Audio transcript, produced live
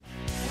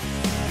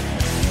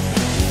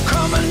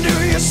Undo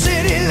your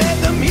city,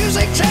 let the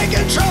music take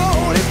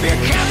control. If you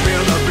can't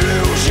feel the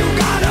blues, you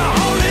got a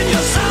hole in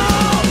your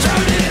soul.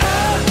 Turn it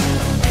up,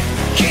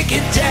 kick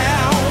it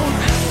down.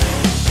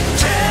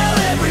 Tell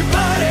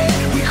everybody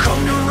we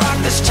come to rock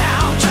this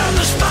town. Turn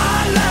the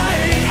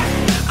spotlight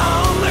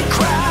on the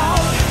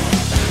crowd.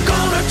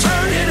 Gonna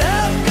turn it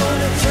up,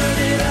 gonna turn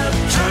it up,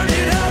 turn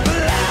it up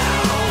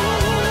loud.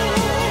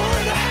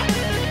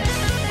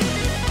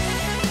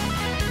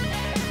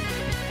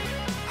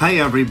 Hi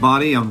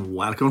everybody, and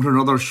welcome to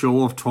another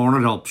show of Turn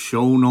It Up,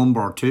 show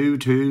number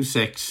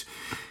 226.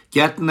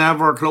 Getting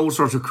ever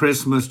closer to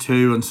Christmas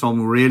too, and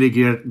some really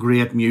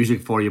great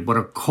music for you. But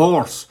of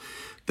course,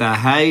 the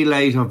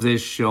highlight of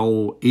this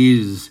show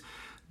is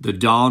the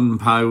Don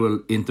Powell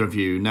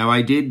interview. Now,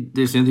 I did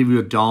this interview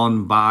with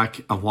Don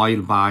back a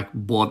while back,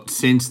 but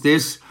since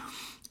this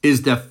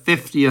is the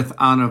 50th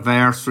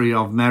anniversary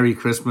of Merry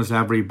Christmas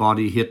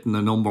Everybody hitting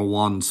the number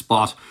one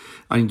spot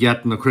and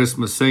getting a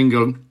Christmas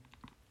single,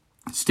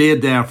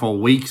 stayed there for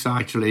weeks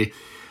actually. We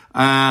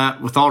thought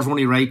it was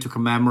only right to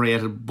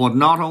commemorate it. But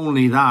not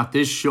only that,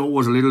 this show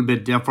was a little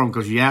bit different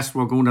because yes,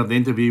 we're going to have the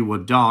interview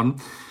with Don,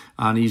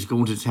 and he's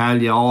going to tell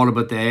you all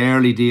about the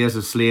early days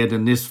of Slade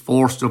in this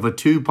first of a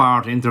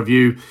two-part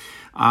interview.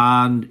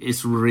 And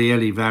it's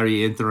really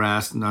very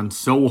interesting and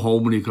so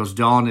homely because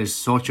Don is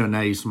such a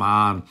nice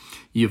man.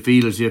 You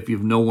feel as if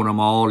you've known him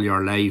all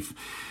your life.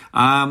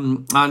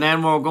 And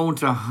then we're going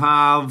to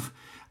have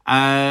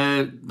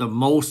the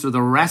most of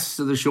the rest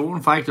of the show.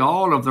 In fact,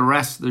 all of the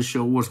rest of the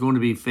show was going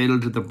to be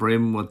filled to the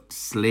brim with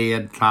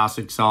Slade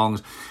classic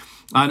songs.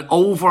 And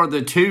over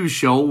the two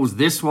shows,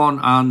 this one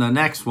and the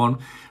next one,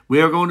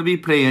 we're going to be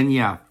playing,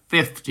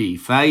 50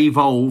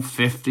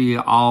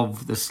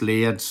 of the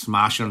Slade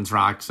smashing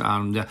tracks.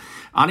 And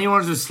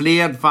anyone's a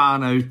Slade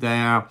fan out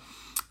there,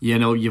 you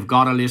know, you've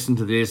got to listen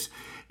to this.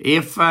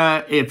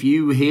 If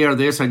you hear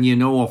this and you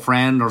know a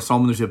friend or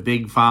someone who's a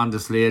big fan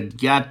of Slade,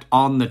 get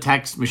on the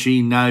text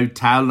machine now,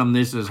 tell them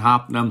this is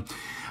happening.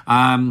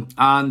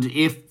 And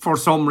if for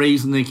some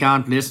reason they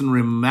can't listen,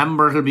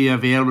 remember it'll be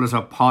available as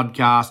a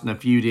podcast in a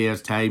few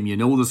days' time. You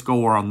know the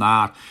score on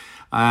that.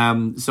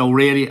 So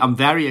really, I'm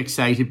very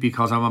excited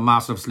because I'm a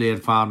massive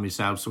Slade fan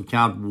myself, so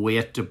can't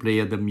wait to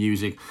play the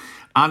music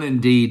and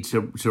indeed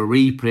to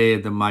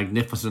replay the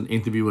magnificent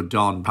interview with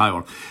Don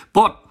Powell.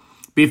 But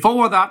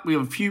before that, we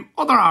have a few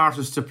other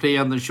artists to play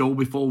on the show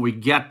before we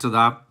get to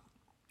that.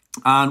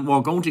 And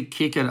we're going to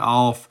kick it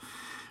off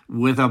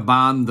with a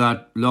band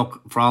that,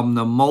 look, from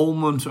the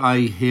moment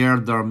I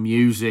heard their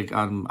music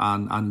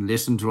and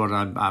listened to it,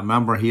 I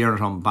remember hearing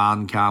it on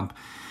Bandcamp,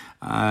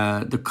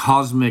 the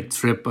Cosmic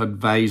Trip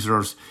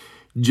Advisors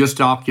just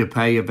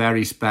occupy a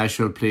very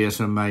special place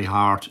in my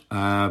heart.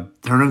 They're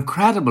an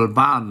incredible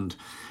band.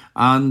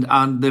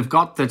 And they've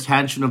got the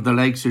attention of the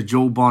likes of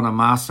Joe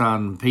Bonamassa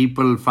and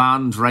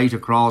fans right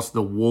across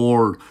the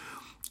world.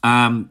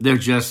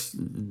 This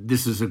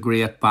is a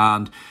great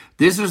band.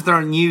 This is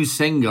their new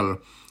single.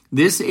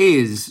 This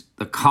is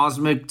the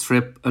Cosmic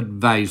Trip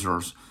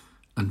Advisors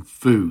and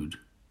Food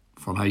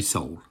for My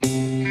Soul.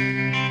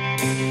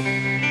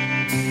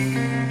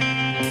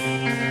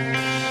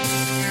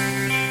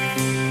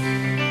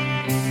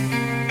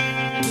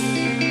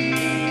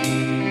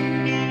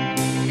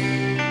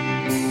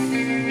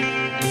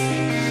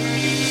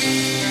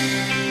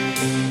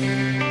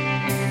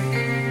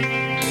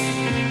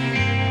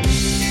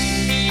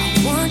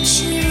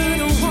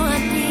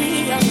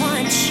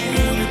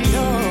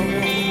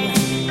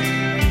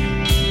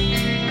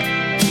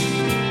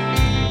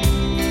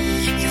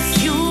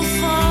 Fuel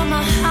for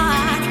my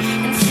heart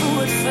and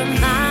food for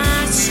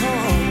my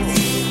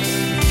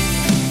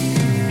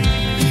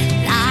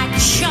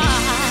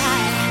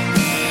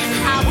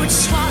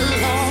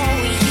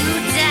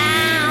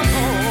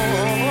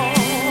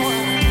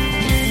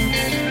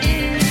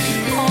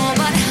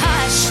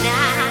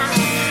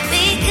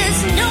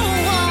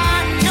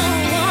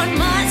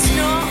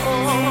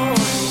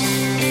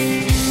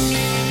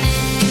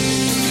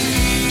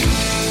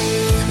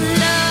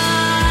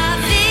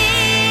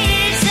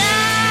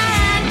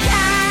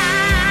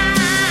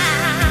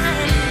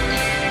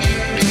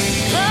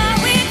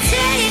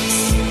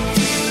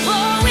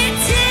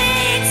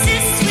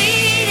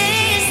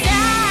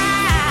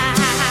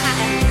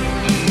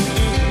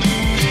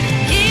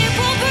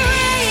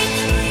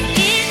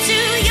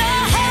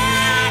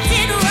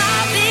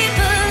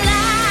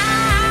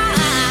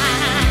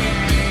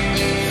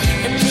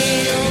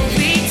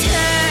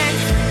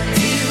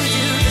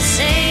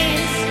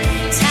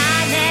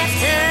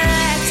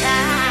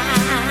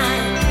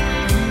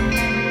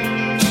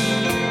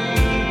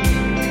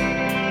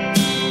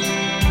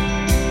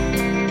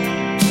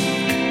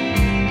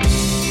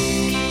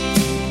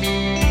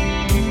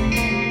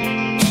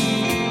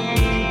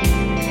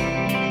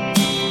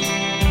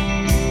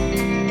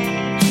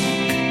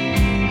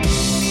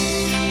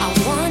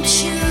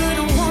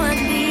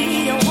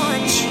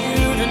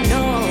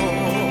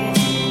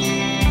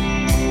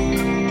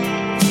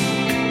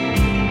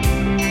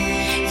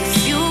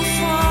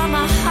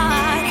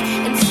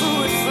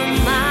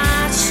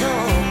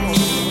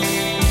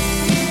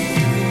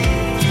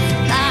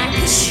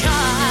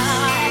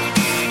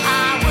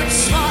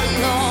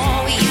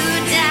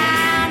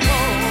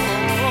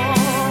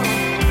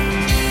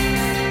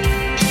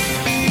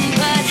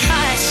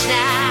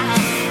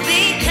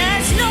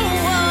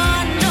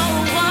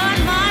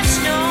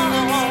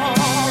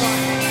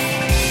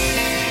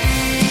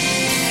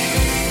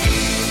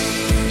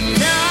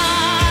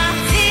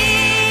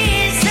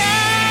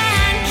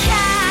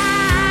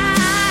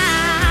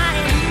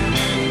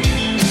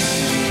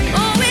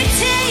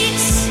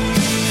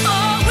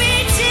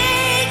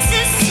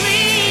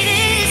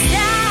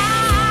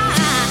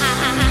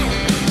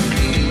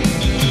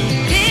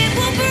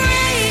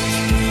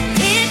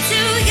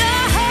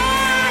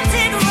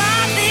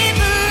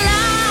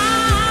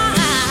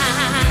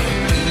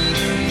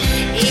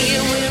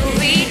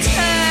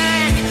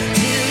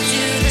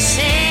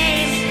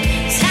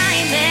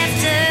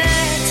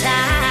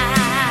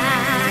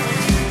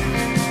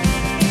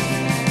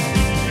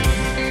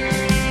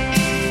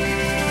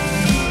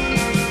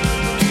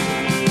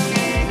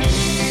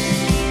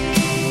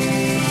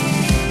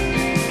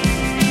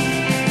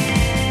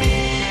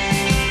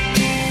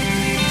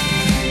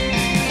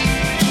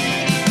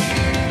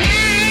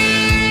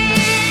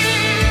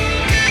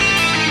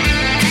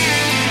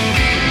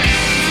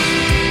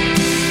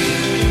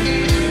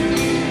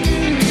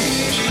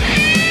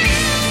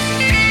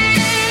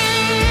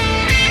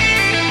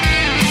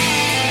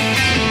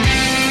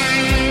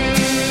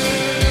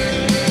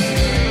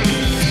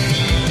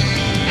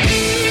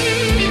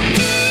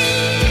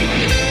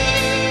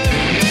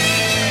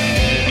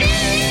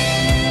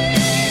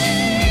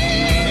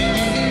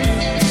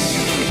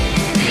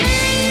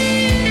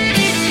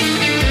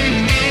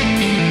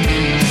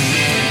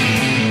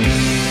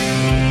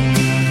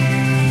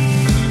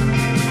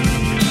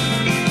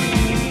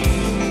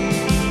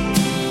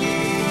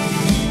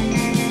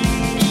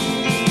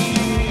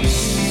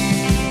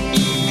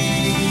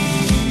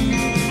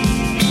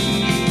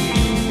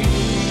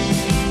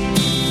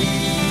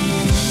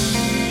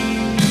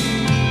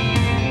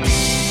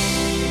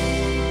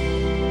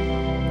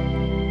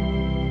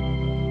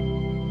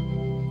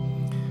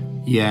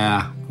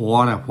Yeah,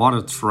 what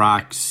a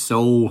track.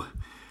 So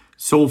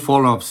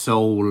full of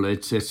soul.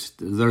 This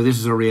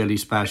is a really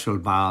special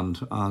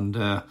band,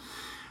 and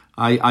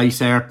I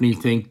certainly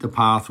think the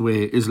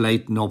pathway is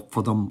lighting up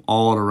for them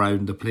all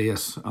around the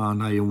place,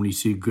 and I only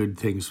see good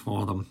things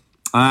for them.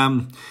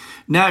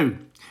 Now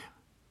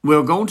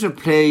we're going to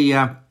play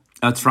a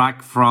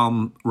track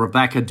from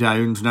Rebecca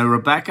Downs. Now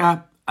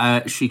Rebecca,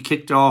 she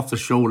kicked off the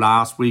show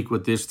last week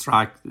with this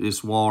track,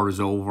 "This War Is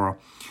Over."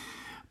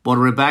 But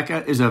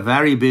Rebecca is a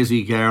very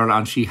busy girl,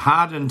 and she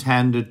had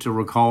intended to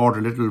record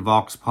a little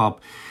vox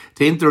pop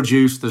to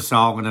introduce the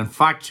song. And in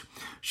fact,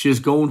 she's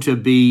going to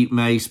be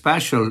my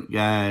special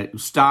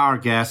star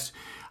guest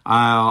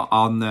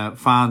on the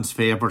fans'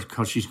 favourite,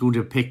 because she's going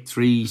to pick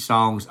 3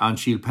 songs and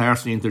she'll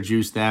personally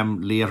introduce them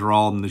later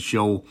on in the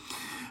show.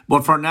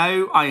 But for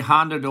now, I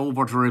hand it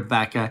over to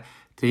Rebecca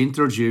to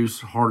introduce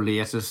her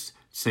latest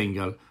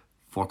single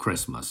for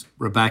Christmas.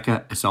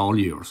 Rebecca, it's all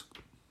yours.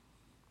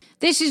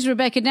 This is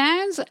Rebecca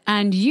Downs,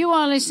 and you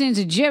are listening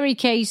to Gerry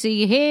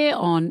Casey here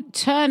on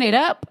Turn It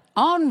Up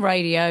on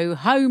Radio,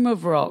 home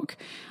of rock.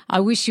 I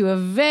wish you a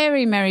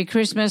very Merry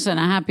Christmas and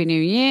a Happy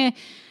New Year.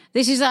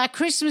 This is our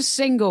Christmas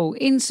single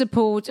in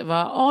support of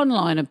our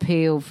online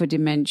appeal for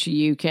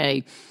Dementia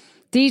UK,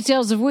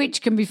 details of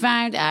which can be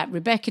found at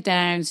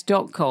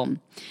RebeccaDowns.com.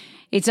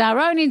 It's our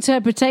own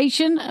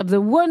interpretation of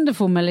the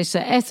wonderful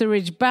Melissa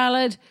Etheridge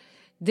ballad,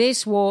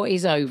 "This War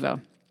Is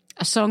Over,"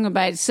 a song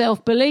about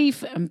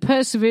self-belief and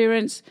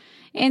perseverance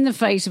in the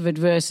face of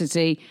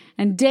adversity,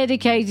 and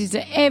dedicated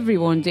to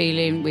everyone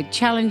dealing with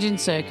challenging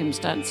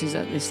circumstances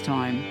at this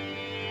time.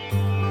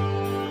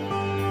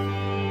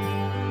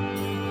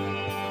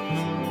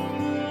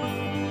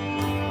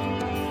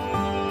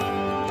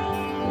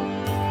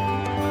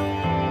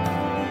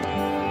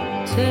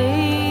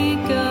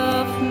 Take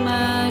off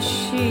my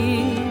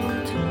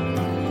shield,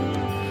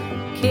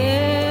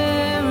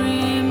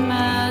 carry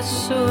my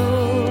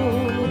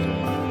sword.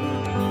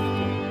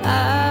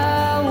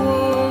 I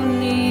won't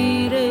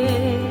need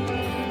it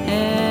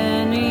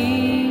anymore.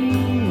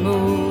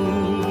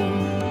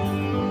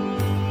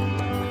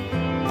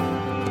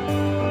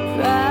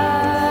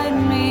 Ride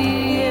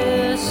me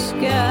a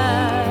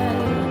sky,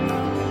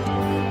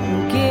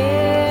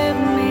 give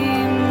me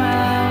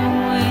my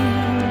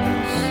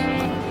wings.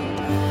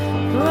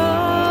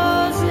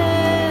 Frozen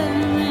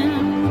and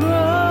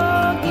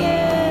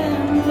broken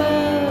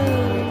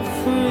but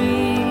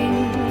free,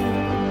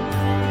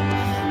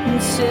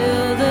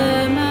 until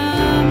then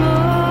I'm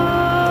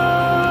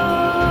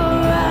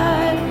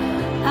alright.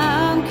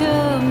 I'm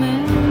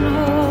coming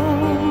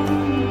home.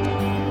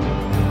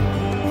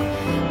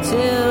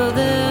 Till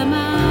then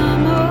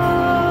I'm alright.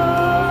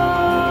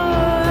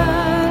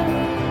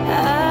 I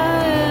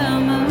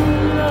am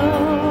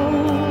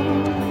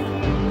alone.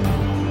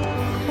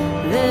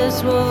 This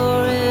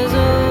war is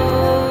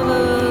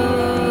over.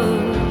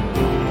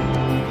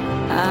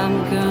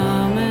 I'm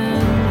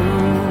coming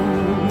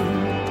home.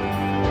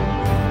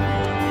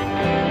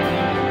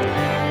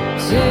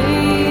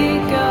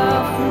 Take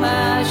off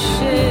my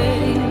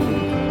shame,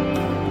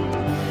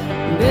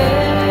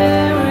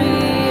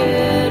 bury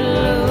it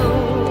low.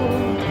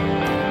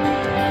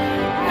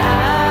 I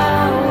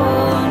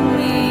won't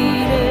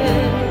need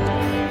it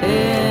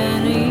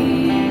anymore.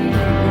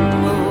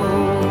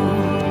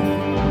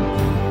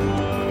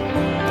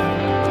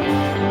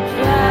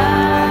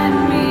 Find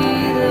me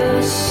the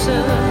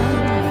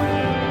sun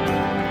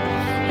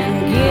and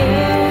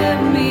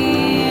give me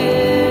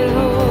it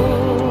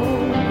whole.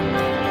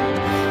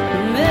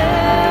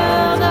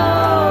 Melt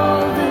all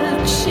the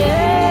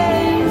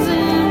chains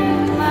in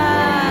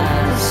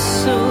my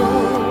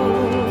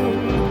soul.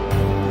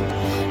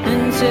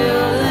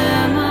 Until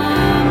then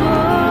I'm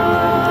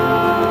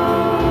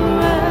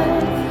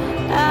alright.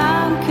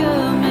 I'm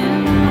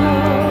coming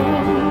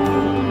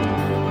home.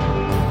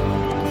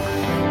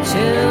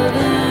 Till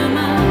then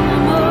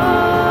I'm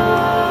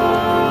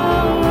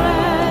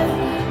alright.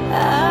 I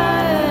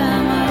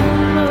am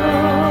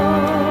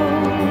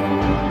alone.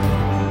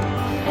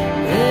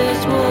 This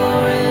war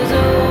is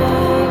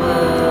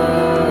over.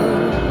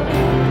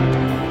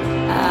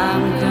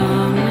 I'm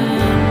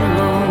coming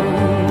home.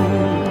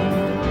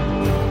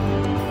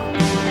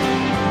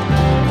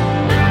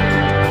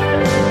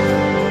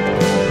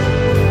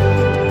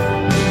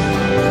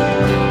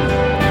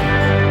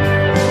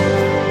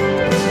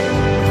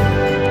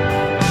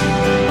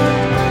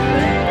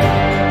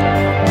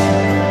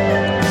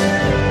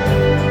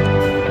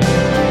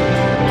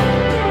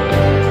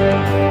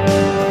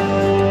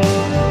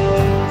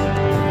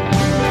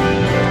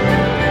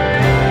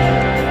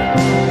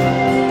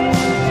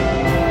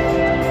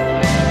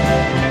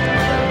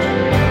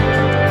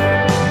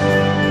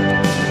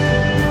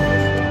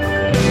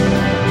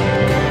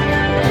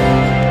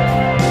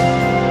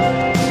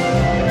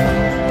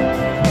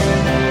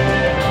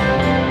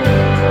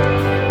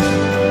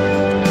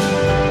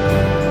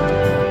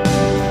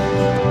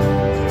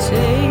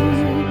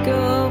 Take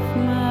off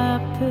my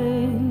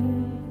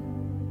pain,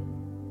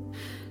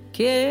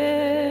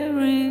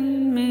 carry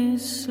me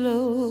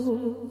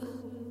slow.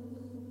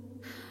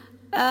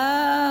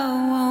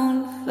 I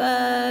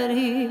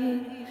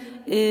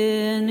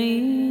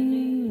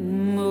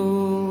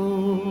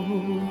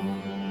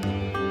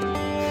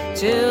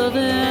Till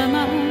then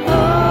I'm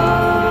alright.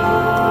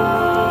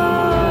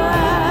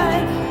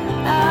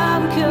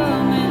 I'm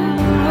coming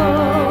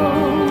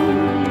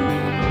home.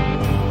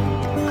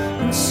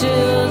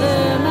 Till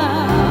then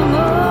I'm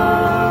alright.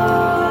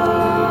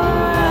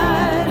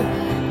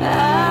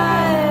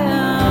 I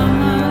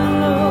am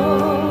alone.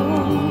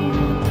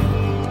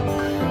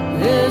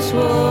 This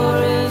war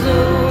is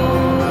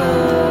over.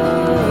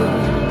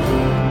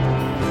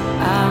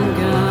 I'm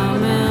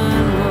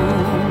coming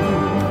home.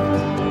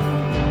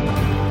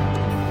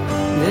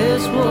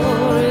 This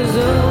war is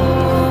over.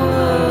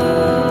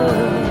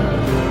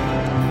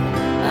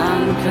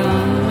 I'm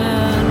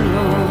coming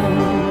home.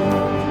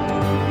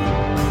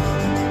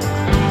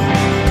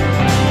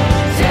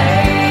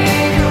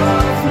 Take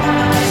off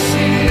my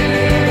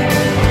shield,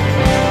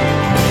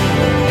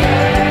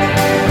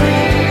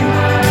 carry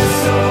my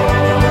soul.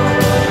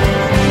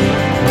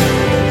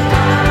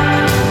 I'm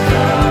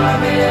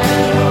coming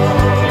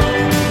home,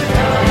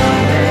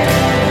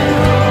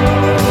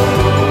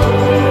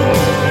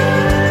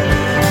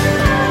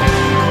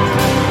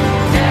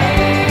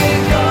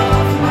 Take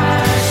off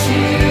my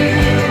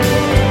shield,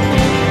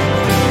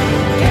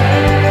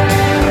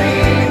 carry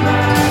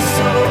my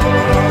soul.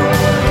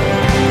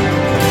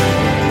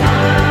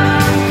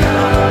 I'm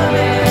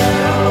coming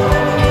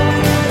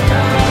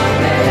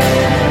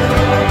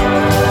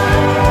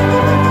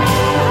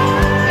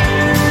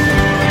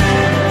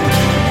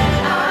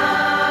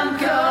I'm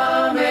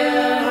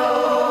coming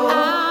home.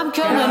 I'm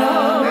coming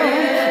home.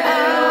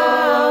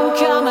 I'm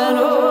coming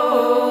home.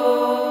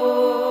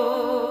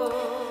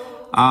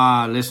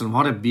 Ah, listen,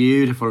 what a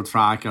beautiful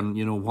track, and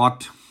you know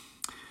what?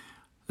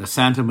 The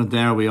sentiment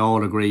there, we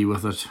all agree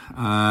with it.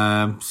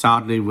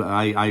 Sadly,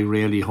 I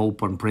really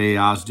hope and pray,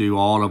 as do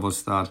all of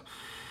us, that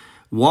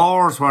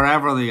wars,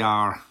 wherever they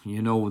are,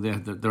 you know,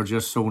 they're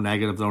just so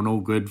negative. They're no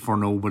good for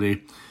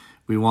nobody.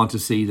 We want to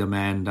see them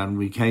end, and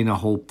we kind of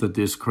hope that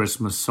this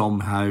Christmas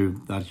somehow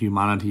that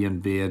humanity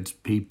invades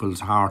people's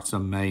hearts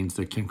and minds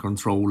that can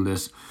control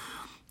this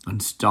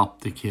and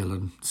stop the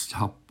killing,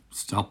 stop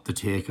the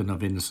taking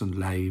of innocent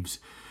lives,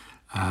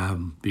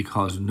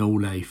 because no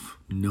life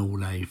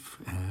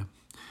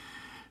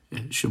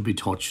should be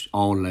touched.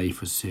 All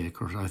life is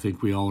sacred. I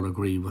think we all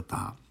agree with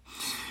that.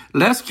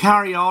 Let's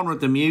carry on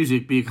with the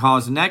music,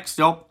 because next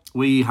up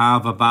we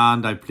have a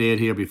band I played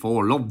here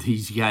before. Love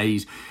these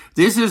guys.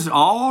 This is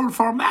All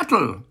for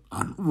Metal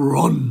and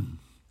Run.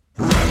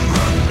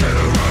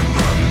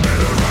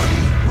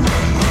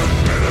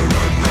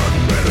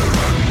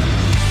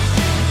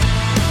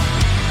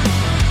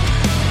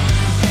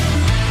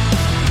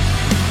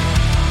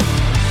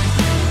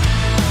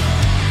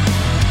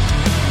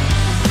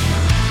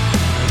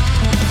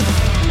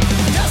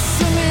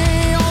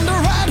 Destiny on the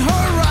red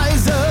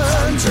horizon.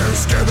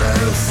 Hunters gather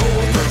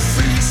for the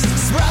feast.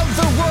 Spread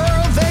the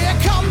word, they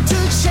come to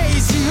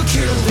chase you.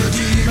 Kill the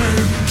demon,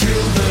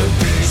 kill the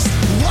beast.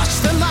 Watch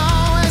them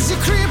now as you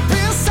creep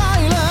in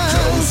silence.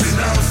 Closing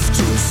out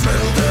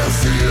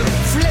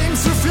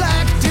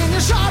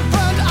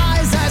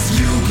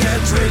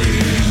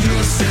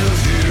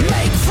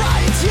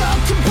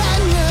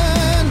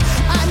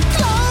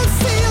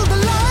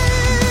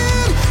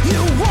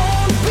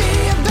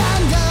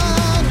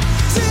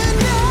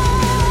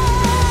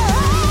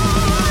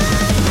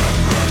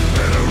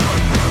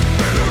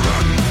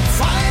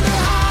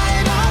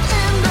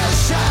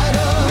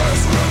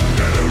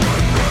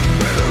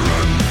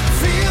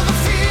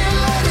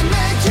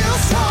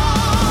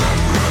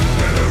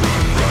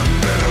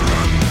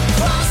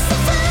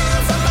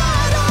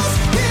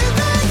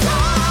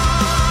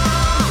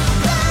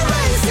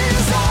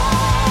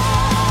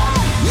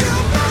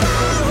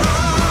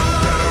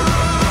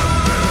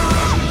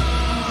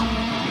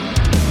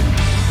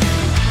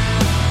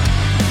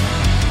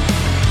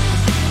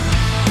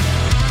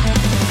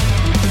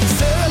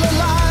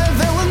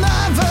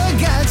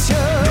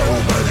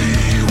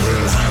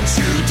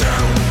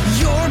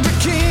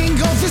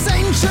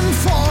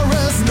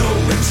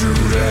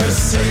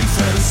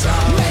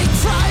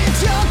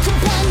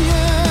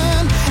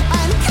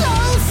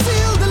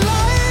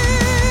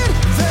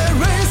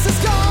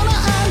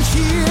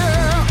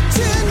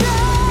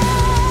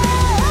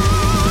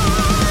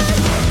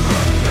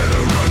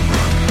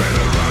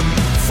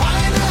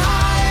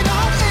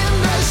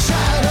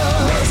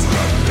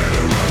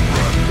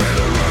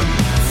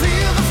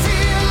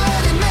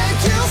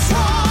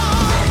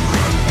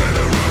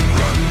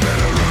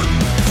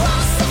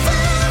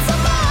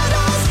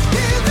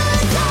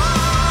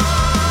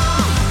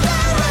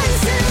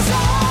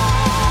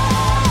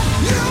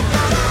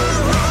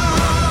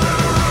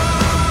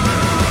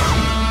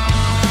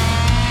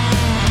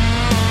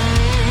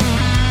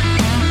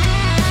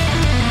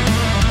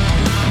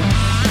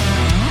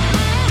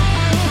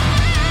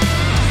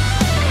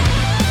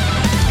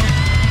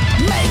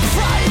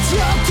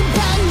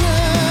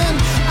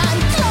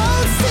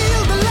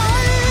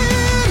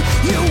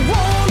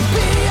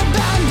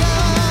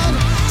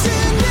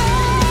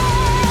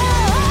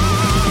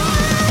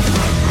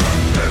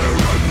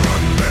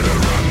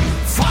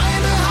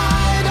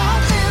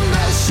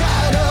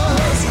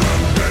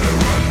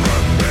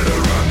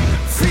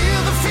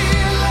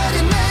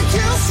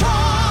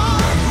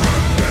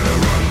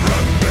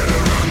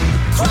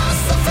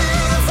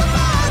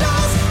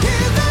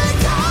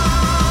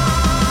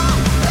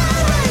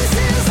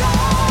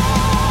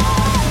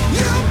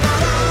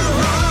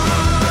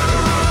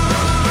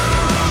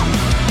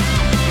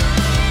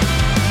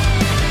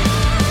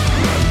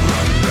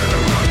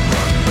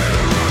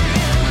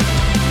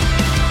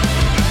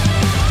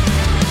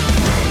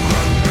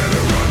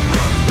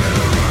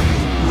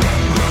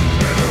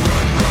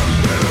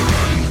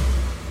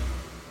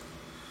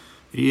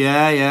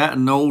Yeah,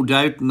 no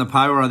doubt in the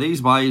power of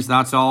these boys.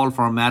 That's All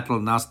for Metal,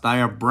 and that's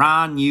their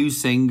brand new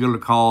single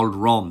called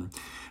Rum.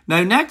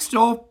 Now, next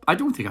up, I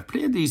don't think I've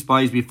played these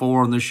boys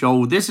before on the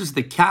show. This is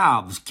the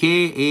Cavs,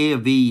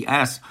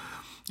 Kavs.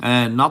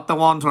 Not the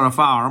ones on a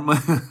farm.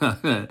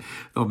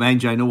 Though,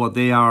 mind you, I know what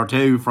they are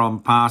too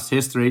from past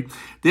history.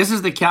 This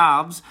is the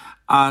Cavs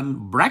and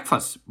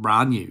Breakfast,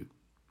 brand new.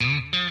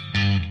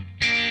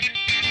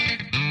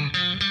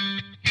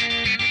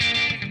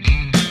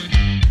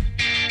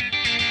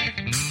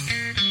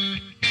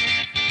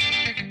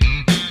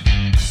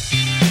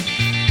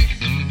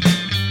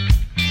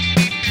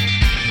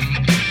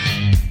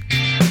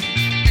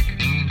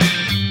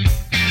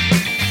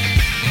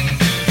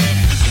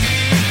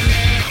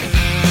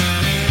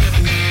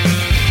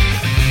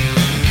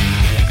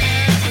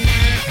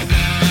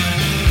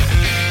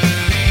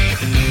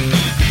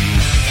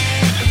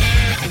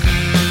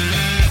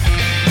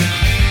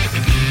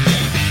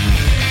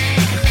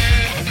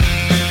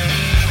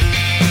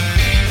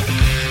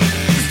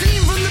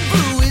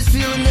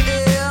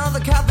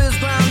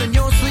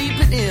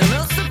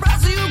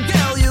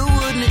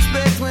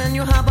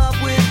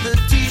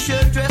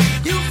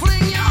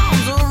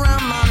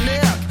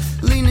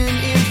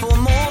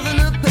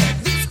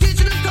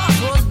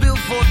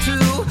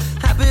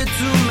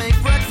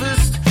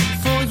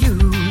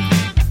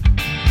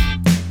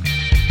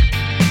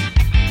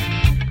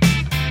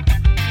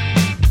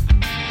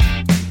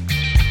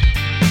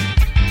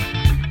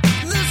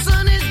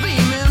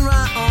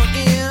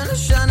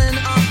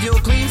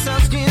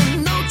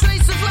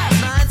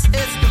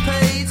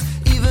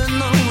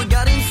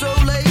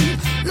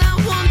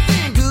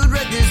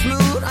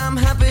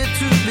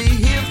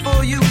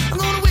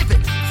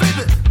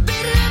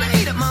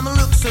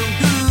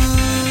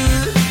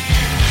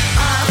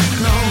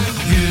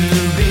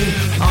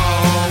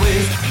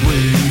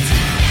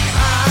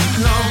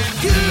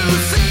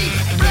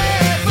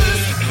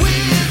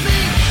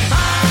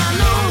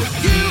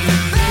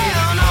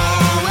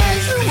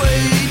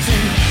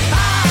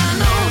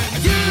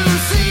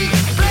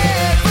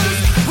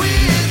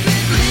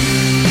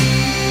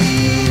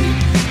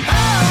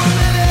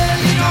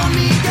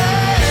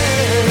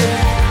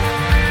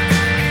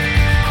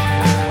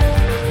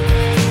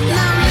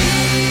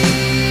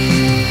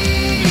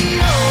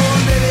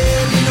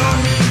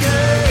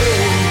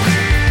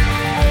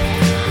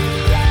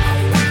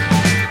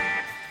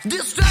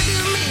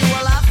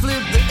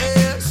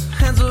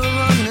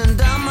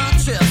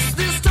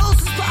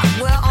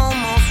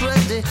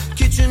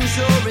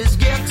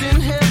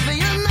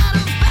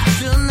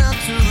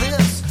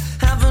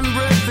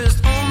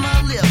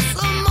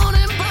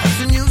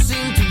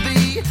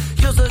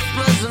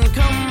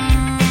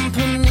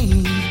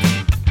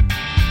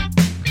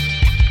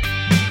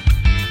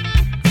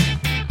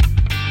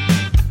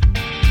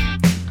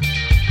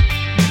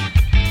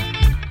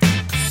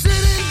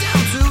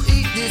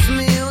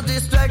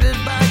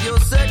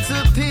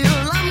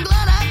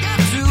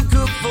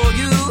 For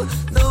you,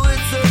 though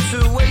it's such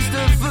a waste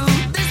of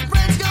food. This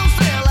bread's gonna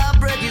sell, our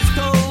bread is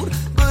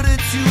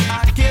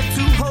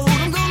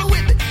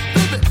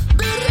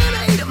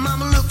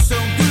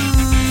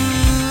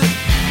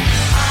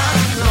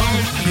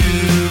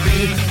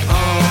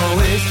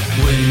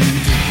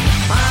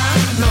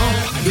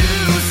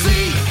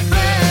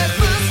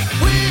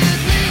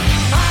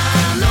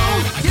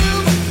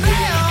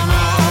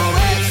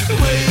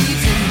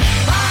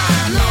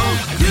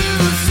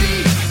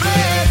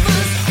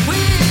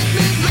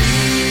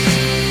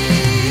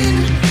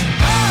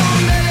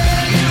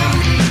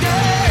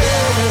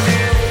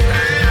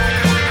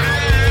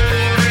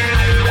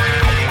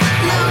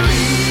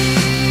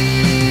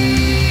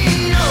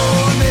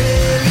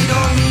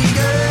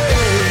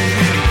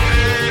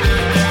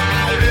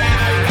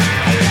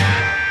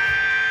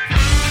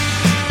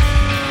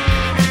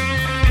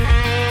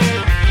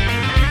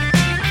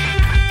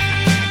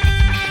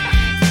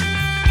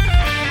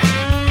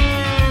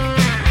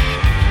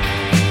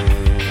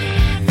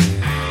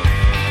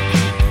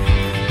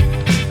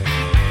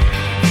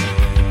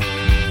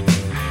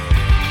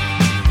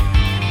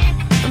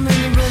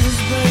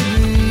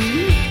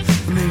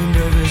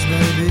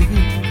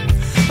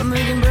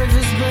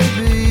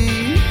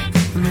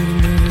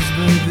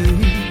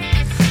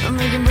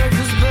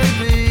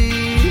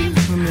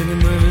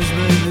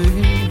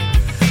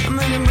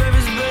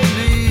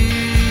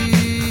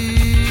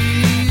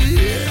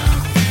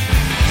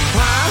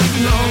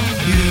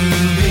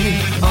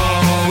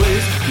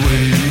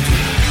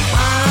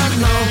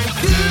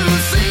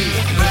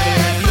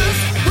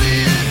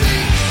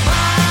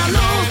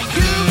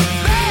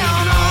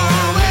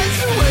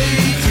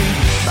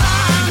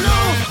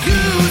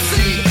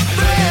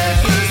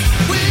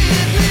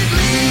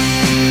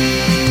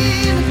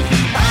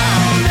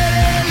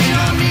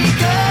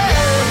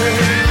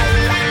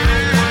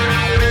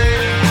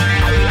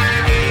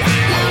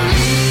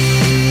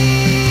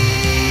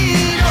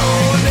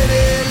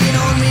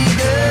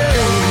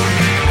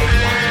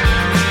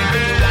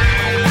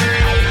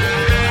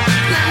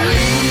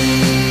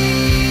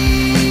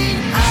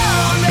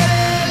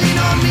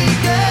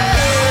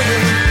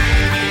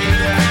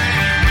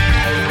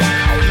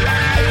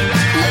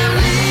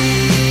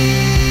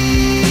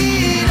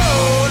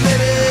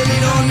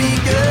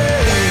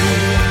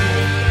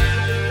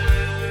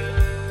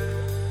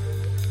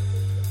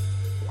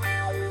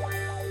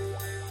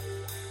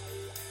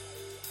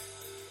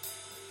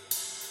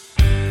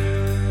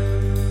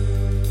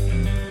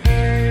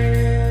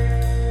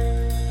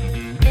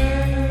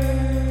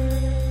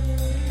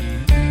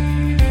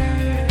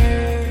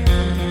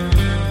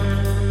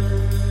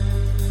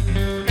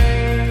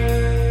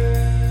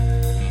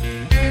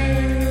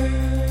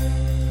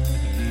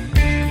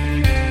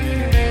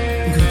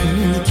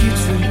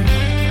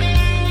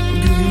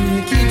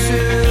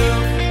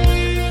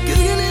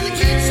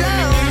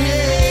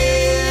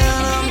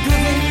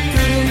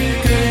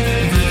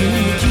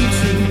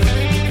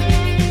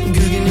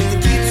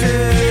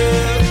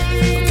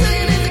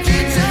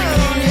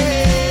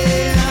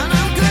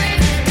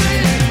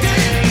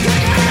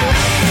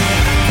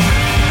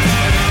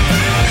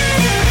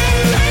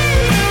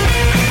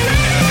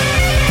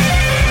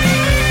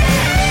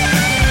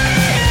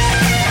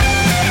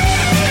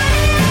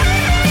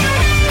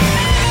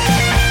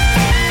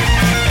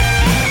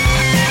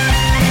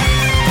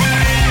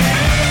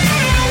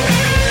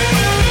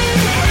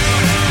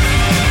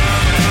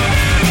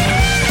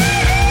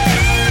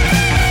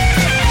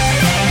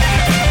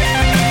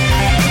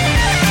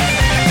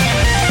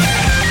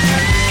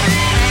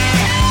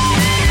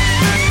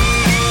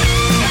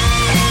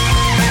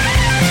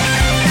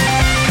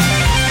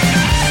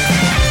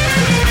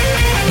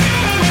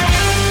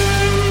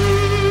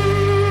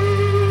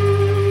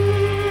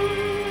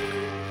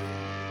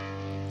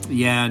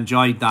Yeah,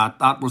 enjoyed that.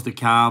 That was the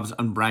Calves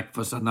and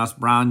Breakfast, and that's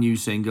brand new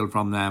single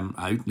from them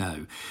out now.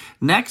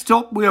 Next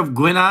up, we have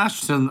Gwyn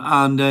Ashton,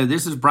 and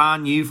this is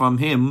brand new from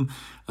him,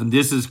 and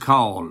this is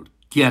called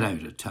Get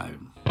Out of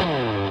Town.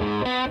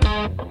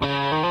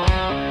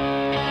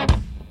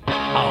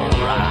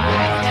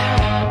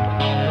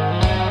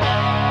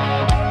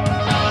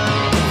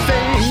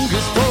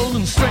 Fingers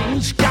pulling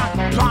strings, got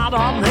blood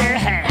on their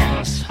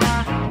hands.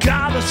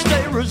 Gotta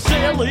stay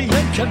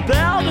resilient, can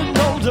bow to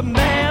no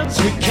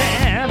demands. We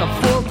can't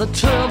afford the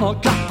turmoil,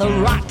 got the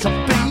right to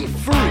be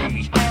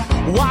free.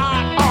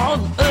 Why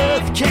on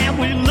earth can't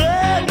we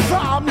learn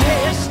from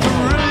history?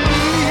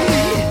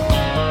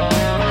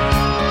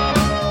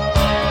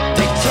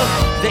 They took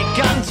their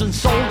guns and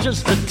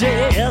soldiers to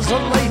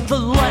desolate the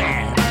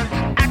land.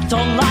 Act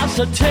on lives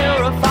to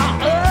terrify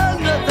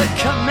under the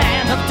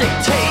command of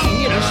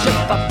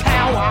dictatorship, of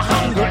power,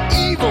 hunger,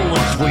 evil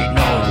as we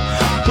know.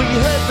 We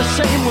heard the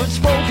same words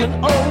spoken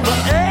over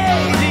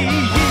 80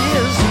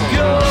 years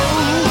ago.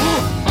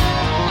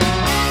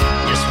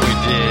 Yes, we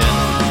did.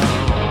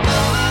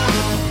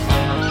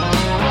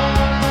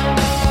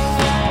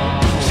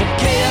 So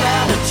get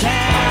out of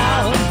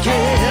town,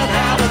 get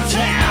out of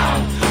town.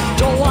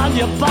 Don't want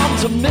your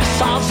bombs and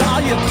missiles,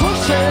 are you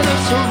pushing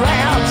us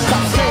around?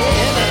 Stop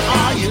sending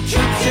all your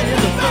troops in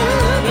the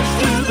furnace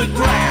to the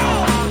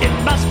ground. It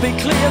must be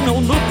clear, no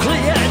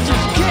nuclear,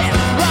 just get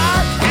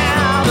right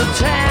out of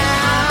town.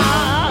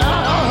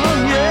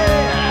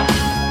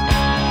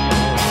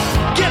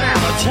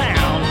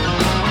 Town.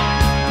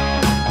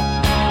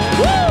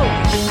 Woo!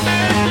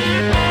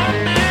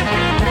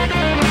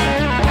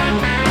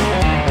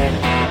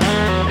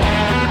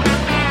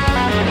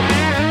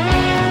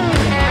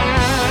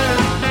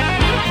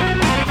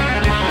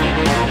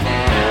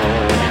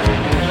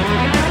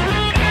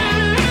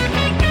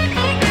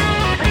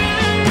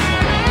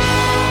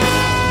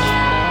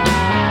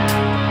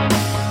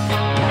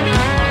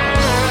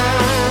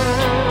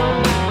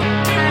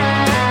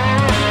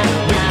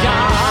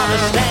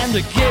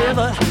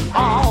 Together,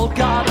 all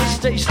gotta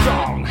stay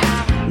strong.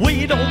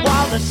 We don't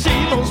wanna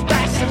see those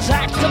bastards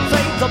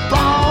activate the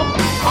bomb.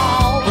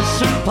 All the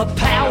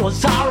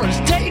superpowers are as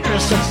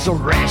dangerous as the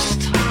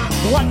rest.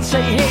 Once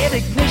they hit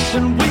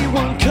ignition, we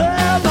will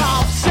come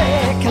off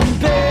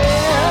second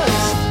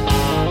best.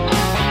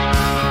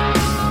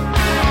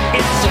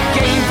 It's a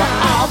game for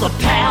all the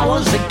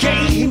powers, a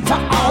game for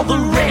all the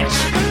rich.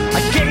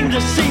 A game to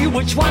see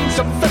which one's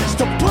the first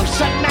to push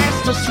that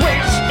master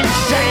switch.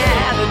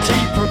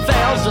 Insanity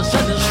prevails us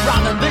and is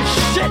running this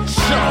shit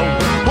show.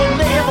 We'll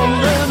never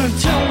learn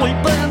until we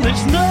burn,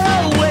 there's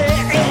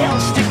nowhere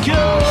else to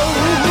go.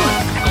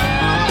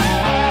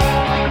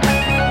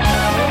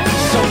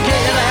 So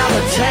get out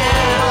of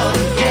town,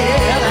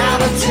 get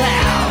out of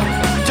town.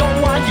 Don't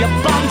want your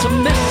bombs and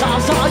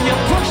missiles, all you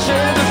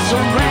pushing us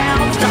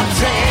around. Stop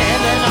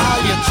sending all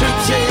your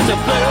troops in to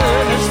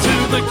burn us to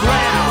the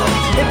ground.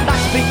 It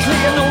must be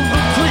clear, no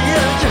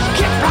nuclear, just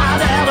get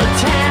right out of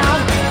town.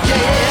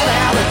 Get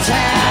out of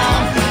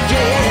town,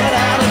 get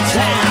out of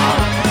town.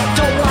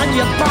 Don't want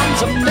your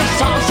bombs and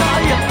missiles,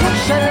 all you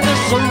pushing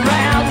us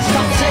around.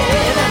 Stop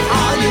sending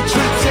all your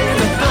troops in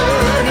to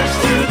burn us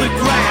to the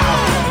ground.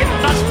 It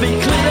must be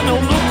clear, no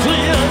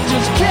nuclear,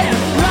 just get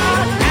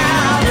right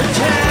out of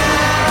town.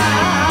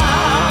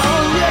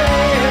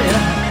 Yeah.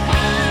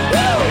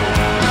 Woo.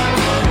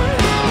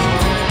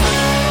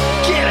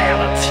 Get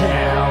out of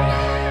town.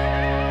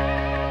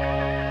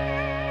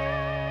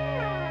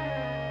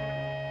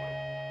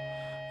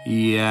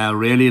 Yeah,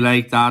 really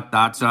like that.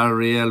 That's a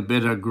real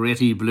bit of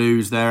gritty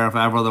blues there, if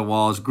ever there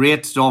was.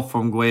 Great stuff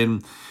from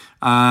Gwyn.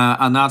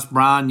 And that's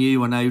brand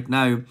new and out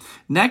now.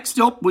 Next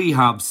up, we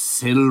have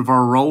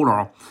Silver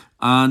Roller.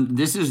 And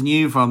this is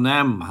new from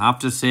them. I have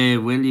to say,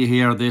 will you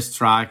hear this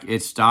track?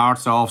 It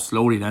starts off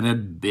slowly, then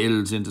it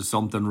builds into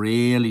something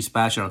really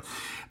special.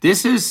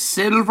 This is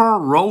Silver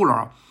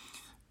Roller.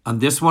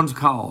 And this one's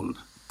called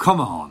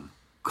Come On,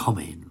 Come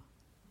In.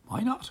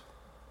 Why not?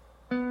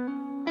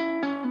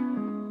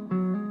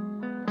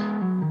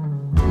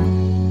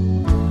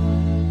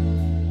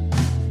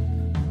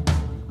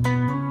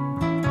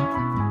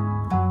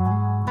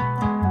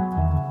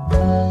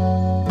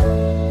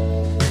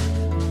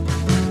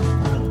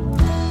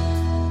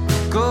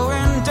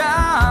 Going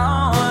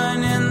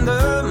down in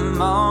the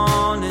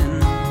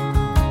morning.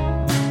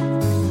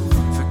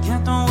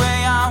 Forget the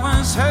way I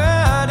was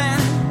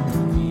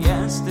hurting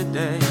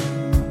yesterday.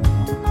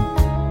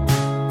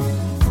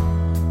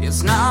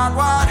 It's not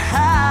what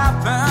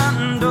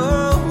happened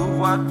or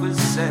what was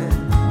said.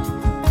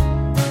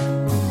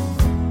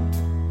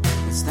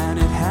 It's that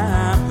it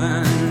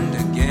happened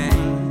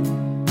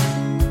again.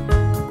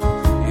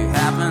 It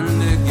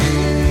happened again.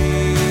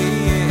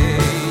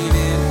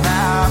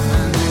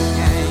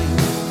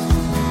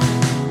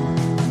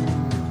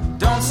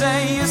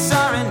 Say you're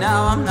sorry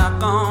now, I'm not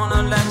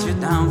gonna let you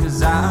down.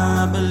 Cause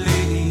I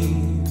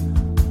believe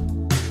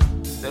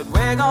that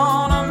we're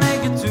gonna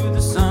make it to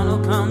the sun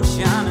will come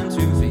shining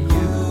through for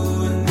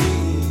you and me.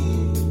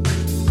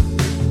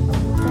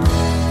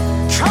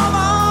 Come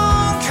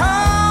on,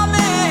 come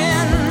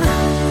in.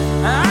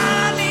 I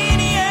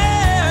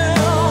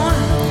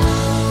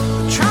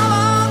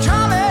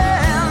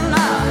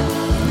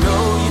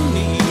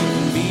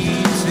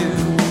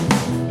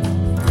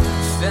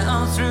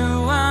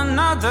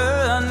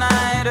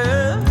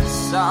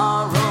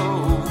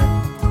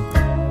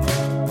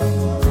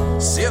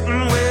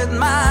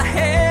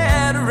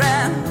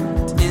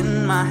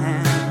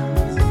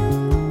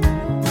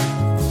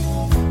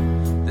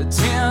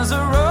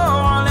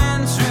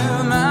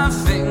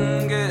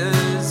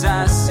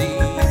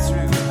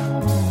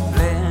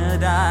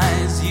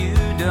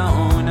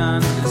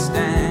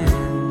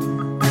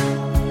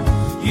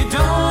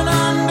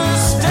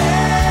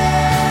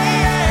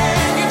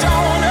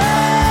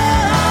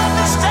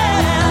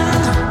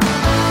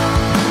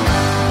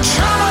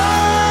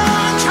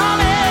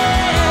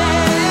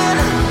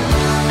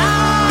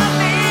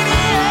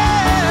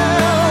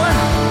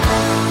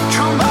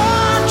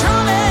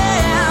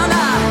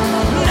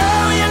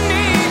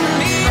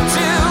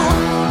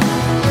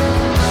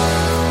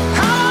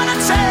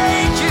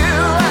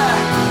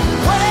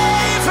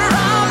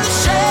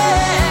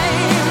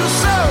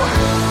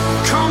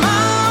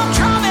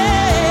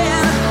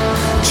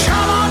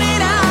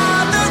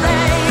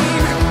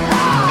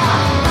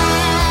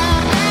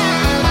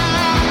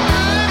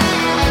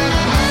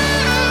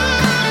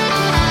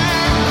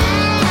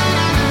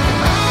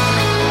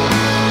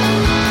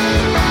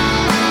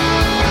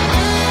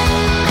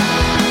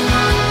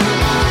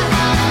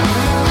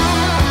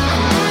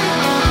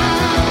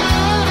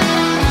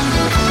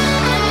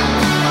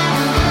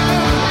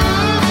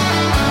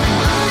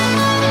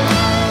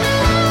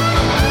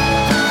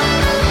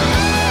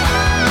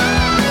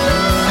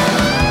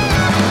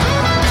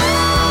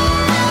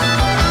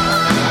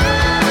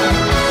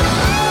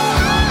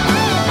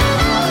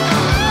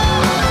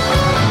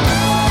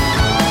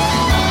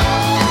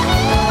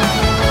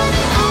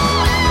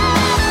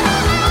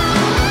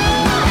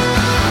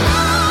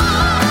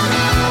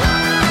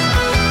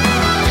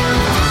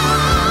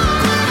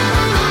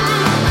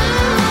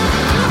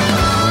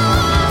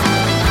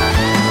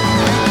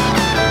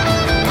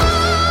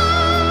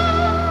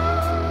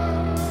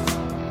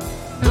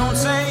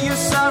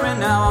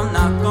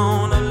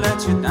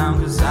let you down,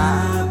 'cause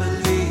I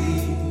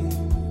believe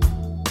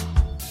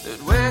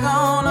that we're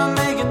gonna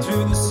make it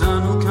through. The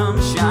sun will come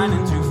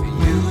shining through for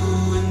you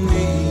and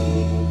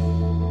me.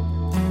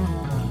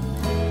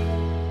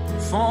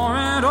 For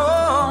it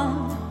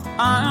all,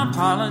 I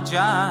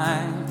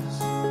apologize.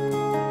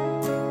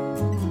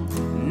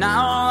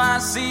 Now I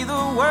see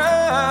the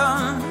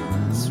world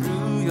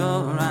through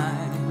your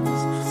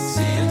eyes.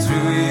 See it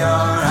through your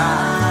eyes.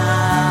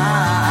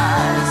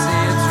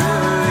 See it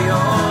through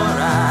your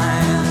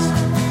eyes.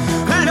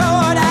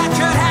 Lord, I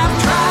could have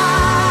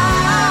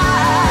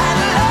cried.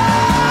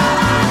 Lord,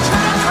 I could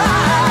have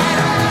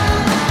cried.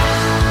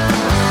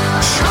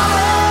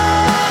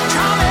 Trouble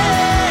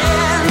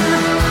coming.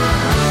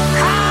 I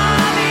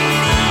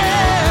need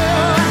you.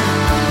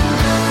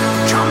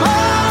 Come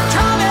on,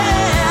 come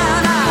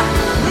in. I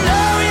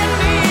know you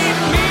need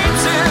me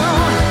too.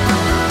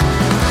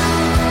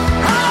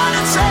 I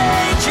wanna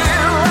take you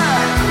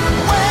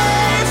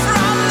away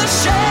from the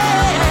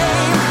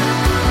shame.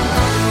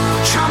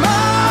 Come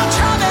on,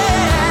 come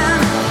in.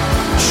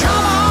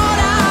 Come on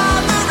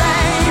out the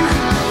rain.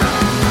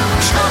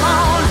 Come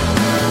on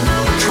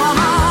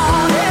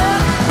in.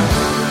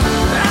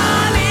 I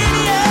need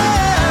you.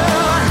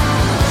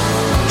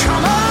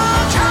 Come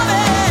on, come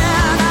in. I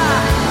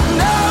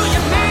know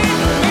you need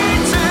me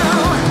too.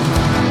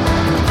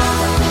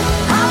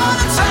 I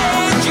wanna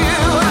take you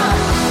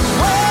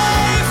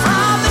away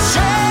from the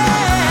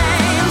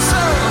shame.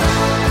 So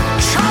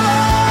come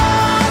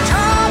on,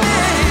 come in.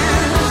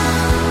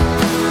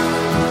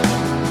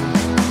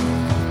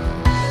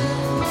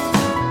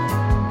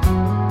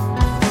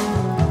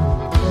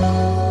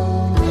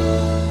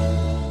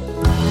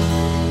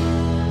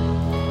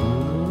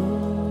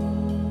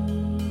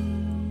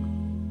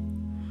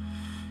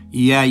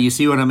 Yeah, you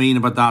see what I mean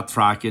about that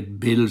track. It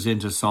builds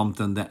into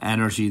something. The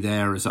energy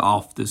there is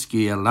off the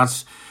scale.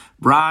 That's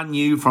brand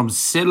new from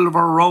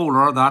Silver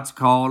Roller. That's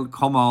called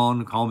Come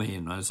On, Come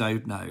In. It's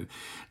out now.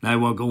 Now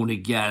we're going to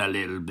get a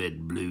little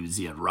bit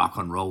bluesy and rock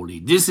and rolly.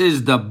 This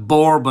is the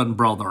Bourbon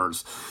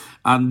Brothers,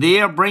 and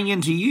they're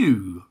bringing to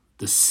you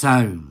the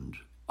sound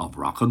of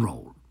rock and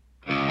roll.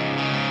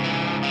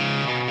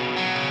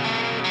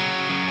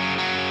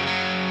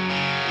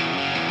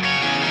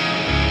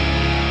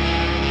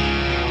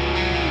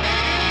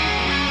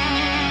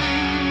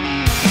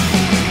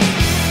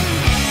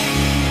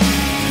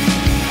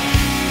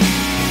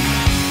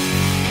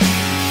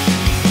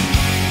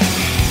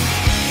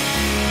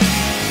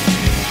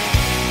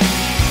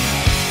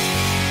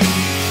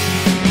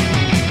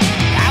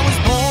 I was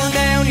born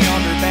down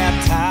yonder,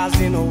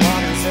 baptized in the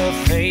waters of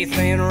faith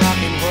and rock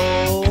and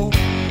roll.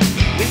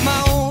 With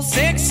my old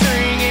six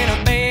string and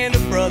a band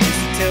of brothers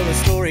to tell a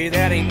story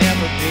that ain't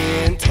never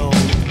been told.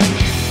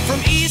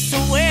 From east to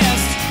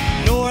west,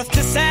 north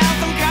to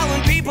south, I'm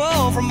calling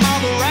people from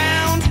all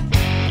around.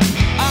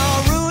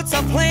 Our roots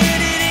are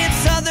planted in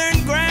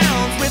southern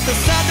grounds, with the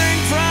southern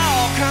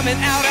drawl coming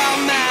out our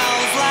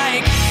mouths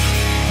like,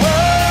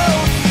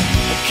 whoa,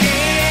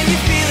 can you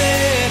feel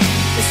it?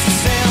 It's the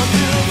sound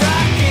of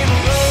rock and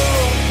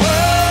roll.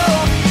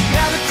 Whoa,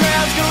 now the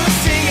crowd's gonna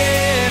sing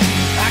it.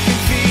 I can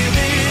feel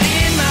it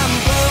in my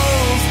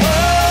bones.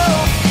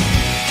 Whoa,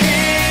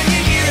 can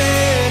you hear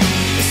it?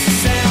 It's the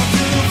sound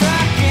of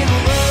rock and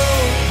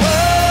roll.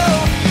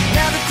 Whoa,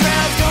 now the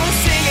crowd's gonna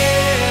sing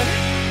it.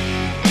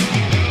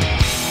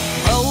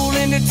 Roll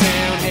into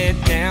town, head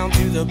down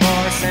to the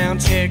bar,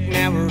 sound check,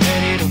 now we're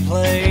ready to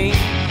play.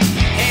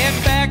 Head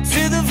back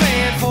to the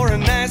van for a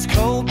nice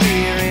cold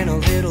beer and a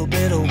little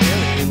bit of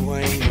Willie and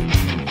Wayne.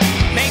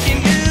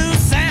 Making new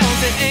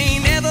sounds that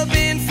ain't ever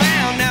been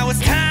found. Now it's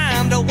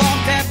time to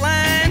walk that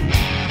line.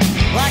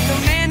 Like the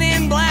man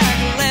in black,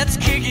 let's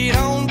kick it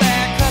on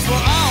back, 'cause we're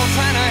all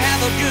trying to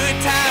have a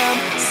good time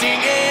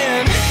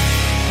singing.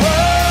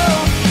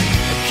 Whoa,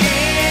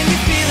 can you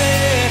feel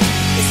it?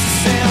 It's the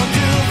sound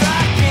of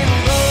rock and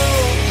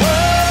roll.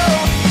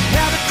 Whoa,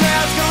 now the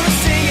crowd's gonna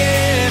sing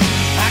it.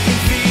 I can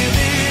feel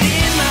it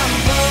in my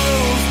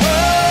bones.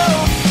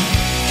 Whoa,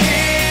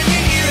 can you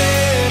hear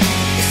it?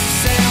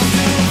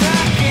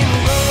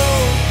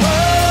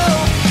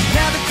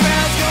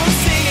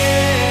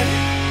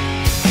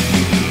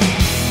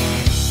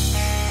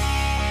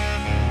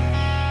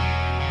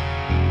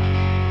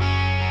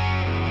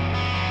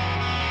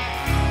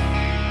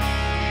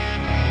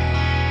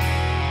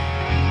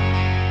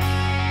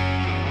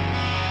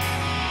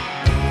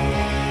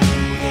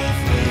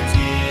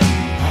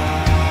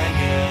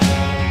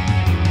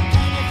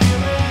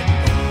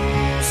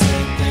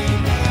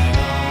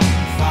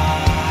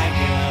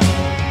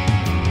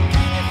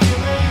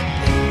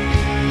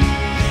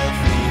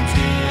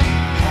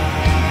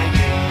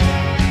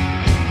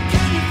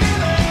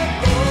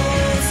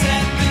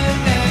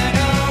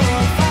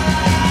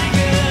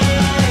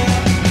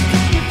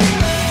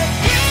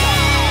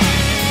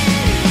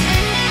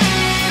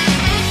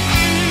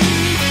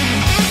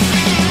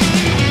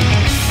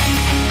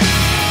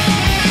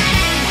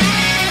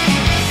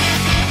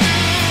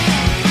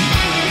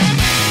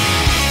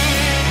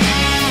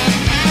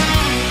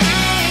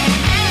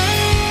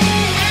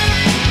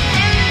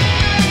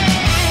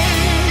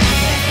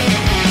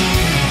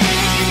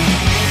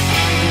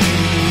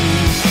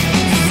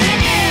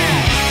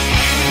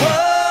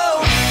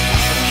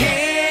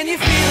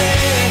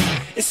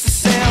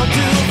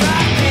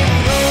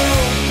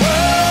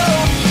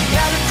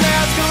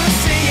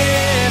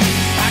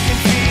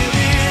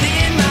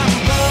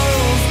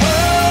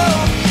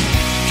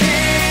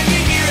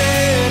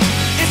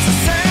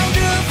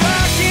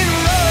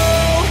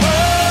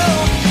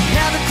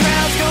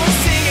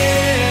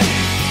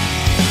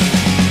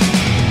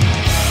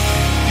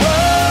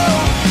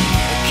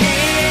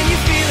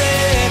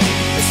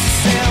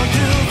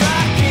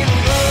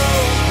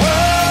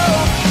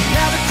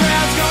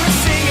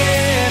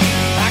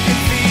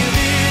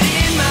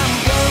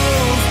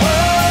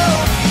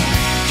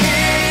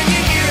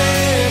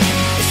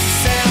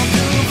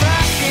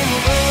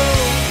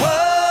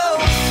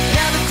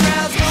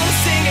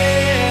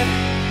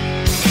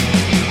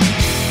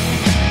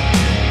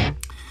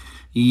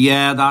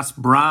 Yeah, that's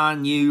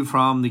brand new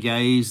from the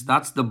guys.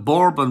 That's the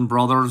Bourbon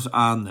Brothers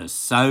and the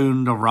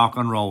sound of rock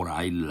and roll.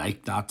 I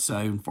like that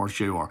sound for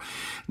sure.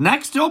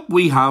 Next up,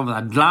 we have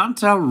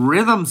Atlanta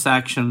Rhythm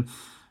Section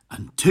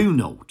and Two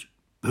Note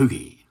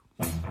Boogie.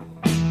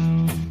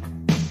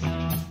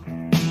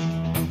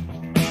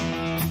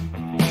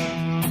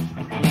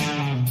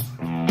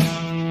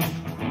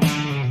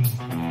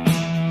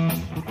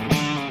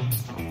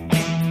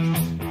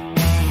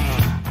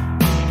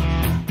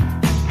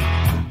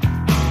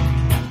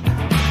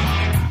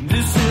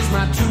 This is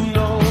my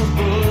two-note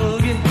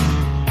boogie.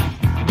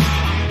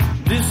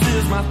 This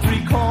is my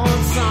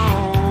three-chord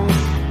song.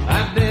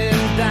 I've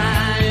been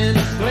dying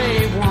to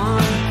play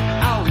one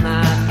all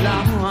night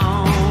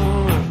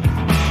long.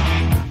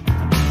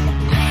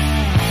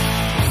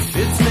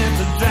 It's meant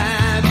to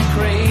drive you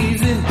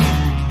crazy.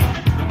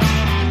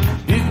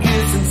 It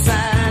gets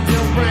inside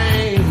your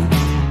brain.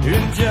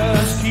 It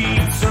just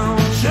keeps on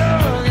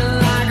chugging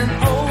like an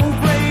old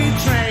freight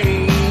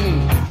train.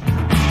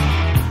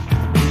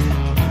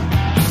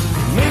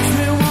 Makes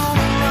me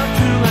wanna run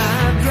till I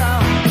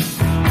drop.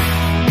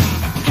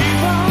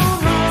 Keep on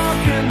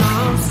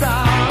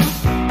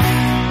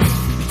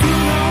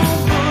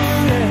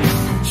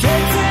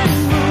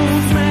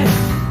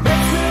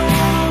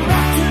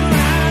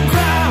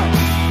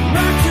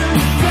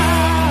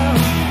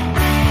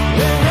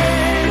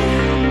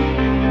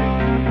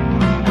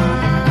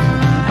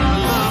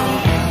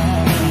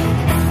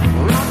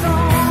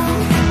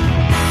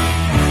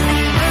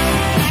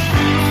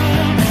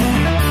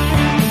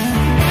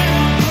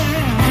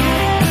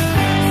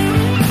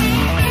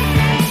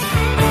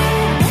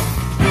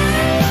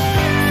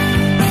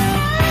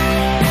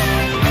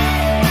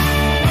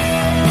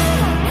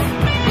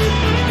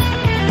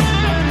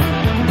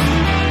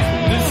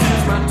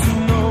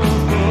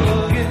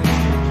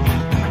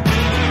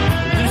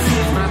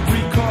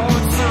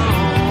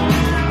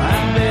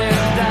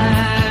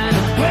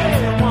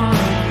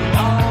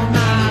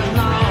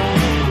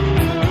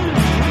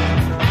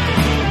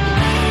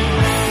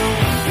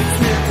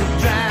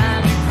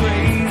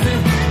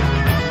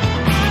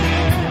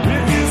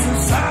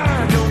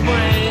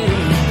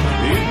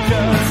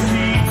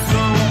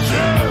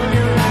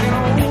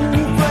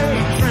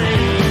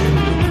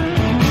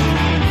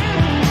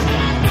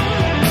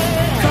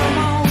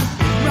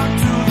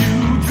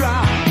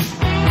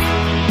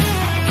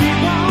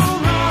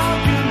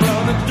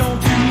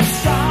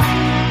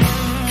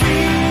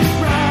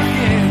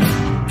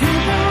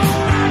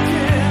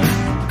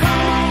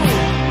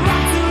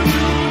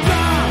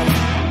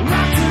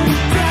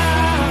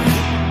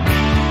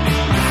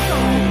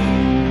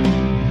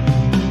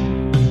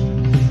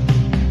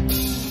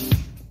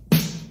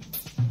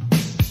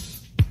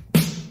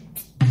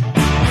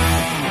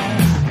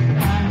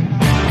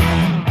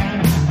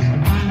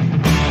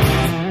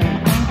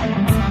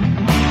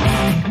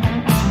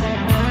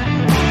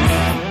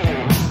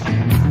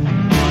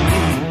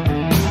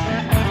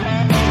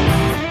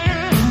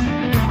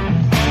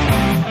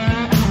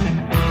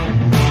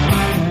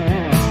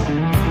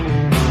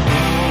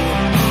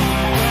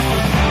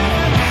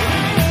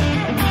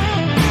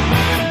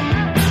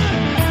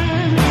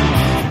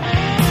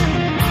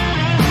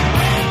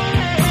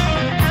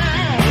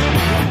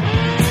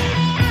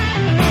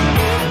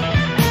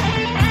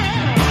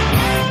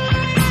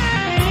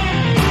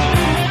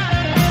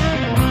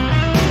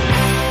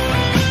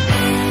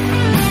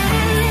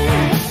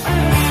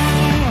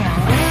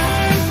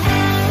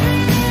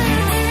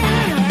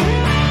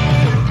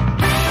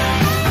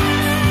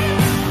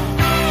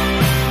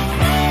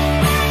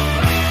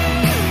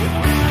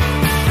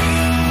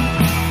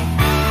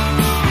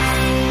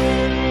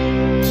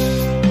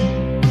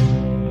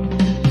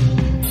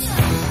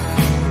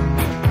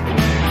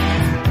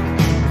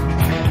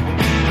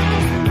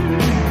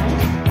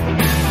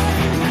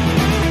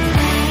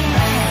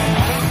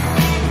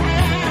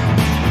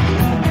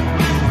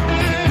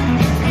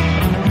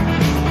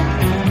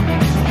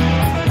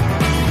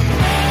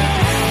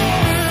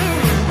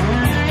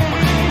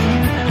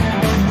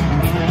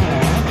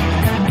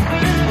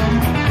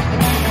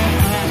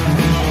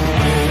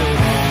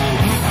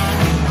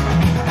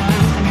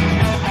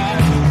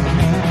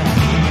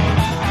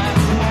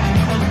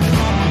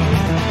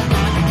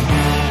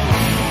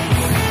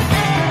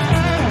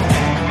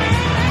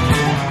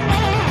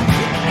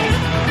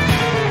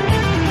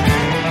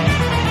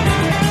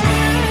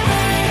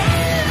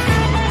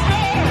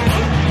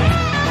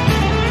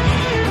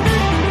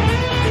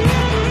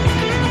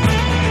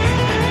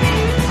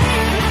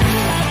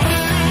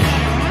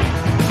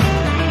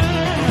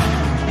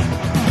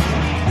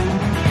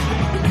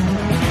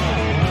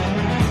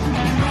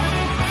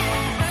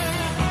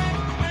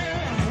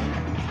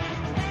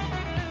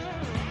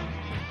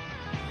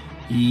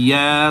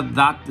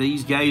Yeah,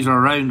 these guys are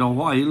around a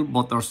while,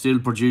 but they're still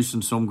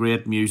producing some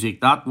great music.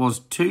 That was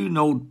Two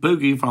Note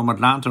Boogie from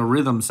Atlanta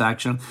Rhythm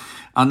Section,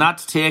 and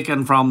that's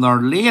taken from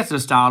their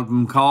latest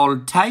album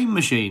called Time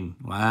Machine.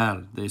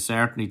 Well,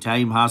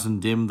 time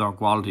hasn't dimmed their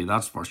quality,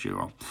 that's for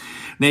sure.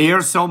 Now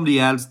here's somebody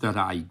else that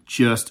I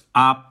just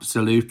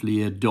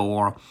absolutely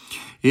adore.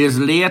 His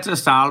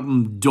latest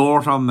album,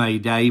 Dirt on My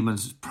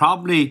Diamonds,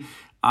 probably,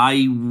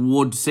 I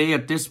would say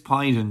at this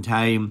point in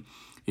time,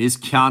 his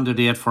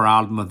candidate for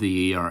Album of the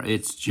Year.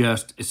 It's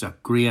a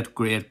great,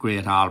 great,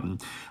 great album.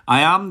 I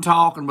am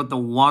talking about the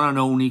one and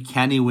only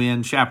Kenny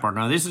Wayne Shepherd.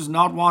 Now, this is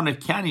not one of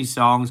Kenny's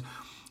songs,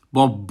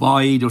 but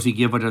boy, does he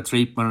give it a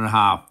treatment and a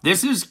half.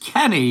 This is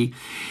Kenny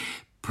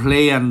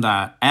playing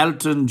the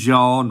Elton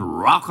John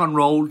rock and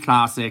roll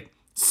classic,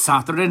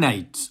 Saturday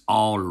Night's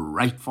All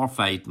Right for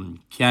Fighting.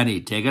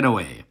 Kenny, take it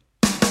away.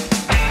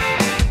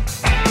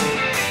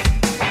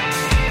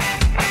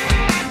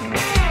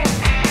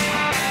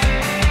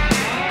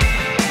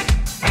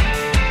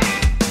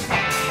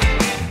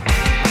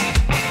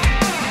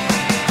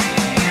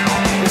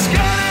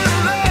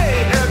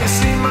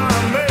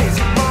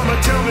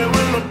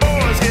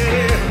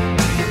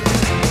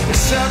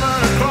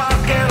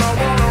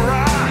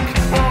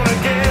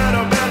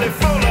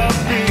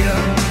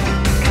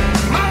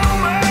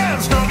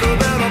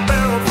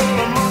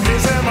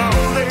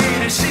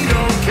 She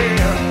don't care.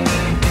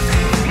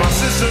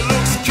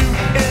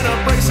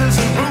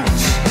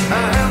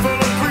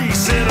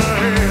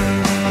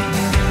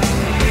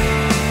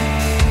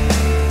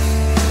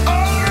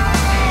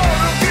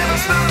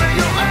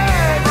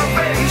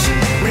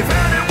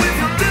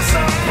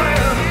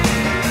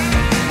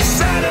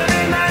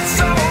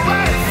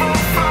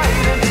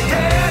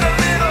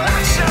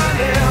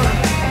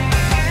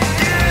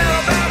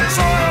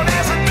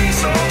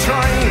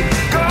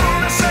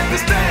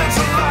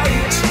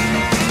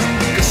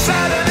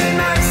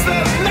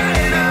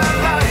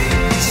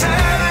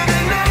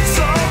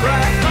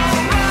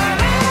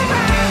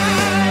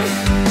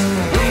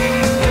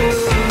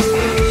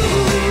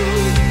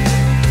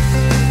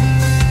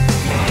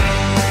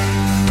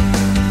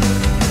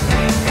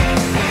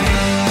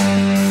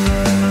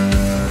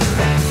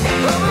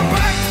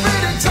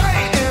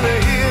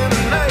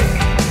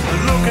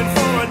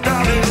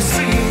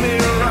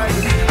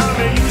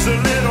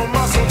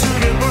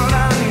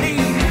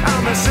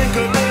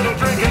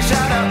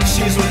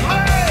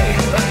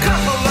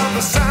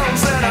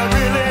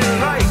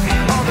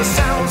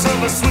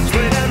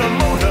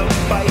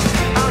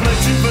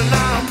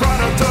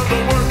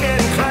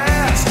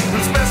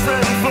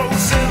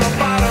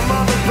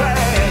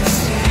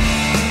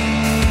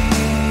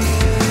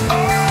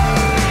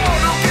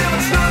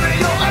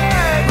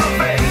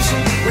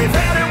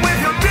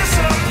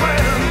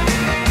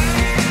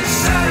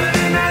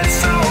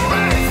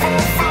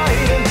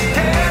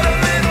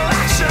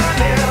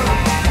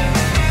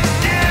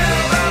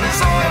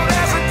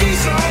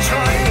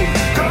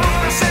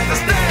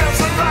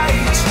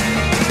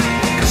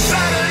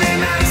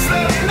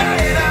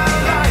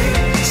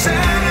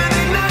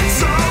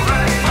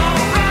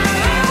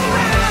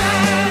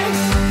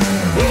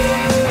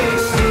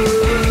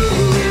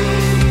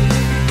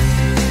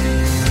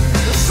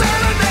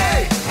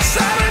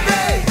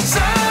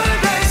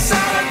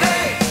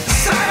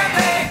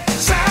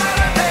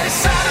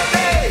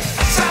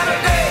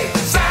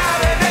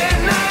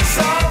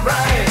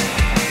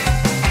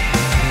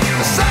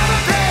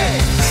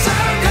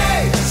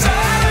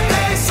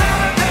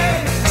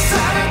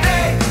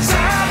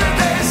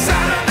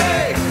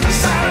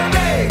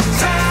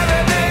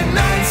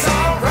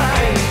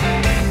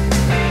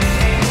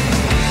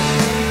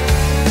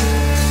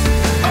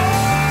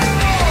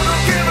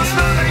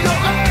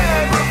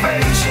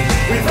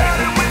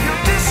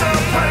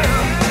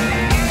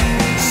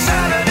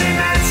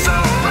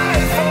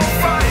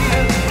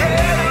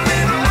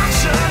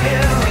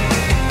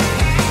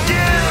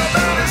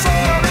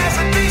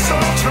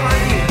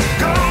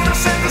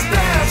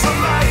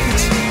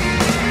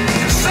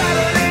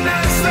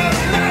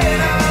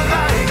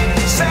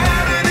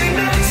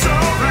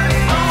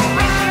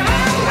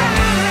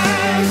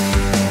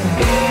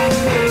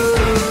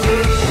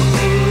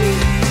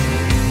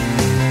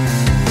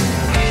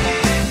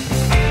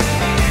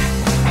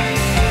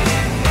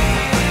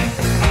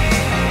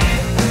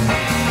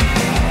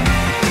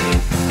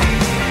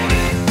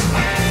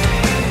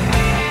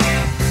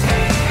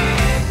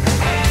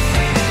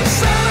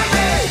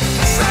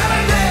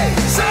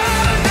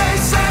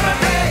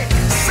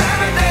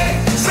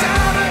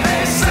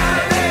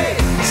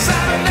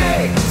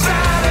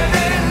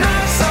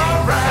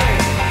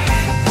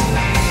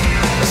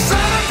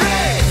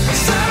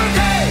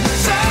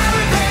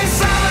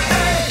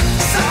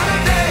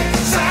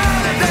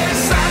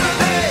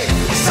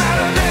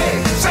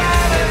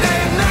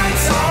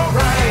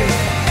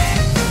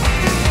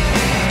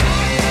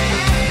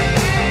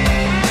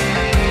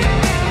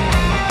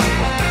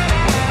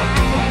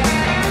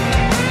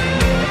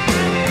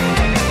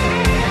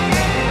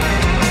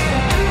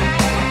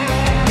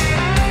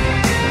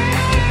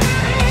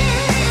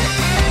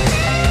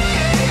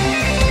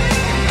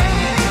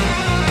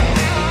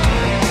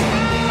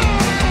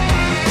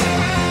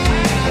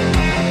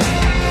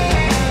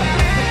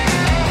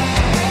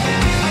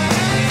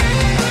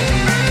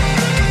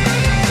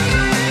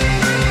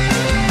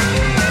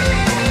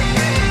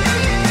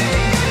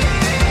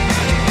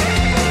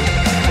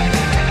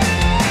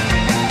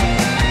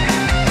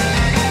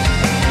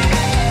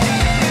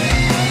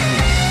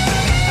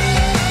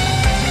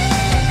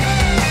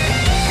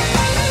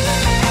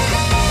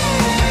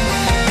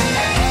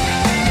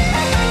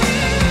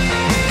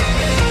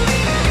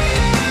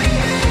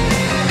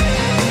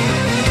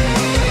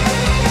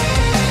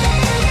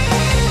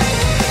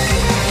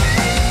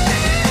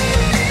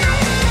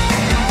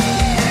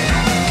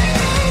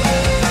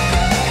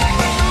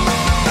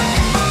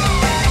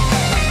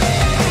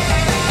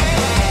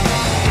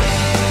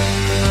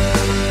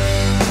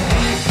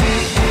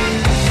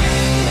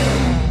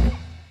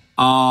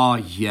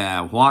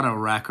 yeah, what a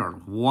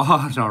record.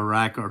 What a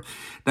record.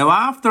 Now,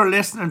 after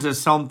listening to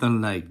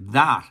something like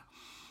that,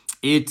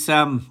 it's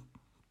kind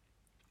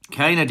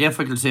of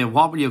difficult to say,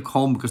 what will you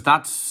come? Because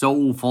that's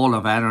so full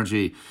of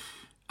energy.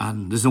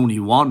 And there's only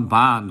one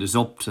band is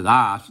up to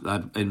that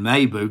in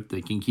my book,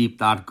 they can keep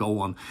that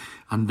going.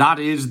 And that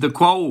is The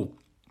Quo.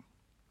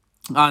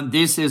 And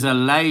this is a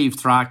live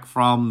track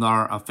from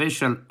their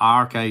official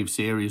archive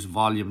series,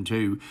 Volume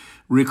 2,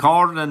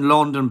 recorded in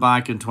London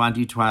back in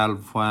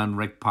 2012 when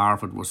Rick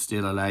Parfitt was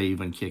still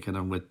alive and kicking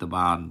in with the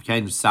band.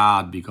 Kind of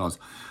sad because,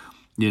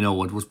 you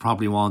know, it was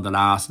probably one of the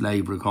last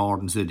live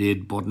recordings they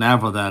did, but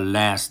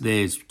nevertheless,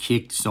 they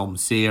kicked some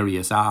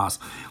serious ass.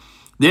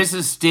 This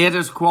is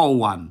Status Quo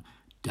one,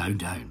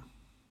 Downtown.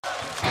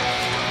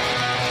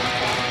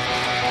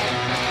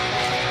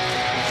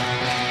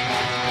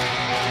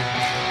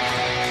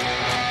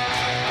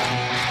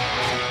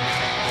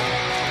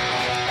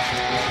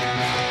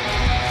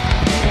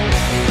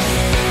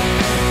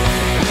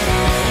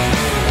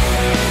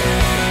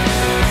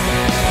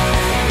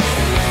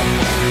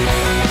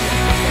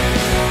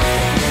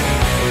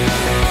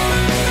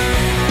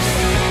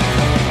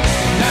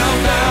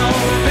 Down,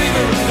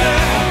 bigger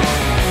now.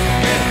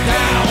 Get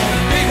down,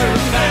 bigger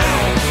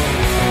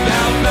now.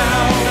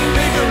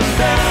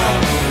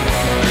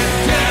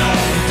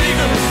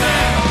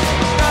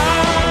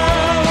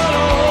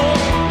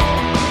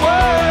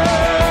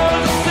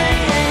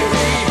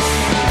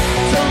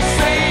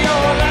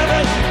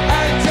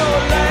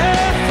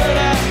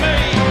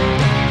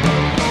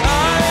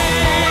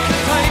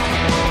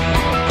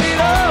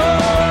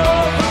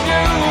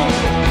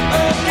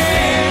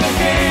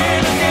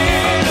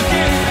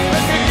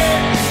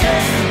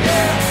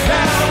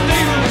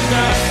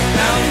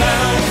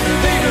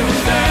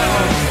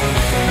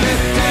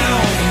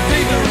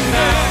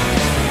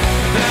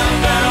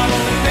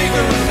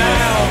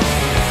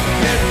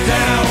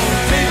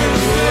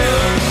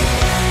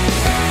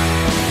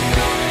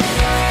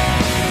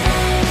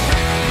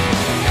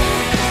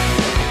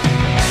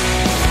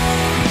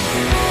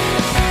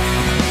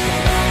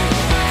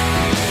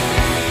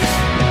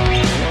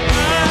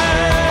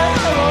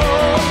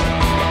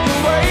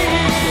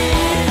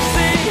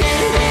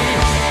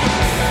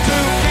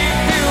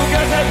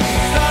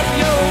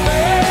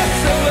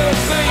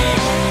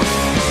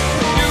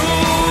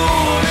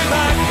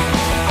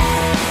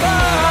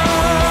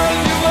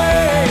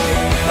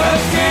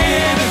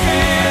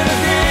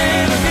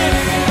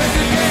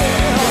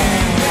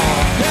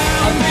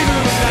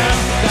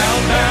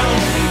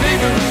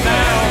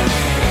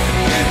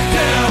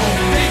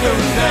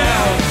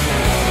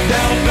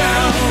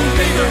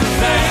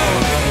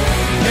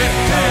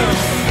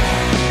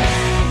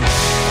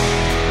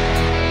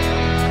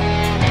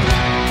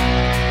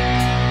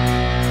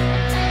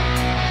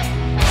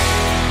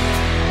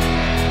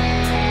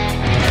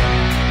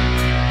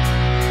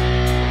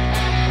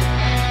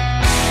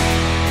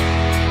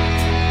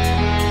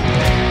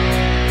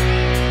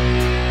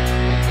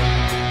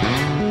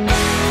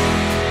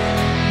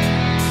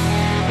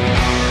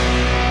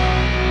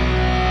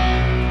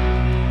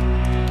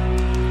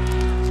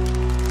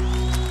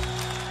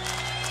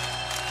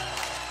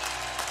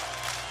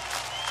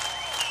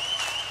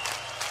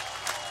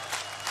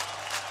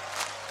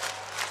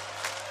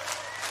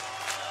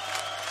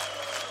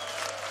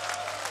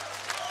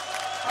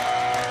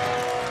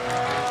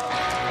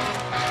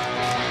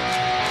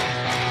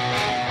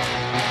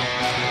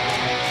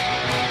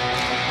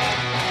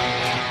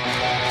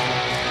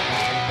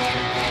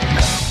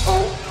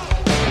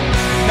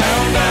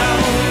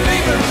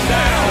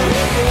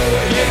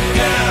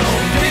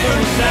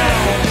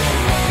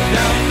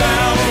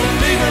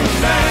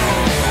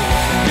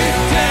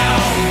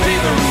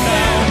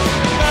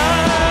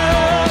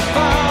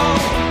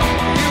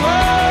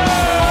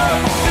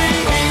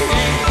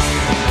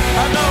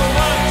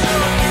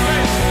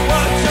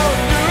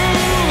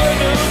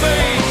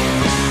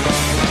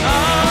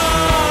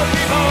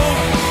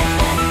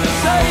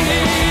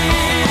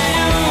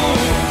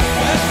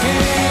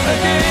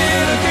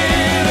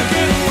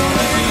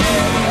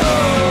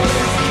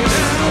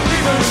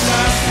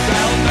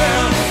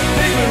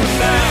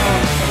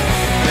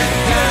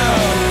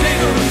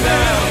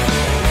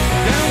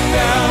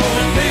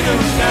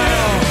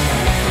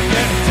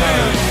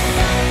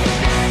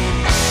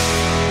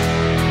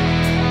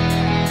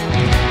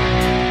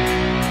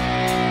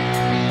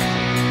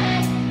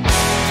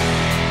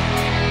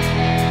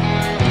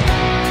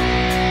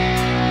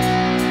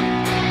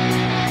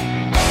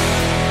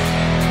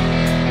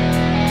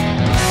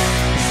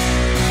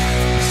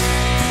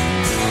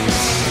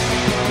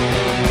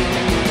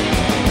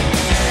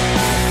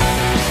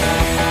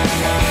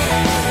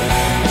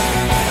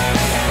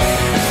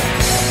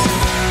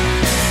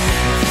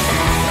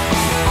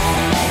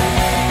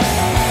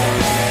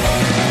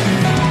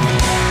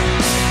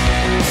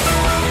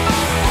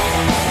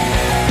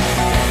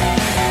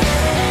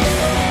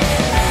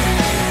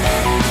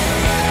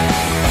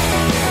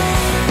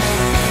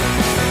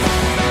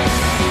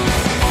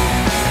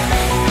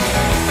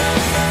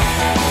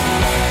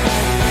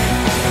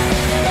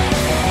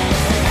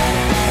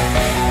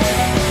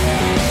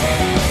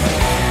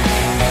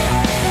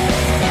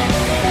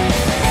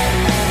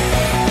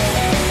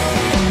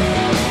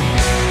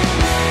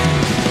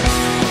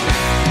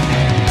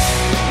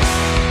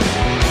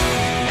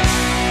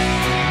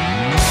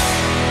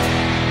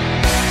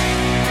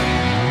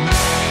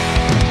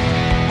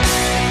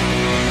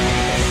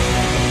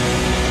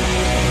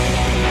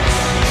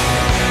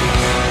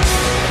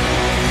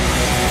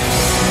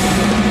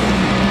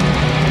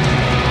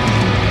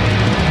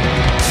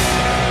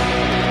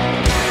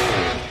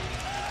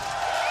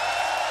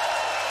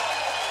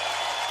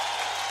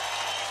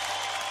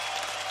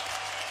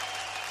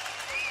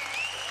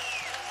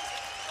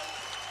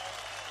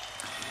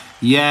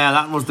 Yeah,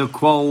 that was the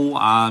Quo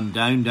and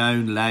Down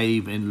Down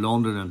live in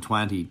London in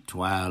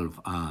 2012.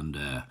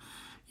 And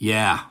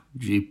yeah,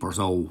 jeepers,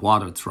 oh,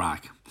 what a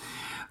track.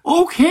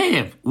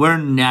 Okay, we're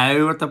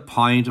now at the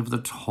point of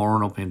the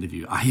Turn Up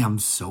interview. I am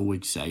so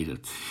excited.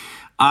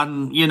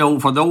 And, you know,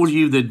 for those of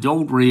you that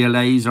don't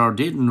realise or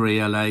didn't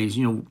realise,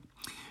 you know,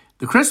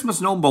 the Christmas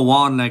number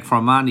one, like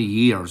for many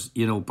years,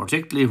 you know,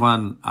 particularly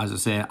when, as I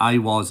say, I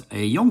was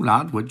a young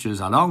lad, which is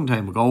a long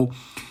time ago,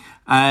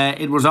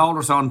 it was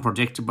always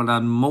unpredictable,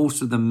 and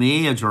most of the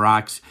major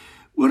acts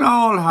would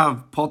all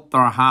have put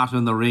their hat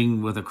in the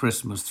ring with a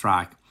Christmas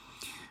track.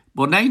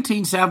 But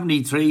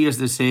 1973, as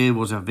they say,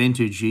 was a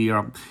vintage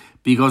year,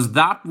 because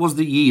that was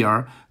the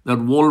year that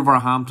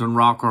Wolverhampton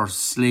rocker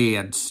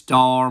Slade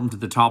stormed to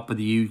the top of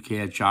the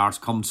UK charts,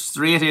 come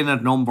straight in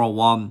at number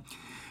one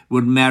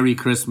with Merry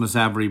Christmas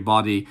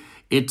Everybody.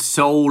 It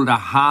sold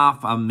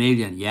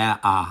 500,000, yeah,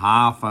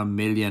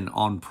 500,000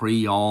 on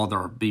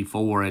pre-order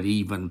before it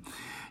even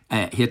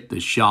hit the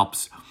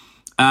shops.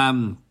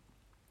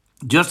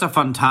 Just a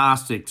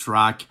fantastic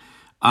track.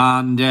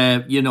 And,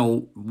 you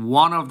know,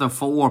 one of the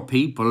four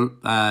people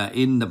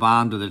in the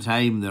band at the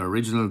time, the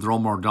original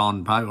drummer,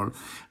 Don Powell,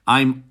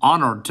 I'm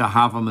honoured to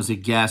have him as a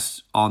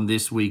guest on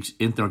this week's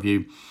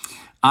interview.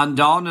 And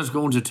Don is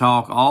going to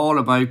talk all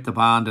about the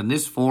band. In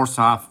this first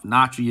half,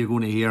 naturally, you're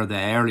going to hear the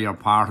earlier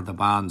part of the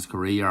band's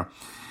career.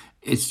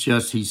 It's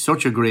just, he's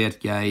such a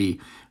great guy.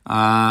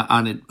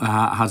 And it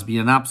has been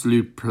an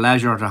absolute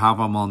pleasure to have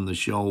him on the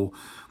show.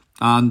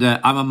 And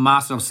I'm a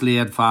massive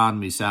Slade fan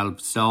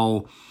myself,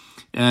 so...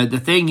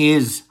 the thing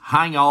is,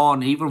 hang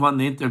on, even when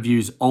the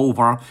interview's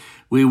over,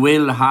 we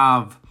will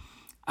have,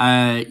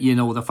 you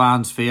know, the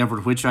fans'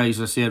 favourite, which, as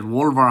I said,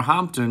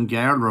 Wolverhampton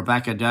girl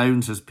Rebecca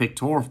Downs has picked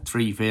her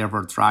three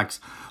favourite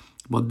tracks.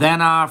 But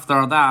then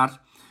after that,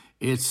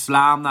 it's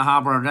Slam the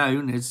Hammer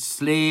Down, it's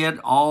Slade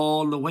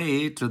all the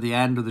way to the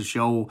end of the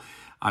show.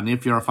 And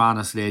if you're a fan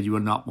of Slade, you will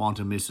not want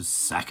to miss a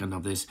second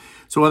of this.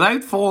 So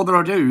without further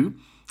ado,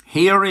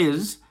 here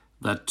is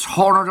the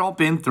Turn It Up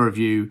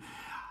interview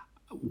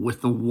with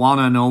the one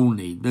and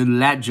only, the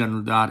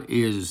legend that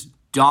is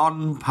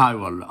Don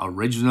Powell,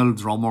 original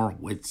drummer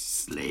with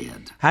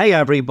Slade. Hey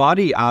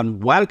everybody,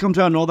 and welcome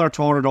to another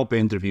Turn It Up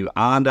interview.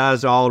 And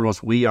as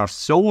always, we are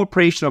so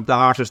appreciative of the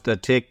artists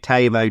that take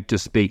time out to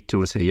speak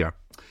to us here.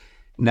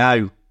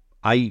 Now,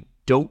 I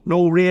don't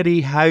know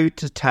really how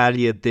to tell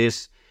you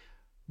this,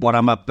 but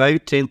I'm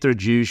about to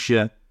introduce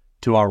you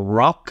to a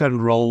rock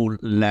and roll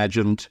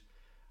legend.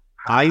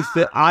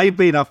 I've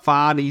been a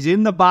fan. He's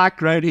in the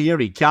background here.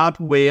 He can't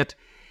wait.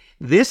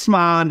 This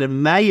man,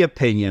 in my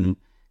opinion,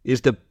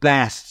 is the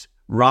best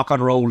rock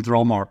and roll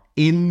drummer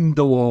in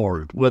the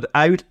world,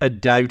 without a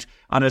doubt.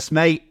 And it's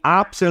my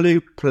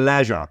absolute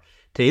pleasure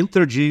to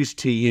introduce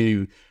to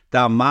you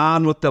the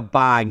man with the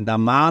bang, the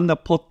man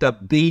that put the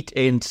beat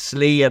in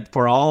Slade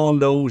for all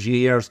those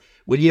years.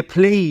 Will you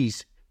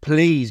please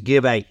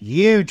give a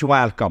huge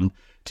welcome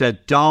to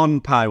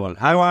Don Powell.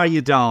 How are you,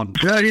 Don?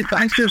 Gerry,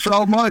 thank you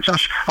so much.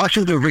 I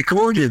should have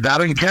recorded that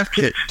and kept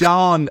it.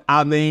 Don,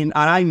 I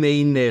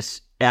mean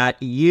this.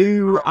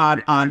 You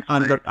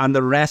and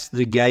the rest of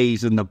the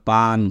guys in the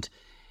band,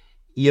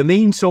 you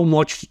mean so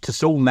much to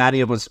so many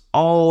of us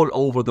all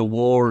over the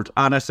world.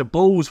 And I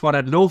suppose what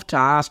I'd love to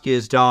ask you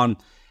is, Don,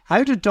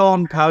 how did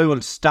Don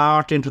Powell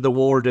start into the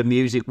world of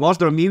music? Was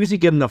there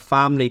music in the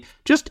family?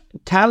 Just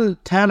tell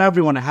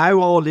everyone how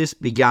all this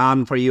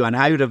began for you and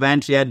how it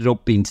eventually ended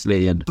up being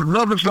Slade.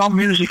 Well, there's no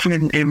music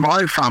in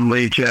my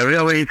family, Gerry.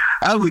 I mean,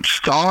 how it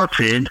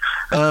started,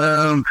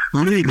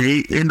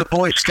 really, in the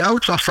Boy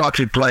Scouts. I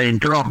started playing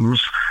drums.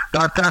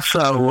 That's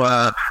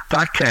how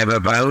that came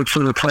about,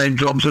 sort of playing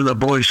drums in the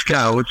Boy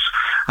Scouts.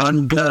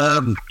 And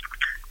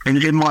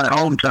in my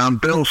hometown,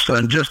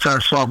 Bilston, just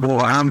outside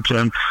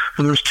Wolverhampton,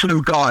 there was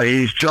two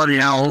guys, Johnny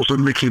Owls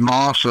and Mickey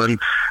Marson.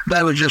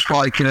 They were just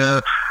like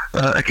a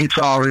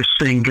guitarist,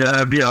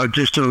 singer,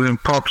 just doing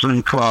pubs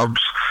and clubs.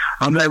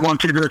 And they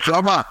wanted a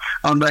drummer,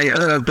 and they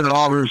heard that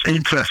I was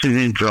interested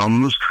in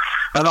drums.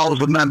 And I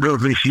was a member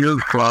of this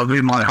youth club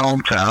in my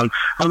hometown,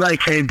 and they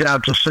came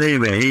down to see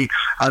me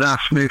and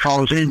asked me if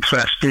I was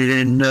interested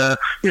in,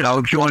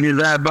 joining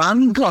their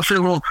band. I said,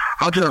 well,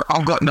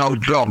 I've got no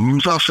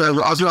drums. I said,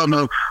 I don't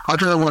know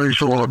what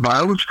it's all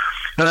about.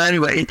 And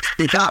anyway,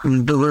 it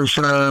happened. There was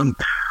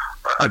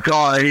a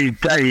guy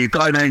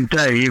named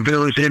Dave, who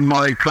was in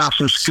my class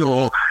at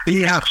school.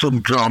 He had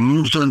some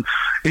drums, and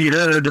he'd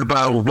heard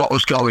about what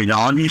was going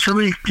on. He said,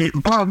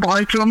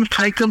 buy drums,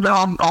 take them.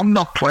 I'm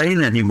not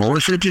playing anymore.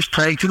 He said, just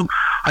take them.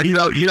 And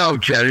you know,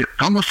 Gerry,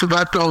 I must have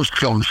had those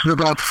drums for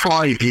about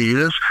 5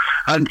 years,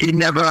 and he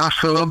never asked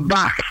for them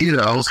back,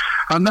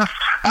 And that's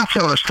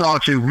how I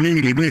started,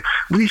 really.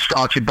 We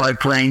started by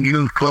playing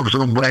youth clubs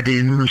and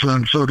weddings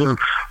and sort of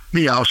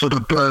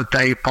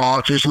birthday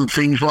parties and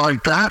things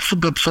like that.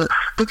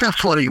 But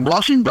that's what it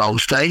was in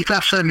those days.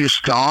 That's how you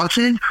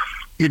started.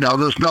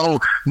 There's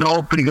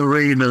no big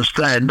arenas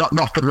then, not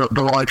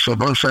the likes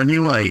of us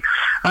anyway.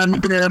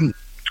 And it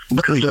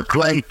was a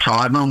great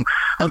time. And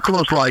of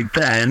course, like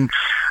then,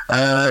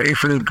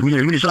 if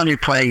we was only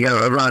playing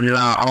around in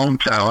our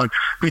hometown,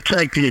 we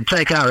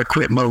take our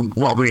equipment,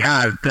 what we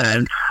had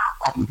then,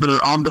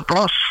 on the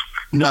bus.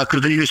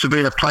 Because there used to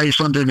be a place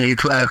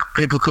underneath where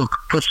people could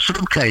put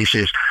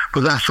suitcases,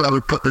 but that's where we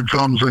put the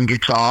drums and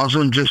guitars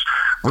and just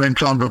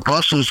went on the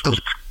buses to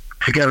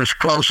get as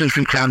close as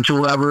we can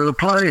to where we were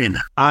playing.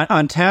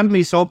 And tell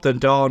me something,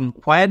 Don.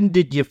 When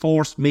did you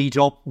first meet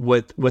up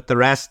with the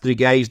rest of the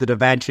guys that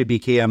eventually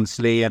became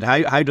Slade?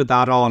 How did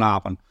that all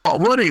happen?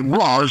 What it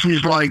was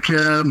is like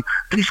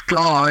this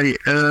guy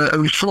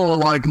who was sort of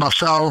like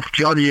myself,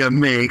 Johnny and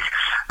Mick,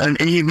 and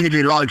he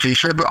really liked it. He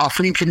said, "But I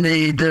think you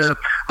need a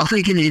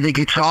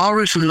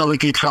guitarist, another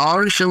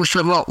guitarist." So we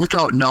said, "Well, we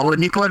don't know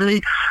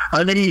anybody."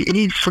 And then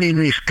he'd seen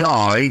this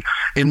guy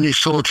in this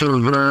sort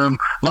of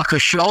like a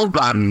show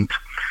band,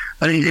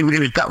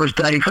 and that was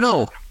Dave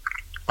Hill.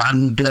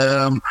 And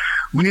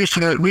we used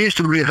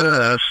to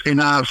rehearse in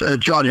our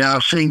Johnny,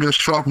 our singer's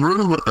front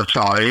room at the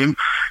time,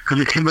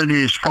 because him and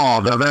his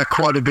father, they're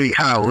quite a big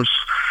house,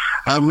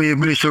 and we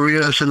used to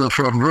rehearse in the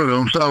front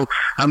room. So,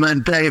 and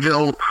then Dave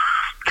Hill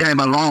came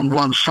along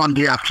one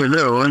Sunday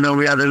afternoon, and then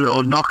we had a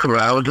little knock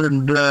around,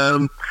 and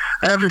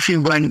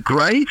everything went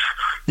great.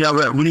 Yeah,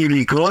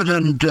 really good,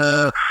 and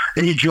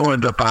he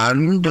joined the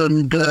band,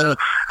 and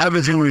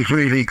everything was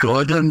really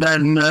good. And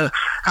then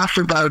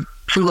after about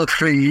 2 or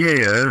 3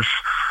 years,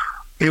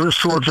 it was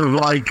sort of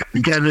like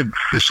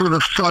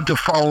started to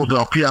fold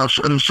up, yes,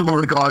 and some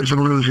of the guys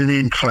were losing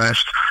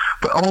interest.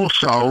 But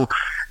also,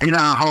 in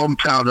our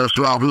hometown as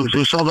well, there was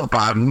this other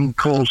band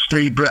called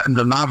Steve Brett and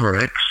the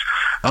Mavericks,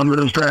 and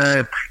there was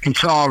their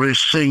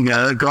guitarist,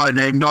 singer, a guy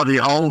named Noddy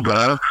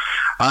Holder,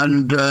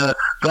 and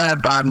their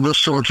band was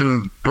sort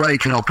of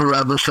breaking up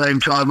around the same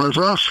time as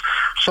us.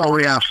 So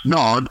we asked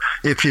Nod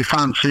if he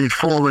fancied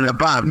forming a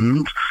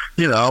band,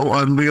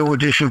 and we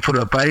auditioned for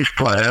a bass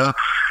player,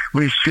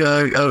 which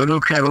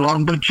who came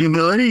along with Jimmy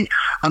Lee,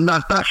 and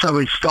that's how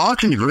it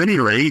started,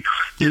 really.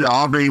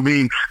 I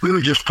mean, we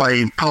were just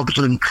playing pubs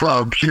and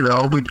clubs.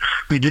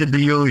 We did the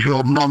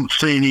usual month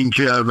scene in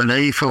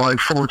Germany for like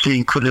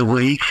 14 quid a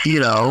week.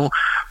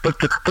 But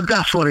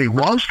that's what it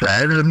was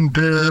then,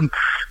 and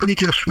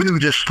we were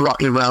just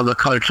rocking around the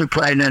country,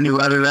 playing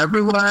anywhere and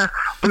everywhere.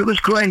 But it was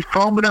great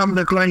fun, and having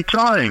a great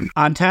time.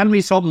 And tell me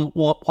something,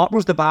 what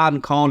was the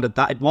band called at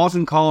that? It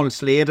wasn't called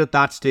Slade at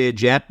that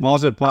stage yet,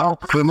 was it?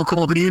 Well, we were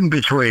called the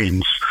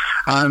In-Betweens.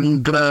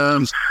 And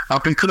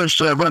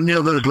because when the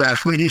others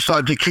left, we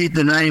decided to keep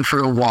the name for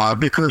a while,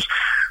 because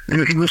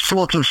it was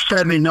sort of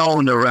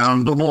semi-known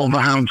around the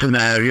Wolverhampton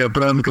area,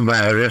 Birmingham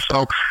area,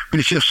 so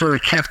we just sort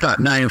of kept that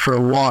name for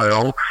a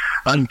while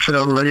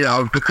until,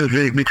 because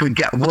we could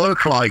get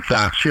work like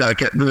that,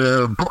 get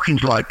the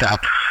bookings like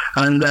that.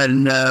 And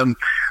then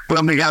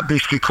when we had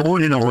this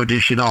recording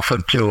audition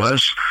offered to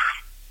us,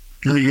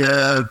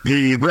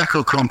 the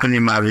record company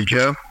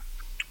manager,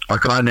 a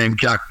guy named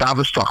Jack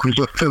Baverstock, who's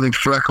at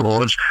Philips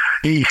Records,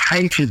 he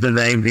hated the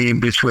name The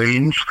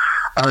In-Betweens,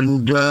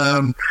 and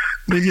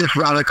we just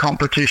ran a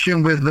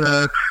competition with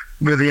the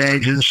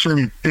agents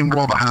in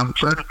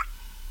Wolverhampton.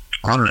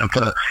 I don't know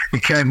if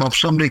it came up,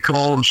 somebody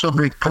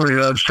probably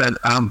heard said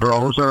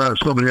Ambrose, or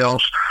somebody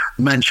else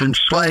mentioned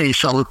Slade,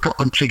 so we put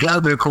them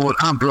together. We called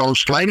Ambrose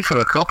Slade for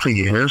a couple of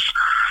years,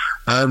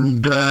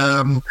 and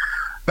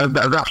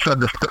that's when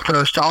the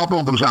first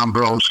album was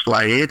Ambrose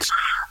Slade.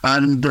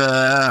 And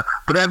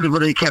but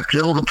everybody kept,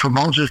 all the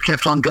promoters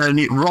kept on getting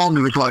it wrong.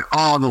 It was like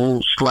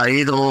Arnold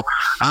Slade or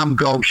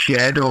Amgo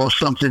Shed or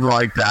something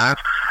like that.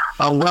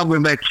 And when we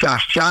met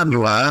Josh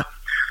Chandler,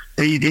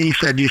 he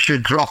said you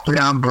should drop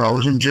the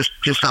Ambrose and just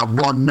have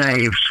one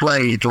name,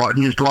 Slade, like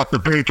the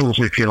Beatles,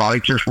 if you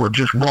like, just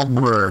one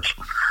word.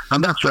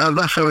 And that's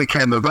how it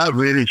came about,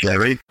 really,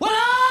 Gerry. Well,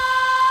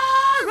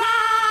 all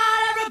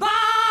right,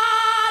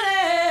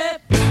 everybody,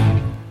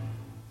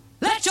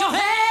 let your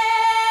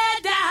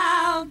head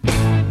down.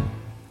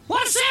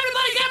 Want to see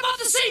everybody get up off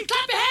the seat,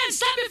 clap your hands,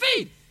 stamp your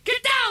feet,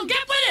 get down,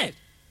 get with it.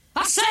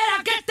 I said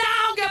I'll get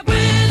down, get with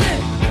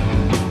it.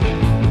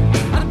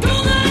 I do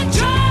the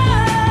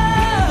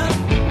job.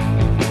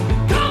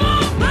 Come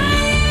on,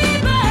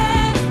 baby,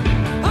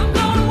 I'm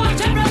gonna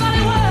watch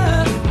everybody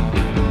work.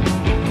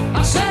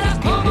 I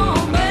said, come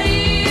on,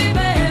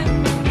 baby,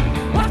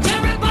 watch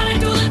everybody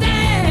do the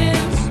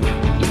dance.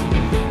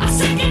 I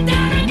said, get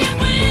down and get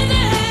with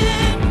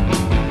it.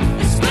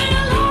 It's been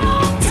a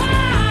long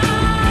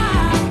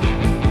time.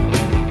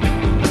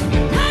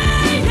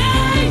 Hey,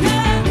 hey,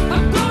 hey,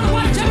 I'm gonna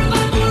watch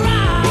everybody move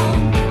around.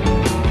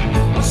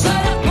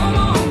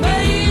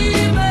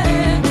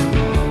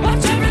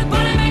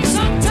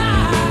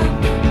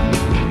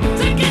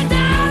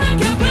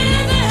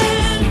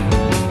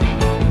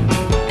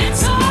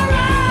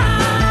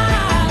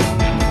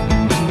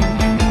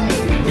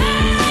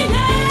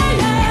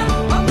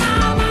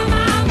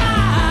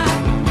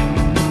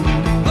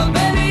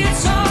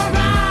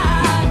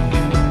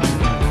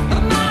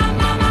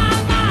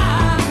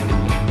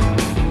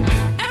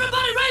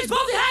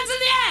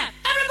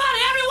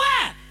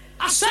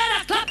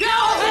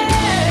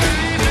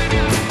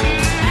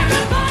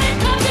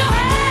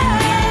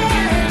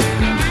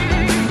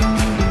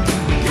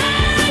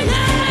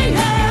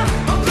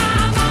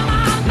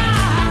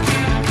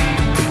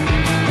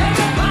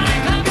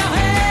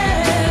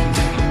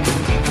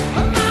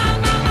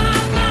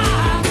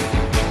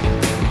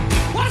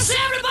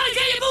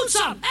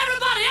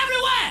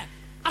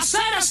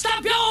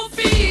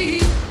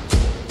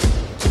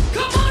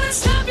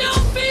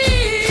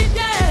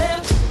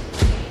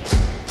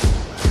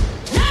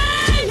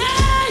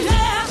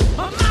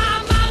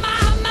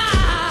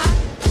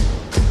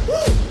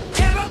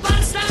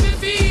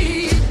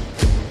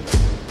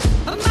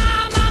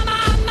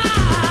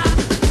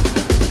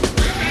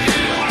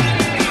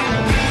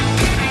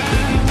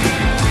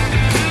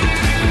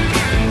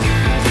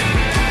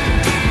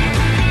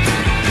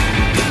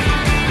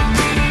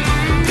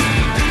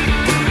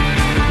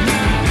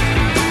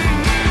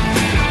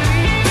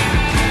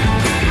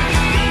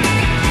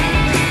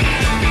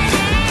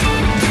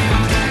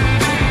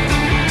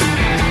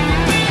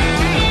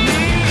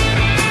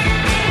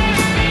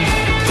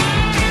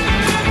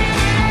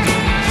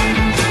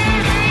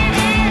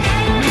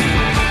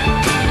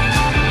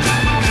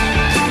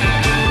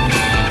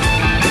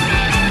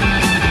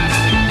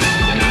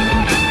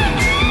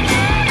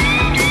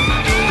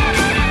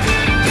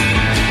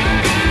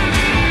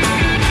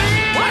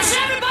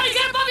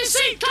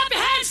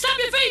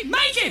 feet,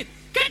 make it.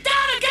 Get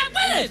down and get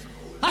with it.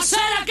 I said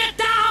I get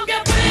down,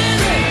 get with it.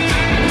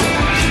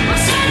 I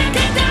said I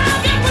get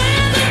down, get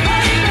with it,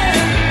 baby.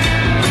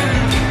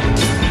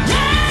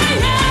 Yeah,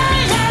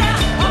 yeah, yeah.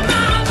 Oh,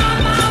 my, my,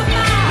 my,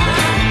 my.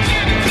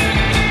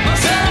 I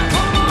said,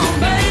 come on,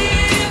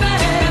 baby.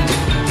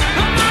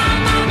 Oh, my,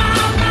 my, my,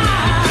 my.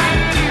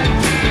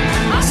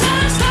 I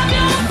said, stop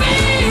your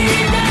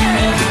feet,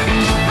 yeah.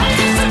 I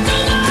listen to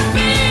the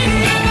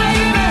beat,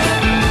 baby.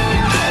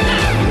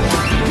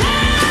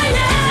 Yeah,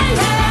 yeah,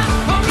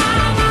 yeah. Oh, my,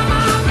 my,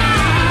 my, my.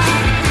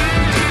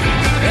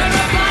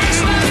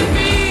 Everybody's ready for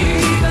me,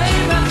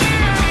 baby.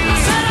 I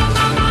said, oh,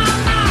 my, my,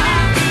 my,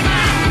 my.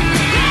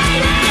 Yeah,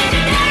 yeah, yeah,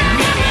 yeah,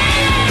 get with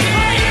it,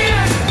 baby.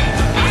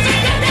 I said,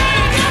 get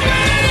down, get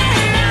with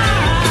it now.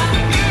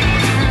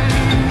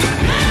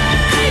 Yeah,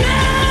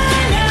 yeah,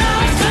 yeah.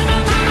 I said,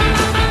 oh, my,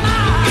 my, my, my, my.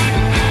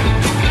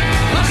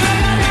 I said,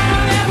 get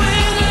down, get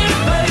with it,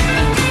 baby.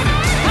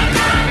 Oh,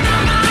 my, my,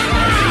 my, my.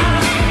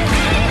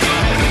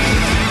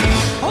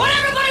 I want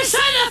everybody to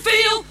say they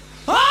feel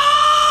all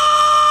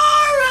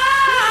right.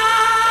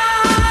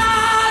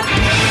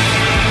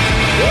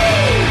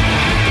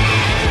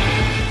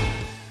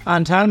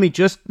 And tell me,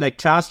 just like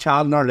Chas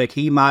Chandler, like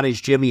he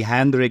managed Jimi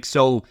Hendrix,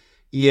 so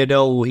you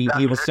know he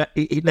was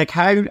like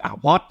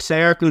what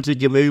circles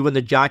did you move when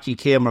the Jackie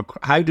came? Or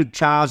how did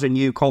Chas and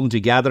you come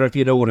together? If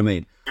you know what I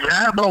mean.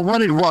 Yeah, well,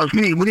 what it was,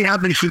 we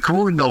had this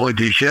recording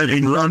audition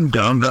in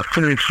London that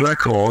Philips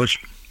Records,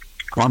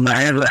 on the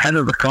head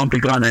of the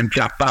company, guy named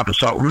Jack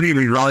Babbitt,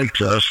 really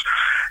liked us.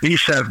 He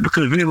said,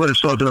 because we were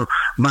sort of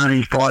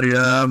managed by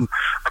a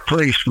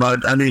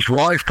policeman and his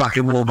wife back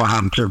in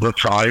Wolverhampton at the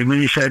time,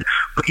 and he said,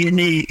 but you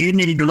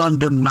need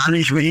London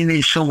management, you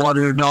need someone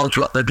who knows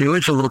what they're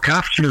doing to look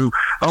after you.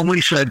 And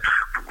we said,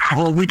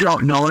 well, we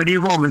don't know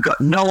anyone, we've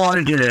got no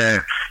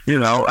idea, you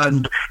know.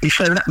 And he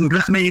said,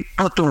 let me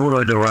put the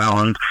word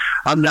around.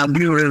 And then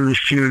we were in the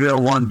studio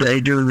one day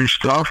doing this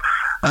stuff,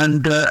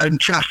 and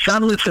Chas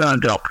Chandler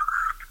turned up.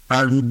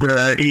 And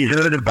he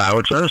heard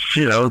about us,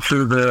 you know,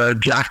 through the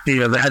Jack, the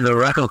head of the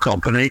record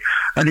company,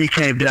 and he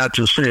came down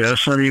to see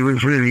us, and he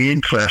was really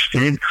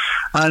interested.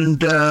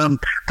 And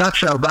that's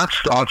how that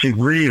started,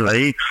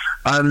 really.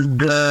 And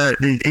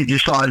he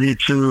decided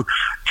to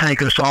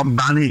take us on,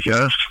 manage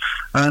us,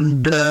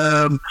 and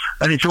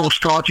it all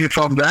started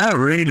from there,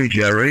 really,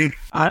 Gerry.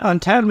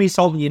 And tell me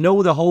something. You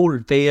know the whole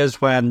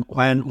phase when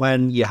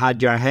you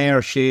had your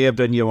hair shaved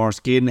and you were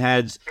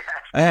skinheads.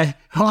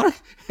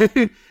 What?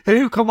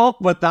 Who come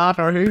up with that,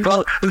 or who?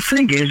 Well, the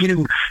thing is, you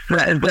know,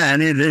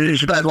 then it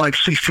was about like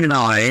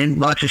 1969.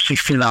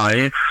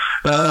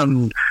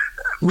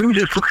 We were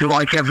just looking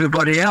like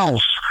everybody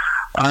else.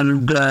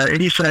 And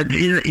he said,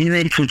 you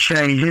need to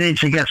change, you need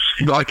to get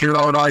like your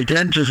own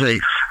identity.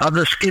 And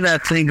the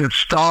skinhead thing had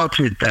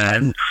started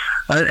then,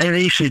 and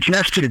he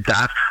suggested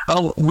that.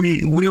 Oh,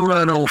 we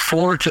weren't all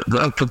for it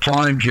at the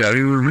time,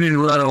 Gerry. We really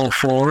weren't all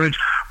for it,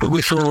 but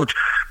we thought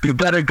we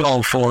better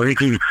go for it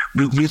because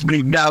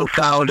we've now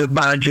found a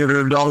manager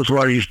who knows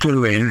what he's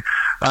doing,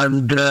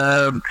 and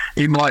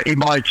he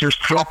might just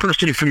drop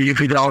us if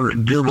we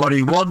don't do what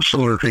he wants,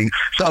 sort of thing.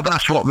 So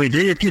that's what we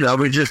did. You know,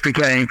 we just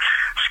became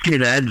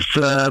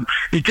skinheads.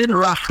 It didn't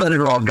last very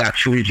long,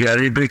 actually,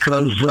 Gerry,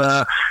 because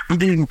we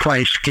didn't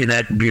play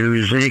skinhead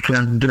music,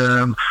 and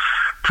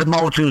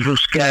promoters were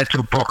scared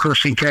to book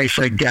us in case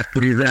they'd get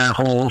their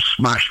halls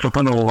smashed up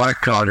and all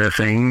that kind of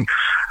thing.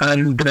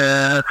 And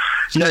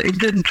it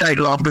didn't take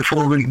long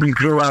before we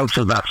grew out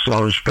of that,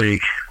 so to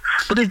speak.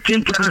 But it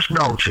did get us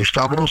noticed,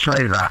 I will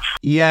say that.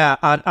 Yeah,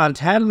 and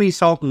tell me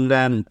something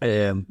then,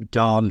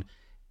 Don.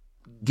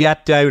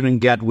 Get Down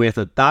and Get With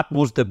It. That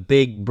was the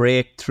big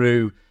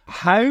breakthrough.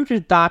 How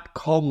did that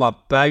come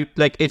about?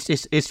 Like,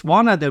 it's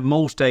one of the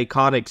most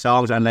iconic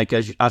songs, and like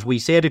as we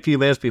said a few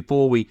minutes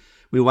before we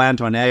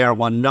went on air,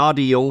 when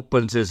Noddy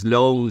opens his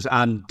lungs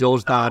and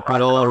does that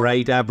with All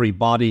Right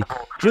Everybody.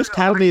 Just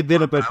tell me a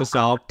bit about the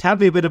song. Tell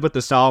me a bit about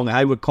the song,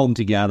 how it come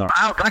together.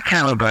 How that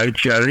came about,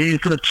 Gerry,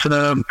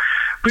 that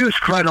we were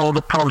spread all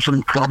the pubs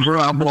and clubs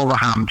around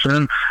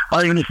Wolverhampton.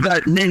 I mean, it's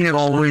nearly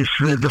always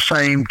the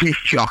same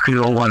disc jockey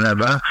or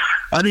whatever.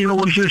 And he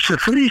always used to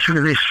finish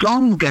with this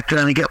song, Get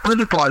Down and Get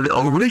With It by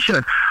Little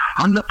Richard.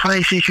 And the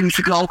places used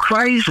to go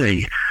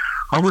crazy.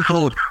 And we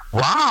thought,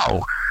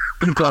 wow,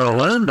 we've got to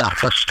learn that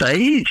for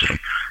stage.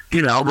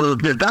 You know, well,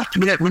 we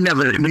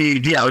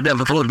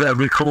never thought about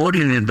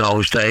recording in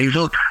those days.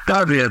 So that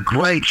would be a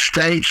great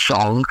stage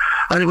song.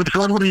 And it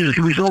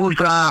was always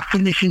our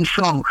finishing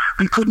song.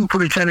 We couldn't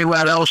put it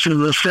anywhere else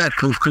in the set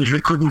because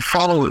we couldn't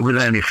follow it with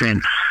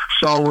anything.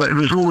 So it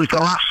was always the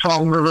last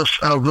song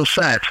of the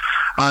set.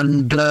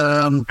 And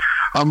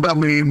when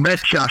we met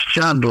Chas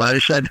Chandler,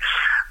 he said,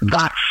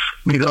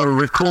 we got to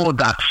record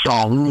that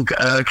song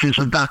because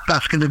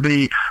that's going to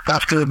be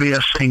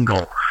a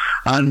single.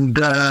 And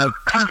that's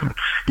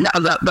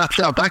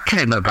how that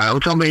came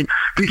about. I mean,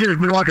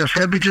 like I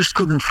said, we just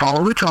couldn't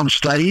follow it on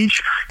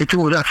stage. It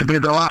would have to be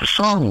the last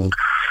song.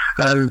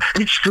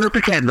 It still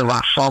became the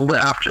last song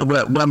after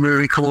when we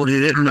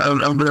recorded it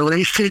and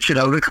released it. You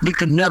know, we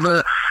could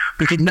never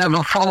we could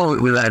never follow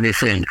it with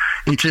anything.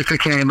 It just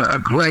became a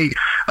great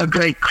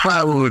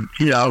crowd,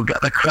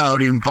 get the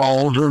crowd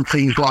involved and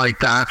things like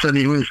that. And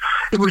it was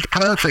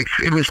perfect.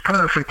 It was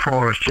perfect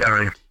for us,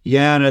 Gerry.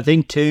 Yeah, and I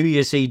think too,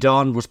 you see,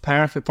 Don, was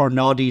perfect for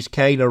Noddy's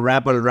kind of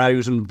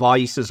rebel-rousing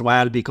voice as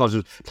well, because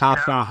it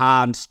clap your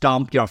hands,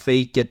 stomp your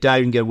feet, get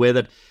down, get with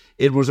it.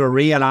 It was a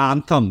real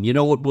anthem, it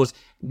was,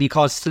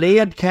 because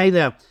Slade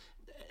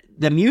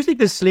the music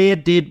that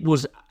Slade did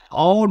was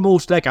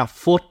almost like a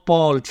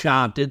football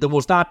chant. There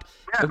was that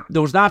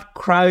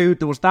crowd,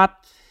 there was that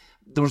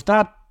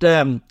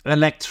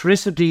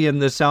electricity in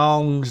the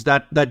songs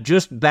that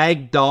just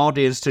begged the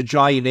audience to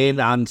join in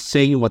and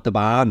sing with the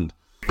band.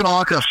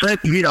 Like I said,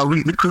 we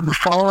couldn't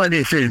follow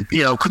anything,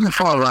 couldn't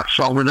follow that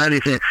song with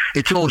anything.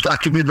 It's always had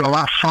to be the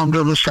last song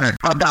of the set.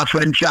 And that's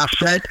when Jazz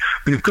said,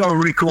 we've got to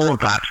record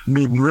that.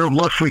 We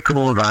must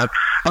record that.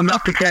 And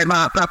that became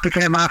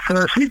our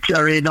first hit,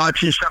 Gerry, in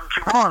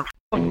 1971.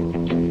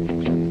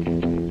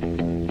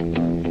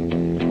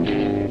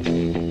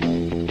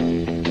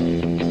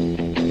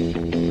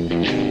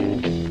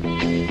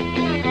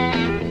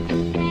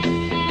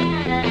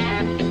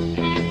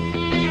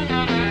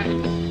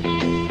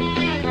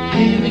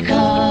 Hear me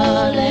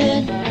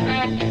calling,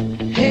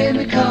 hear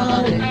me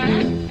calling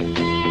you.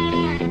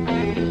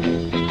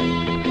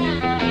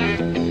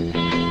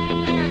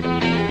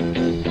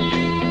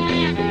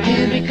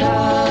 Hear me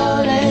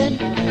calling,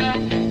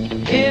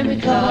 hear me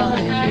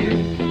calling you.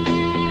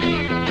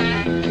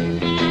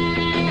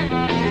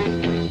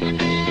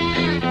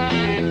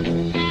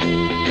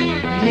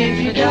 And if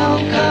you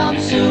don't come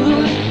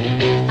soon,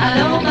 I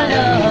know my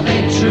love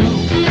ain't true.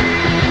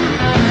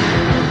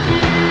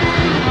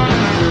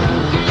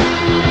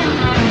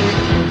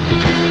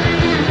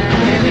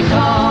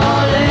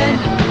 Calling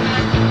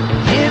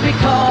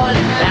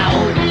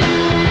loud.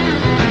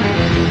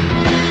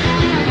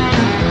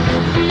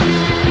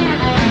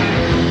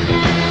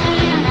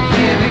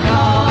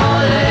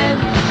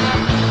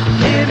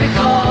 Hear me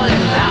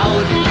calling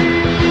loud.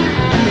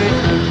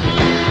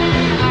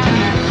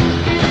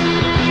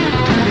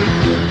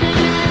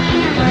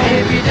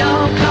 If you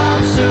don't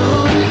come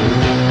soon,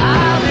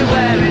 I'll be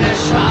wearing a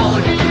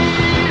shroud.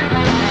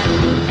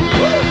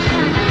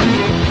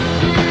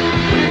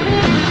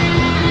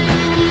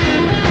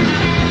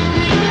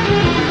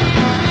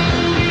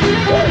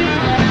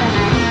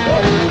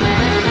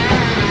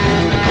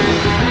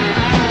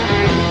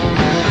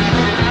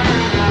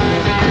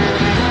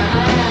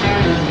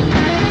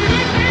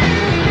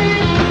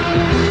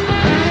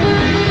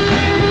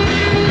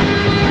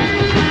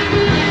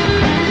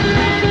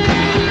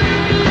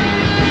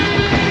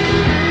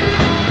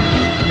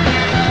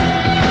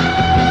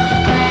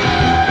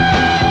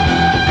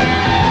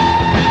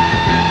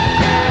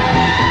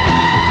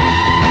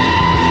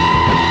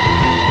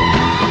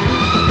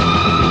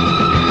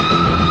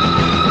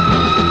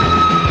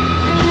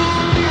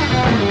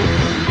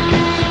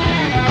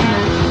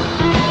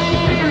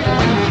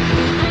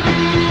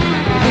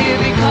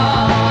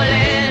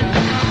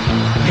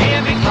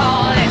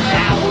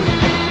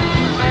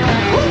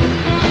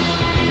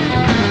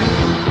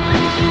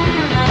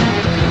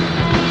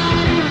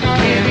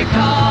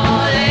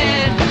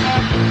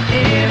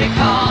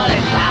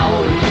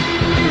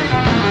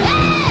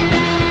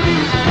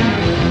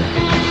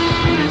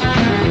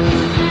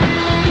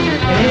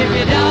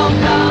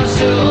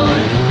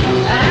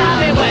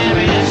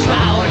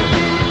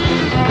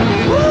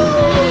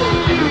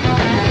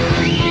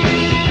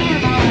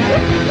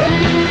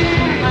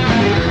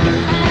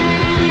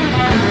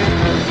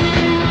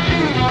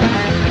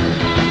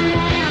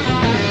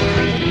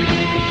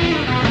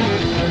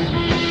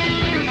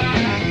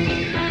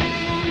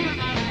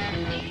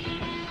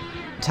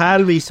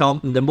 Tell me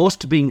something. There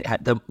must have been,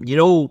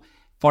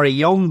 for a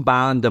young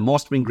band, there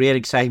must have been great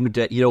excitement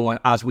that,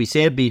 as we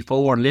said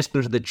before,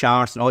 listening to the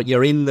charts,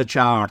 you're in the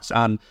charts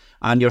and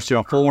you're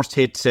your first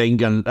hit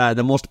single.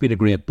 There must have been a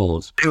great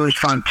buzz. It was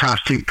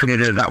fantastic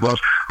period, that was.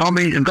 I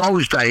mean, in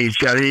those days,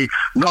 Gerry,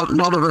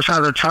 none of us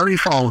had a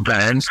telephone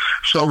then,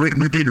 so we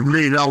didn't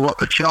really know what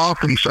the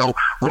charting. So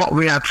what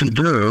we had to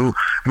do,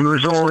 we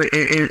was all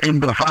in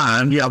the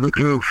van, the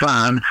group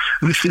van,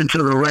 listening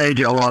to the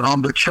radio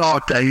on the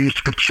chart. They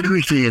used to be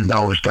Tuesday in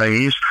those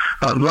days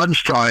at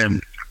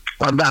lunchtime.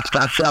 And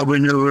that's how we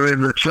knew we were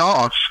in the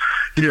charts.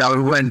 We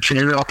went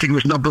in, I think it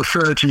was number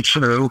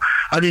 32.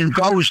 And in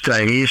those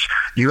days,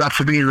 you had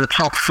to be in the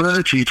top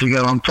 30 to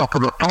get on top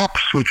of the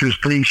Pops, which was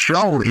the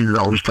show in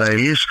those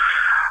days.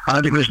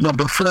 And it was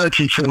number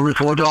 32. We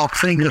thought,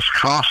 fingers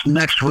crossed,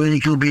 next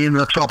week you'll be in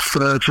the top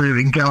 30,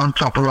 we can get on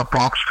top of the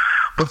Pops.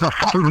 But the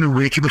following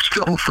week, it was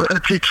still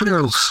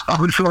 32. I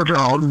was sort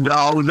of,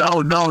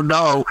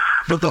 no.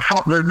 But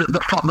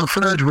the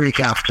third week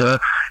after,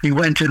 he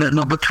went in at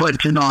number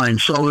 29.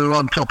 So we were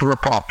on top of the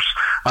Pops.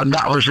 And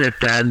that was it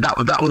then.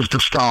 That was the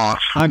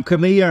start. And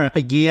come here,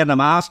 again, I'm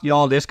asking you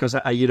all this because,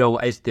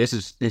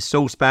 it's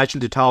so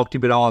special to talk to you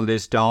about all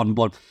this, Don.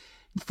 But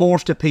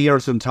first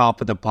appearance on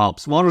top of the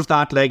Pops. What was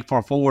that like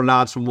for four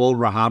lads from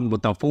Wolverhampton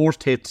with their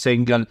first hit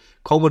single,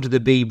 coming to the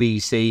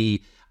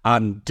BBC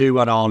and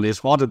doing all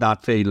this? What did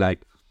that feel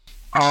like?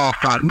 Oh,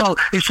 fun. Well,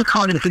 it's the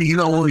kind of thing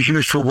you always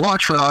used to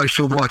watch when I used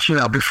to watch,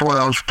 before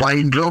I was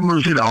playing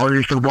drummers, I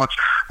used to watch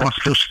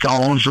the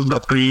Stones and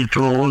the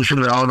Beatles,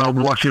 and I'm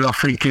watching, I'm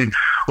thinking,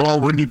 oh,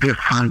 wouldn't it be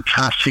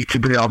fantastic to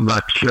be on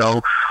that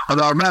show?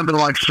 And I remember,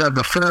 like I said,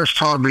 the first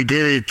time we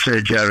did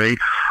it, Gerry,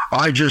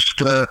 I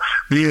just,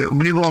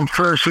 we were on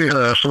first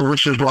rehearsal,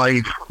 which is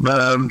like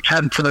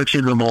 10:30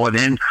 in the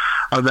morning,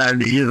 and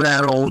then you're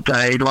there all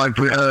day, like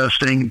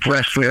rehearsing,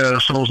 dress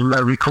rehearsals, and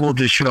then record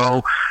the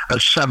show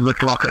at 7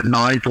 o'clock at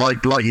night,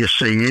 like you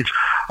see it.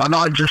 And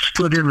I just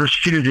stood in the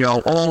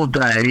studio all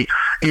day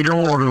in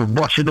order of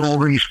watching all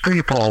these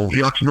people,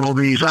 watching all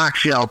these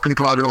acts,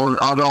 people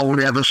I'd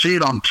only ever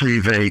seen on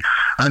TV,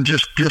 and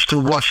just to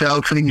watch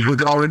how things were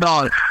going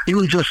on. It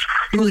was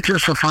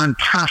just a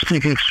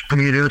fantastic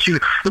experience.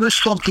 It was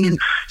something,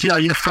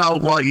 you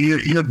felt like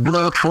you'd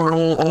worked for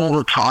all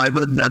the time,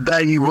 and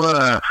there you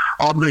were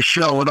on the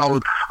show, and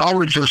I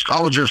was just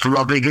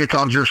loving it.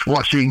 I was just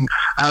watching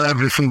how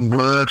everything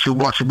worked and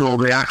watching all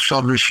the acts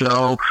on the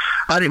show,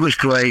 and it was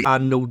great.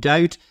 And no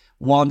doubt,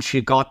 once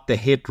you got the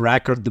hit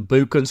record, the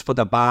bookings for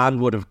the band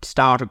would have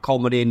started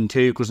coming in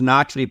too, because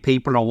naturally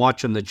people are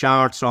watching the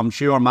charts, so I'm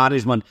sure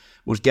management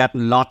was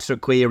getting lots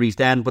of queries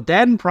then. But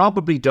then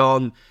probably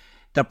done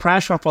the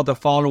pressure for the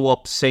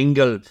follow-up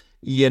single,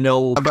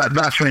 But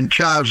that's when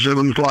Charles, who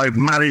was like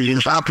managing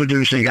and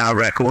producing our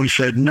record,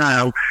 said,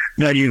 now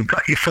you've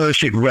got your first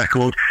hit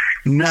record,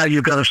 now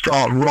you've got to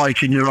start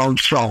writing your own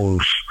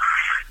songs.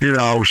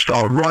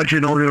 Start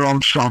writing all your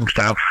own songs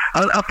now.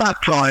 And at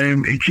that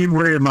time, Jim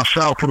Lee and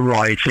myself were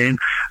writing,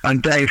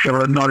 and Dave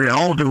Hill and Noddy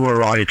Alder were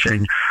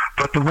writing.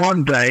 But the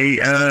one day,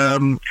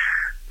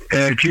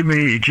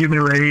 Jimmy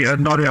Lee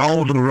and Noddy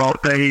Alder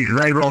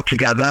they wrote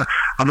together,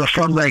 and the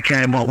song they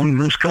came up with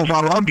was "'Cause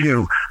I Love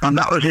You," and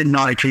that was in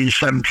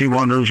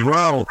 1971 as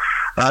well.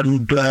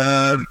 And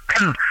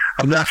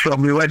that's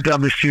when we went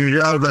down the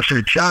studio. They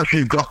said, "Chaz,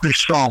 we've got this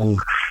song,"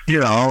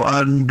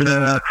 and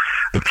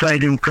we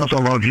played him "'Cause I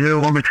Love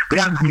You." I mean, we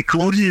hadn't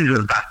recorded it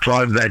at that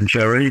time then,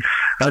 Gerry,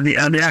 and he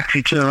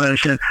actually turned around and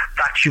said,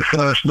 "That's your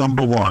first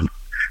number one."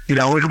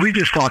 We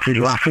just started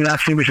laughing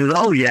at him. We said,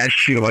 "Oh, yeah,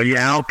 sure,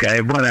 yeah,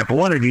 okay,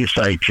 whatever you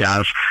say,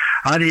 Chaz."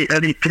 And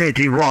he did.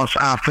 He was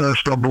our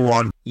first number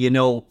one.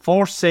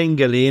 First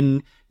single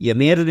in, you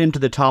made it into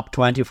the top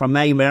 20. From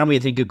my memory, I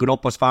think it got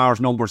up as far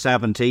as number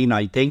 17,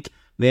 I think.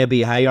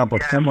 Maybe higher,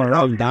 but somewhere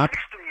around that.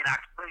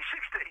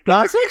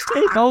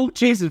 16. Oh,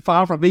 Jesus,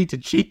 far from me to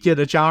cheat you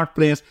the chart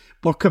place.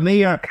 But come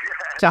here,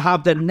 to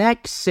have the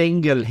next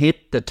single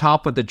hit the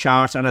top of the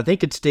charts, and I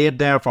think it stayed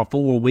there for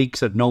 4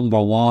 weeks at number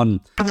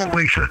 1. 4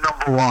 weeks at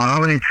number 1. I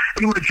mean,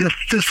 it was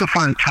just a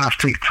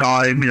fantastic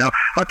time,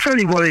 I'll tell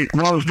you what it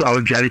was,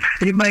 though, Gerry.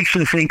 It makes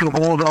me think of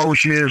all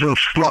those years of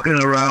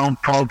slotting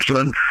around pubs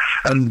and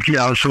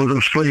sort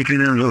of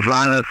sleeping in the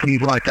van and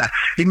things like that.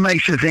 It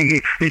makes you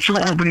think it's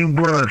all been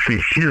worth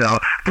it,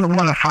 But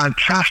what a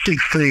fantastic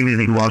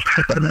feeling it was.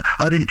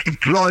 And it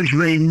drives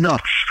me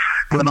nuts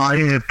when I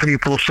hear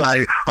people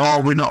say,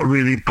 "Oh, we're not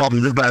really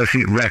bothered about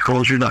hit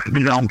records, we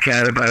don't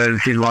care about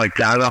anything like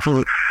that." I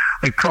thought,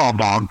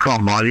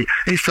 come on.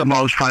 It's the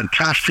most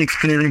fantastic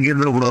feeling in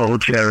the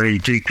world, Gerry,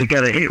 to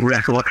get a hit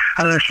record,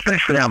 and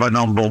especially have a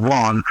number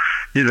one.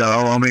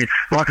 I mean,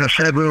 like I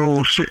said, we were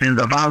all sitting in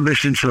the van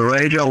listening to the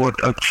radio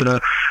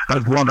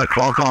at 1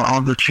 o'clock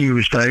on the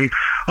Tuesday.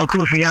 Of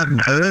course, we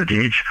hadn't heard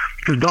it,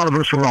 because none of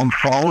us were on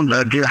phone,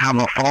 didn't have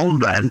a phone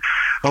then,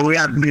 but we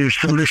were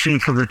still listening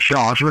for the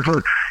charts. We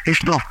thought,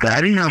 it's not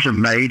there, he hasn't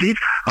made it.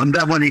 And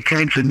then when he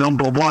came to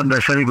number 1, they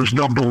said he was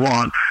number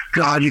 1.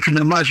 God, you can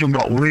imagine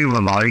what we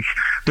were like.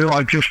 We were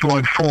like just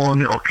like 4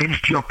 little kids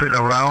jumping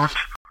around.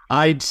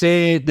 I'd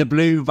say the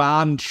blue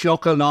van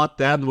shook a lot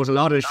then. There was a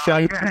lot of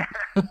shouting. Yeah.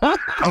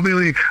 I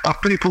mean,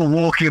 people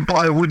walking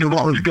by wondering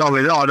what was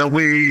going on, and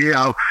we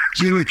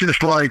were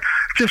just like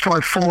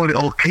 4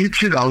 little kids,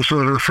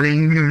 sort of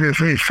thing.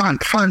 It's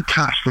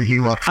fantastic,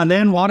 you were. And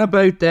then what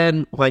about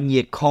then when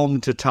you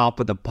come to Top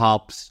of the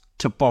Pops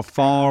to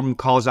perform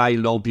 "'Cause I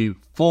Love You"?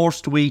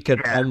 First week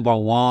at number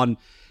 1.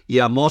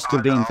 You must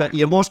have been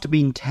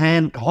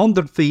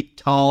 100 feet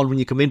tall when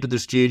you come into the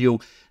studio.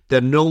 The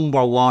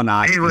number 1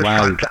 act. It was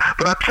fantastic.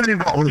 But I'll tell you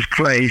what was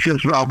crazy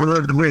as well.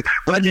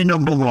 When you're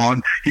number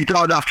 1, you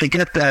don't have to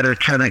get there at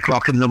 10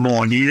 o'clock in the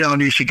morning. You don't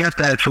need to get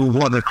there till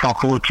 1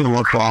 o'clock or 2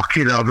 o'clock,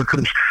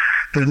 because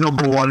the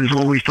number 1 is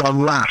always done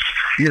last,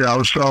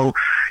 so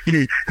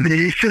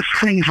it's just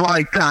things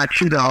like that,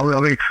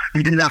 I mean,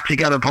 we didn't have to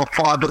get up at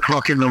 5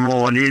 o'clock in the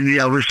morning,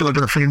 it was sort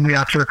of thing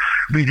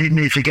we didn't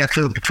need to get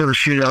to the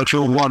studio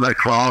till 1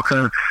 o'clock,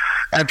 and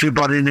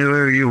everybody knew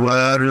who you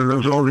were, and there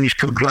was all these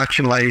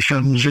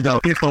congratulations,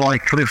 people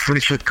like Cliff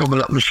Richard coming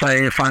up and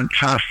saying,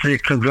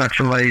 "Fantastic,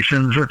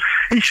 congratulations." And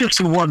it's just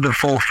a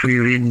wonderful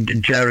feeling,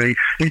 Gerry.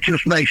 It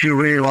just makes you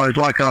realise,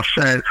 like I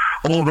said,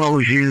 all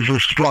those years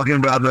of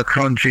slogging around the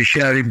country,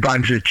 sharing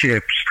bags of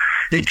chips,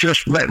 it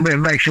just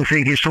makes you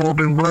think it's all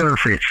been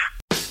worth it.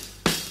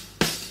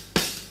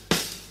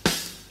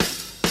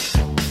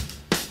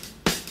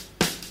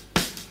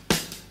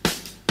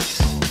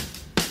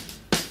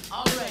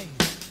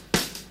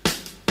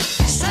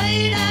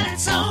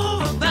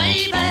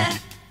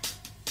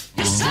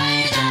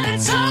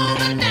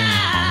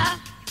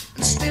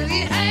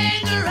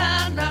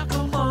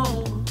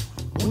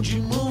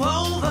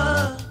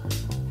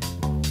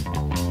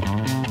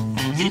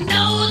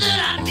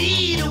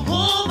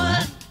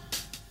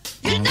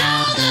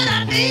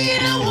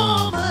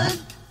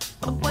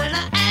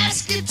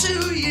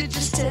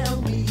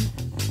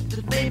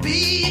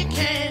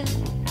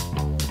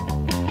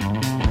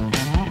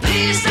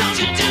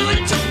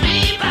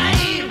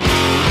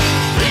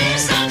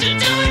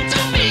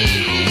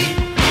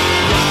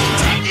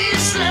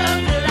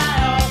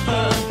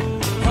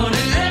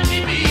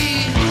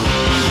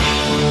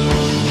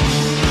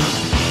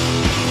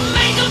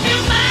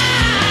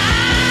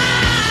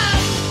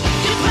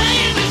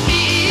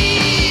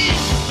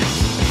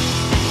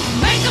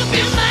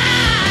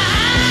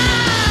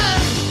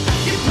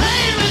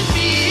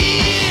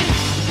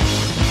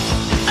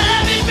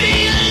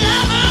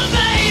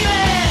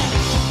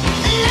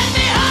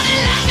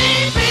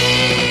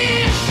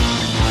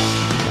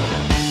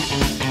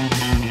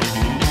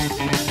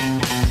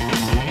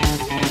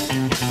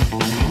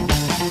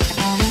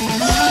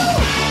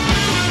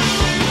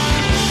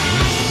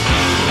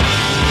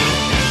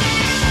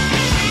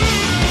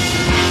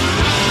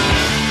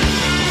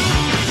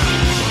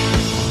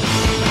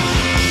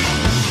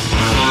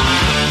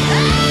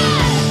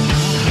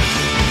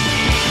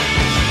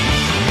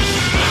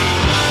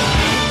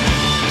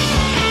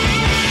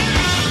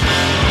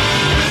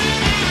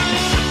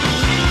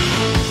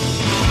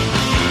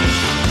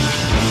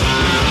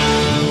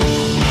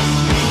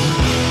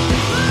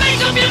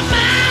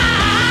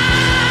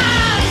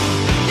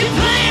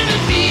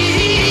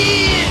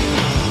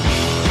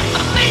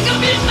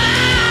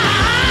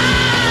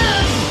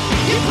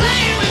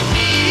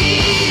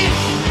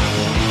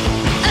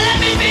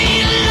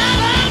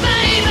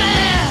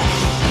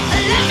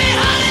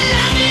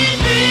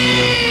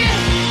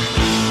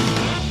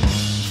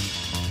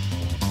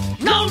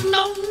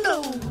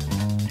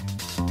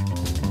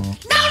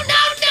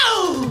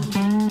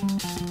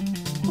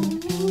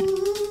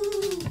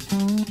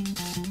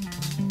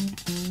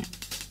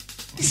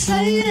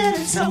 say that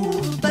it's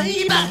over,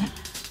 baby.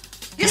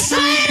 You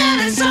say that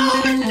it's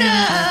over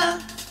now.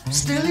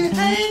 Still you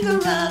hang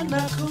around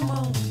now, come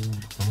on.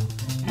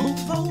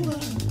 Move over.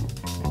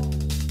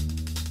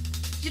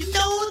 You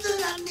know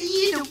that I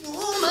need a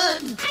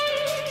woman.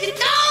 You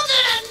know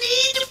that I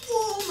need a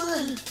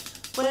woman.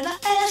 When I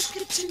ask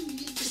you to,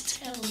 you just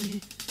tell me.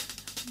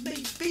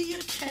 Maybe you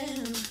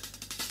can.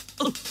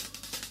 Oh,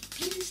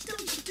 please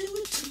don't you do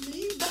it to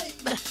me,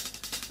 baby.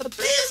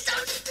 Please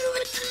don't you do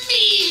it to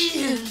me.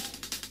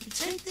 You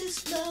take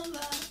this love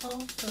out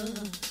of her.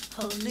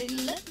 Honey,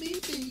 let me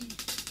be.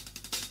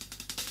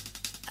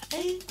 I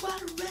ain't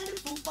quite ready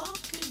for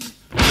walking.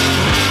 I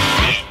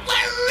ain't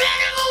quite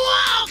ready for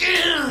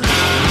walking.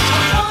 I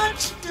want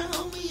you to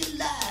hold me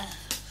alive.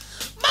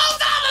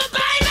 Move over,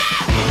 baby.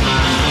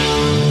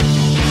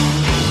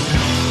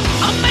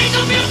 I'll make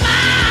up your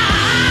mind.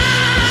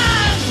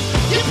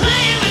 You're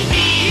playing with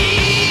me.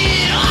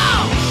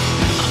 Oh,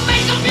 I'll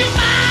make up your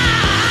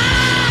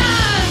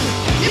mind.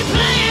 You're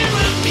playing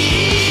with me.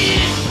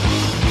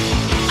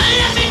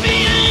 Let me be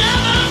your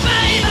lover,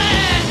 baby.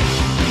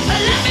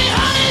 Let me,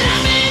 honey, let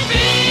me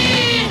be.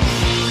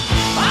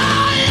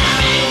 Oh, let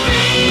me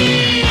be.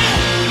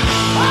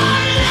 Oh,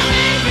 let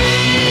me be.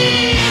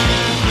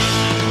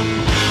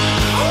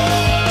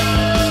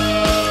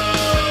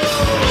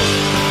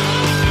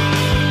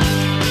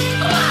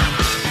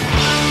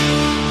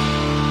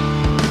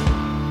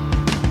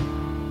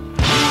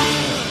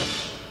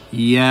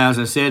 Yeah, as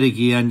I said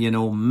again, you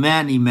know,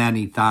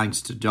 many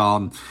thanks to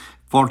Don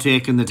for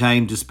taking the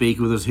time to speak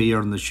with us here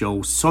on the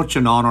show. Such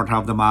an honour to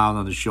have the man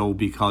on the show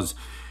because,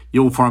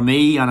 you know, for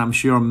me, and I'm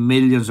sure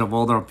millions of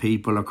other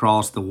people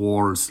across the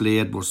world,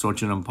 Slade was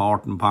such an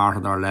important part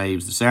of their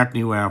lives. They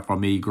certainly were for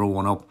me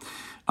growing up.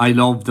 I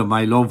loved them.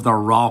 I loved their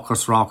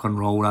raucous rock and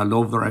roll. I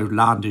loved their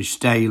outlandish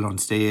style on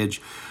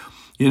stage.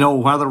 You know,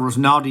 whether it was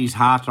Noddy's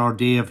hat or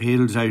Dave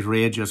Hill's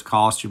outrageous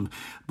costume.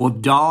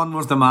 But Don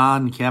was the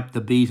man, kept the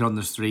beat on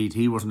the street.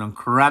 He was an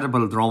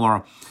incredible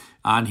drummer.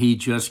 And he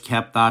just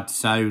kept that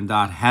sound,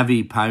 that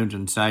heavy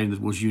pounding sound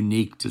that was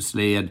unique to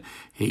Slade.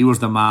 He was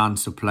the man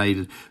supplied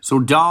it. So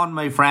Don,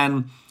 my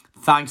friend,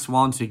 thanks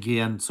once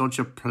again. Such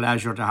a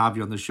pleasure to have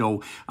you on the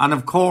show. And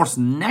of course,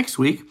 next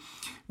week,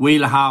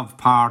 we'll have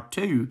part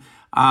 2.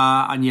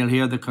 And you'll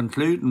hear the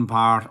concluding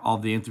part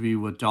of the interview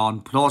with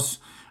Don, plus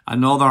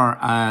another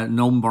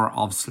number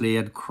of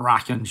Slade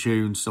cracking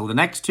tunes. So the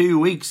next 2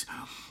 weeks,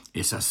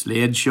 it's a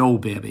Slade show,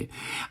 baby.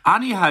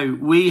 Anyhow,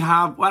 we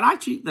have... Well,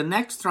 actually, the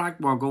next track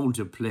we're going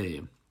to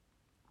play...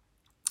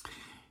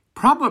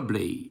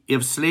 Probably,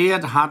 if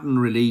Slade hadn't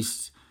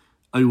released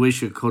I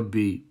Wish It Could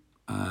Be...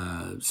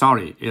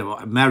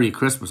 Merry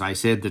Christmas, I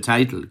said the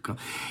title.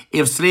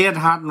 If Slade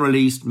hadn't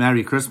released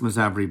Merry Christmas,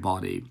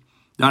 Everybody,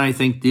 then I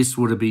think this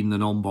would have been the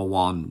number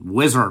 1.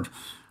 Wizard,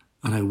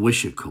 and I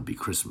Wish It Could Be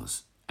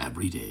Christmas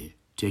Every Day.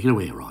 Take it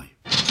away, Roy.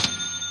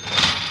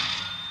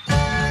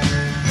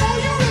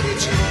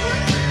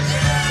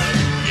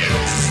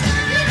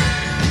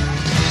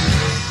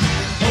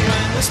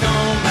 The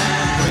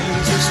snowman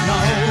brings you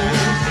snow.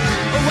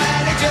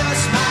 Well, he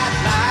just might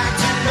like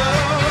to know.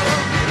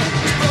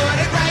 Just put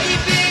a great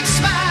big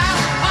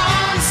smile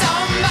on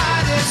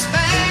somebody's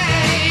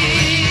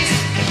face.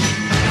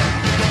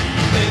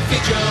 If you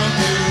jump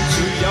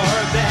into your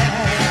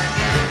bed,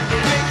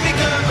 quickly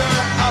cover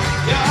up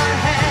your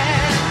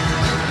head.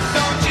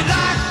 Don't you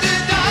lock the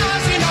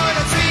doors? You know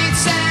the sweet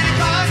Santa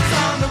Claus is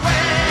on the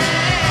way.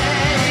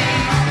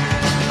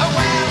 Oh,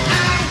 well,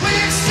 I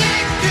wish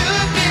it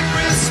could be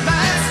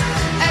Christmas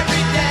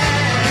every day.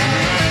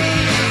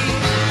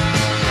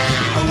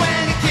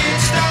 When the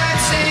kids start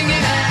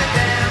singing and the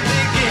band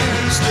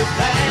begins to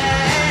play.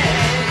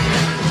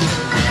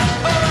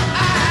 Oh,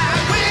 I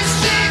wish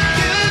it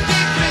could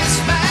be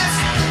Christmas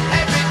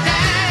every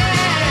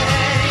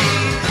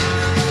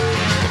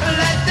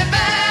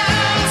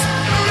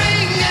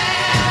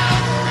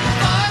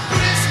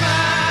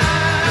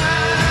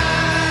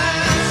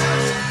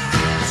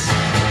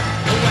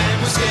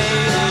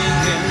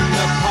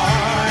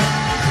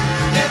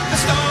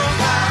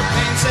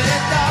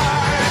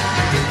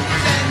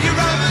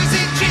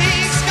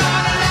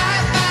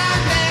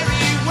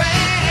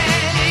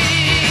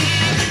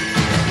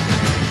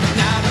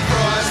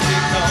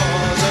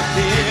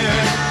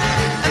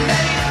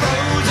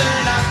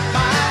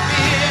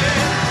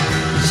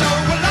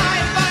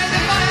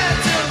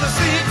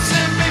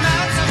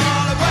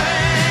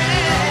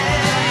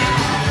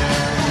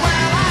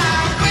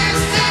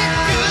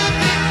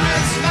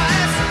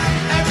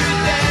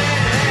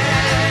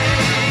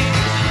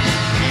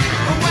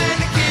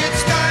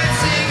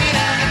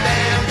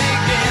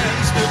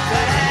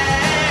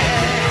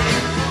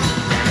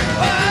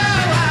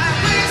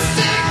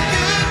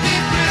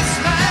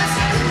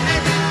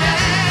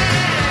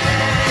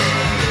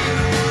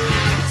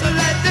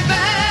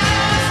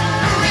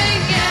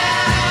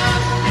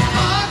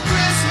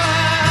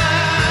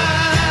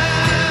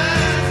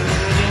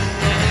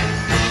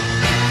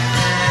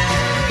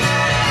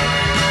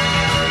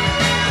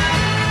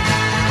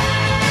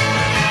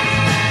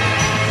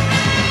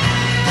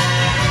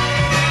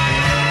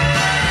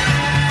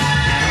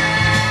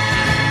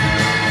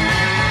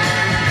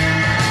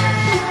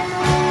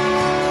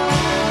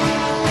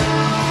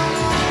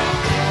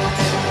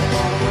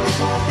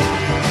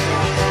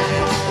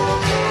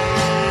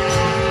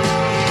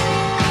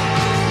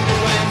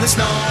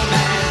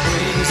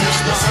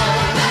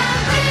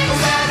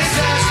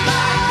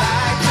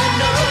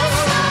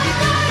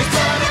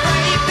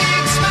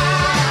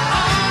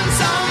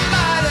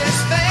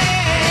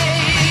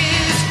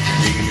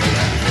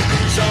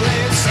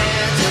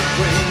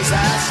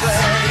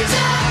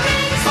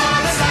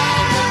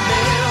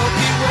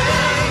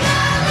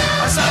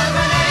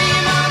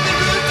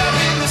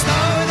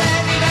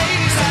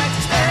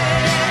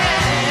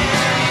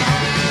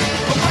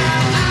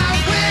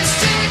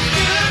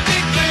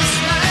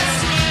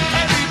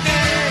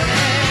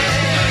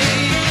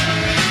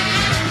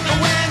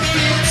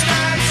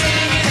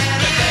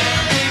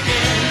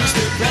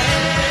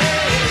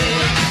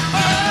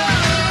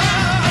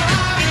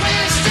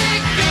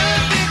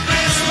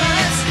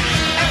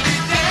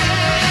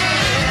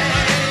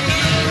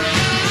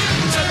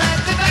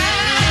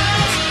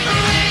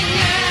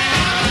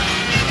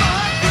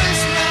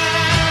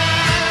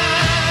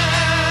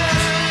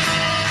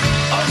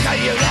tell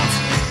you that.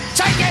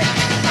 Take it.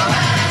 Well,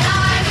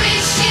 I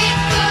wish it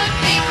could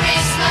be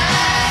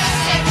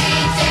Christmas every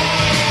day.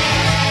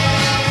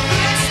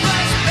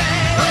 Christmas,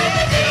 baby. With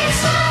the bee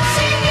song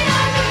singing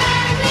and the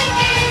band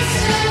begins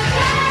to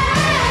play.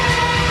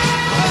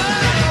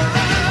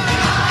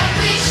 I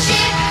wish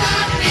it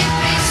could be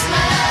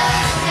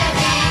Christmas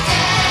every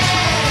day.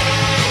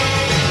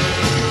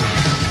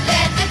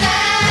 Let the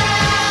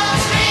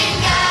bells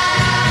ring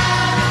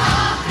out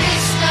for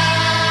Christmas.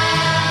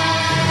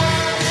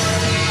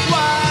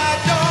 Why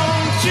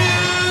don't you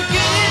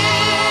give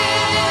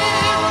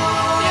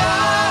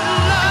your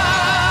love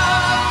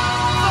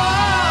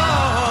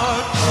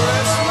for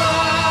Christmas?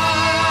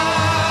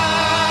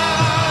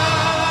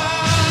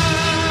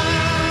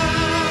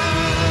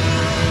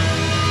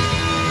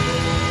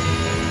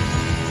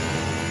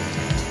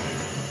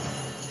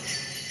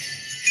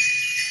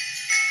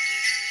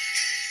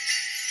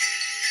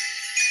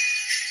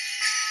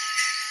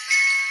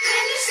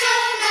 When the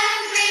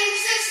snowman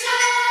brings the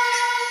snow,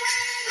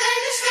 when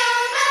the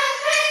snowman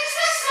brings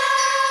the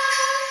snow,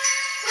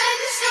 when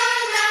the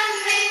snowman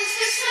brings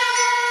the snow,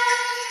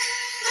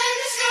 when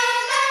the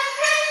snowman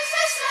brings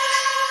the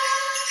snow,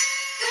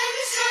 when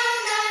the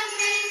snowman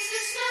brings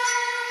the snow,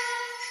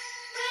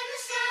 when the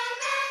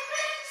snowman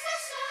brings the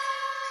snow,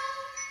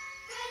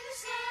 when the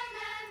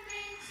snowman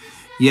brings the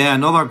snow. Yeah,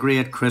 another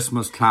great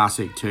Christmas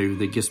classic too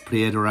that gets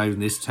played around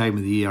this time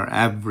of the year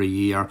every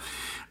year.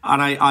 And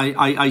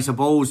I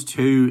suppose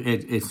too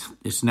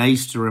it's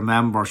nice to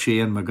remember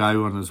Shane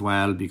MacGowan as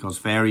well, because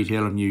Fairy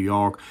Tale of New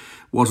York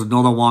was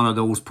another one of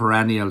those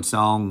perennial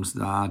songs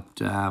that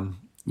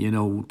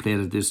played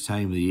at this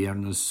time of the year,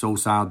 and it's so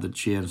sad that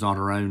Shane's not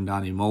around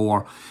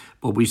anymore.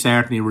 But we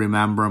certainly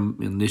remember him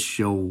in this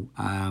show.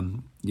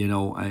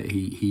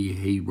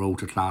 He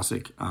wrote a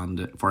classic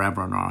and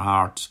forever in our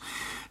hearts.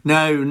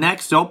 Now,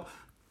 next up,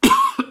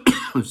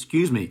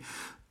 excuse me,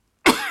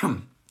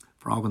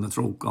 frog in the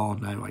throat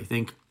gone now, I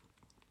think.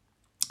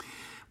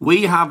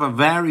 We have a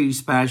very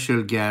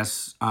special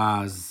guest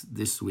as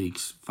this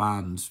week's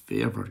fans'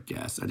 favourite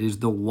guest. It is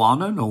the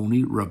one and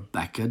only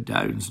Rebecca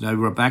Downs. Now,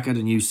 Rebecca,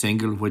 the new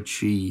single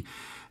which we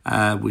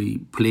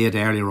played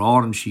earlier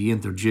on and she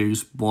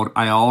introduced, but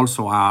I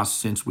also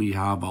asked, since we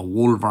have a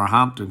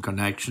Wolverhampton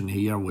connection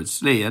here with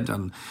Slade,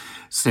 and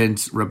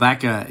since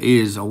Rebecca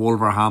is a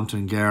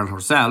Wolverhampton girl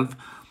herself,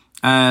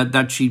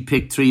 that she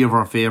picked three of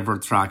her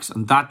favourite tracks,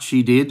 and that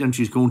she did, and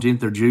she's going to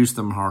introduce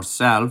them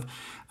herself.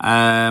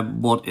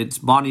 But it's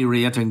Bonnie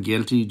Raitt and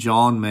Guilty,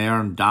 John Mayer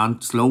and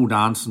Slow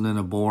Dancing in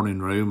a Burning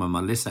Room, and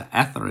Melissa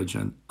Etheridge,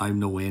 and I'm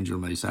no angel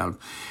myself.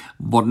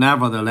 But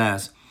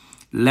nevertheless,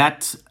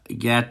 let's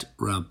get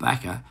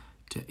Rebecca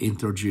to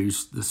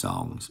introduce the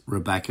songs.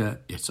 Rebecca,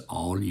 it's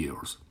all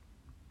yours.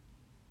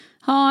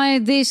 Hi,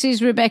 this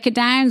is Rebecca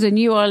Downs, and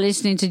you are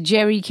listening to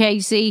Gerry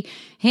Casey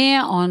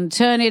here on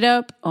Turn It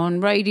Up on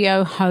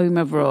Radio Home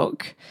of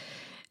Rock.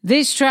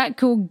 This track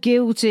called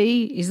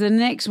Guilty is the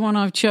next one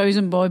I've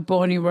chosen by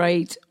Bonnie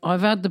Raitt.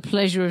 I've had the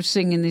pleasure of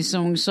singing this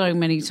song so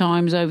many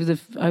times over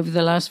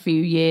the last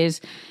few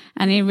years,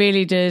 and it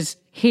really does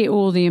hit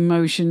all the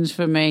emotions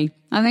for me.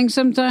 I think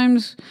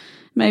sometimes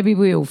maybe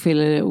we all feel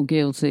a little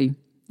guilty.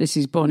 This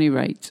is Bonnie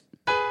Raitt.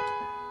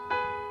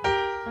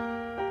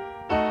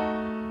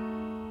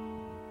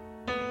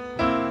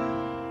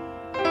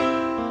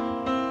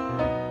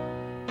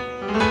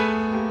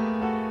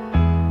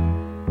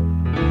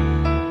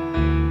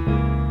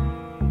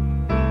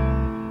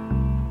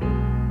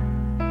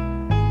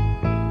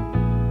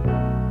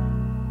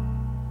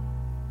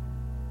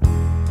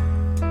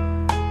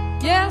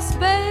 Yes,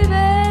 baby,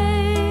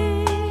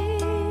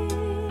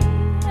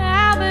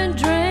 I've been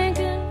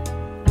drinking.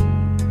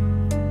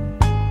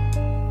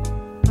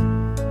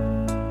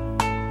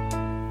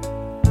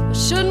 I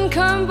shouldn't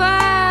come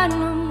by,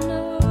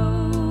 no.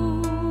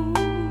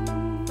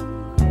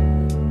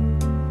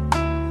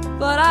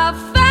 But I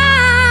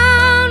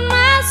found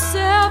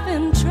myself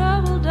in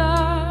trouble,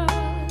 darling,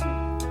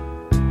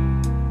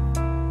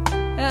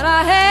 and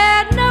I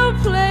had no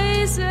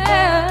place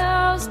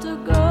else to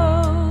go.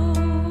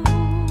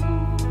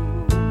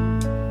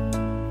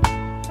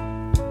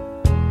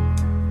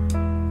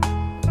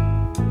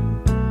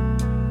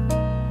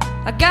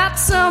 I got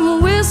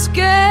some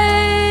whiskey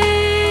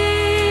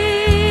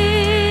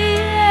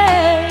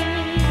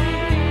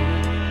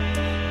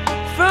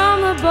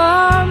from the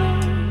barman,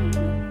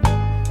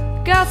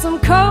 got some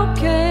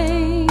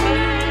cocaine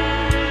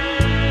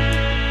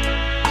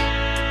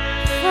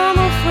from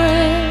a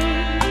friend,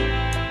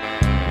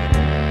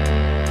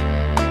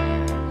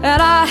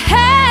 and I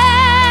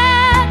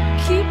had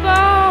to keep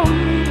on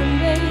moving,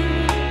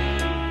 baby,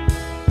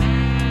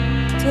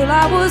 till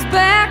I was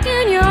back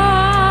in your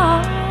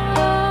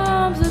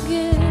arms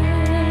again.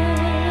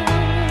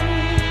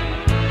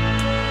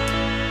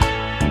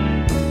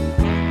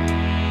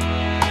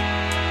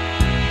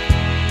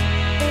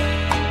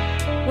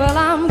 Well,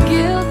 I'm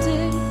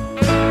guilty,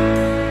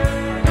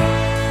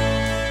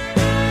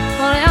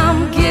 honey,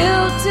 I'm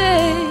guilty,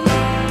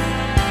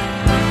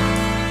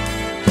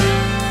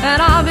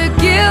 and I'll be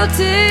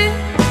guilty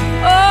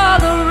all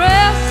the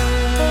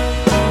rest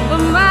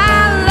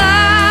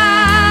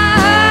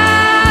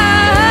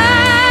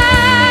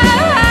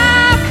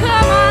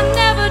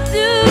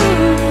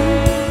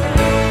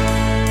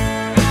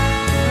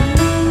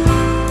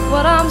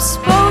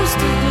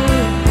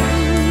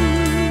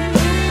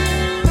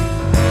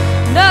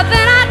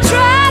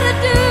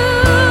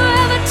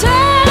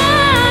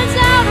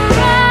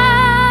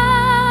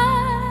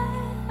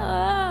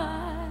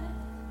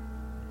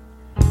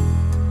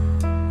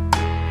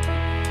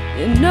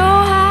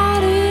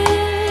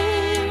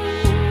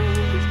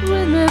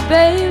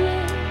baby.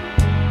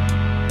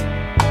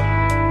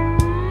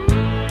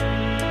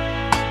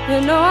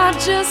 You know I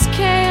just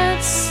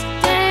can't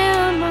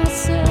stand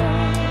myself.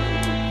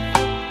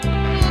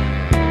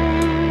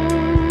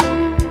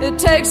 It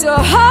takes a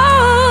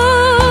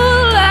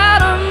whole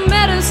lot of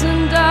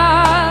medicine,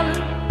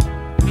 darling,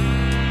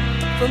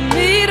 for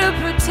me to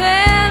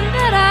pretend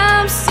that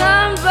I'm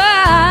somebody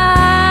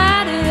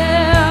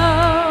else.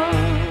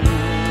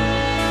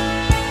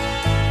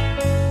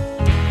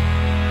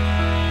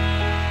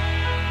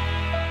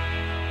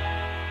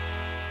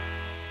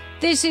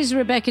 This is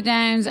Rebecca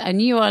Downs,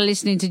 and you are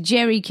listening to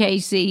Gerry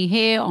Casey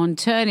here on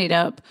Turn It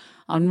Up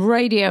on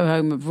Radio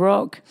Home of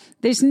Rock.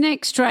 This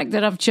next track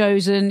that I've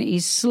chosen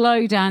is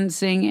Slow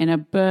Dancing in a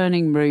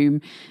Burning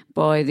Room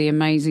by the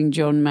amazing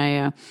John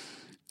Mayer.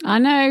 I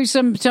know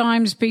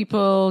sometimes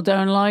people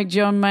don't like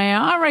John Mayer.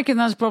 I reckon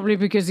that's probably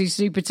because he's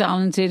super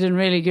talented and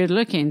really good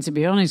looking, to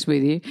be honest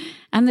with you,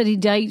 and that he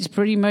dates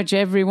pretty much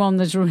everyone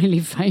that's really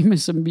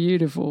famous and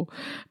beautiful.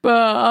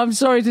 But I'm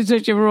sorry to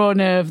touch a raw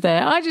nerve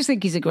there. I just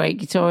think he's a great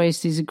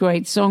guitarist. He's a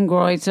great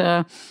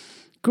songwriter,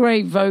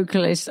 great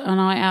vocalist,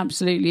 and I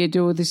absolutely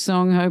adore this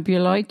song. Hope you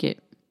like it.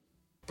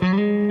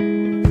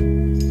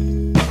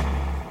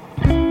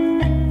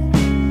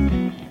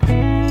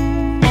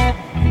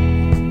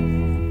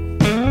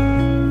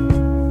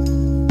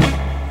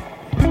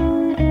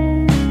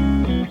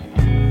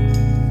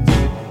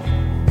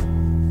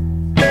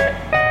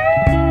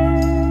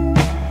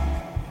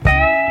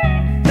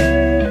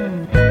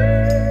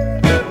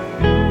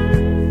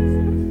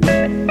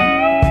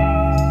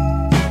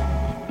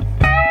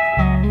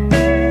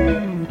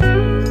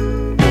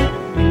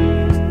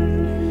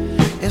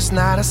 It's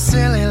not a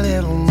silly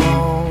little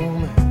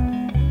moment.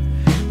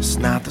 It's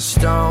not the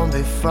storm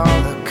before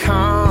the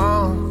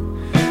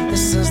calm.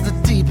 This is the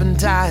deep and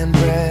dying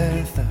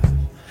breath of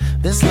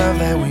this love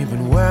that we've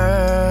been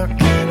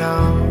working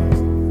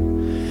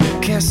on.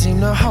 Can't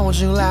seem to hold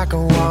you like I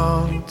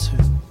want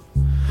to,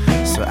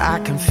 so I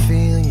can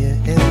feel you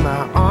in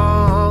my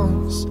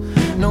arms.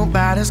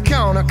 Nobody's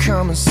gonna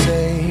come and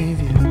save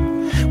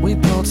you. We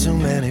built too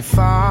many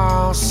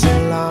false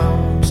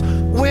alarms.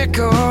 We're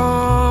going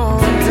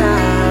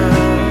down,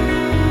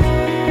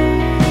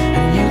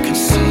 and you can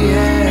see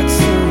it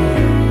too.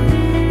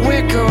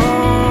 We're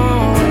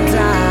going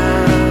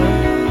down,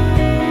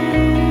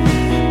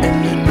 and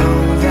you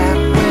know that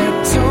we're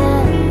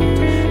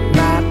doomed,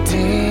 my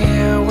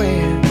dear.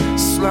 We're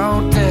slow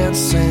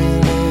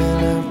dancing in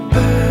a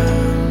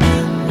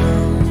burning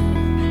room.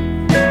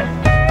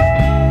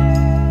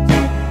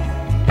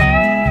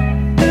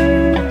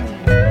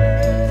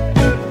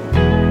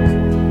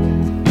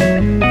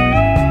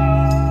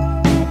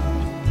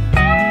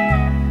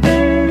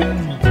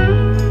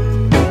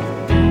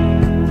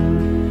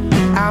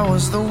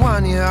 The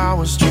one you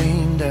always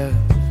dreamed of.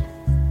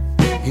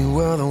 You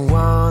were the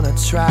one I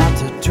tried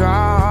to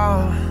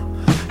draw.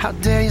 How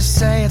dare you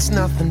say it's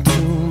nothing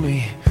to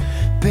me?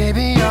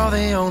 Baby, you're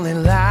the only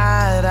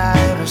light I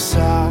ever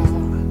saw.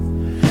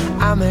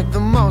 I make the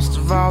most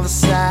of all the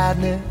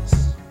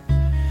sadness.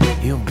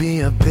 You'll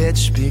be a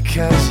bitch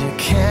because you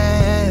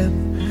can.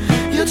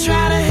 You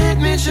try to hit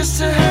me just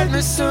to hurt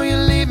me, so you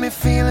leave me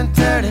feeling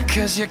dirty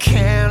cause you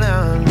can't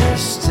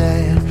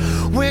understand.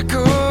 We're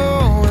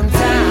going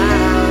down,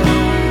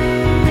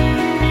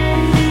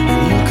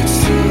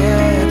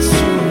 yeah,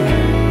 too.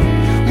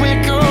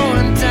 We're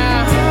going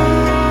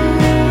down,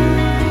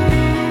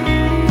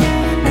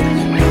 and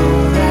you know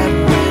that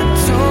we're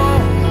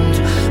doomed,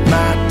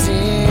 my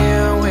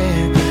dear.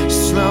 We're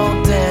slow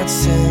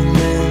dancing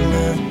in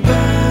the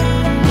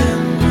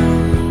burning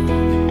room.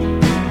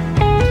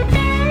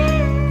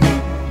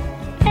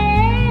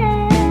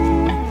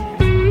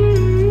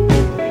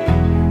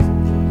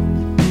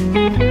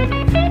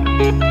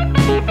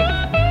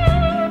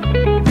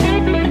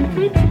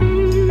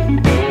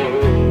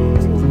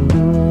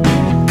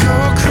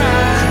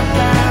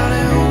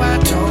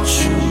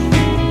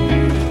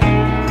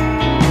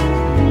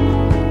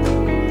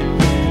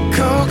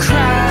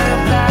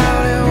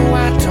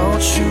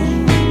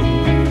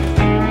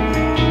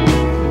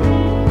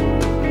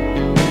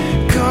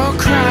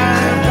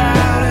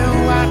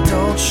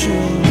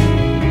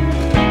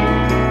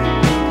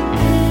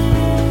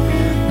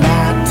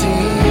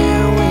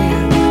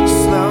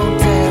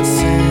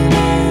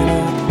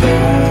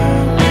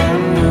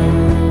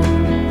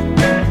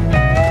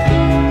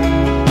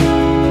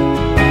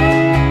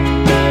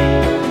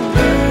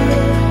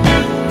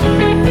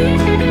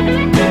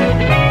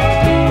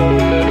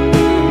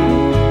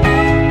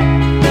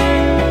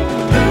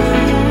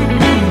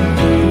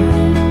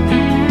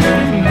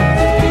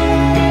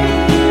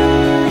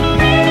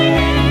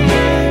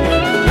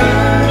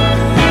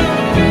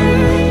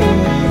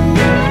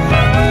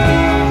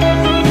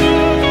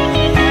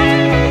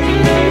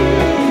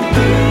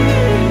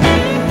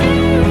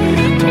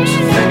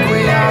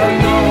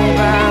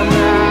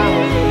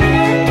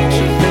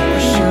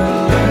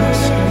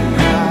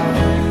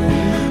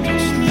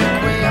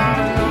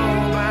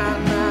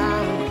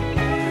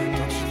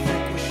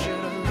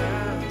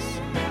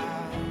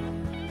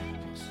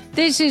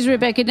 This is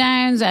Rebecca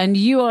Downs, and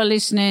you are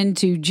listening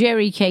to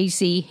Gerry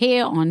Casey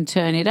here on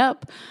Turn It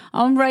Up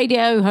on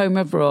Radio Home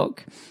of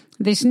Rock.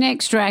 This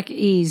next track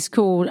is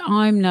called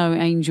I'm No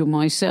Angel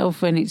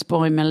Myself, and it's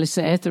by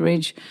Melissa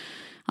Etheridge.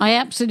 I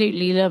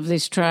absolutely love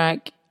this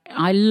track.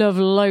 I love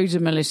loads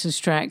of Melissa's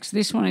tracks.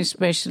 This one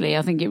especially,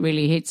 I think it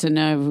really hits a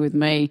nerve with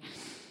me.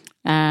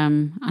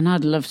 And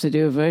I'd love to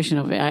do a version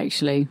of it,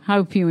 actually.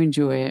 Hope you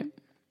enjoy it.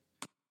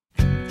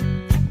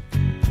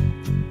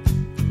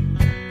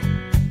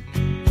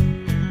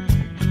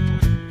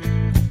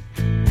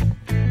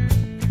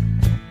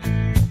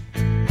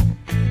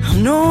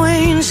 I'm no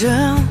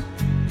angel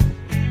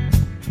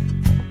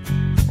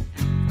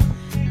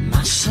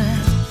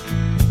myself.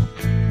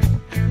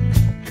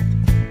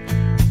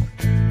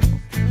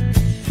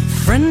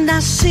 Friend, I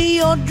see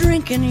you're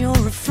drinking your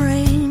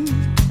refrain.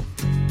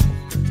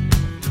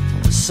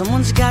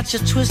 Someone's got you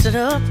twisted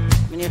up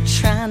and you're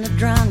trying to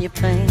drown your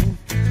pain.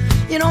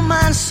 You don't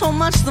mind so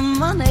much the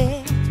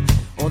money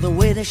or the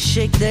way they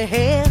shake their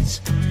heads,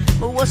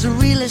 but what's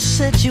really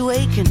set you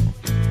aching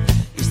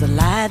is the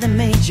lie that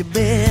made you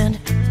bed.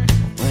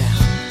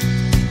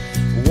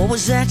 What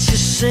was that you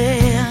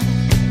said?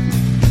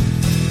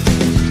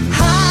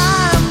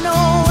 I'm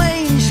no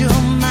angel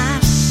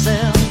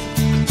myself.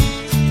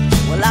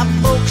 Well, I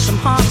broke some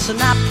hearts and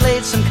I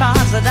played some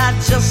cards that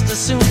I'd just as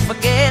soon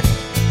forget.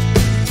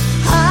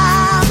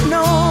 I'm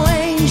no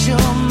angel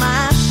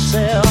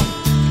myself.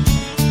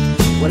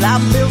 Well, I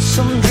built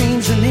some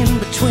dreams and in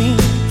between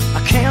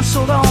I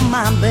canceled all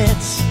my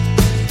bets.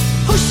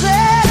 Who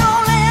said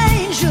only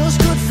angels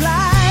could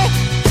fly?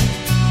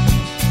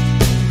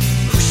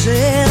 Who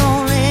said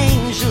only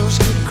angels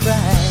could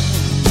cry?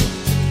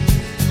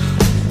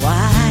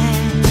 Why?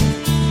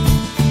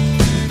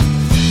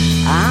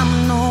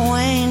 I'm no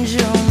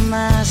angel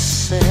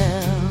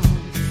myself.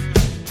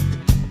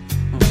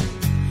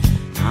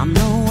 I'm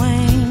no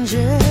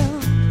angel.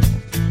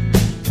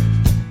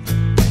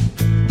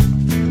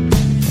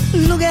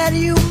 Look at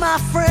you, my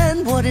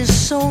friend, what is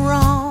so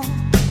wrong?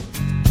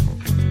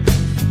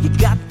 You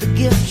got the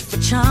gift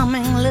for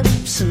charming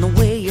lips and the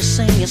way you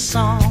sing your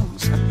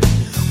songs.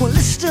 Well,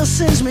 it still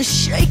sends me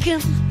shaking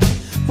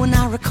when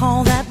I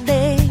recall that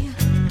day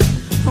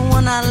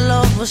when our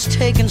love was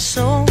taken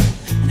so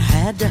and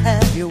had to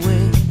have your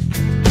way.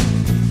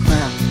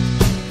 Well,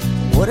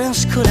 what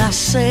else could I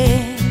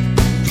say?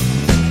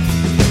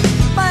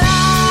 But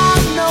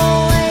I'm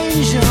no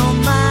angel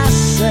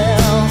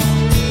myself.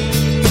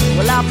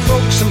 Well, I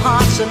broke some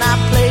hearts and I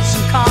played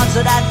some cards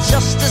that I'd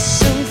just as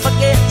soon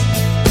forget.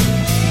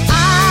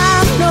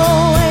 I'm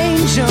no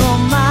angel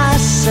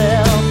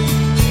myself.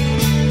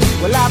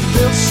 Well, I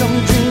built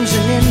some dreams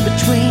and in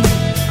between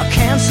I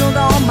canceled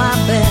all my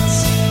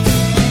bets.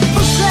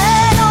 Who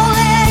said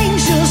only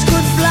angels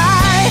could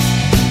fly?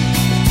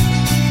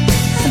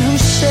 And who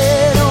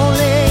said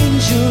only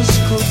angels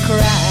could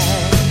cry?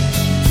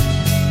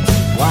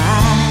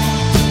 Why?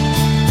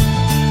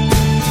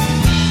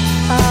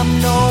 I'm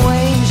no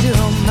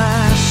angel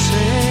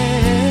myself.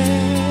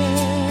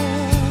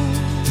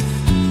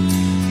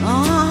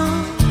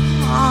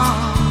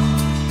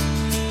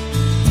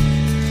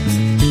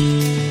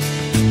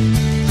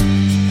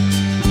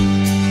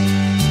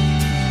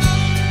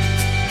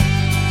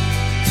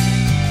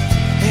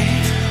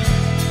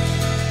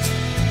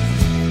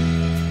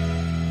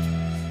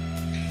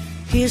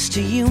 Here's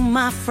to you,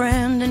 my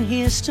friend, and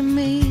here's to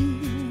me.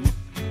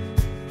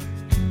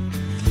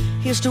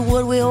 Here's to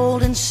what we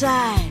hold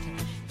inside.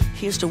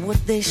 Here's to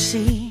what they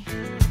see.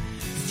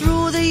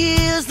 Through the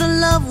years, the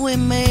love we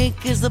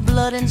make is the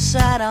blood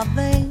inside our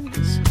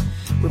veins.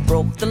 We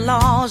broke the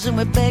laws and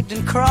we begged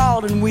and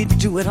crawled and we'd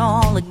do it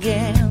all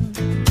again.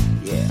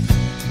 Yeah.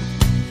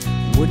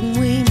 Wouldn't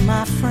we,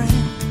 my friend?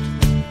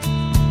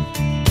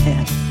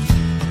 Yeah.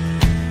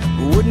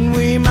 Wouldn't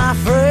we, my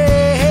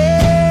friend?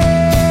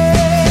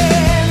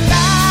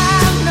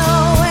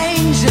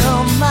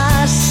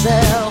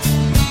 Myself.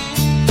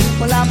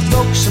 Well, I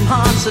broke some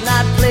hearts and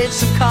I played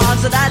some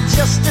cards that I'd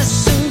just as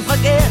soon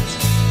forget.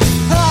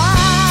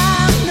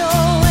 I'm no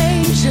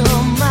angel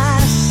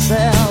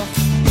myself.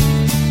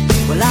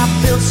 Well, I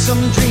built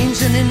some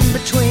dreams and in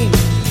between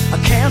I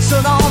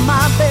canceled all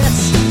my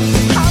bets.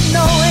 I'm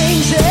no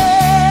angel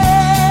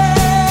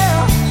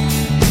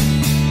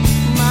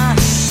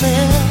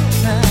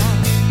myself now.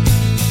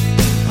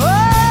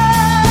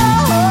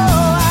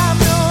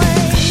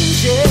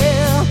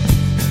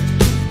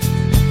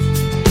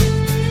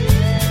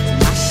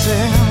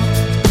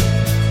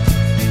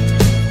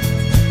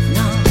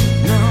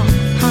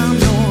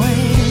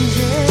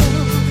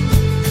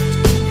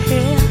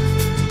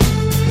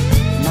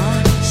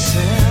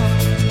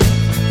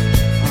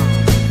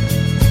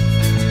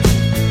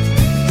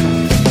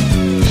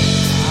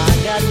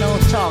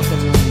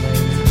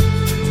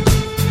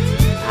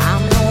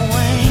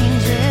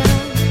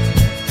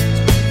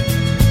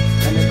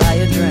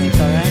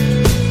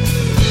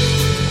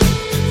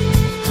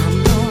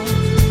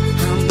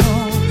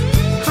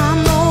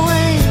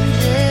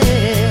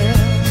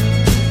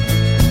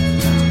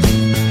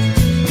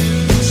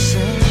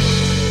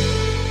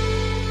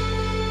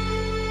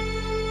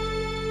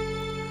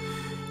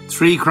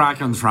 3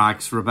 cracking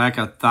tracks.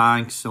 Rebecca,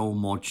 thanks so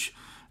much.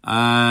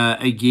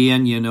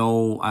 Again,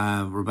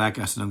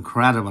 Rebecca's an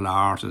incredible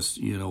artist.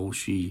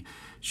 She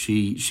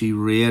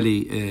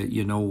really,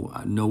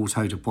 knows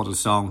how to put a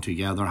song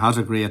together. Has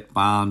a great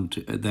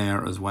band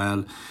there as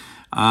well.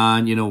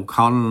 And,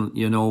 Colin,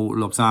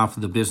 looks after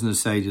the business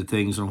side of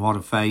things, and what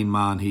a fine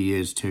man he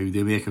is too.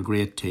 They make a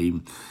great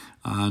team.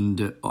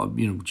 And,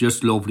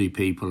 just lovely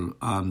people,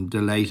 and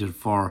delighted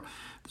for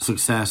the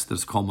success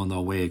that's coming their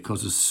way,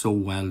 because it's so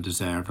well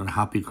deserved. And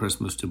happy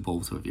Christmas to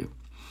both of you.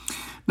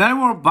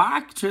 Now we're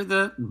back to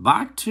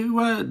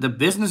the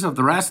business of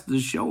the rest of the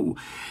show.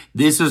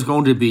 This is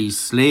going to be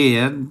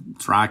Slade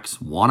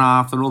tracks one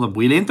after another.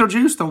 We'll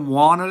introduce them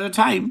one at a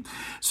time.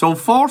 So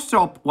first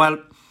up, well,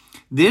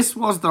 this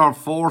was their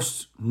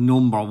first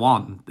number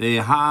one. They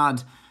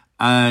had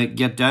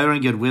Get Down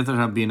and Get With It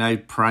had been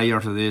out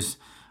prior to this,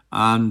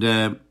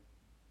 and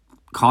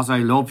 'Cause I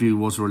Love You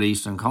was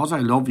released, and 'Cause I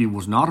Love You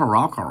was not a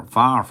rocker,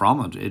 far from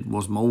it. It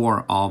was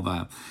more of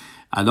a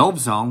love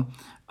song.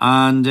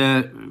 And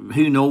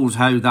who knows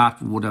how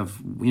that would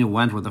have,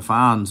 went with the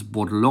fans.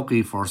 But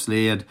lucky for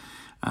Slade,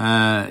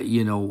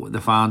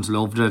 the fans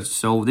loved it.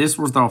 So this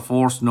was their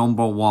first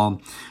number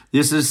one.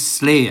 This is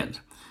Slade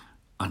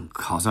and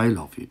 'Cause I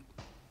Love You.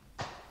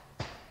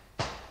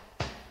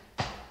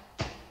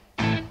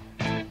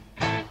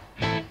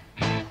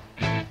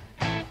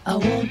 I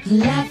won't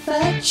laugh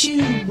at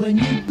you when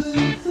you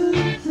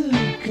boo-hoo-hoo,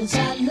 'cause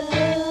I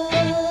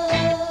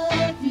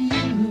love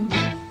you.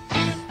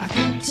 I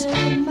can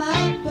turn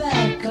my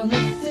back on the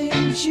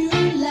things you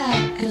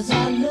like, 'cause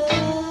I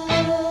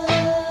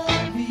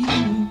love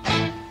you.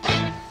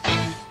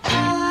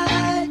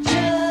 I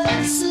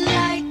just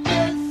like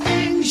the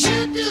things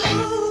you do.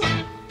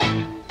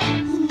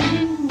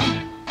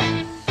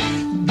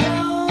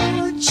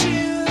 Don't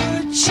you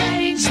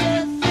change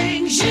the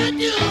things you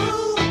do.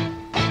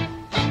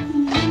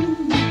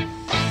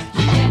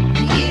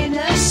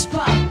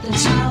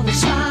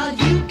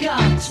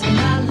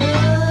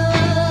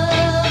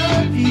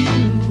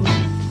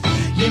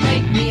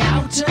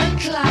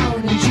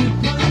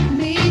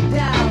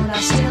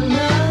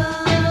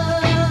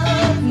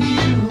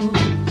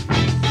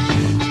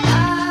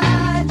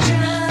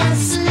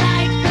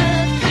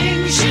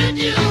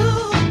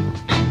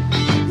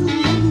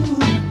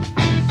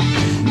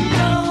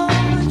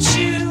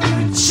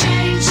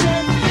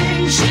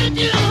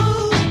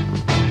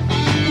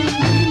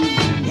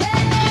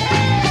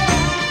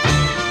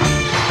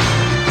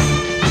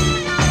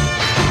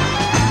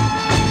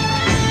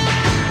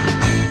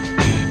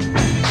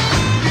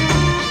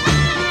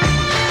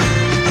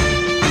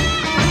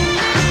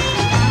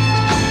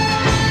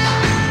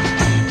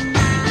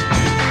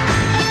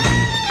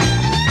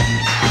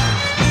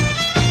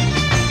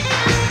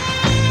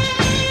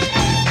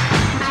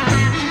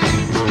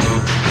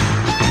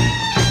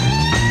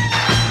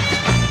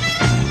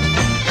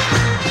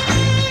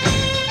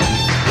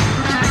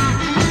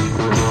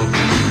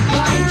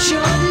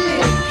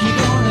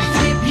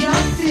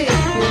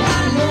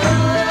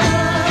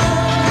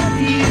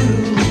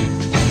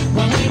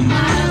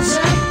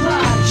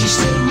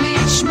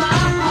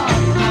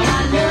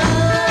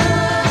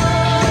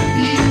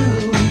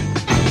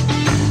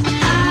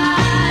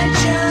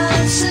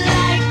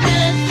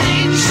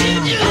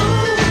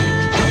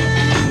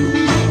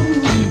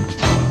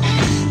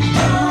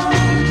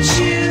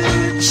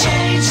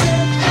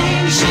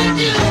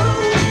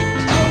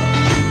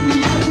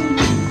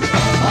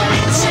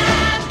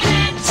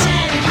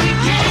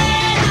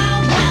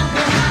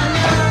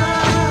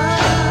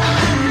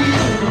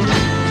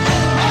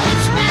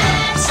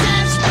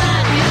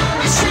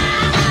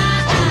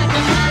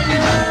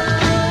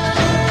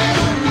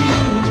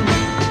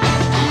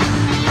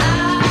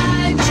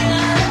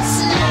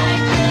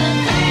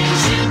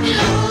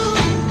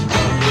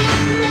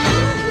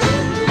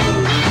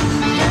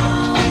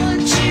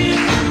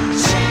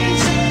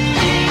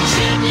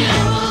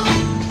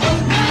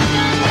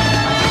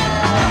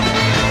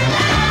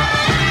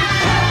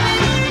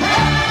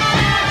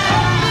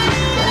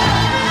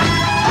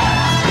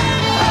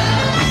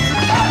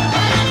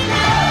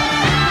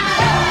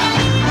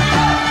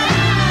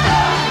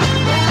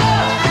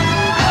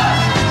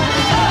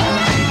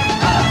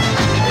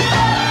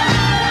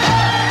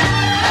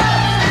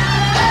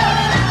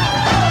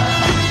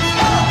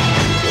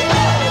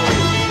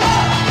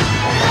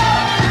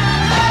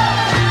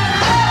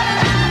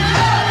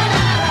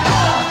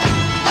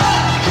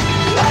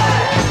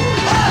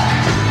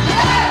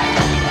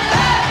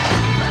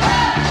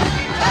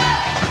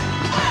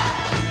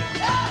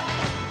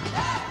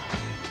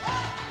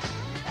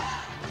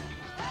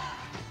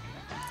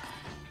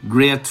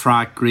 Great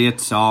track,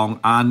 great song,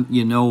 and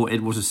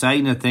it was a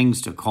sign of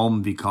things to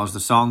come, because the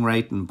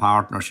songwriting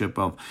partnership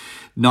of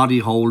Noddy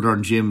Holder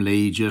and Jim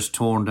Lee just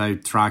turned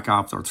out track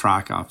after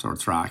track after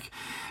track.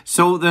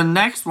 So the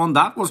next one,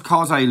 that was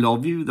 'Cause I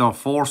Love You, their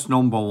first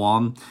number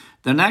one.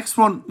 The next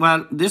one,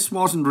 well, this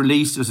wasn't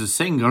released as a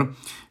single.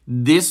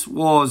 This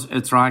was a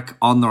track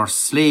on their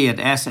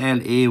Slade,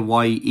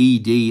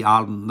 Slayed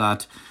album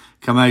that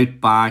Come out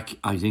back,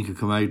 I think it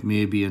came out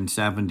maybe in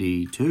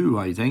 72,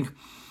 I think.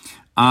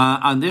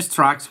 And this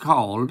track's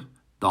called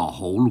The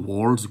Whole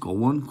World's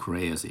Going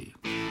Crazy.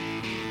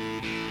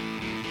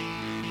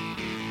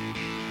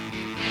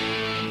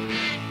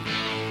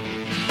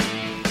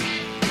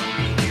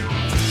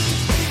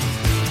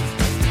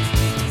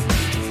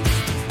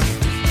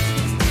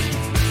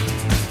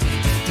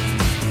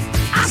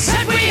 I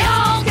said we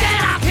all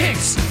get our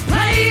kicks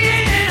playing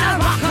in a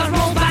rock and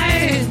roll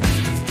band.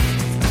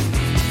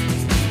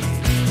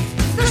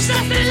 There's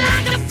nothing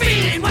like the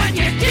feeling when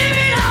you give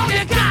it all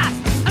you got,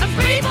 and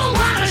people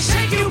wanna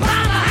shake you by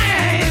the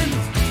hand,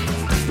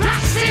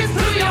 blasting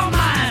through your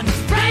mind,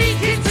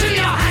 break into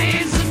your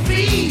hands and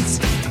feet.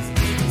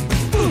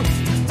 Ooh.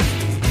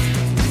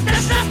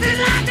 There's nothing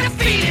like the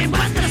feeling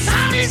when the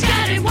sound is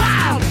getting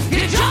wild.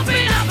 You're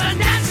jumping up and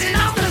dancing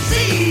off the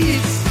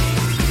seats.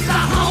 The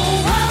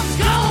whole world's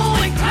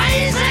going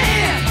crazy.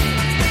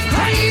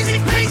 Crazy,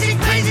 crazy,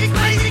 crazy,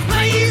 crazy,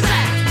 crazy.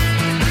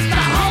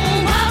 The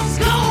whole world's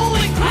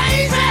going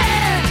crazy.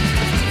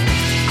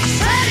 I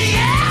said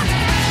yeah,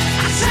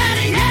 I said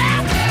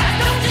yeah. And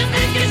don't you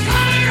think it's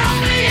funny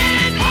only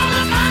in for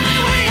the money?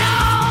 We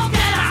all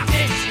get our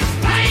kicks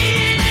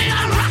playing in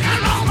a rock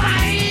and roll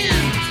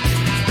band.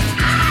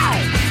 Ow!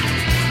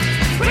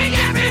 Bring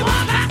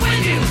everyone back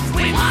with you.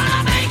 We wanna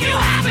make you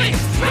happy.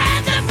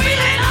 Spread the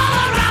feeling all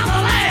around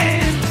the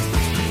land.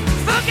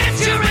 Forget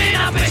your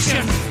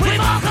inhibition.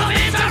 We've all come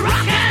in to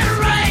rock and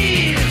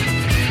rave.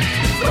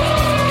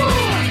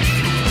 Ooh!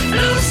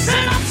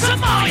 Loosen up some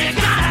more. You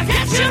gotta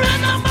get you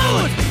in the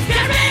mood.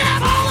 Get rid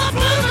of all the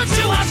blues that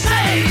you have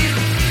saved.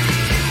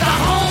 The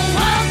whole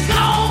world's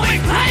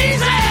going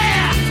crazy.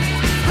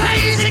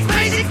 Crazy,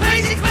 crazy,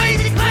 crazy,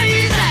 crazy,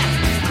 crazy.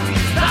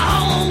 The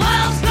whole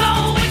world's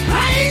going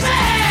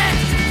crazy.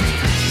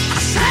 I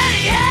said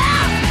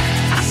yeah,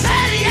 I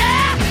said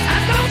yeah.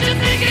 And don't you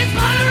think it's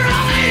funny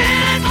only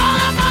in for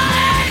the money?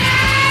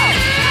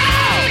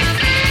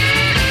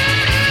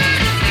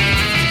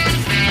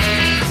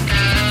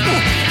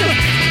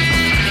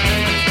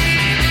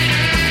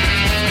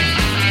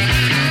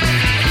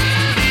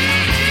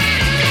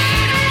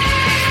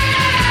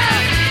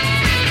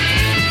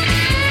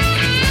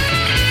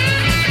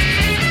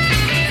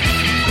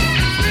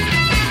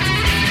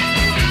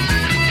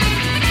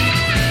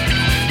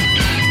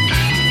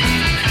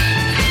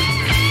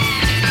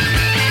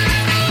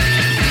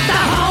 The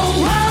whole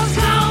world's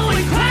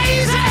going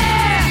crazy.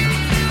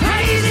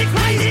 Crazy,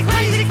 crazy,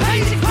 crazy,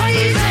 crazy,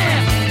 crazy.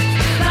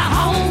 The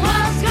whole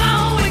world's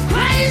going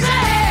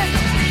crazy.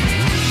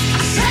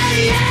 I said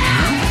yeah,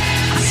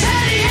 I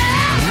said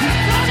yeah.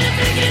 Don't you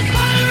think it's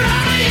funny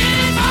running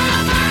in for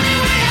the money?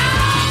 We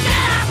all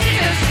get our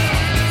kicks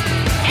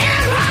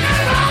in rock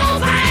and roll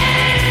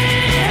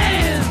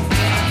band.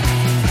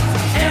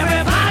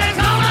 Everybody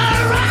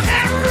gonna rock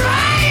and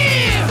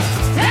rave.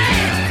 Hey,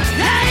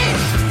 hey,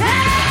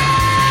 hey.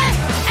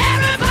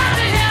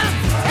 Everybody here,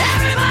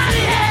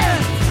 everybody here.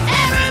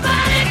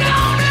 Everybody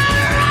gonna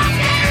rock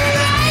and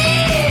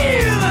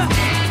rave.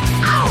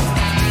 Ow,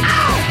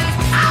 ow,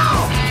 ow,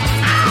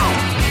 ow,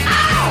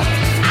 ow,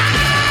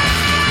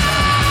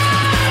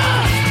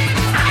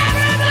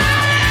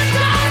 Everybody's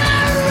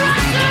gonna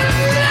rock and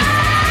rave.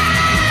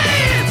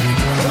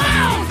 Come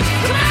on,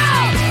 come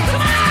on,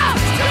 come on,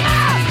 come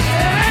on.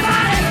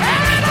 Everybody,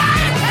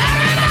 everybody,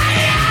 everybody,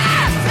 yeah.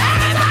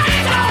 Everybody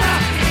gonna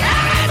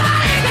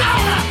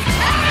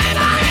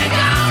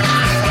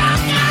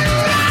rock and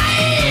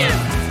rave.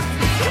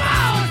 Come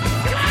on,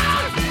 come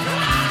on, come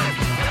on,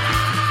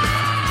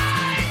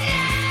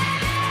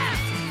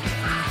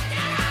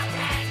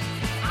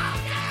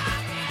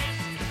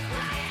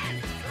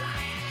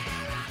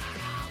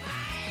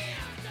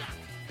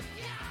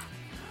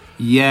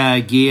 Yeah,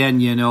 again,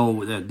 you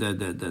know,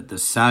 the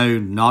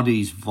sound,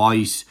 Noddy's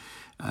voice,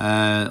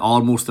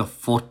 almost a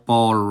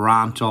football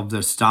rant of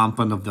the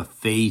stamping of the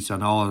feet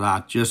and all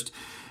that. Just,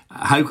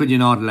 how could you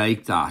not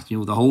like that? You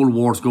know, the whole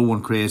world's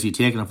going crazy,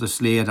 taking off the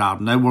Slade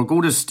album. Now, we're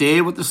going to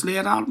stay with the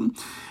Slade album,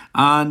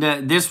 and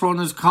this one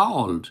is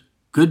called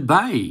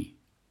Goodbye,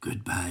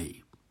 Goodbye.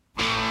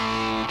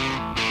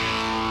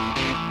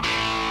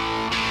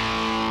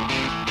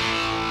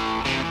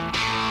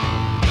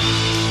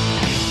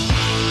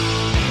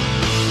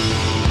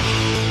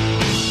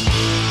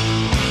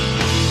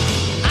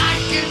 I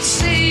can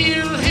see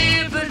you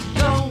here, but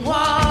don't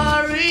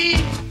worry.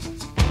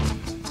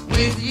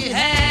 With your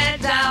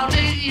head down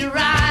in your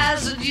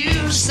eyes and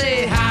you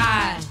say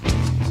hi.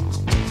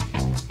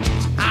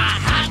 I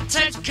had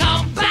to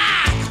come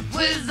back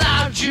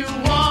without you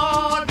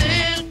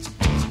warning.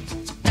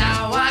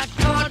 Now I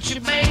caught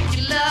you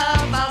making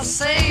love, I'll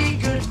say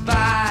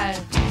goodbye.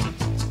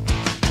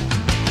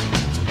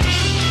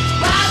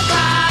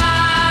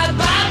 Bye-bye,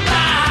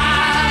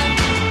 bye-bye.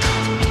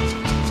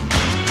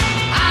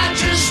 I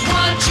just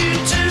want you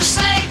to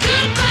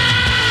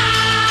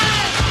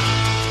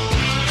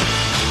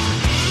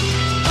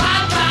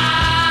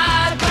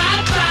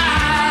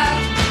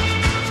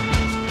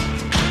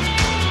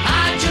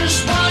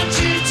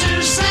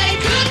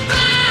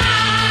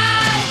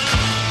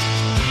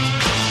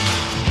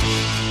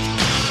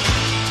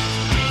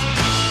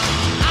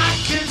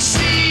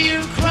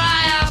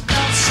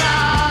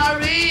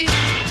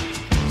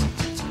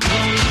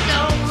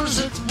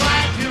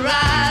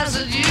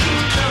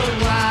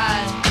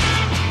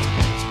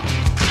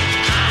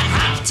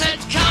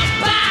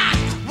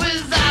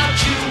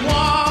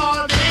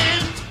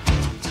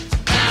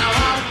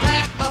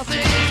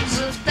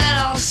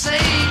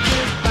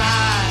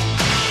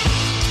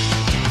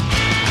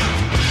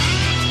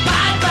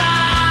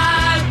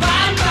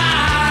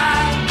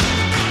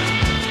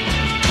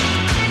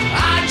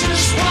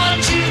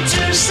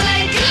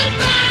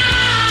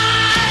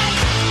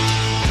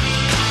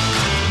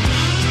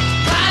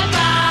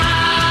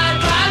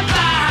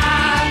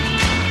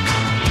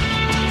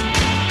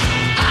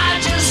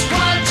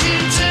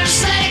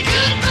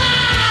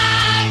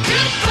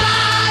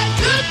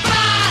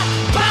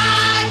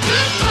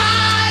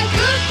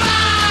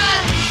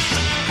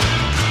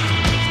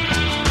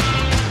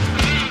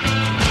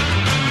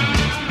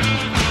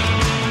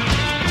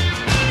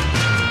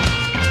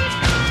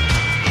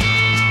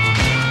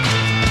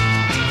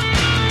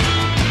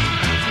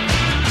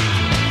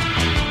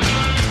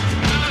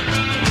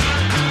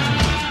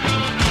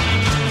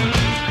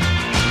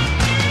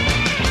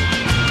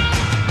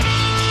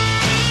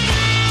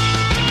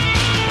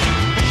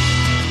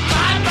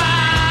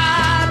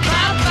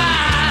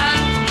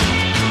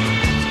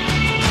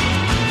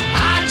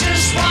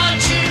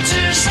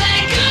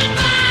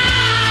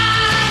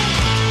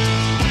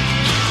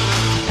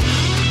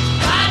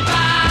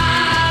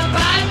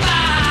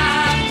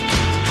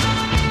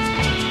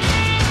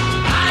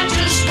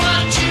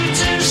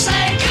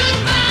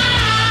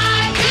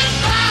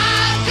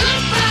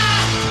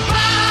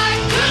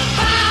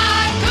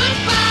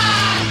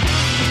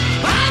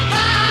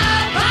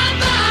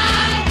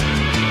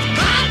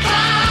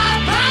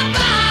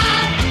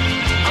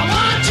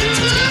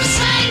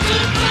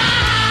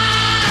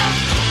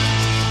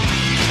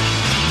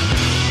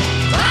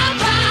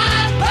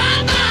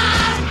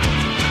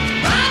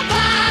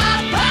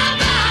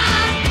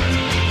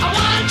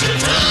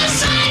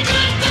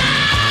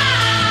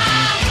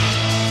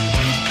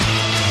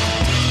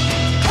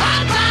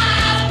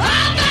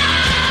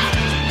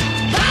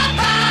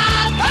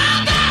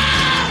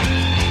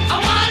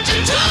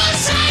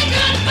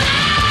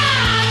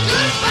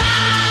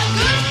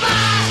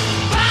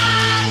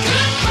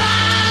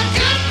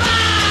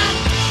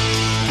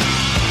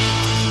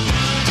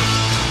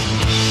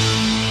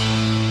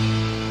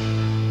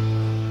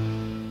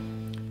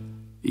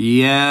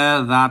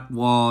Yeah, that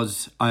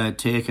was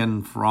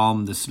taken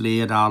from the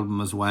Slade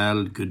album as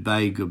well.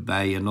 Goodbye,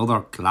 Goodbye,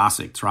 another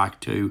classic track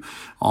too.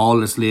 All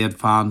the Slade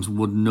fans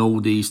would know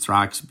these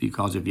tracks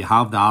because if you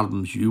have the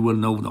albums, you will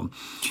know them.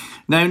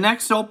 Now,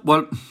 next up,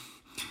 well,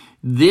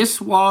 this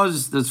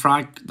was the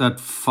track that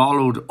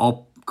followed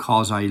up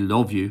 "'Cause I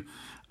Love You."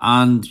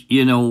 And,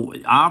 you know,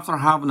 after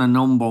having a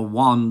number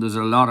one, there's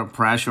a lot of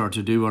pressure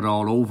to do it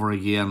all over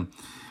again.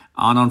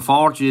 And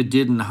unfortunately, it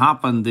didn't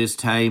happen this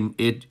time.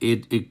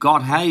 It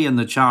got high in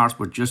the charts,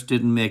 but just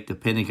didn't make the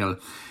pinnacle.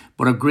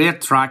 But a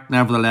great track,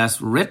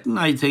 nevertheless, written,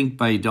 I think,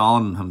 by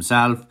Don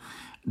himself.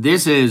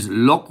 This is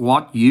Look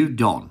What You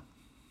Done.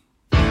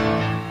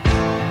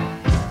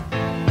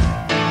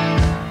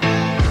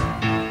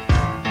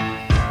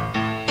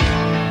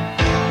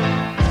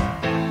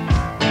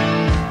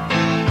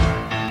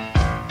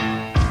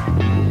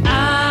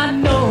 I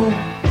know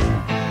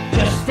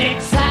just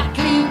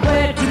exactly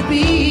where to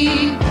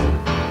be.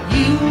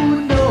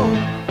 You know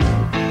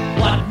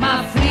what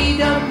my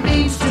freedom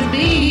means to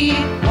me,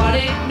 what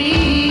it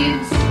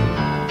means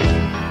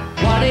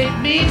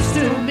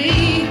to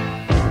me.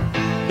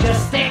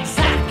 Just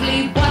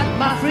exactly what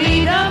my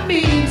freedom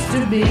means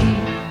to me.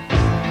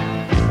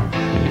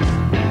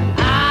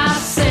 I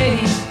say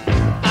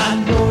I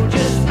know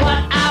just what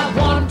I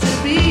want to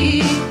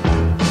be.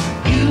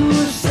 You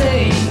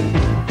say,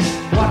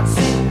 what's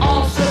it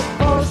all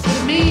supposed to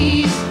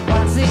mean?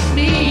 What's it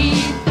mean?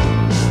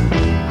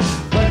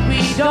 But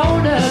we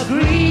don't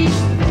agree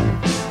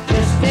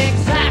just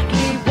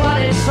exactly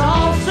what it's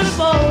all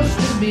supposed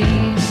to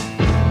mean.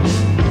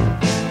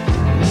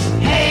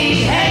 Hey,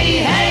 hey,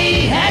 hey,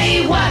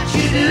 hey, what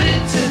you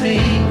doing to me?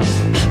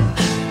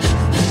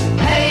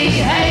 Hey,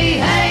 hey,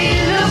 hey,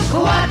 look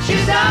what you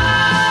done.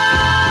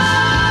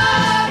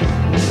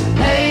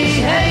 Hey,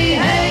 hey,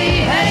 hey,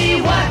 hey,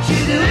 what you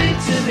doing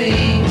to me?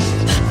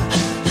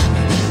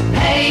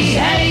 Hey,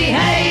 hey,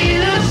 hey,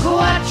 look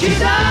what you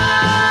done.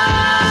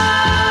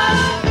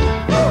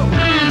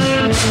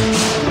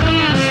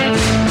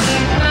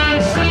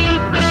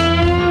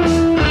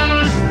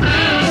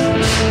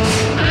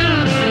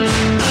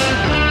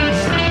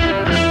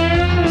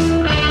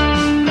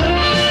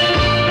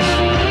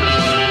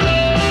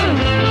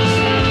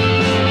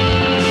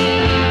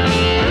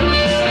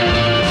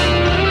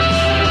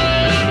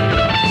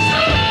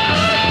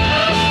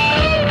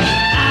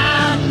 I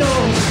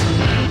know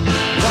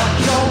what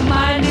your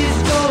mind is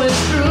going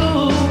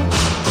through.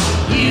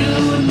 You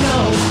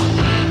know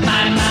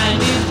my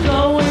mind is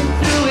going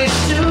through it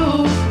too,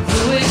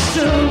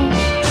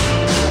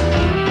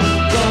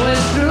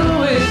 going through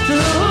it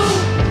too.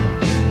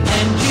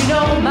 And you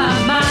know my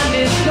mind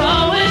is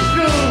going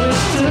through it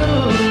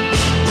too.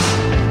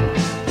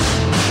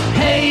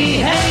 Hey,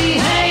 hey,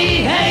 hey,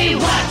 hey,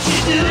 what you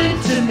doing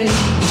to me?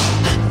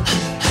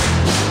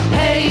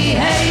 Hey,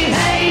 hey,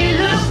 hey,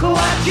 look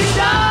what you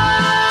done.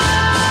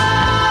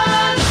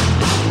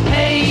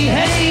 Hey,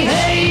 hey,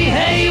 hey,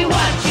 hey,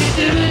 what you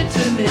doing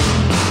to me?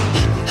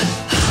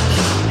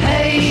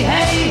 Hey,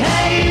 hey,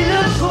 hey,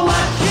 look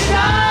what you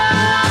done.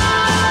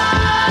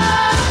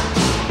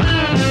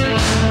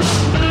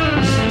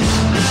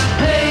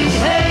 Hey,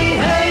 hey,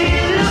 hey,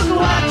 look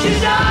what you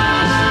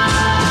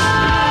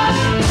done.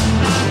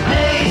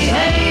 Hey,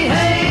 hey,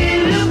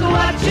 hey, look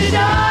what you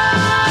done.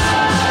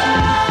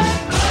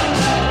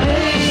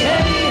 Hey,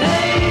 hey,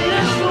 hey,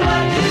 look what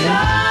you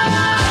done.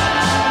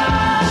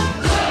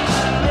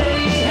 Hey,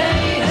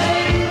 hey,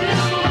 hey,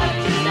 look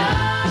what you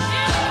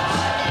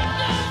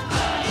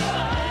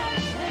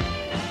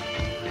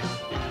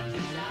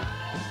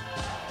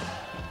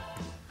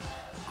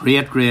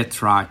Great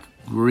track.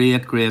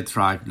 Great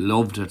track.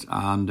 Loved it.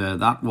 And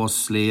that was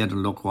Slade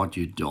and Look What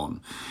You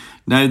Done.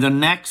 Now, the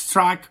next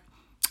track,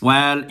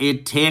 well,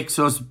 it takes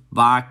us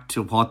back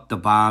to what the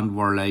band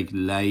were like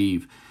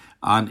live.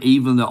 And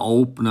even the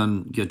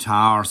opening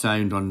guitar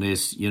sound on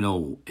this, you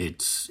know,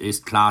 it's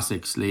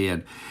classic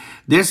Slade.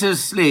 This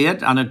is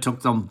Slade, and it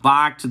took them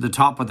back to the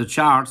top of the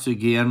charts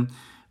again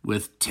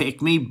with Take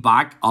Me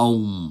Back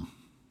Home.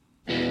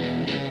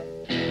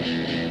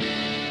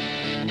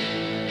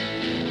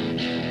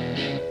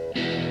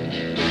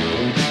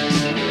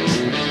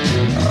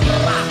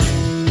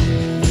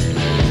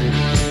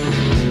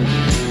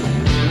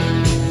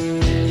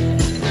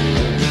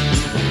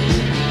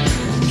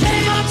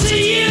 Came up to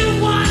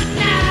you one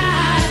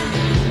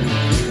night,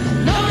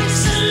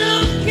 noticed a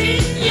look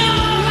in your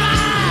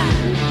eye.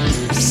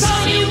 I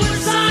saw you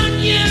was on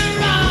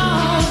your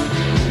own,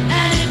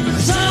 and it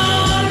was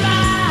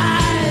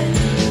alright.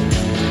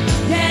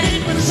 Yeah,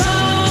 it was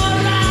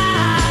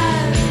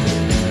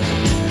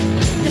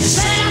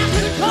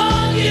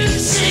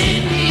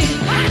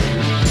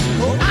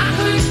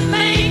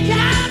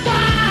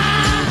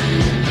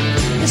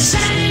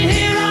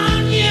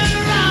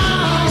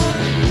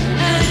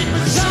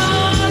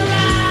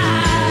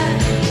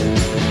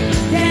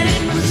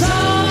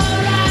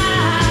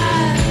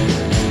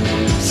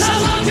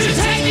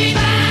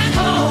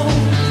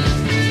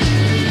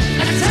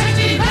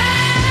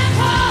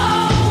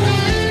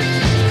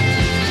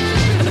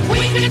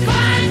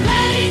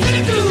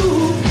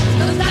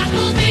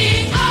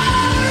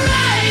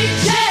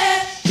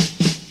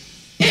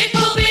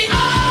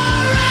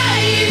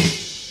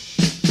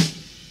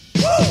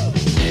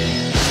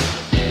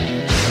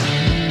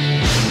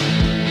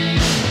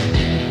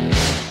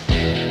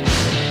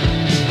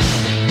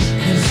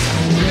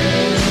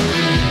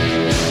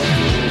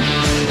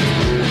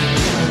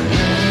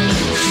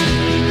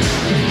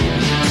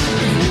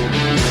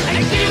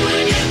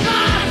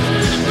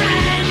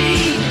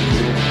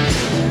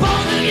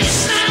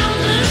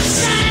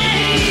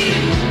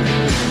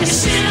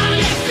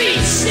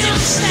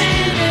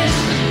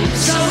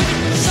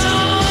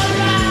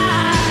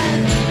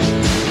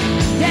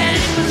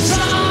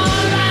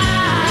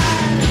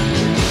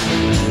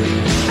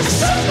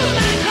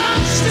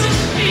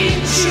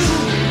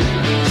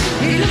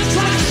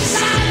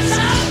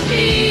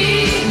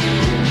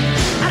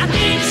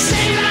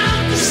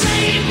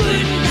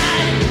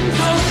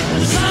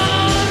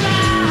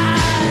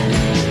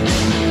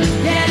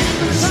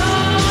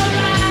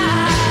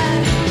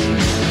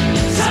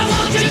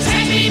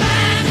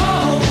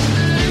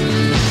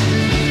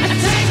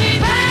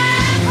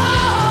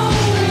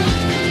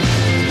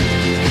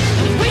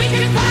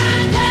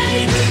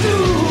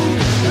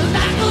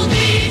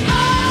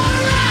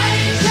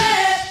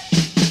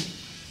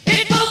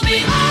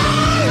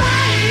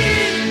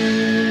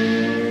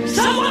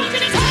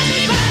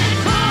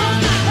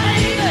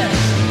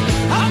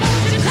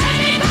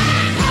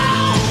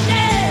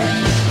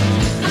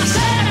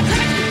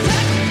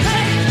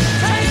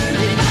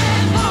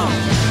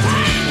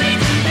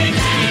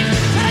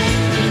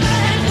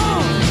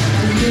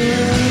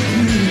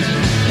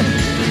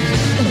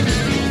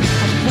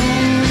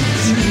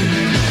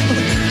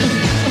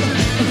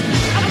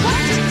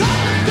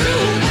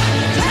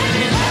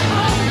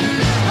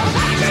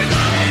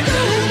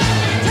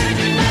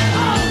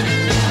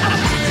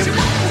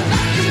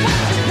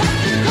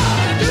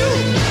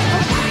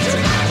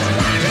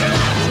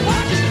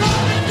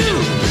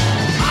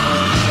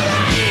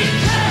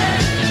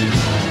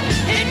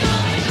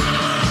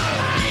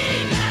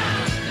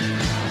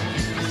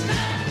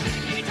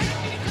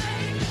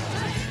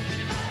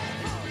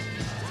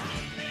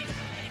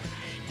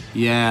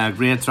Yeah,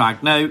 great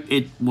track. Now,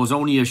 it was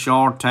only a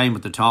short time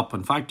at the top.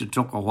 In fact, it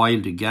took a while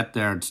to get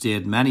there. It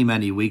stayed many,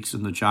 many weeks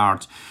in the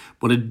charts.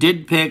 But it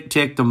did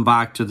take them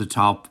back to the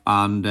top,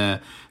 and there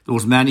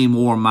was many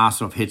more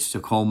massive hits to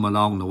come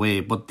along the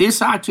way. But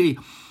this actually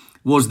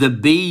was the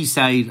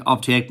B-side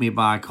of Take Me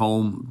Back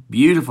Home.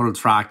 Beautiful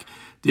track.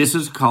 This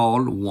is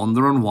called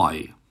Wondering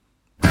Why.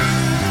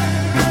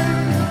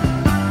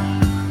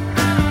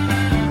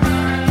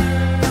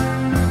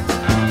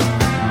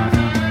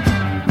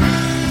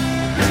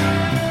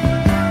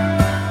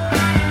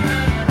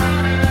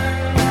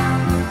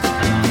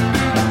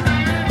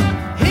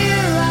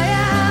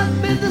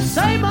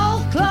 Same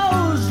old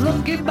clothes,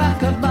 looking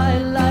back at my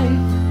life.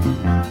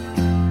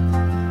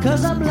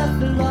 'Cause I'm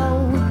left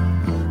alone,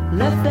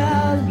 left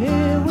out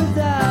here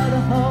without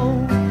a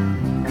home.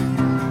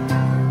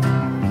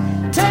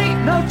 Take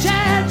no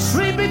chance,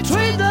 read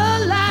between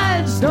the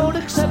lines, don't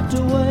accept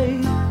her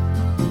way.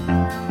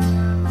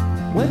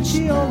 When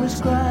she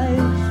always cries,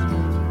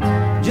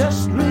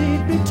 just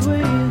read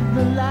between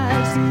the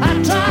lines.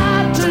 I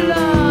tried to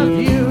love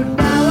you,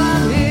 now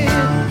I'm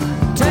here,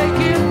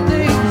 taking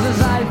things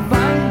as I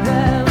find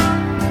them.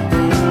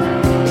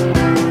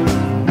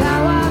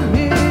 Now I'm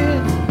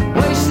here,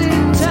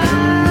 wasting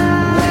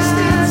time,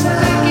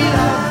 thinking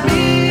of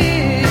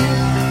me,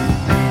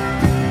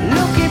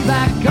 looking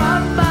back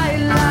on my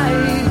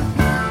life,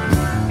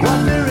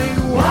 wondering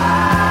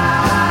why.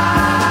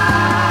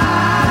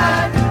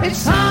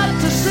 It's hard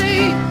to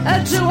see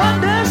and to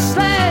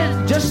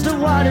understand just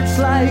what it's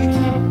like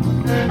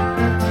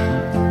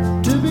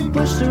to be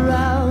pushed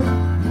around,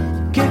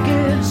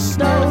 kicking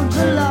stones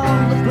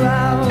along the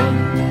ground.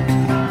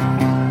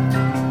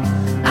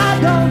 I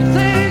don't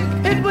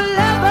think it will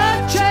ever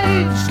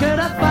change. Can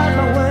I find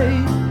my way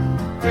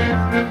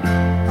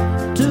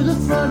to the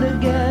front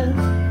again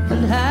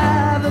and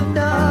have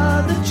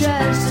another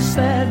chance to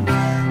spend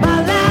my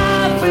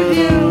life with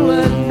you?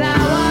 And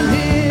now I'm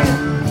here,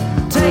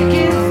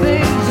 taking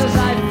things as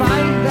I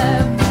find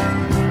them.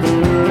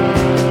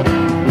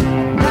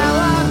 Now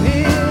I'm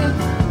here,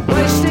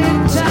 wasting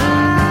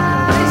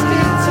time,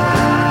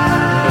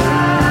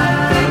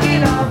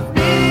 thinking of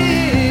me,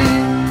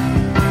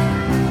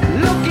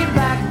 looking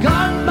back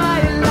on my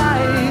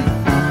life,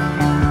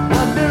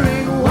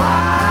 wondering why.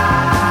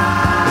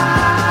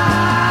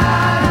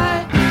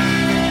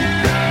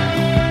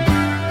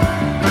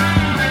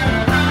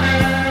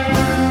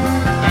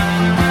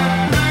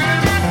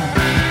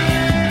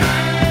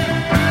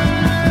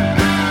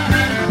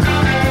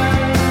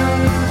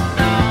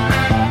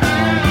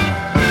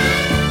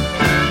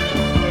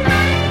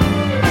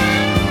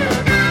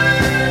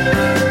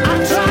 I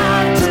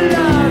tried to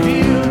love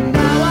you,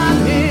 now I'm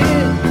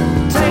here,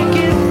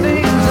 taking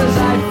things as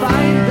I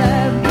find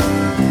them.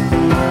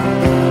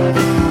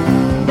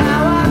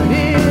 Now I'm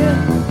here,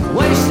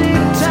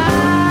 wasting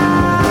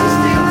time,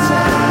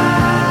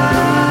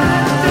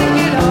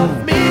 thinking of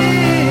me,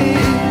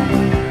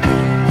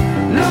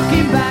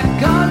 looking back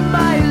on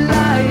my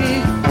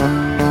life,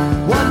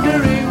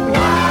 wondering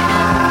why.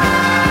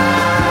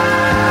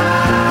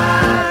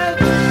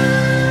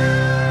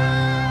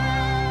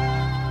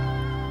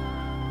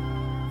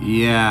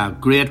 Yeah,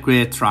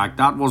 great track.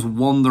 That was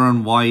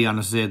Wondering Why, and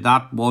I said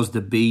that was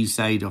the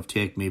B-side of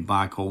Take Me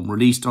Back Home,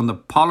 released on the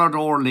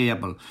Polydor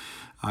label.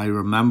 I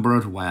remember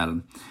it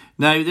well.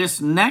 Now, this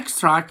next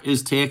track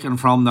is taken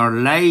from their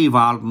live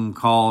album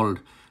called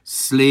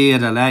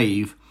Slayed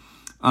Alive,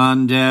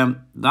 and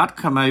that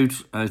came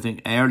out, I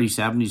think, early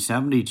 70s,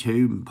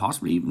 72,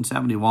 possibly even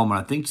 71, but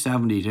I think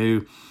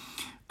 72.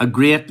 A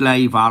great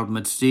live album.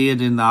 It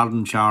stayed in the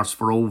album charts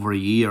for over a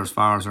year, as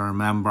far as I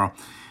remember.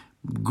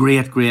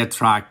 Great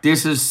track.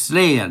 This is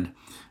Slayed,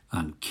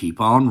 and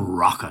Keep On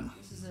Rockin'.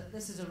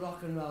 This is a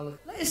rock and roll.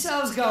 Let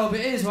yourselves go a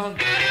bit. Here's one.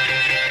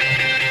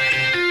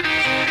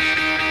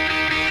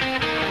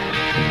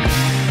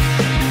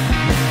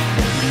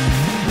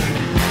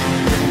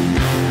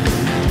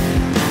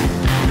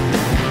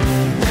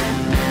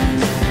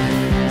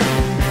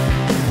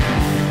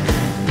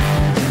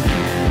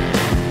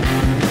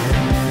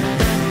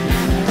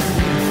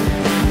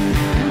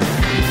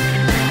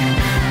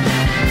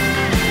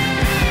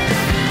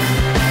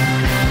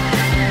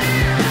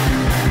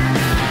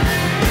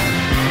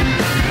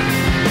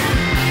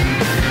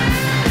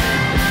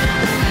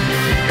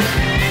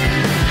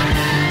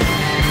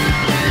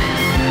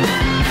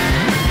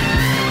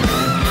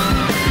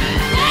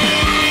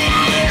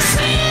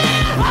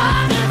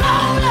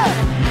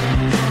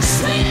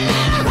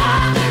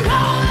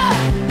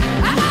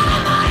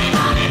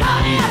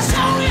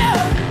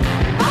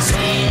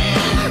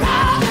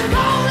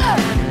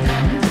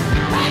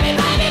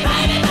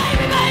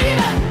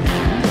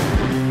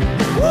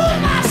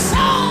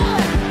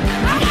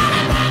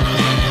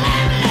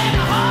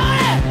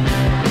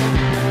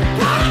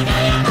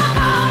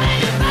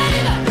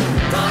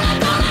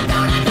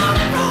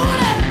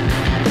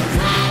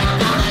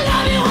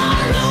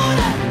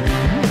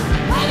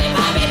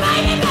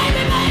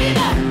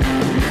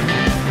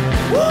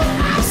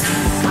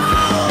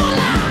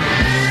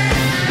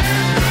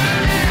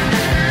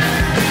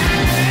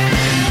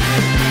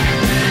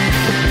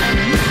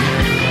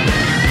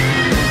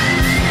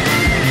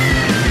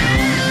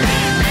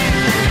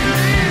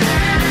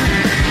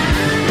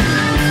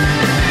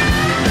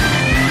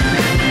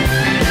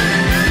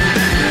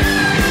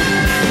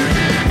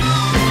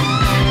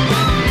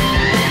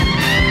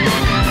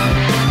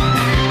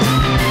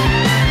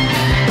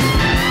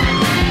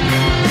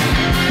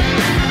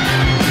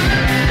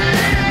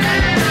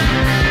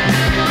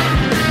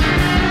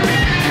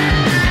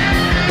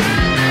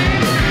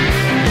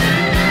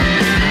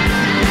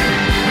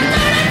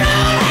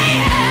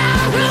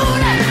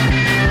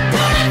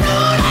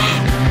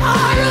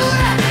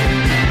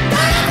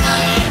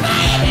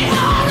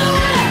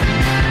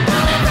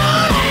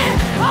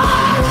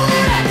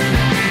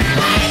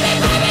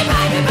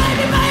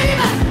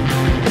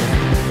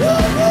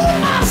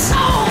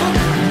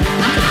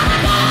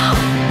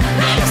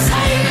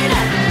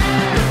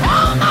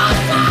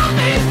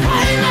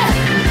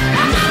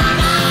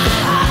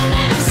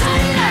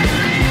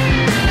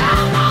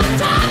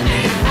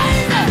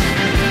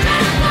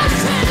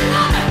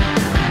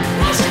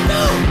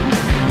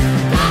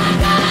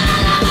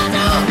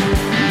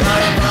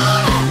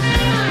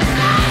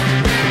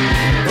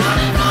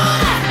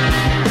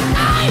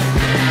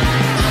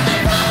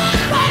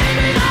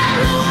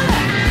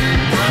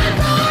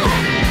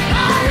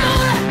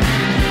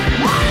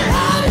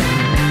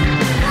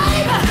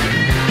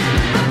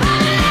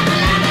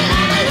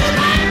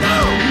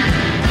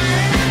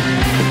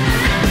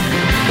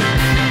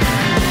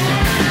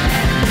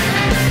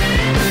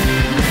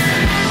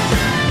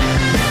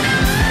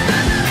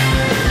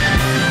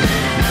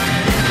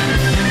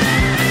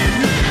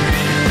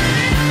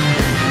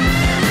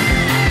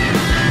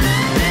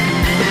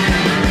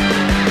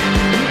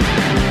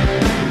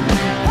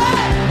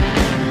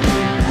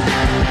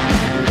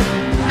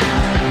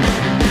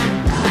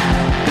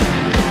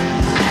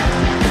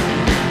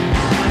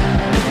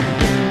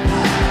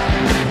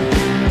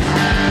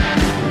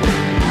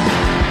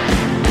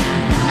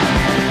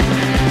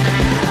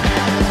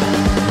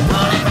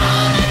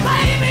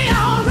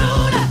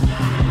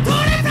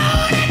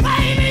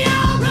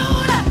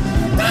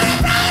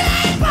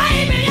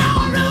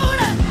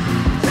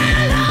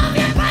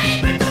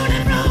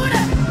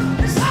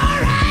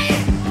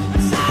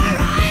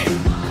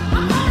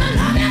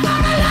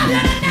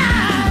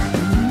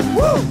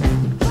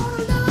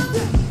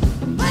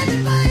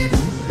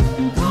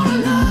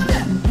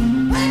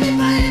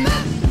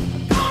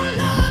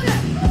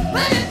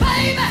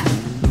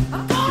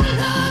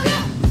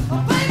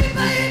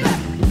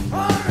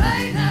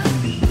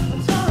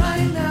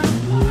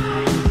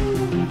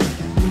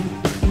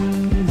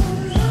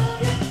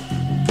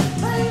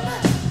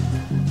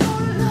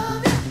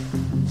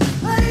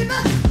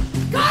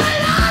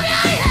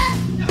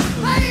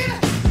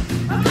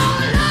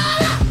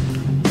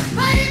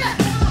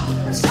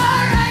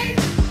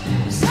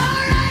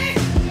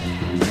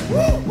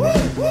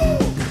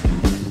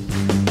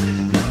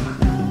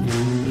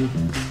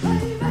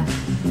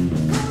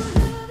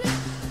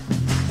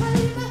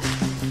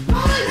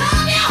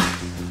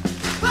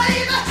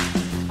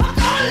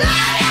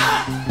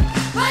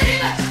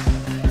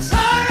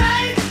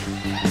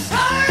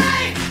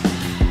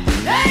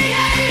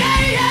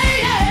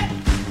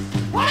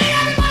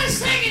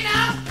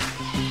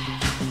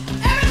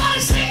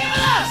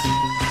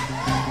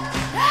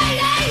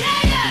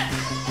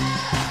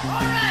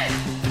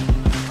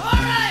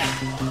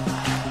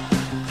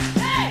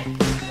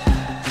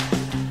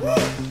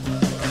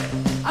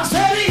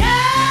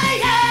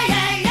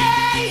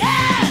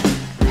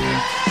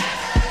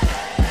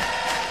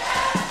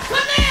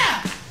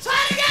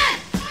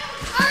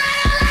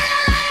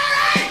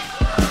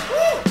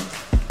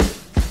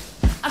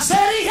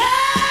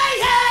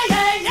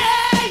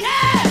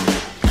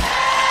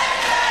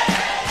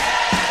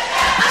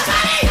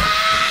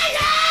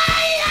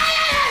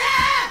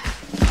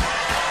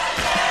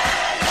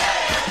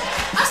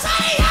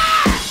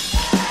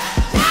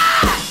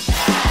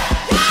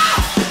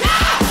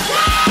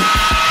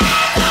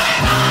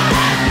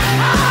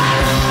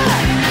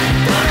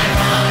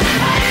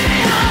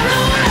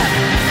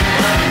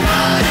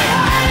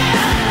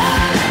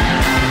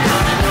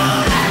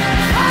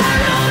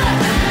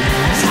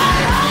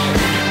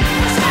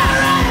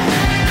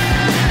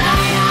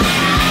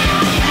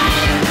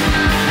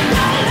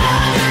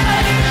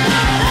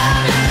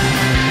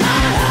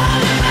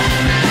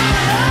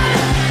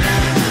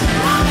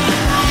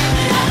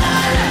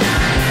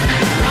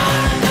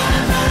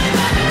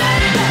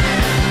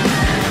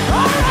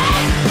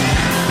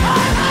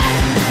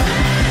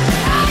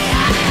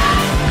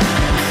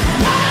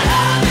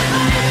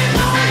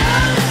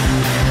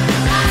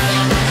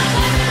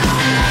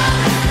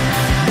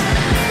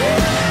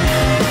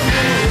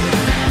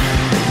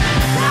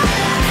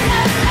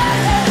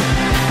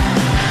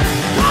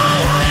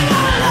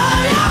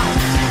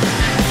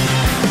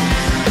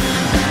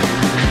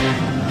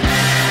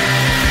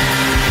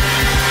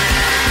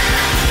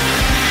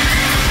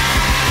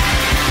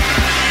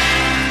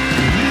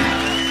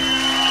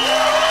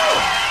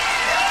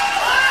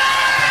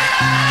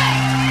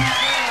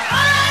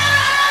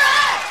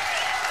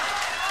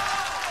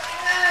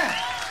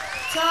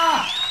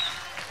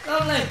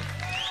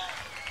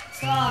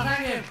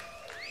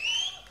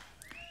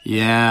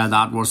 Yeah,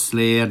 that was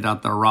Slade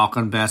at the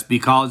rockin' best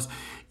because,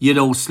 you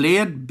know,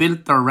 Slade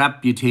built their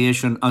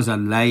reputation as a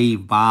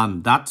live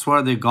band. That's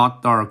where they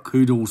got their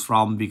kudos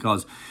from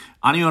because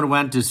anyone who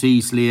went to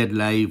see Slade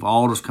live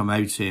always come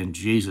out saying,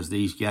 Jesus,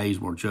 these guys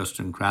were just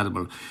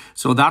incredible.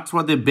 So that's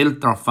where they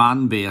built their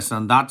fan base,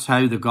 and that's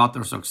how they got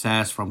their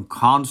success, from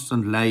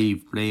constant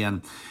live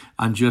playing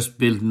and just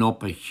building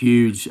up a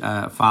huge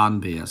fan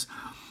base.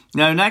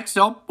 Now, next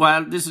up,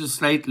 well, this is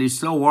slightly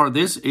slower.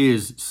 This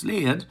is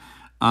Slade,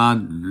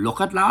 and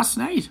Look at Last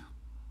Night.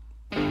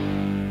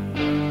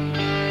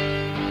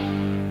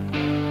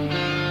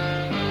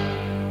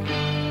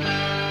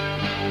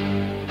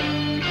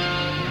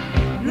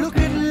 Look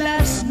at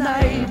last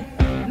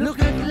night, look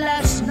at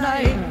last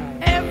night.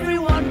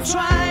 Everyone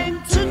trying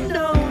to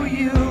know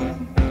you.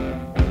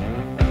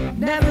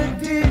 Never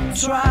did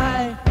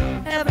try,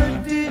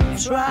 ever did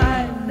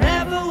try,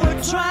 never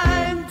were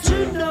trying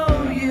to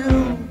know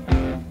you.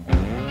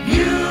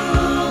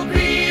 You'll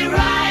be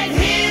right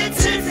here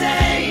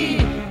today,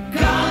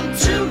 gone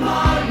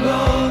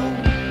tomorrow.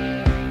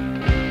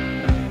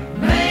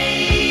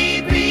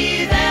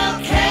 Maybe they'll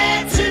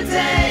care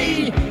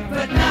today,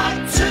 but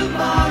not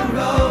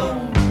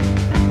tomorrow.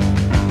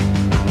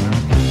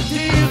 Do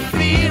you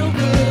feel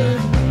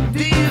good?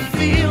 Do you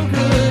feel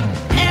good?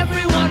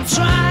 Everyone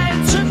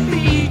trying to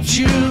meet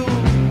you.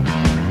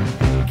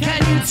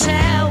 Can you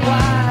tell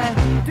why?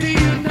 Do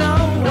you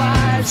know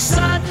why?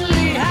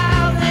 Suddenly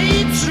how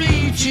they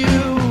treat you.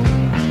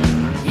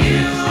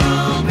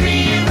 You'll be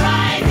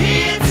right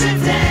here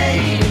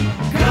today,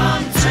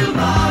 gone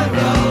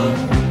tomorrow.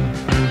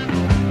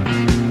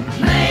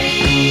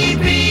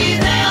 Maybe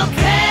they'll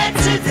care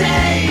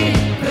today,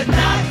 but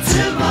not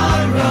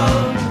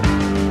tomorrow.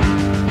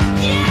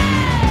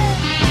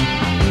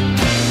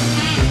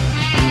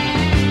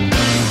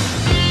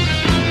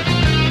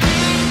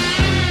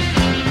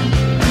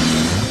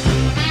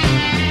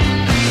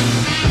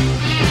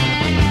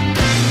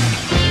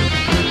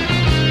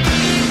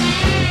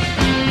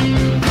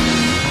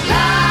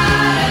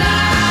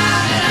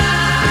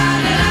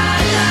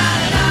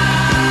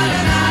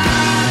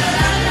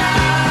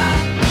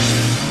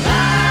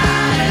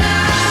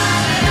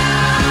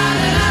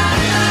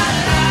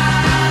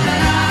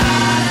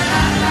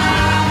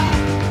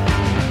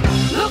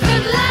 Look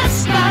at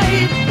last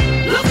night,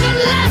 look at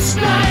last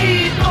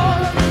night.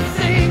 All of the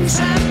things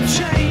have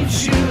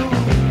changed you.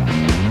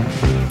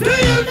 Do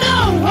you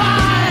know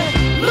why?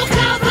 Look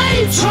how they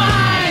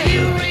try.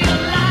 You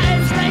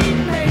realize they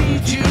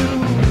made you.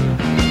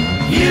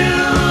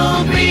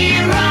 You'll be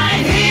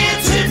right here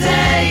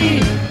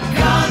today,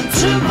 gone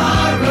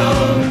tomorrow.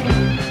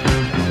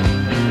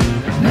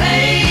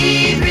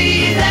 Maybe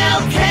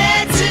they'll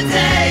care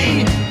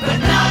today, but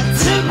not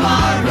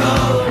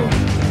tomorrow.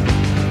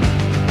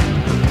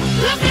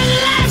 Look at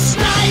last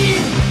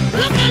night,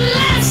 look at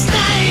last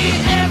night.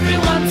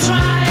 Everyone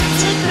tried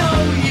to know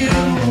you.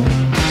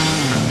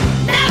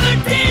 Never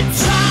did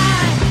try,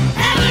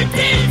 ever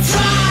did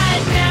try,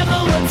 never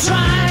were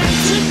trying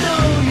to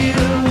know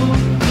you.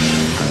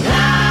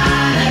 La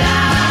la la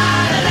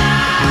la la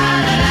la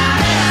la la la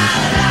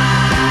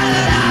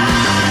la la.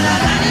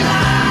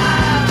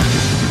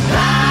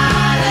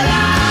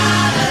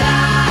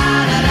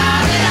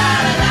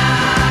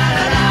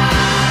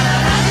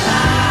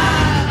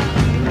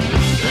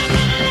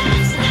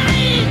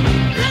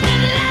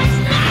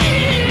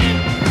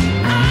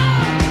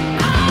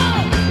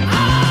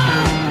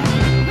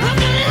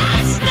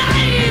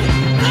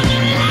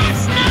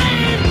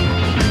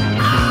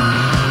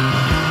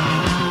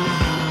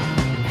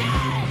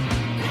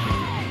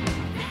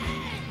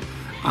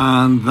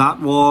 And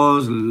that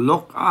was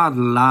Look at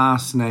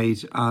Last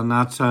Night, and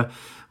that's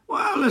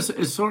well,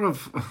 it's sort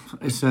of,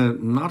 it's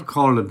not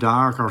called a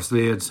darker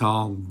Slade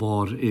song,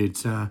 but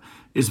it's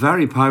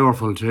very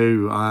powerful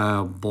too.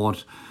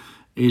 But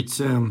it's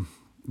the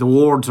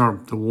words are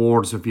the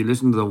words. If you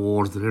listen to the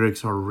words, the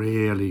lyrics are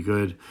really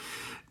good.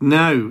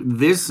 Now,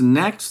 this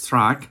next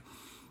track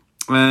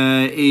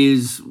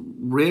is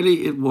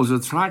really, it was a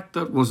track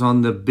that was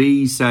on the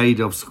B side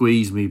of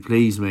Squeeze Me,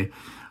 Please Me.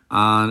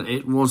 And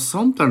it was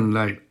something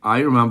like, I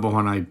remember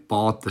when I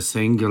bought the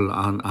single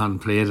and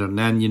played it, and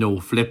then, you know,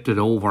 flipped it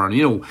over. And,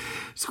 you know,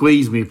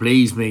 Squeeze Me,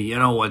 Please Me, you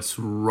know, it's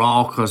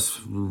raucous,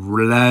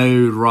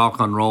 loud rock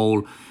and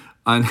roll.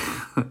 And,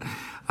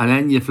 and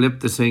then you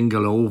flip the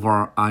single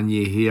over and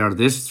you hear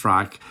this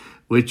track,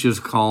 which is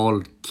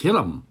called Kill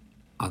 'Em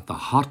at the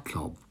Hot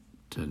Club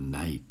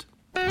Tonight.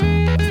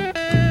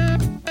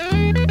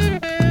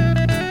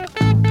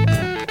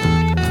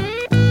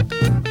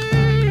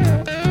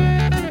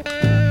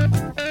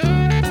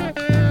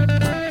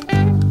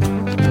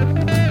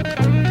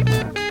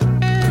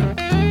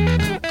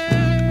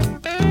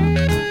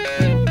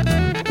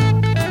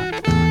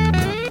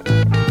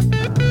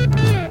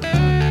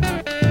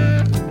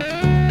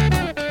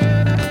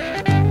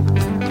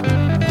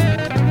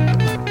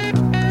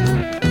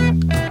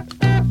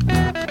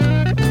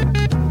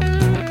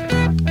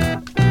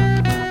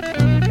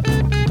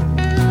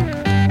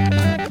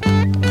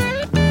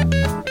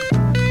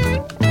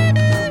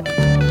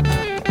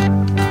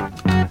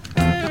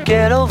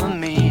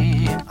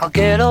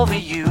 get over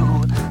you.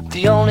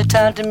 The only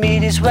time to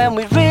meet is when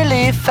we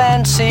really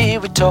fancy.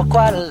 We talk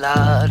quite a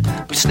lot,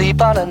 we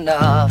sleep on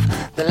enough.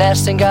 The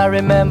last thing I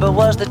remember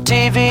was the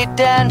TV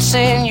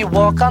dancing. You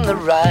walk on the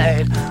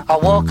right, I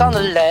walk on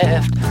the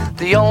left.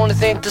 The only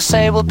thing to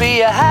say will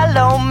be a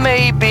hello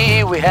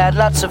maybe. We had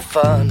lots of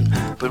fun,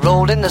 we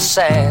rolled in the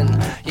sand.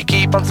 You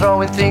keep on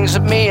throwing things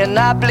at me and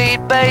I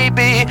bleed,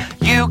 baby.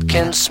 You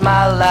can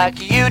smile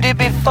like you did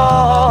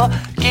before.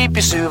 Keep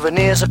your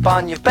souvenirs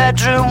upon your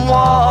bedroom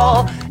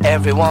wall.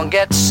 Everyone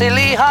gets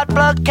silly, hot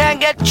blood can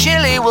get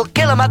chilly. We'll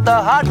kill 'em at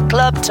the hot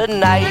club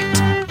tonight.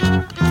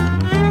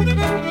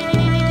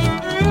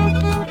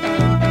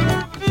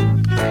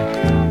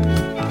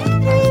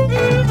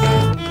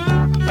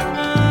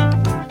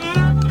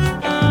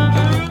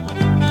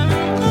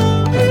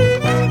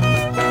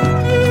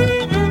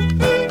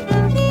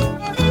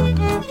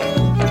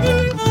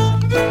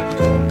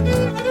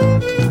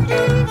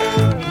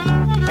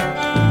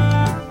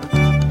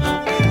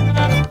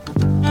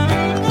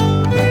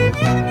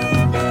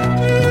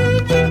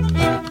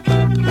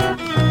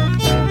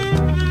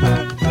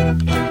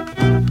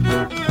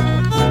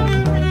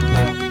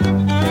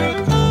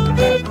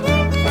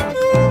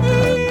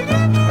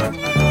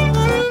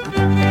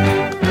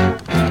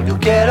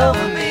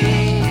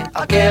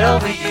 Get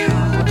over you.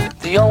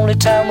 The only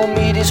time we'll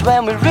meet is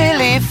when we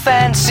really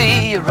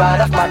fancy. You ride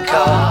off my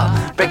car,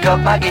 break up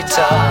my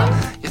guitar.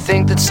 You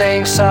think that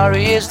saying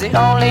sorry is the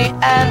only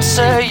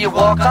answer. You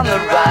walk on the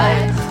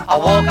right, I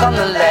walk on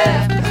the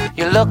left.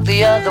 You look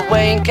the other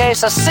way in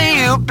case I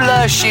see you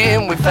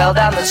blushing. We fell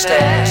down the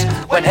stairs,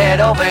 went head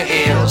over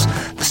heels.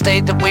 The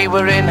state that we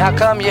were in, how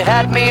come you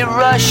had me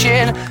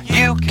rushing?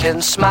 You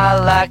can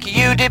smile like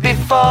you did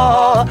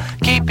before.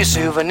 Keep your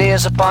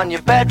souvenirs upon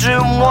your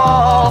bedroom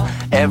wall.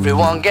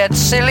 Everyone gets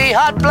silly,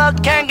 hot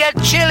blood can get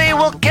chilly.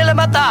 We'll kill 'em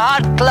at the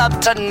hot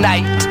club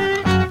tonight.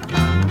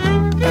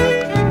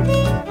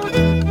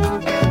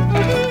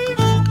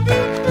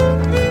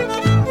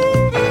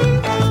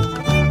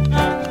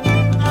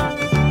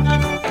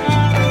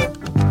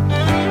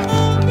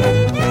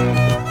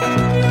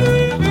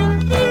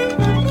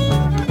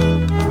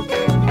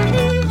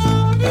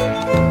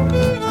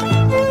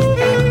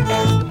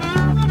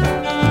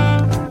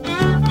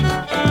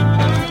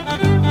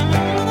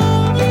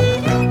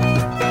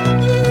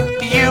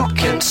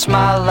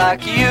 Smile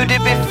like you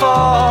did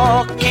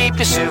before. Keep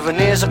your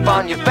souvenirs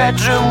upon your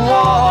bedroom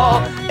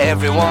wall.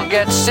 Everyone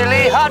gets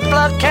silly, hot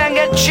blood can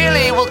get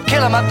chilly. We'll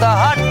kill 'em at the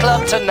hot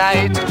club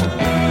tonight.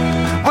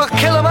 We'll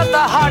kill 'em at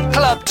the hot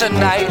club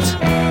tonight.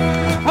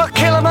 We'll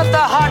kill 'em at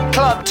the hot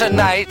club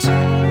tonight.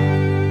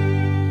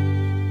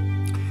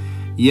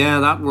 Yeah,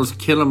 that was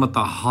Kill 'em at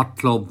the Hot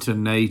Club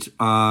Tonight,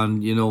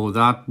 and you know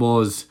that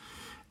was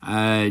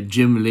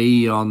Jim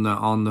Lee on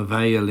the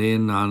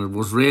violin, and it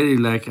was really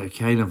like a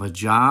kind of a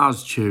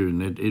jazz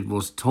tune. It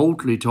was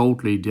totally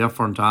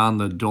different than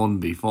they'd done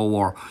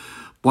before,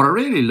 but I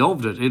really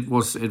loved it. It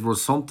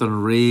was something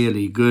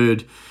really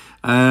good,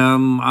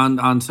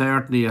 and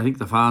certainly I think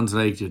the fans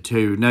liked it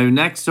too. Now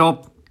next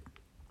up,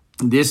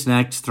 this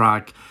next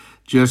track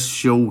just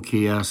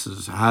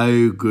showcases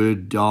how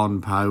good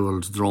Don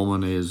Powell's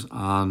drumming is,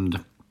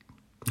 and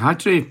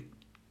actually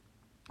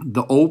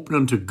the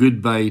opening to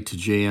Goodbye to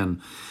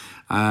Jane,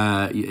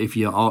 if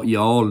you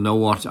all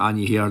know it and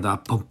you hear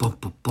that bum, bum,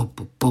 bum, bum,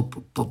 bum,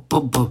 bum, bum,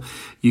 bum, bum,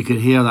 you can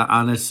hear that,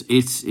 and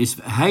it's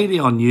highly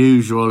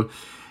unusual.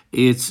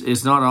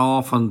 It's not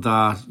often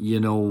that, you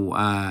know,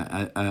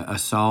 a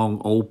song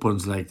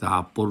opens like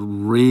that, but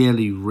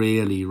really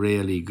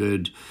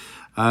good.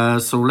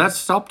 So let's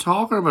stop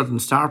talking about it and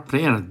start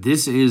playing it.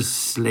 This is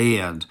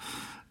Slade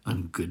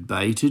and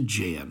Goodbye to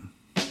Jane.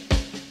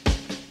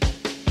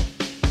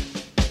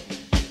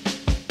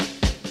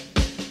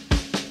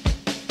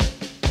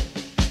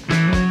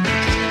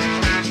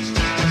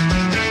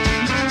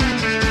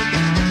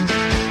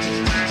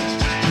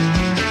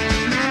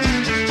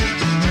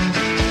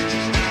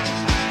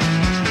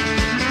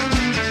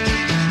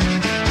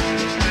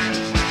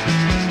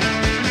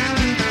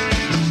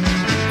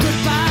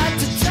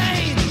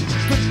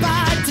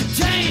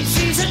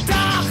 She's a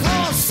dark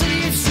horse,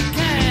 see if she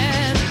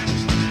can.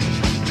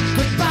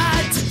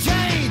 Goodbye to Jane.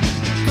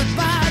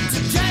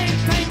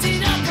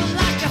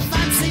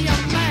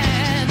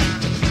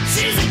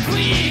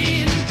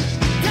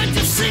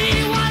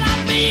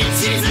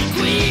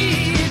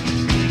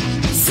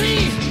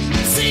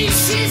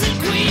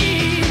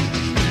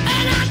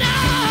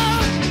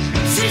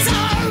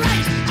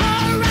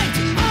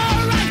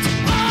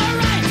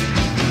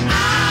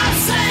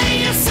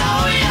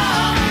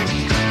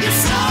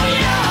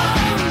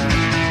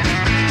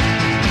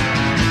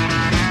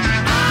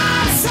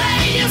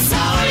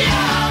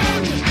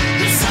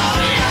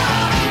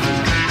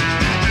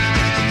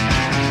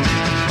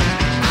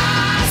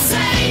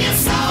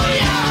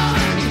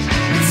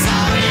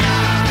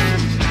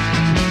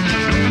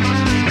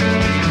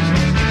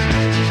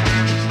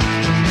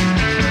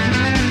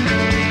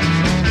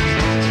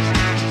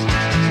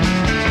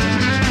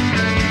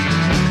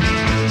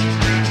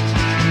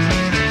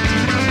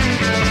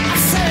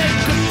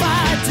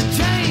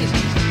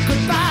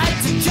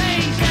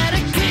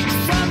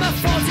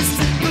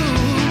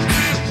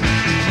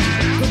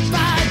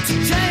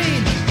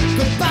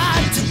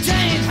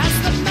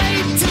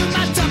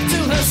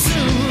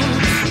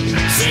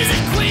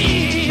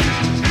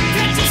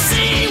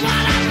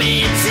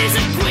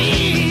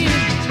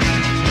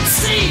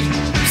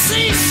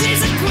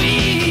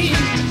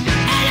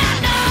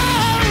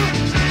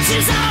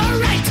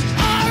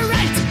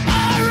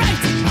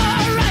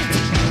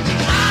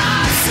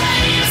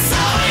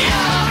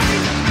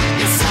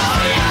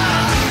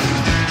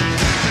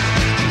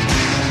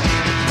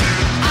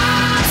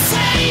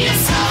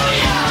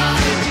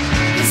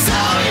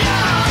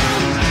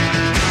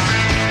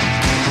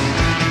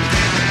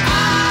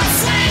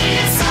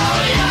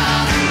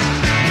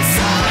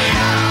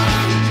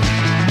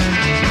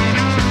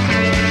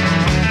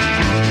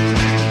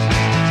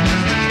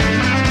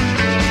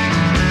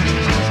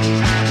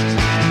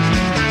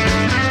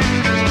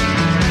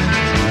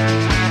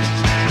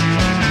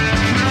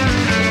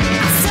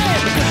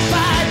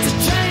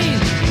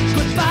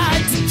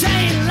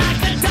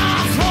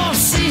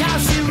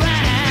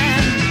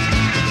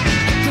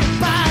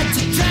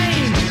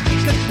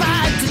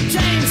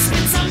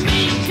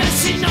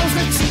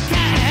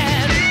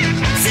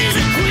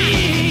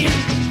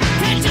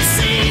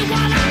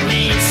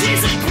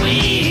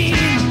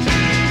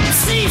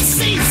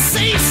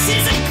 say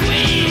she's a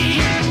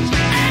queen.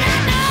 And I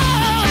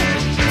know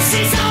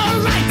she's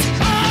alright,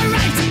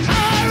 alright,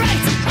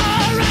 alright,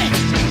 alright.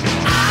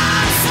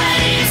 I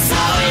say you're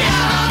so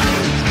young,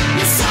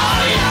 you're so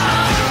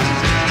young.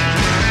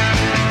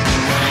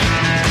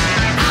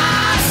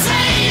 I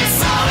say you're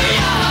so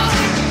young,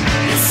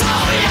 you're so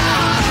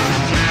young.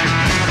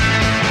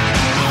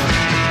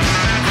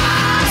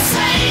 I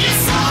say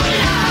you're so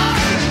young,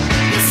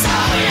 you're so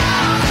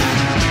young.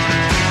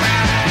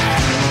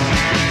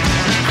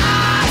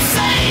 I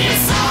say you're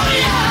so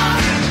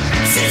young.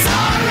 She's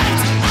alright,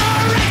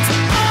 alright,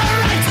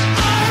 alright,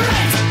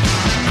 alright.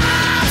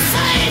 I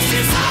say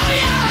she's so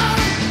young,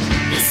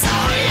 you're so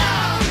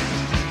young.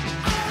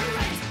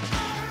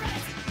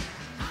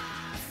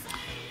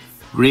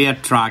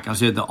 Great track. I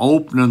said the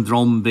opening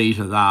drum beat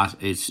of that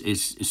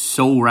is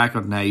so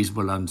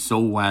recognisable and so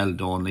well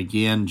done.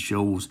 Again,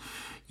 shows,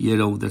 you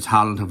know, the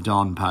talent of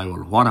Don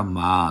Powell. What a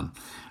man.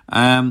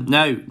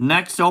 Now,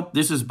 next up,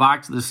 this is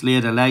back to the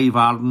Slade Alive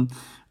album,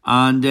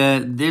 and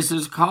this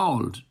is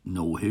called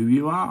Know Who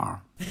You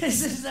Are.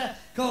 This is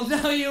called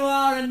Know You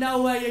Are and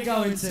Know Where You're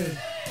Going to.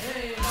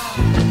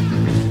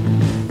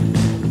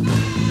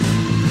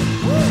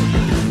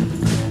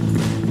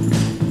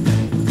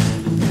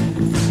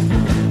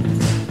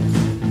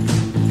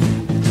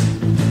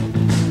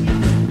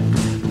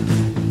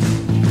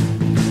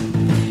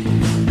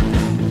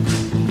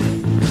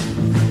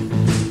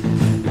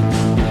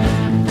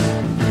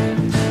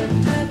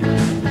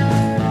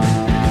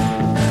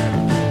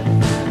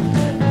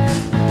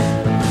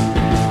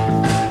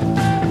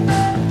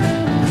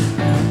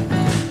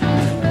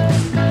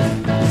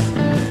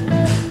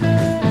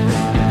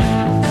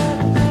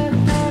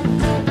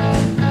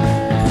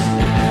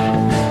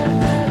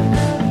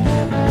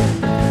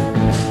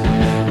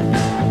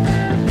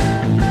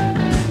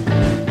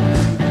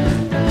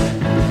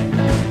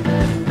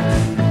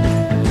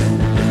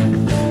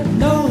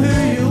 Know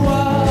who you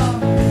are,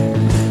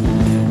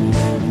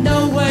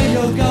 know where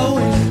you're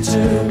going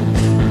to.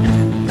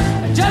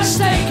 Just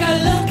take a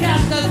look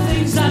at the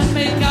things that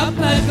make up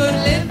a good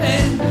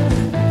living.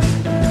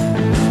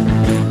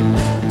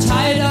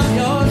 Tied up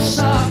your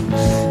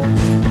socks,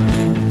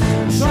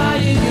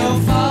 trying your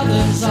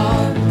father's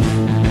on.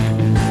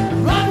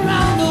 Run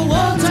round the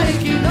world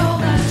taking all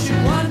that you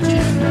want,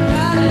 you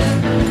got it.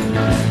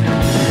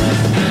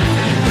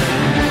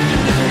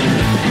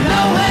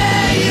 Know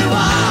where you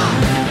are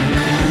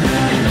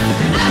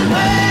and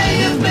where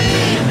you've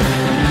been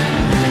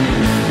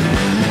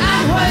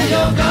and where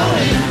you're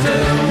going to.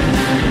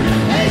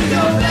 Make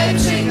your babe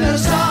sing the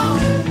song.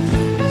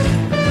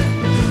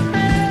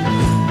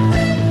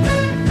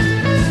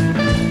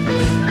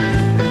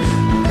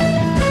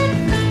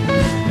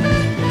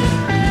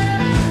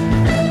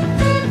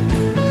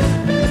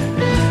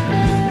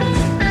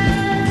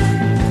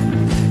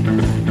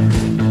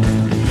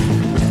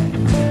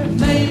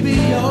 Maybe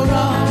you're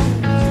wrong,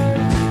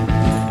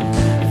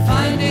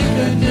 finding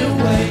a new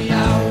way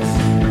out,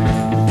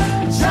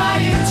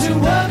 trying to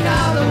work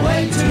out a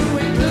way to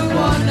include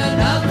one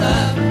another.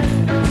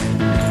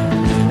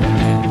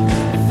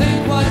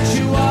 Think what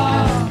you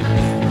are,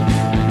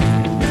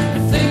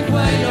 think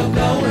where you're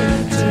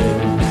going to.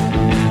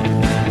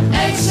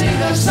 Ain't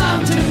sing a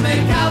song to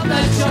make out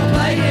that you're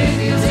playing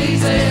is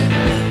easy.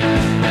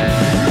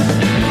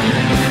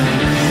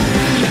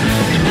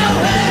 Know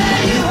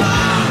where you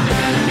are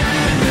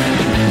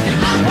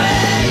and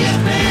where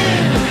you've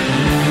been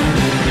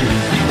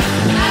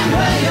and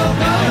where you're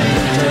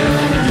going to.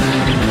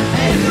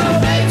 If your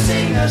babe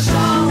sing a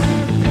song,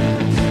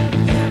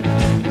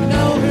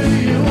 know who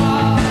you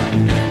are,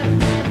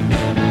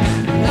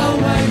 know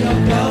where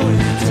you're going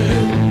to.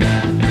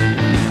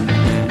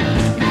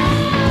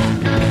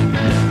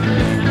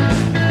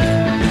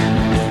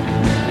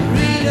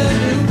 Read a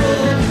new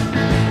book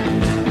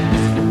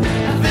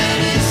and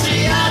finish the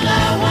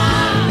other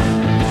one.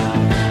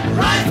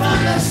 Right from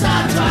the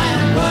start, try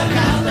and work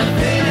out the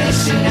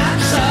finishing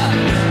answer.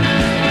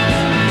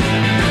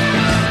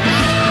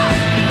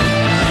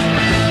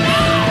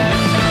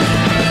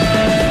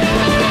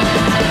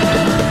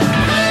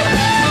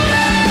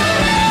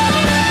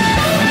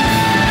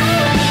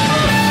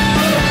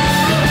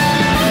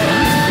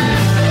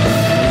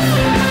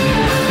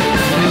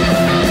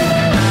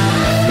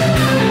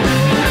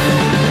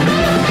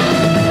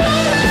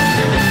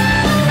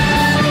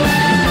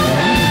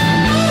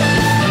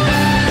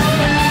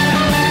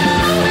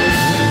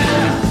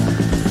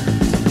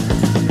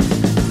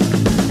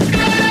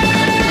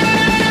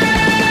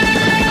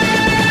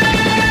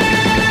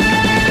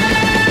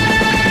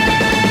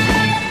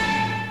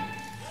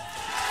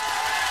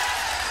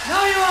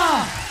 Know you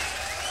are,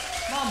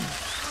 Mum.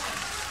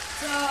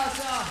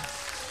 Ta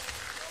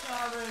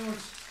very much.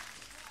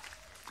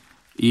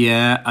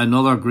 Yeah,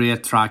 another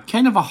great track.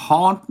 Kind of a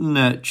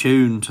haunting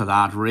tune to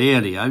that,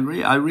 really. I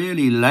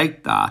really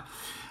like that.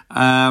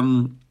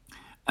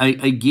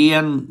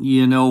 Again,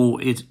 you know,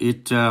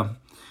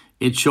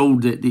 it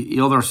showed the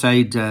other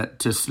side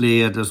to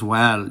Slade as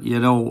well. You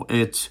know,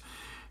 it's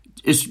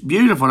it's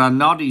beautiful, and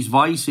Noddy's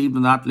voice,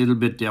 even that little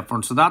bit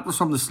different. So that was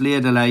from the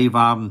Slade Alive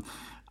album,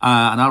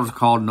 and that was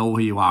called Know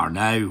Who You Are.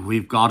 Now,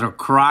 we've got to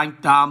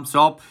crank damps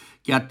up,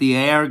 get the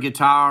air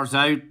guitars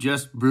out,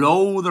 just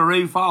blow the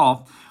roof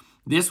off.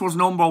 This was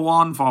number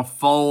 1 for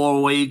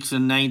 4 weeks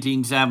in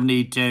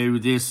 1972.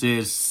 This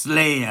is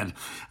Slade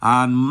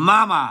and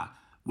Mama,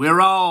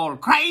 We're All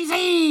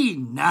Crazy.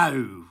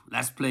 Now,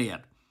 let's play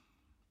it.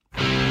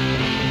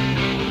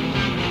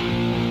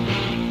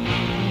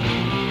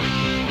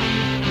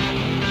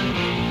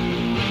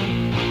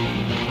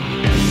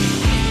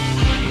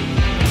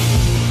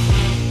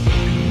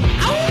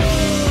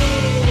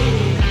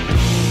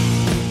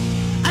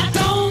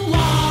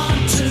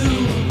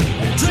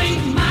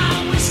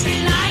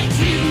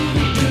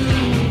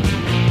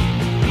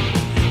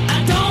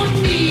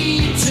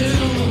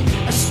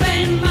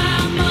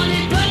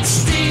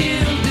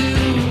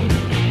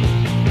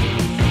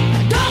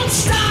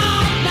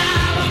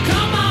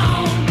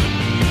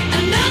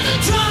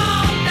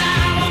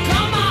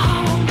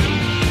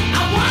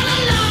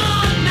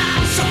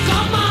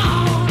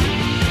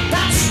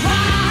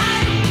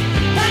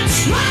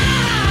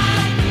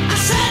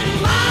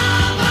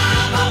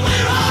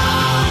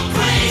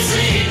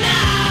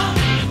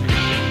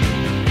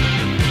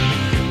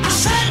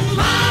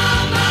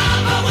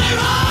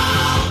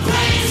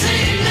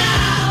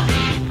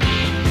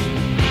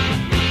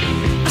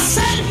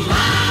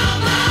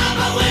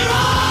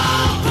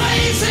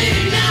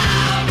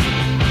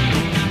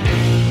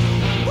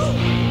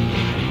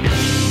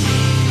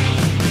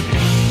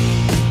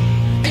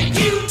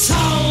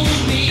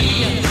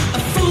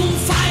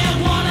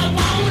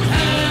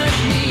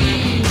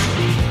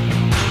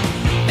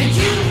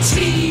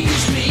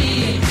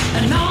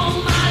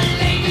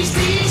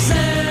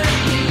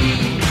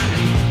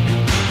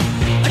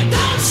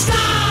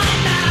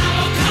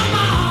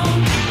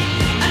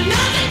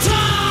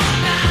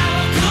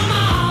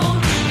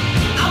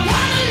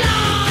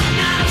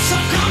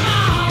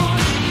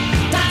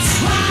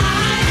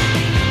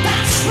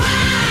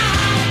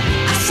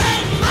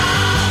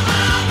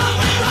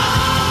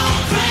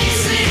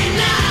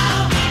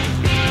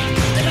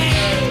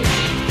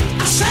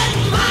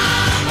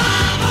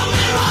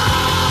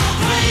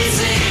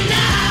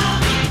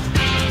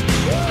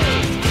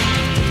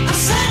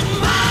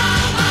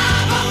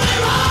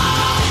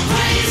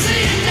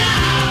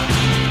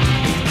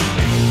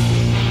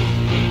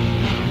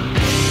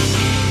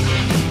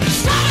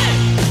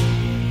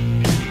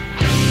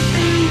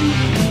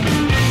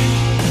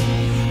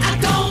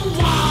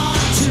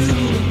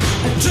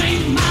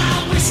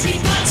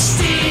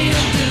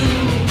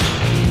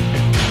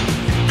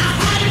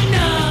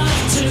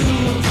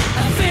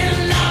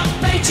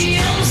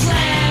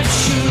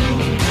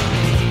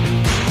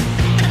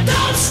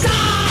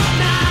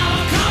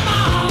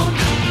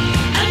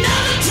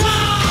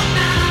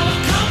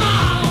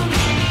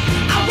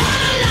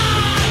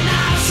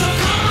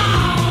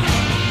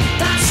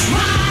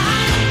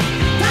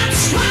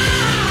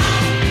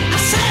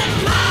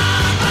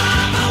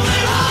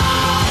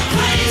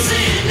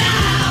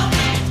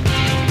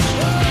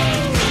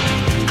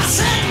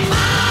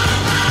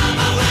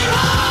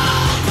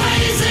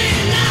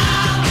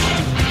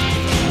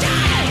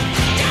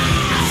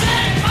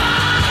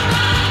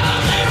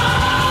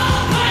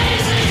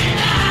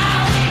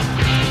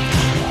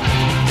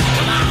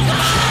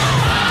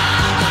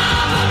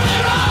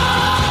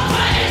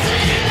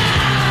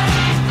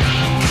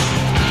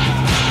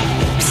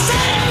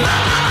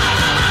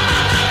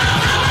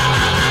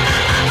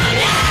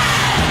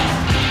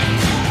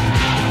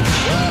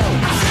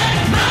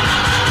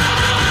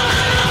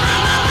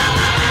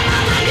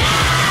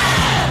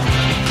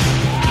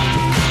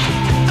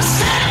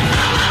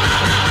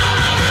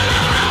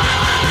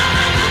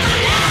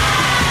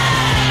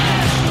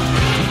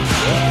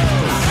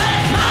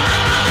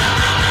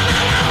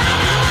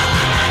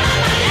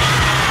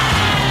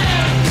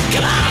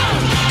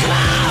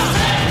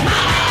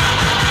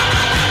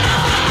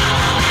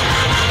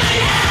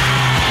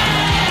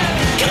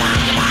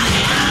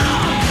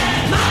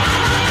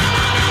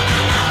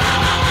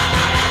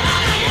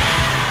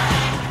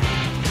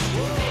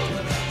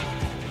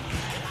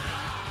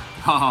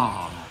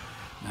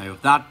 Now,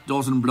 if that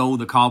doesn't blow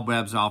the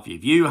cobwebs off you,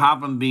 if you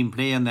haven't been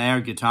playing the air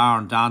guitar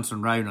and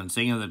dancing around and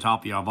singing at the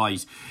top of your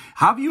voice,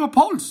 have you a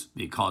pulse?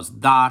 Because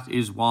that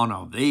is one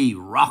of the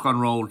rock and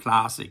roll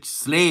classics.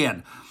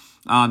 Slade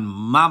and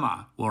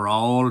Mama, We're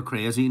All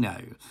Crazy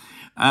Now.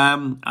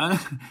 And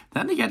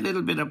then they get a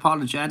little bit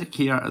apologetic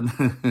here.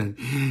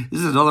 This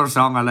is another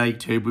song I like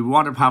too, but we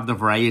want to have the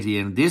variety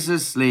in. This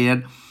is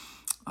Slade,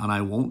 and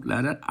I Won't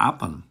Let It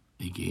Happen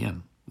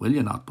Again. Will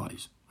you not,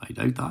 boys? I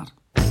doubt that.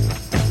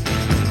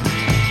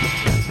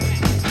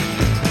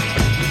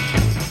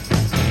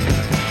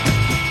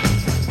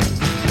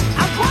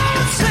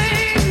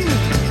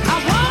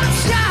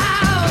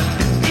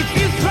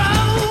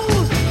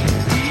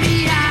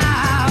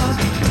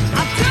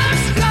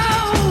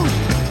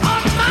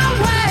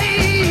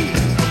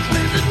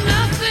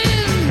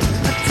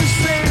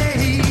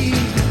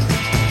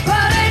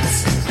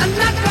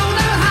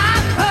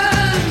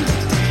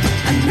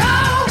 No!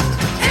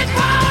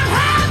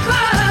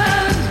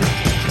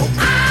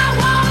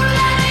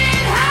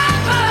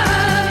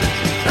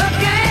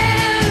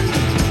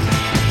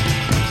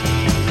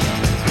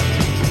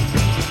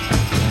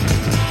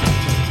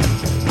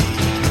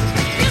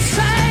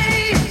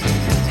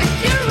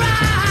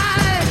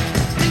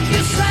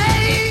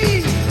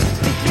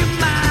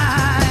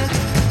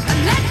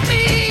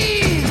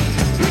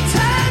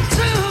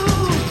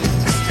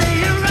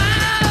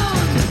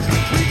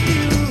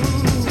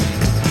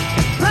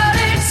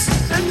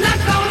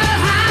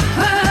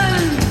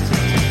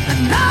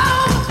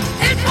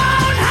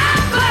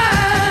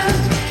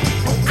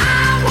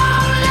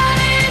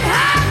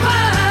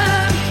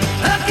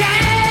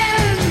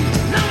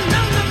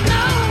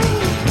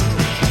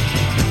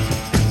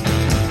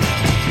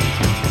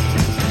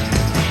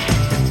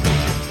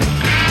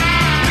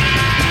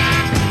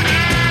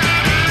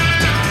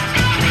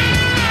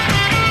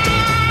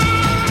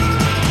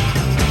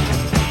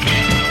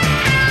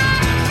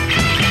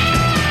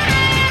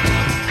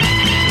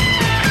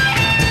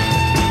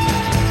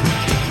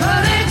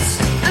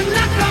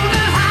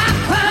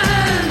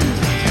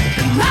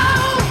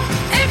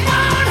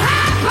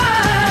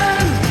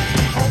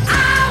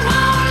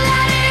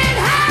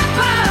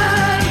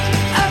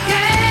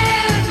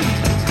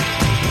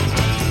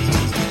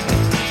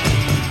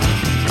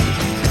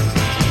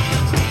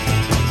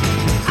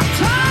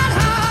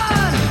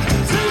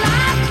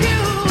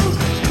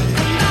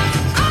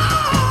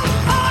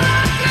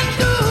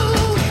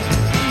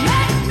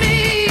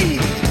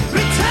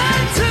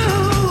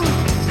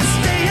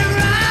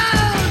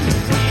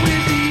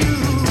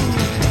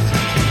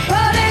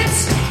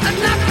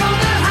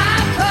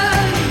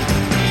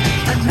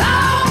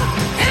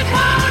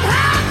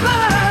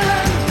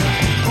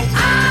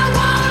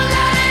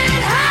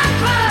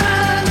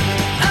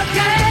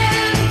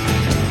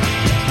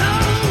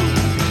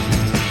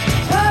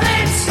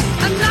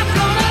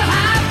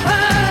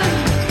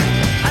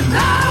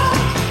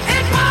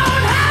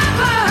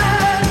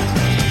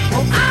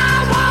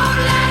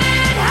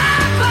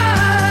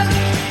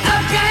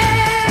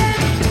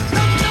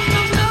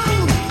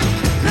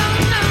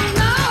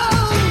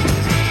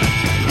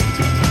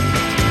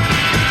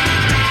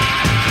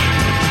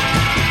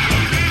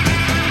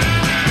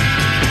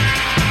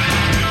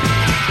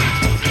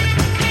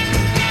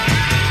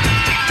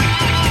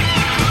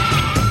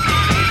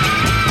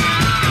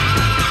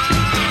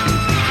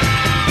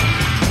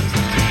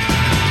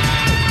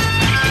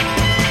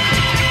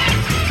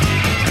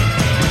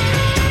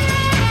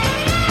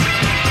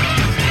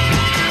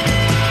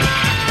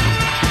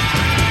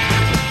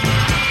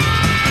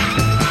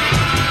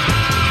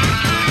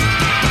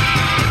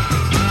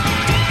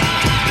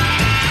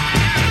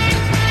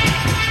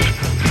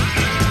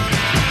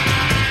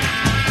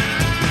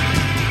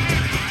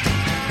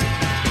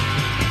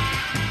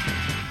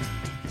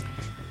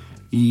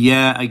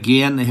 Yeah,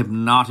 again, the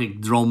hypnotic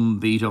drum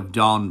beat of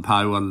Don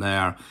Powell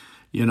there.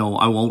 You know,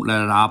 I Won't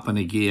Let It Happen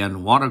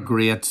Again. What a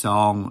great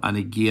song. And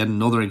again,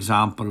 another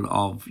example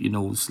of, you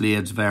know,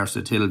 Slade's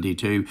versatility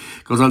too.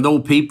 Because although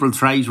people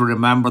try to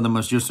remember them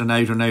as just an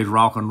out-and-out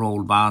rock and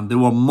roll band, they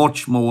were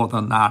much more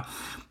than that.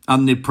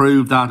 And they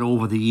proved that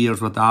over the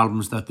years with the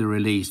albums that they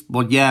released.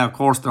 But yeah, of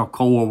course, their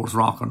core was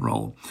rock and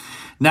roll.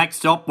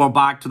 Next up, we're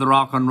back to the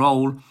rock and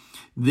roll.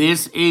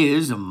 This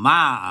is A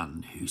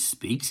Man Who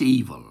Speaks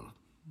Evil.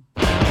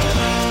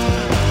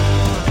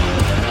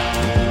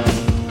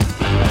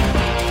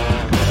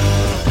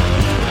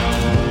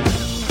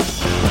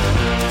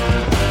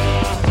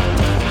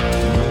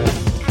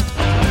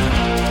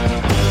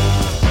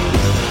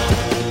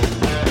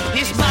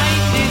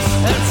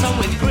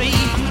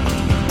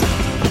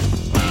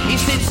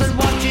 And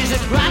watches the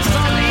grass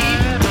on leaf.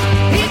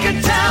 He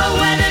can tell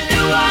when a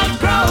new one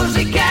grows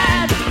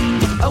again,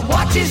 and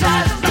watches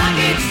as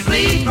maggots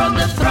flee from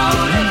the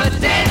throat of a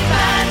dead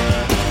man.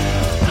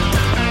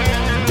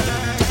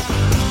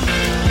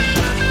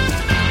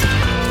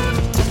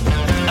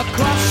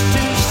 Across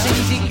two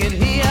seas he can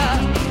hear,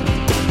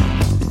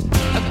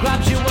 and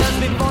grabs your words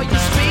before you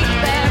speak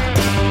them.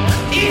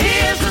 He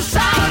hears the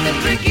sound of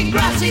drinking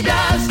grass, he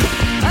does,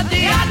 and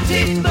the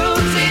antic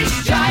moves his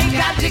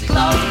gigantic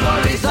load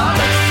for his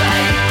honest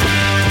sake.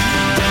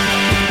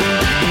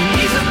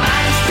 He's a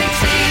man who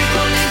speaks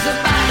evil, he's a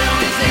man who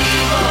is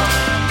evil.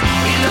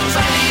 He looks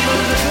at evil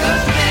as a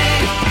good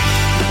thing.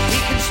 He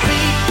can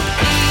speak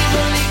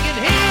evil, he can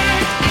hear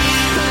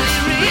evil,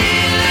 he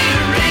really,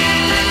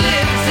 really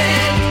lives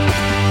it.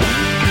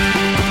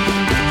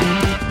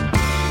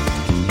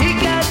 He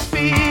can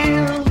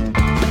feel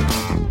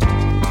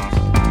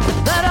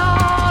that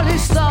all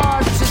his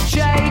thoughts are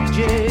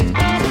changing.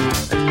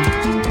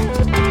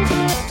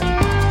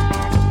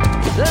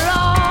 That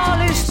all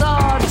his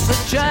thoughts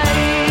are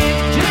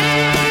changing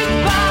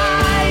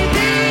by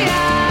the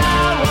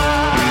hour.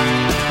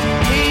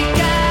 He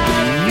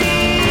can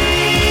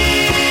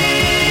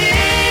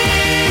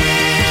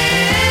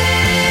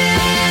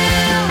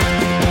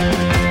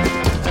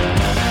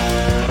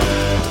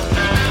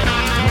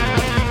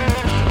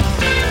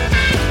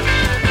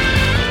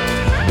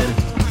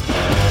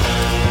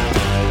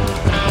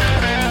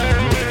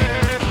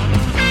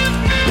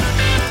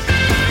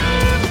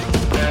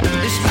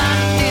This man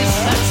is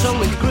so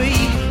with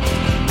grief.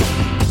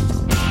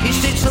 He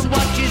sits and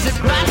watches the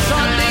grass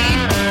on leaf.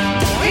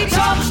 He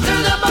talks to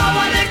the more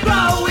when they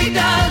grow, he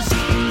does.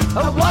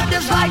 And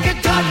wanders like a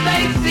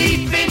god-made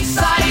thief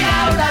inside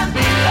out and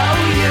below,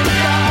 you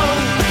know.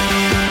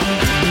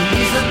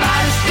 He's a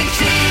man who speaks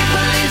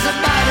evil, he's a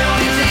man who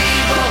is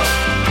evil.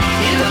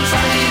 He looks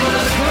at evil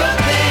as a good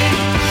thing.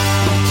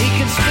 He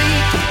can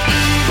speak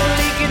evil,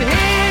 he can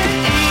hear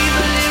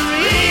evil, he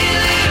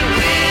really,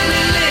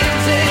 really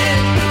lives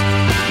it.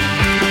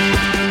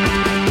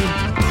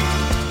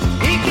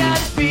 He can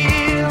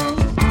feel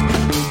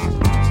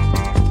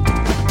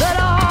that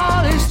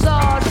all his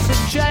thoughts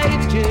are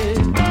changing.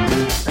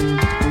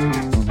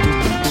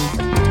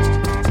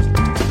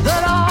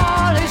 That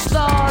all his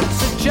thoughts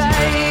are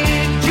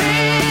changing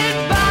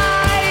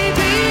by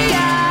the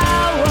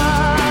hour.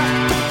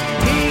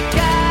 He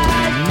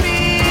can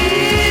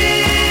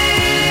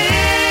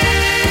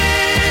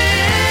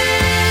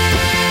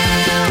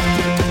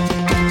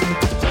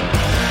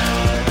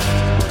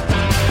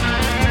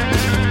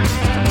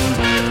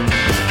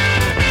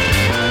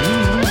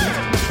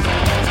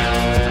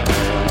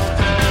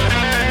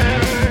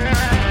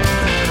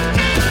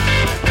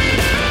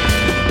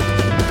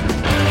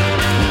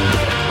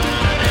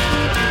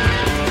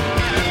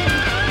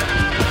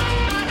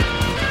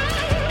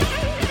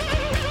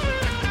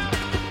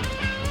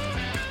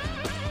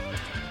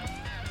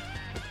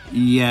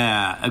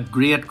Yeah, a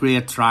great,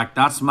 great track.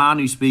 That's Man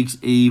Who Speaks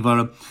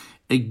Evil.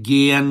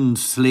 Again,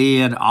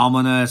 Slade,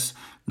 ominous.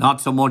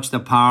 Not so much the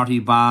party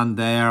band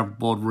there,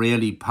 but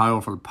really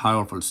powerful,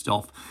 powerful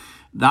stuff.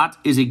 That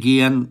is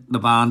again the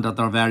band at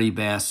their very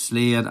best,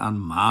 Slade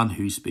and Man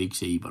Who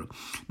Speaks Evil.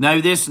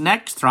 Now this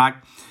next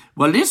track,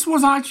 well, this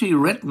was actually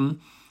written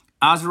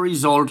as a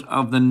result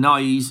of the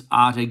noise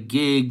at a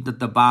gig that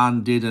the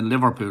band did in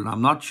Liverpool.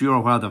 I'm not sure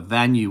where the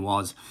venue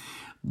was,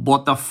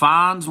 but the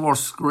fans were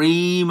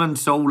screaming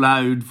so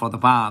loud for the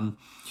band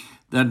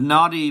that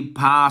Noddy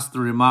passed the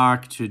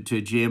remark to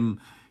Jim,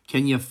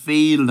 can you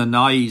feel the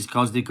noise?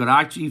 Because they could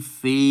actually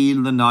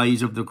feel the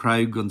noise of the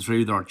crowd going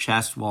through their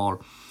chest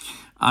wall.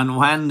 And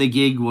when the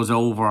gig was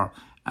over,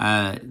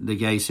 the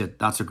guy said,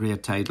 that's a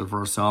great title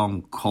for a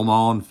song, Come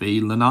On,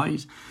 Feel the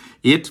Noise.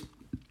 It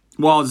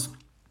was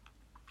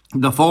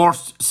the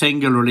first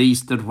single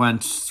release that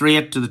went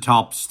straight to the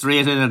top,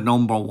 straight in at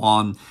number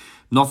one.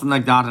 Nothing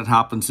like that had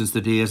happened since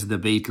the days of the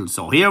Beatles.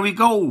 So here we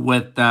go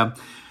with the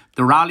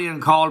rallying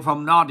call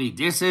from Noddy.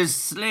 This is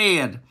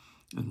Slade.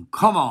 And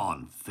Come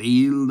On,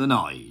 Feel the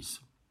Noise.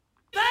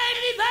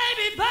 Baby,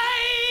 baby, baby!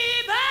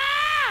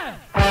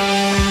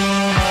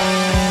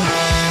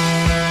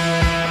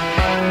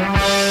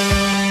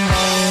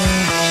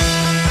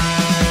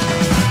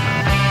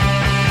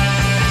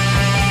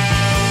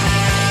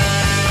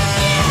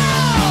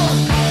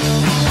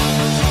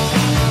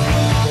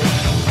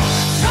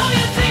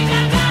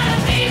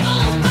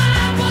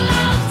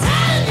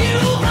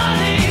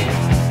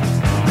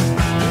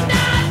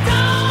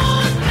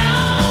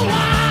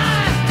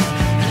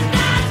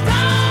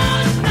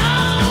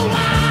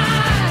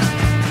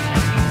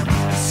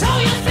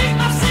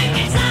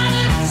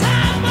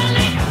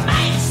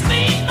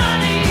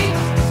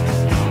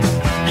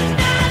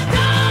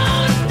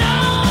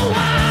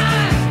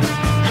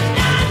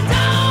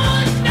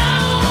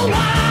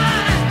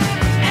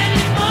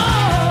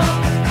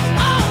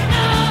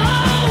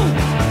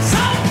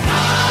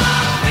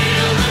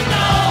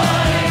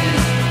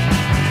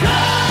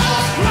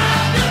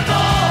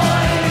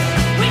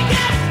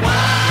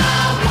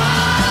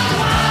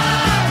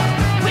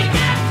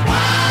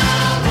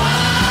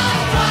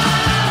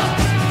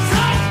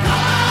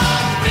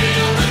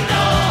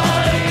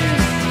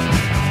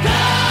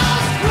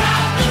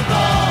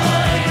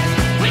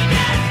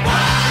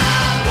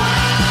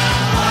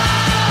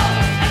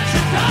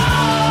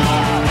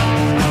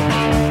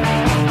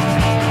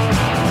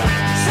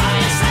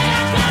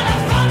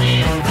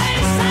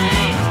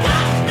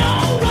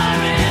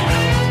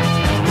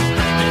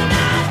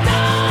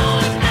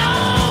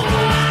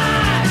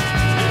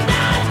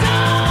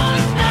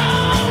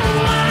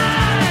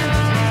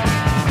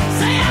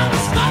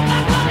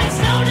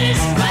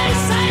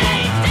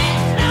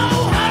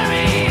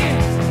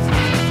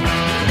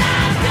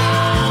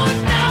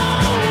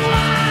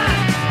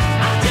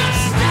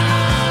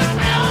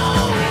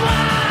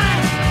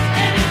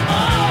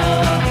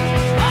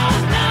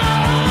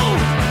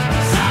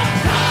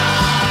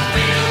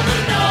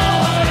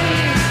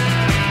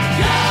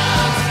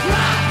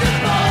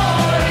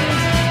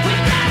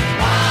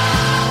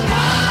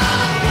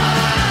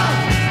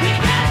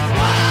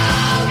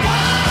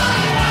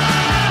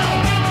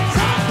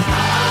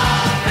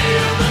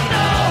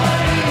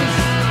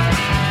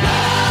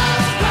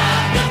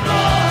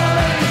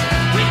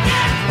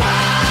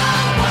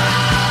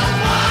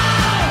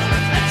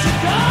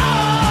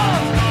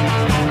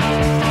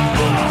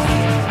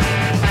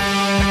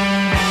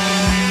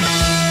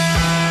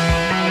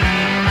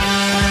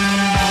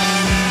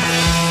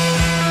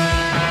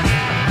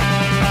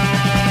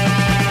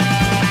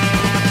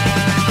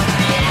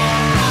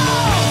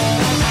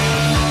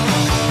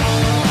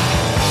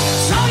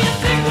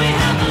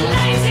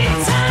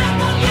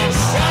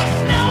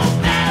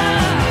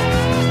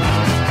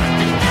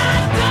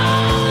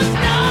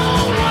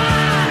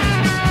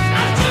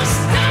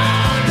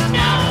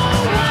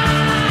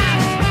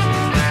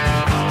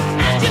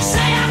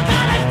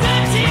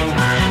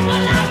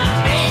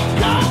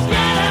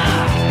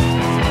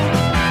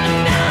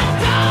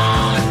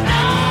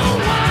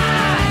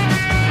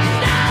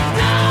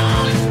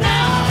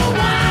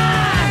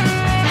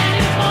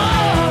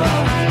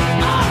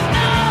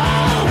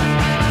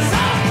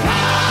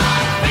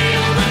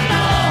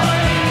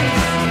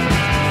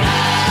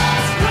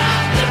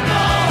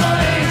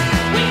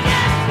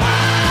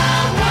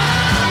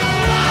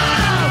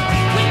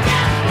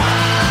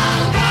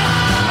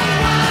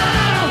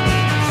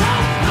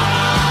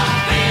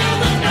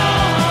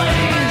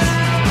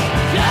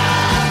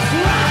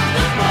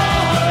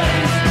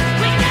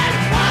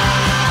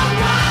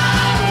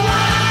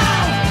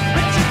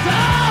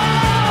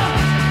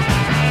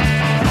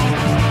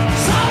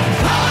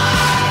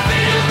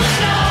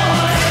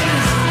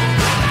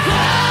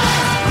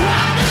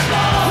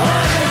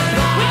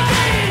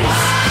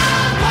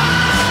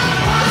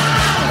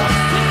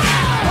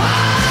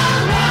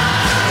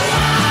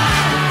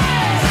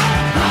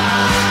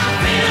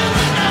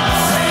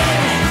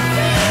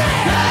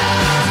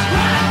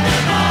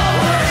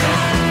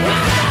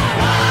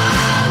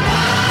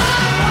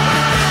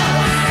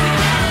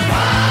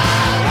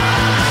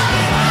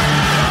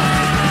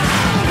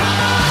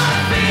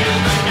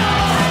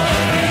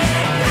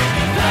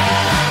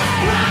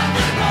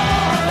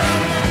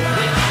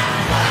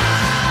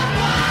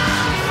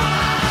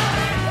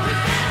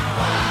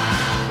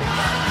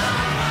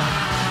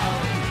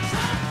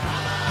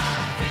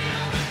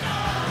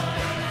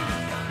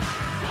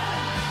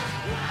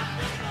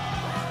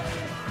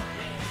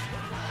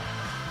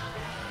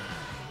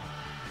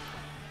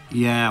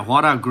 Yeah,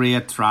 what a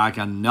great track.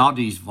 And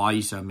Noddy's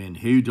voice, I mean,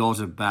 who does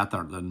it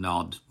better than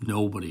Nod?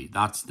 Nobody.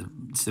 That's the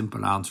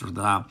simple answer to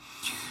that.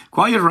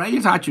 Quiet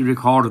Riot actually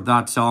recorded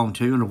that song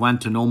too, and it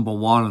went to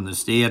 #1 in the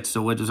States,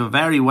 so it was a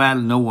very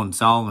well-known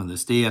song in the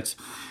States,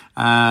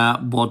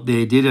 but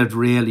they did it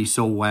really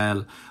so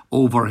well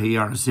over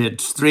here. It's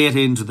hit straight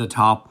into the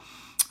top,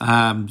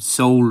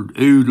 sold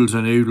oodles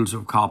and oodles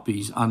of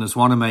copies, and it's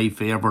one of my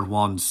favourite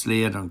ones,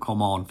 Slade and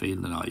Come On Feel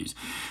the Noise.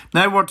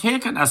 Now we're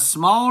taking a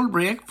small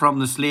break from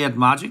the Slade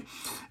magic,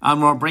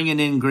 and we're bringing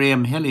in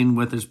Graham Hilling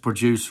with his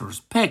producer's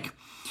pick.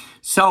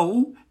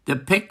 So the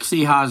picks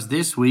he has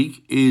this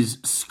week is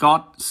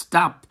Scott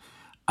Stapp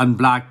and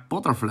Black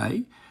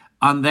Butterfly,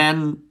 and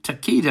then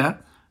Takeda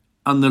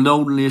and The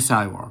Loneliest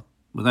Hour.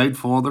 Without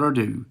further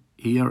ado,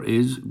 here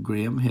is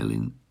Graham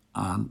Hilling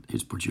and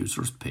his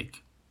producer's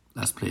pick.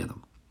 Let's play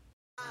them.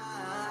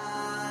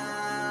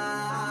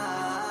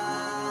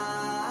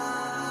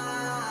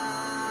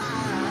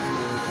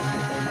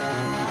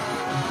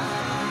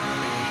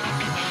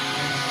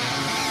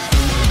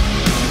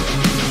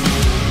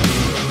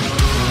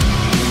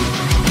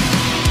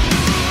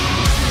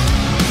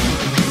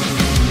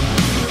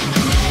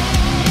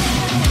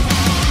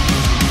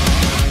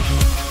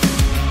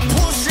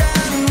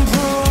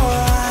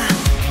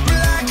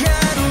 Black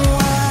and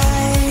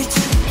white,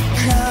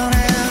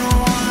 counting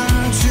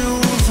 1,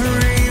 2,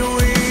 3.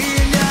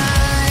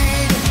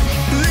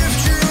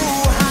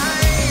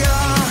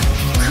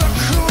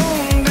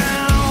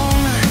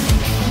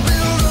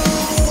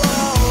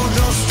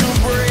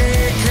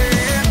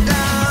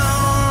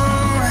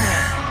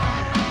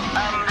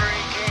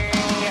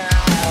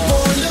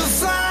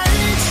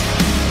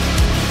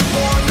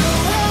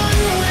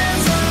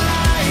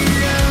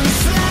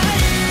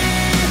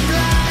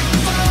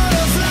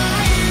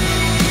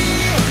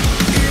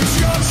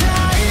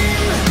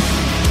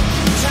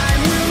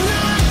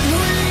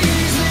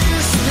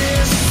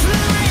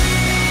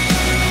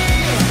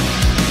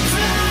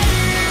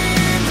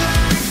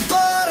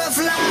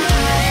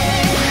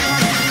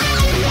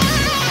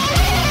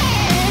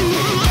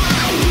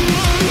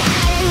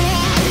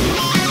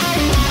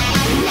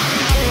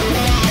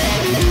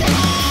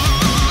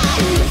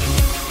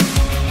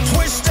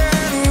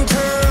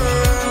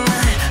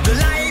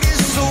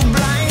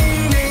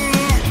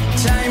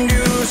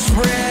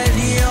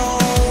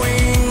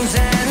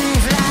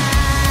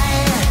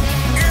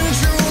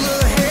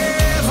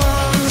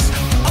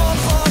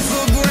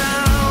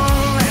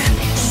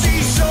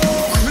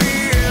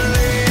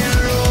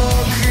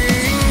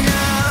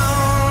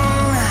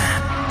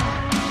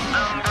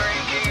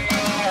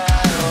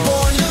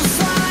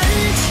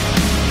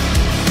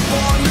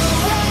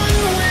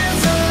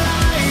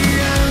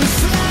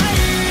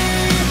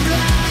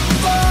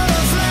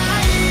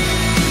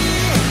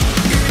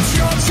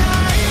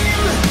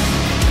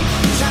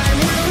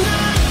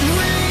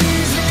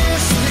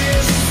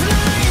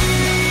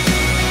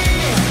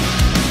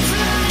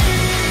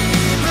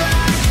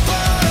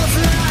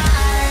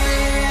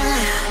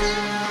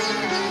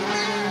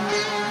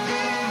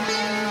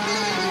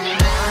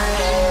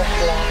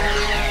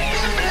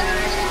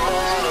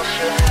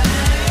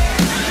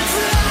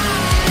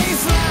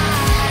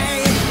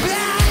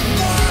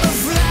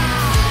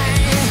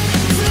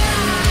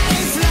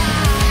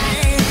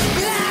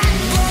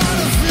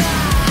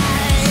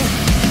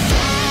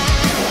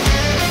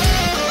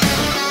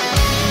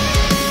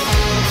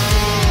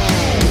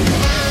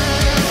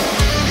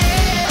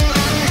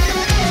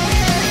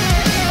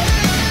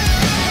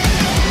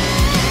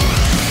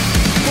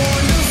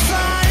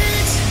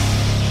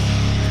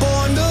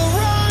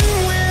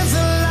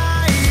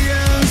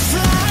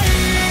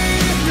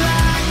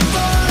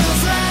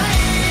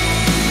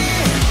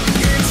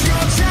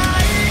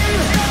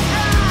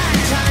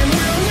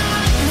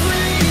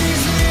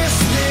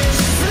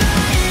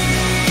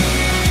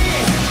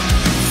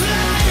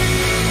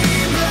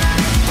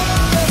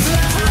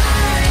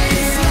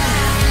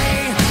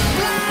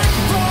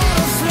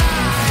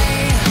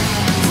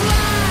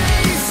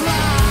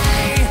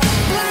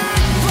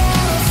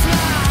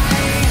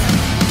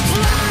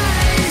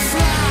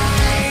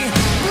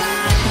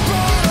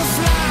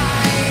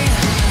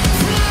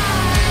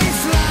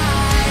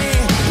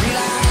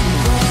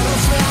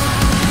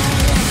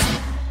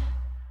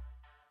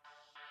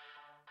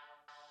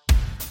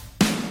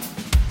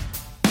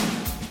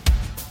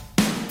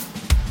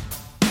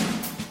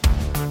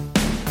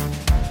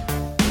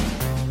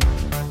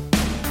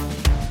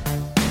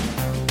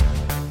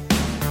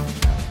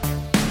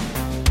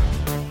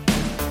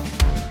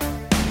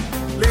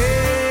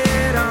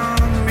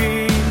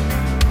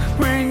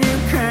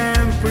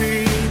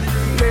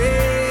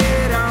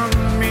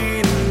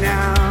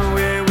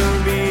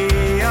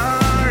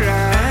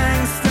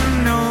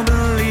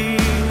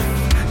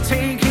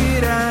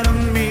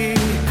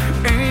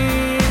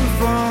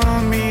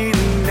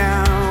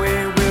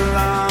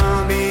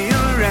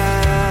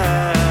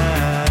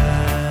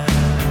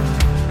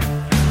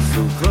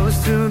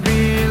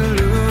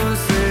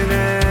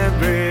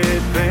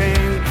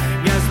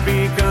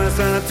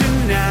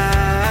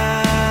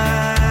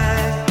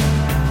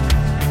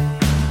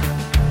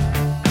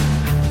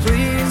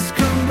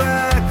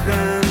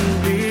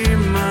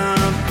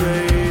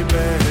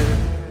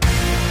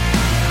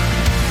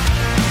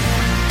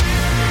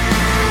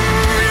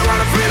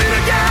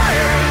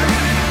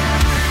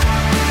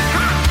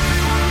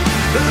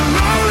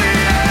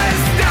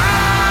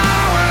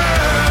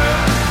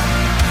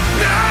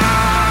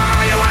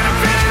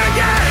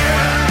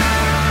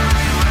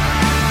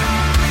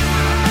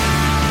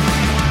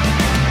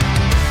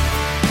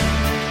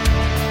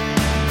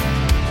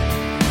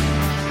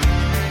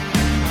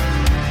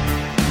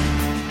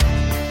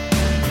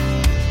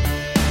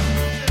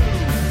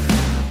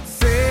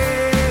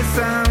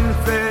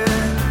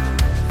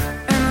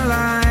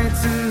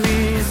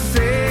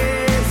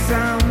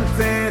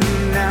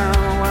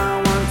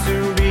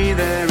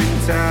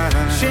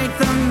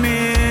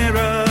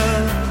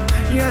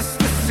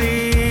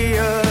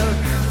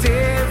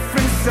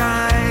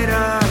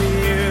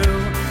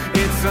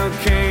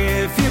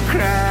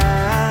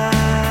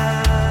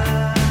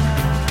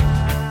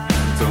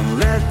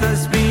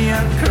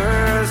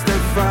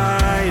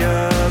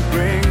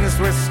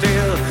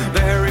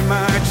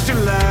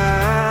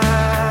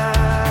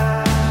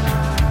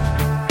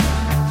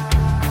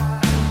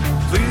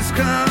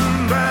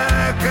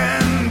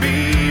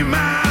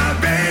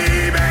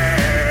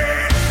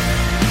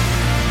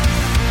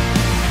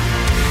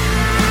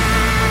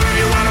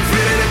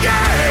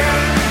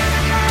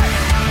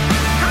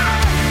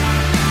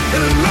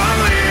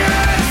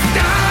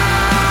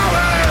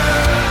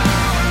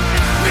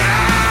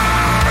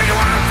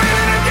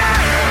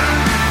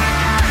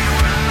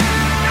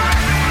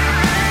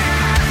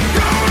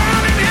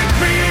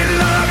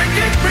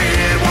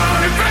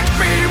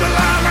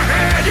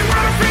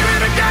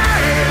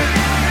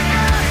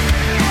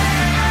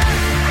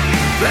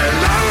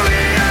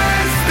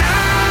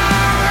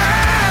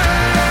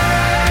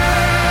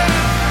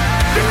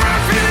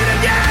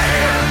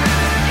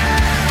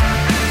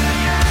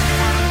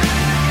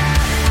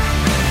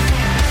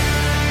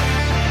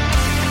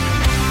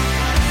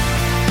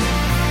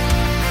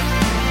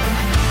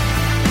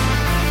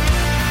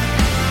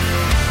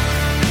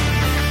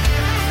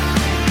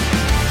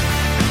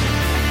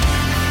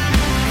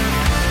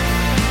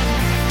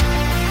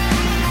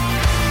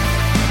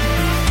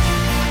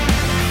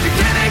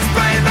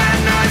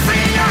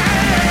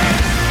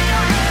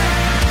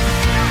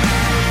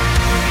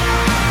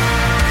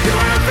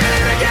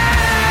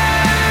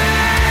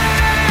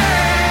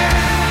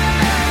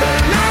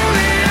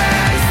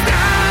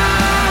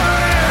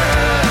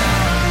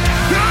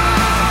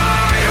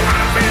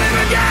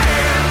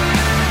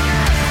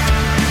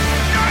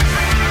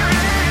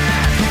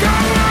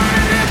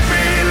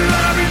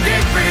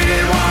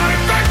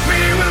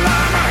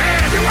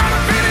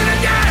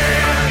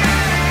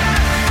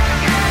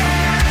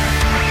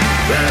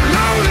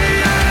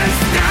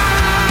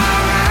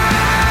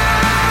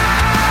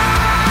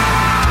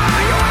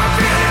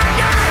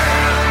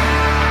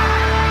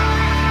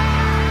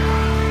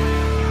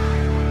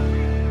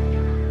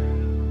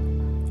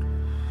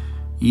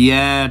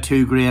 Yeah,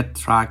 two great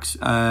tracks.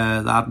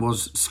 That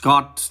was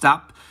Scott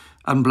Stapp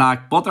and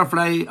Black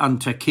Butterfly and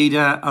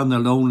Takeda and The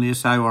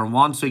Loneliest Hour. And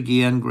once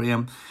again,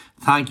 Graham,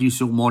 thank you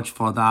so much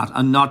for that.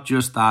 And not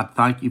just that,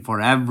 thank you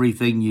for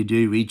everything you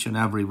do each and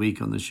every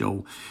week on the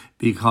show,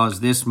 because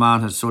this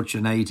man has such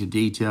an eye to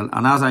detail.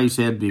 And as I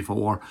said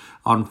before,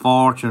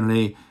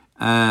 unfortunately,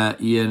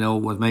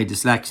 with my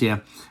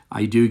dyslexia,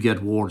 I do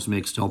get words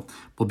mixed up.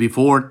 But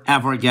before it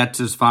ever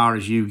gets as far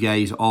as you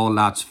guys, all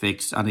that's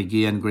fixed. And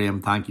again,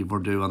 Graham, thank you for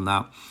doing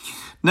that.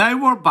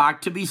 Now we're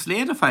back to be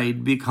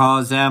slatified,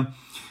 because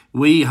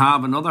we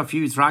have another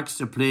few tracks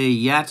to play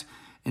yet.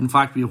 In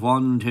fact, we have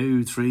 1,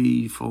 2,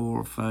 3,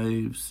 4,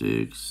 5,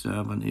 6,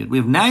 7, 8. We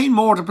have 9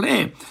 more to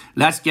play.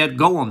 Let's get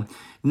going.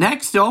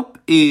 Next up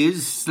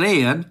is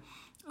Slade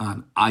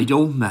and I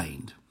Don't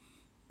Mind.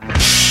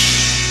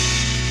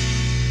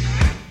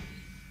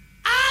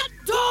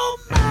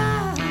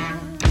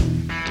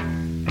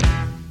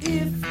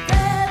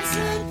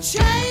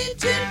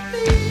 Change in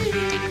me,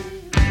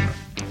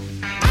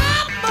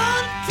 I'm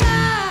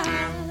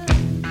unkind.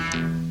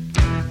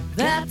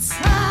 That's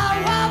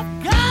how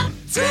I've got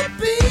to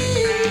be.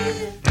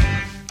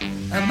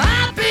 Am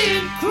I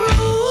being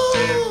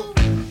cruel?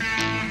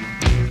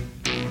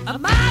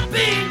 Am I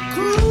being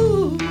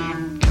cruel?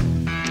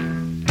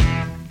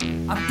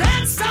 I've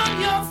danced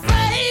on your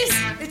face.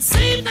 It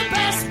seemed the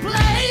best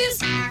place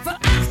for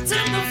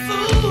acting the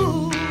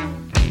fool.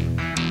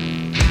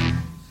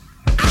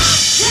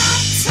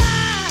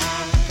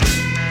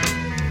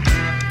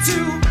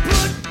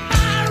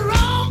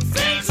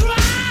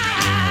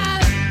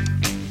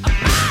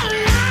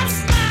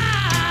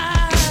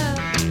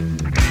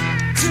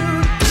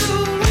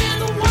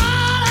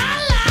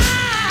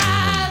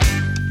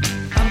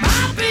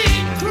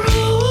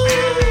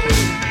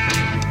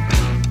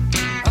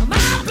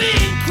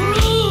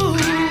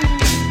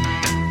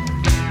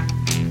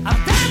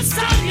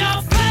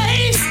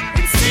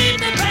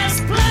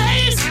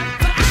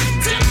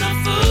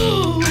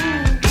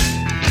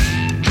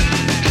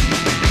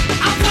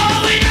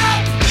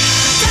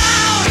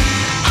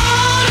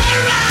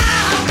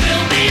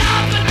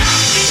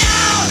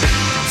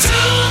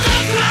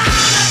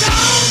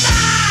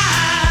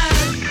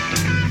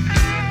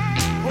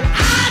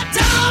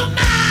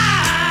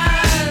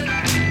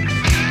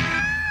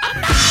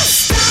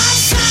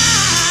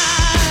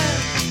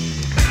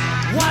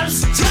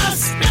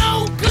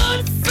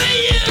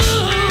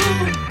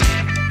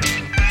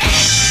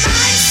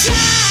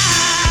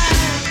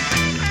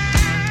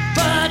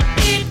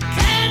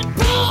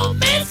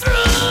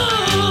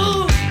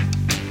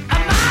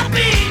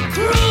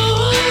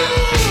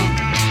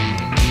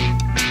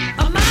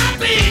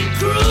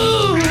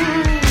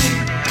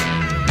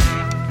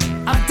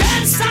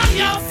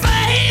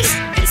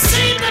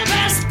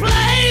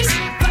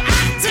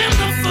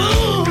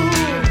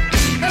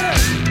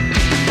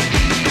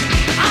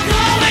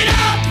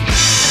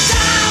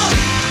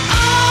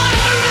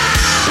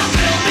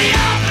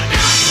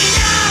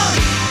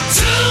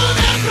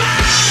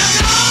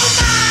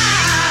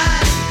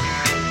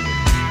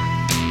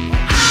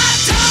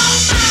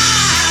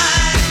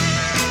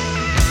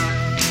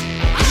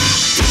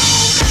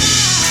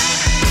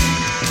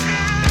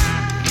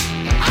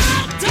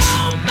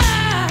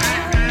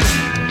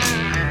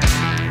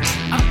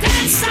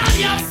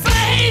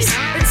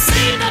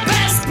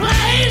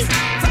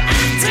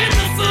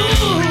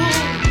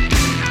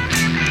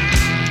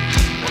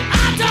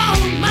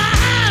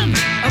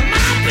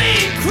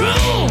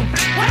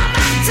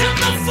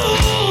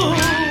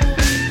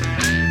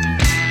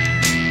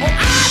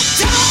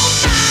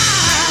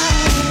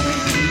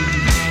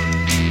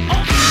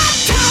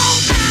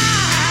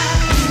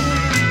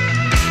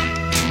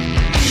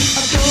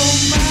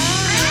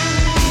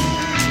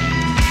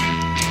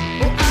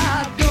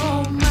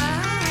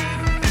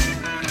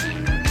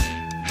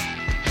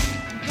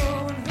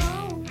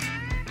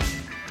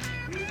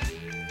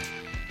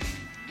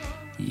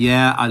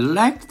 Yeah, I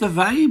liked the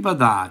vibe of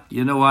that.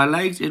 I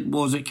liked it.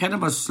 Was a kind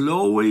of a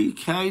slowy,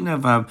 kind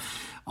of a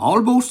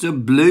almost a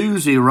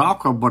bluesy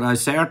rocker, but I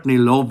certainly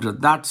loved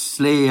it. That's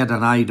Slade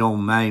and I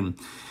Don't Mind.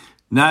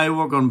 Now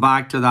we're going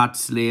back to that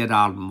Slade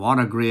album. What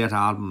a great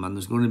album, and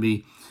there's going to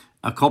be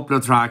a couple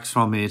of tracks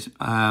from it.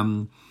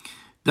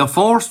 The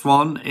first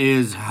one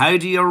is How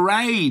Do You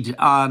Ride?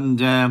 And,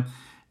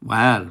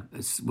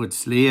 it's with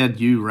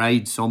Slade, you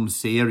ride some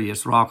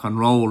serious rock and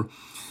roll.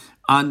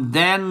 And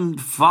then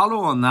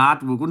following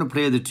that, we're going to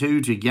play the two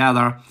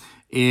together.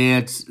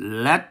 It's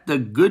Let the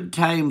Good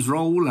Times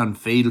Roll and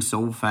Feel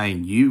So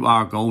Fine. You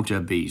are going to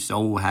be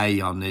so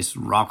high on this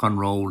rock and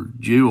roll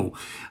duo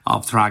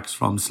of tracks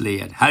from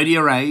Slade. How Do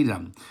You Ride?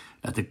 And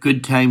Let the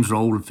Good Times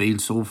Roll and Feel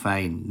So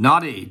Fine.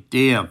 Noddy,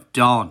 Dave,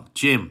 Don,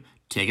 Jim,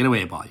 take it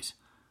away, boys.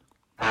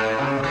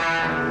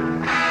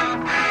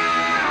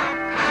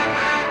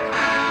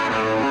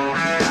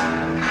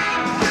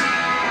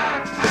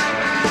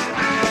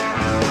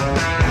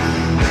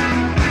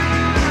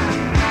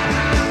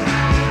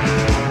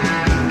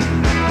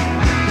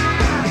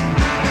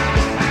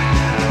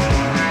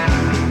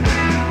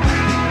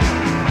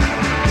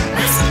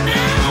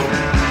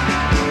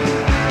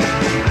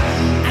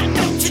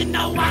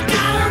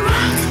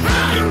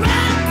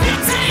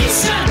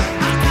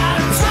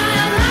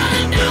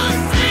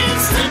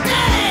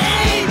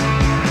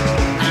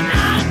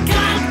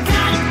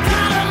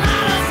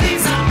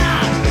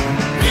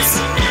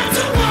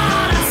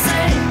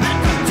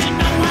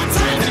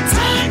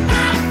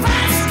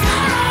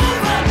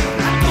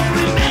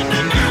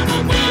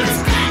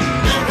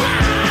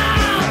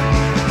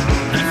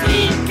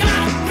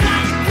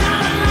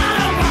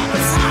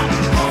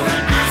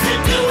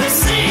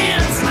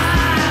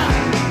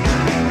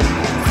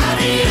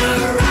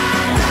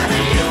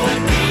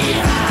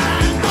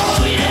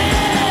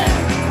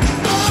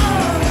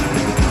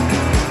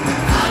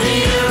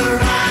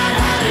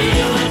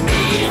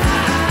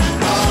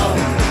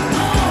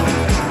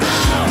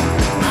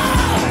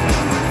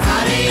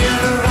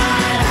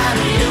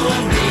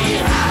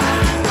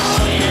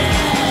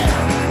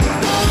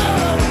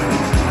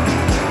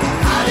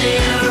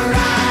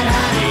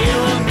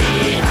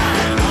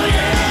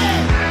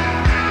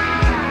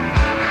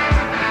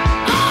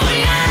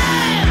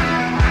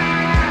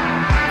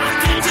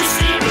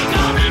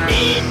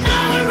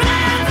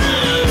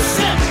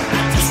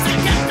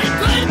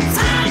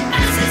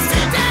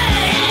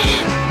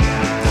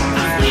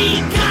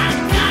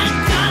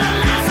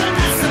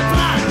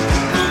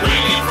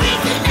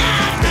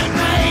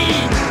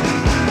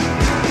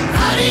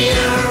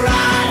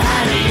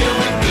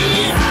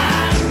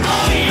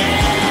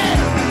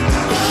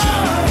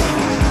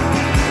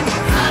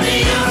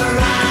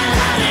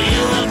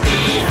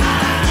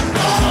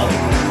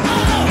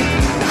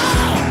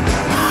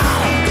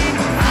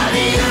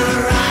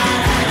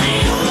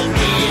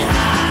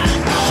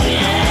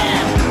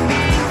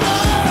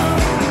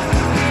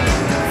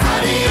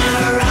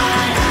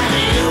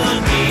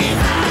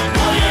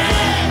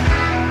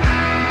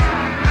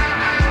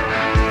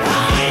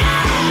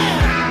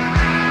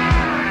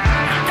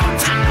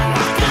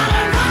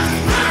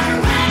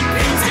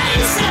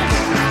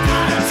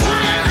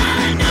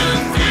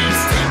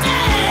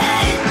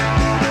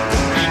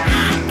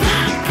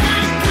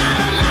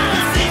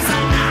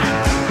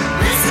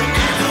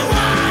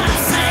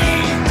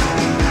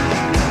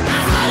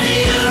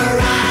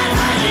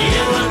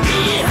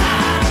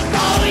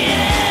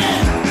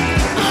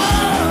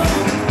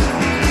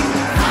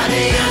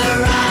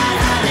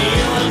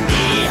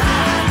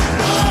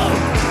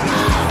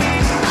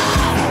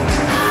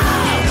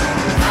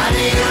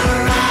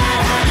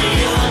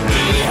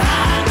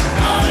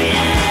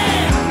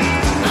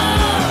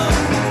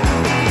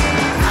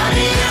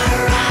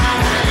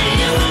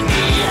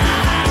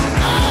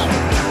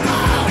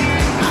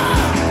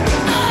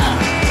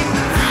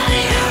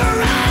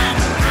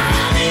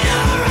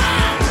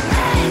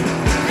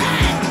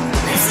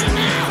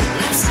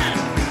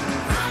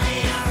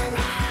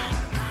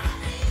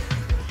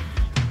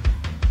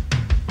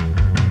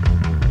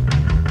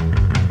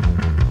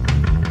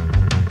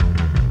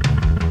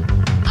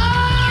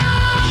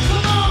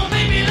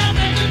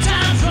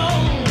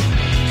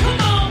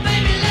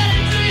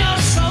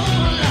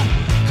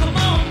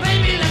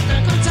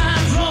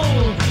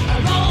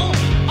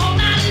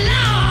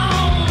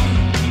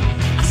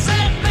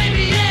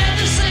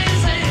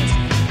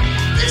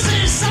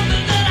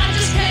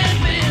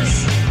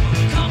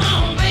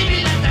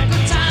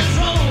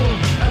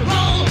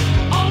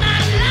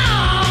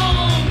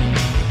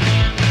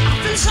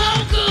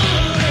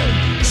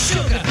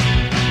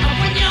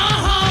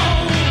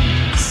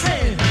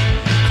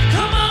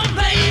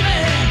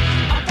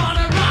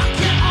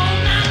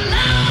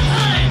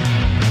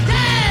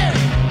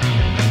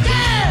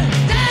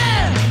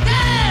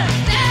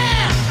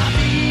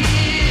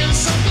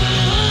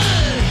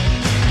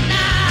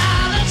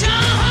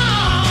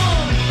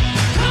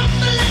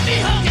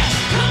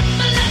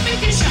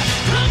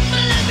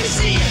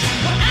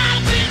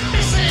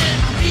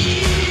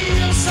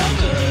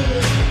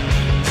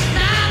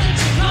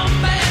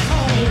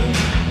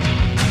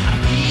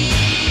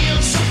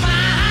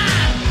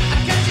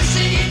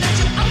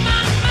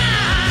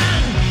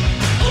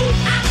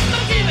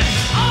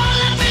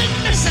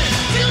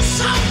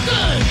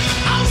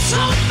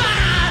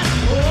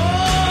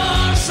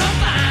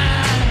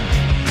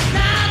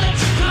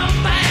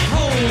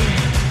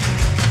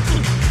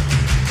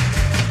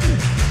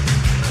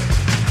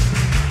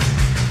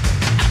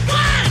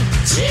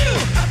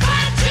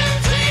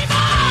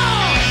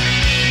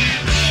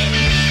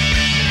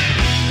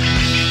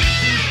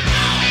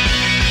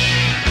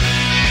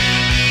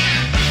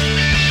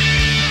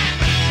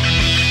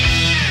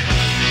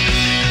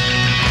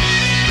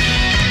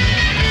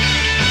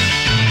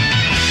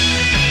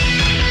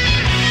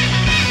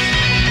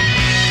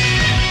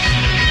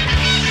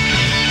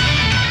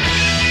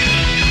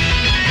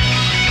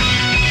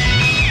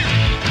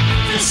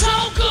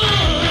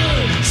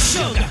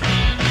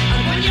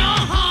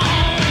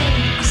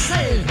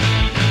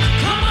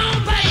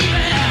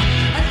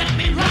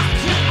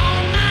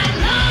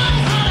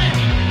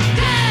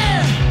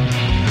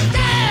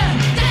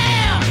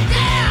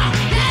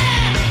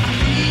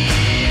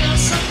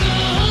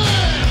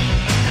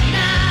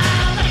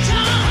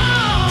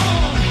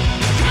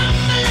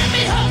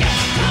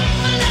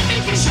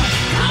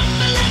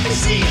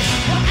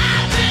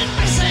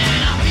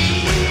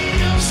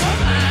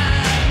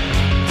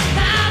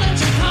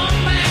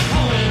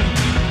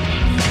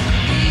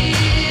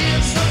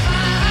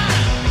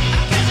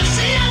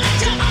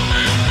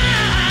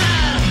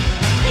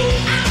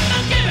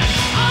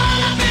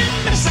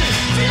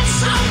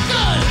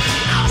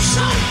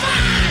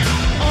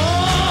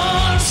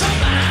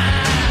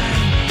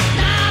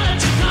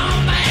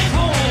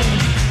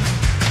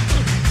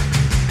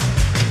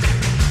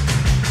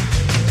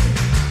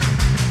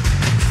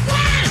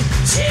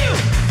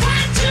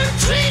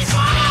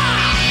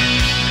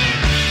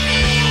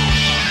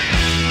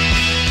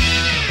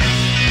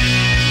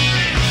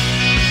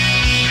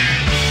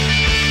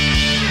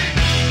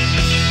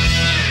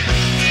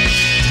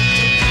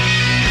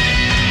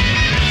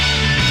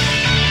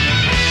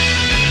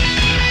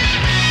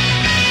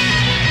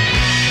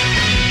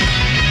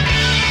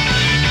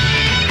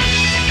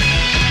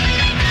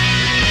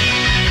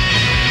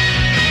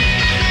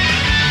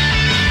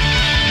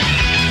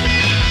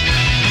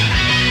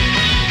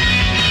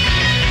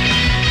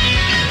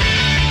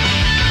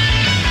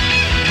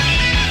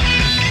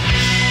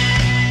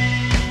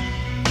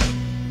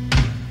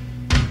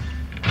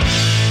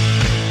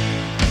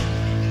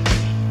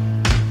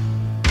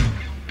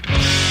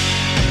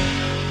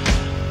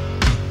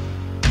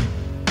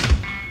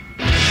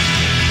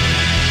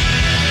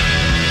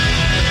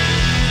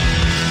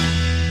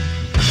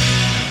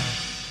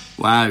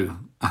 Wow.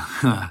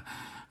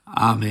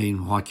 I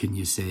mean, what can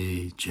you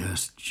say?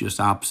 Just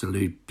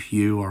absolute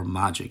pure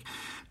magic.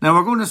 Now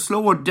we're going to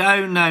slow it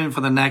down now for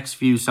the next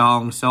few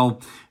songs. So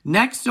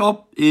next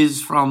up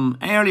is from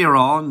earlier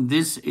on.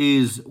 This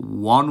is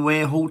One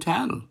Way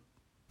Hotel.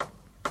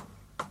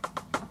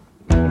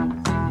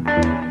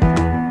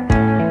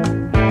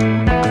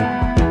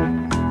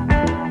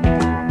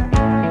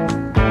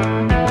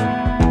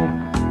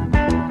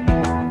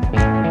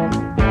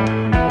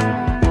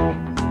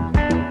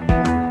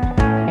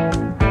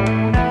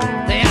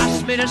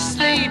 To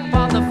sleep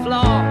on the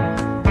floor.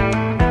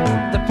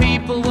 The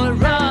people were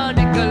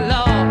running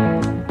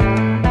galore.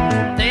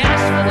 They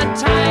asked for the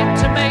time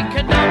to make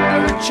a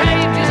number of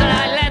changes, and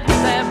I let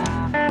them.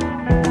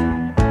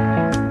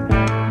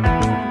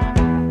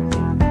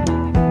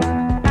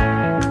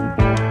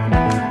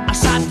 I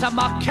sat on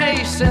my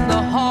case in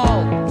the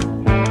hall.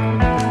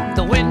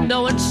 The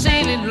window and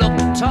ceiling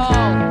looked tall.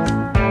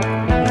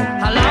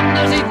 How long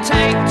does it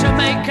take to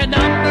make a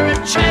number of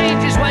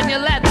changes when you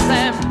let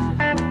them?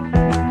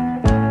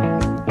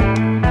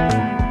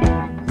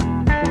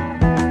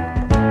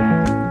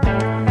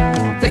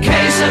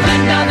 Of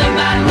another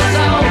man was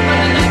open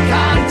and the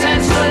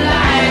contents were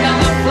lying on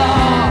the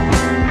floor.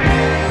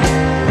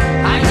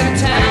 I could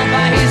tell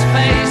by his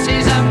face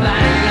he's a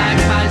man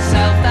like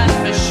myself, that's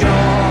for sure.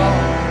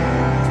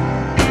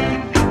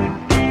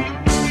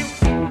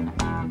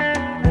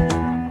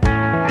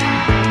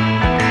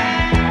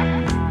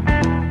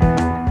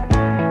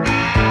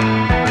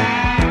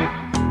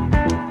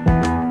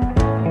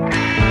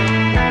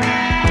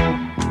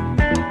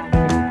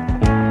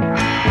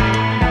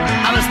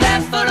 I was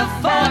there for a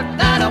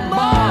fortnight or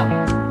more.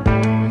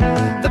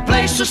 The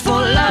place was full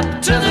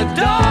up to the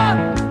door.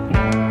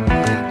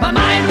 My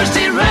mind was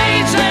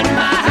deranged and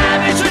my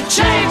habits were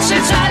changed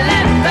since I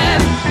left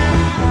them.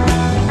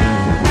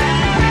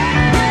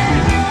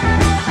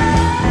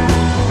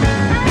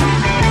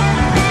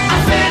 I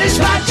finished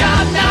my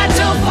job 9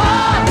 till 4.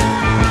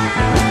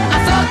 I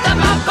thought that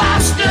my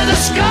boss knew the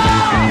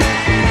score.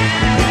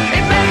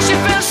 It makes you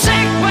feel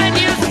sick when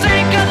you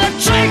think of the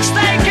tricks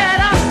they get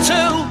up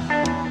to.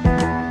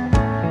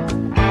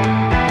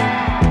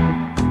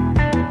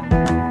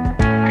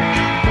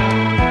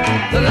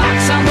 The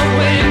locks on the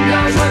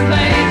windows were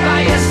made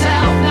by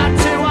yourself, not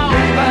to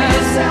open.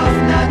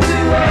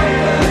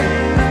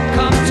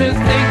 Come to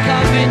think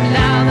of it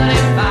now, that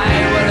if I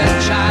were a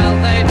child,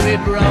 they'd be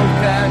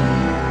broken.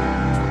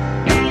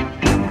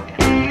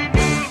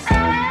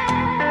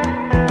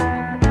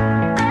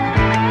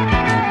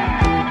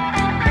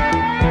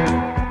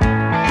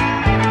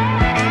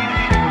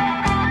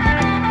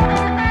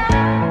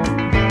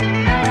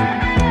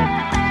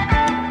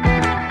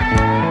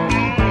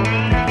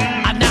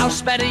 I've now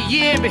spent a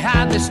year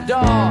behind this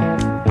door.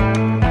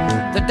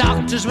 The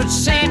doctors would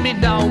see me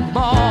no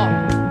more.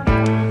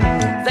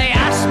 They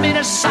asked me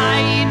to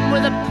sign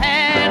with a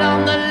pen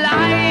on the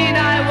line.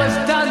 I was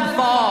done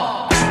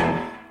for.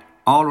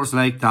 Always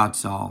liked that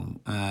song.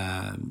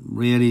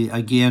 Really,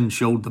 again,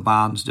 showed the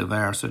band's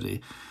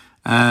diversity.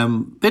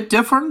 Bit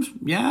different,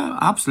 yeah,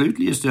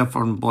 absolutely it's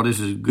different, but is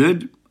it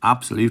good?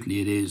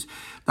 Absolutely it is.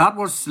 That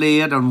was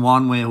Slade and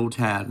One Way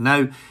Hotel.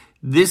 Now,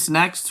 this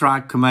next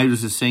track came out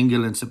as a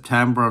single in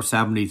September of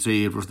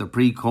 73. It was the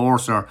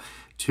precursor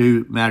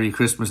to Merry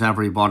Christmas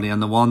Everybody,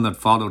 and the one that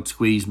followed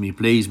Squeeze Me,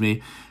 Please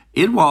Me.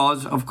 It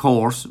was, of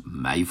course,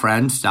 My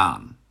Friend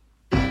Stan.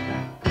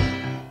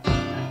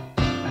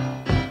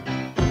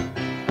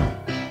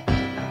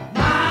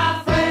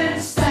 My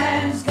friend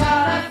Stan's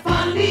got a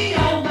funny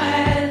old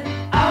man.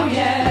 Oh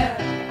yeah,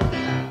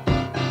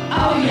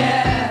 oh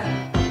yeah.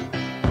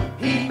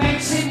 He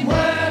makes him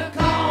work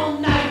all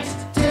night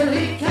till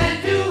he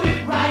can't do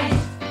it right.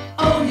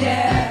 Oh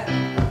yeah,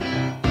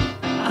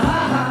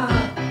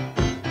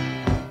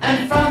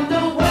 and from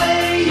the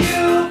way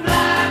you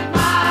black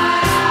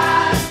my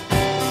eyes,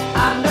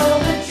 I know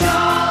that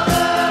you're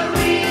the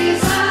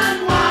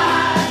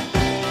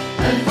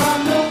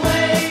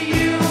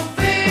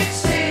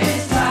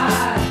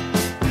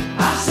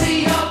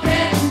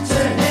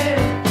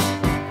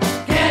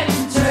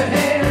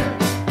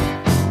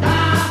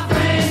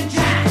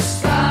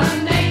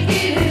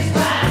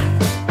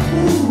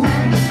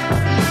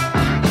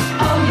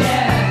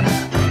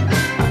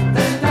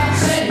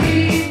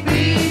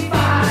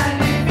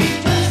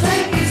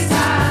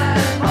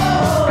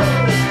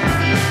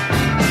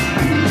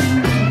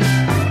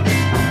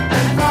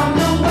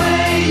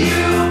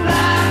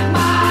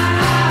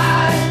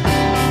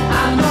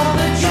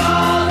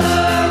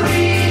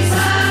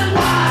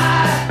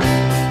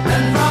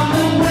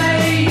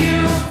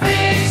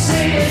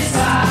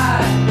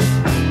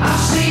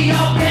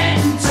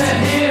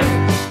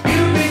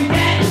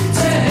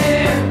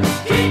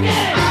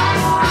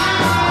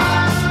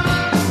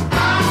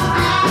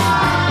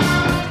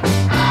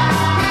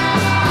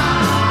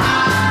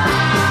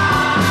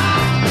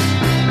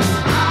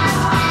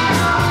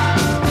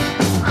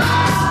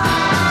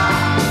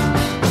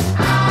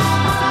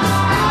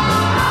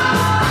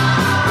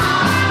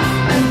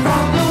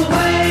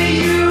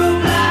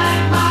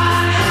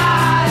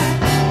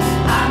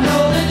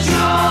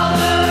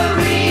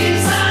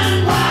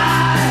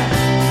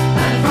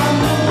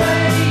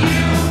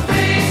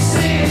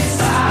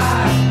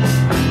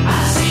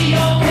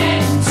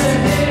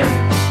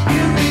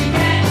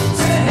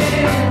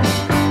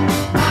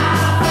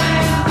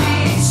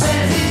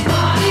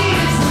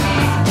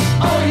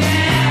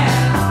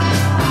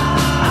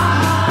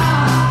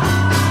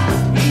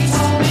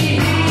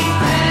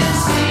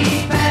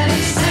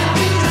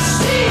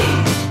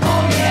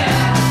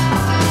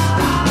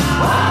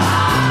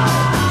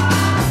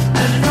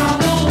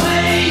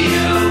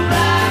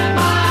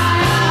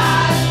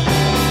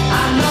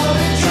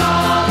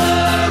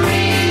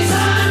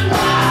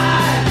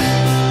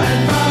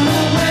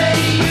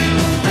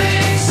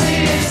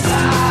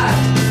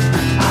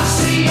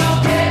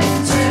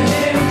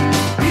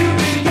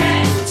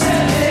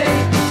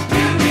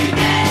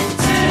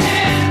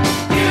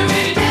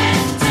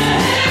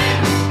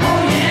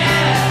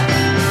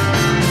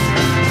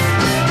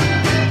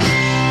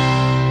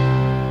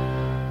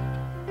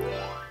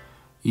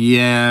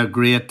Yeah,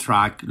 great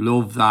track.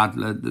 Love that.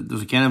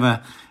 There's a kind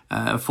of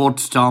a foot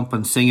stomp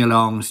and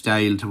sing-along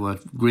style to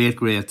it. Great,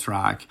 great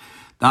track.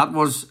 That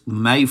was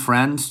My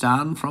Friend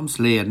Stan from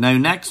Slade. Now,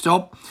 next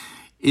up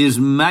is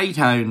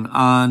Maytown,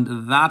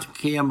 and that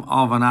came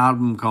of an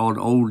album called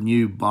Old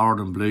New Bored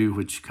and Blue,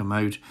 which came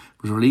out,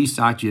 was released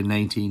actually in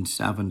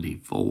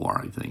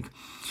 1974, I think.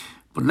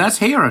 But let's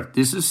hear it.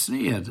 This is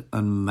Slade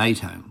and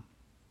Maytown.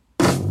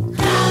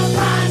 Gotta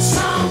find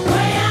some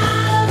way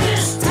out of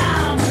this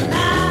town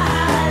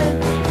tonight.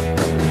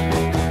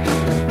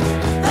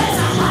 There's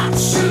a hot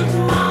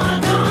shooting mama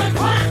gonna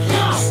crack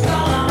your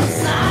skull on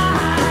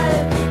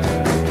side.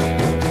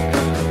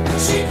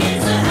 She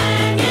keeps a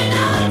hanging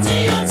on to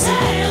your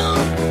tail,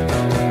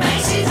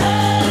 makes it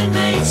hurt and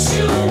makes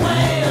you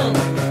wail.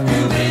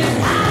 You've been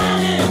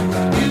hiding,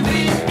 you've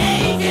been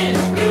aching,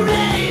 you're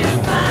ready to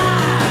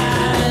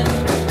fight.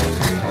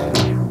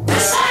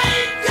 This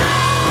ain't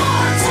your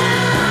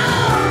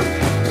town,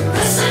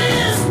 this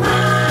is my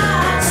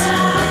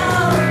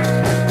town.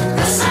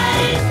 This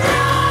ain't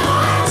your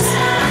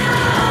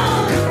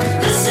town,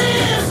 this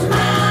is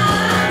my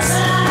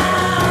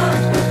town.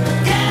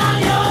 Get on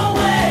your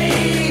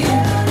way,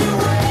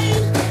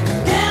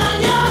 get on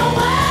your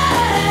way,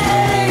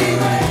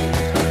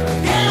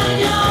 get on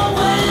your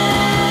way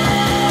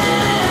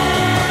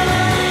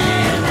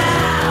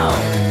now.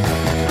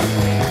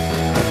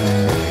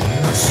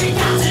 She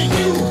got a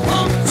new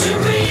hook, she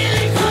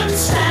really couldn't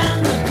stand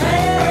the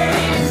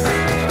pace.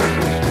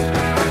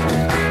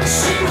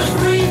 She was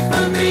free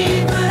for me,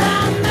 but I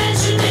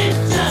mentioned it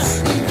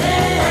just in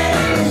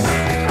case.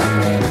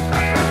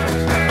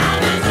 I've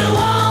been through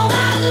all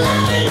that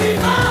loving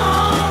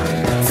before,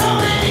 so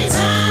many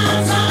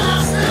times I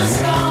lost the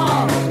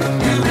score.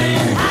 You've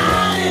been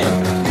hiding,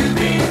 you've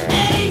been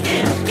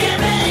aching, get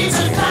ready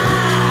to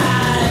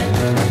fight.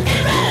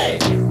 Get ready,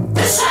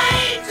 this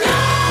ain't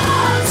your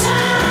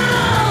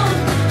town,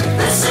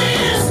 this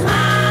is my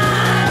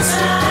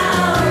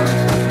town.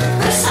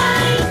 This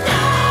ain't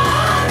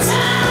your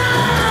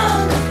town,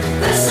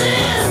 this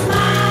is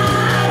my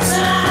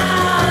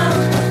town.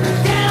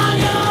 Get on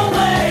your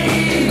way,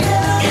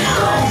 get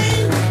on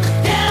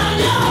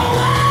your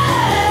way,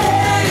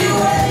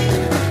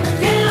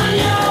 get on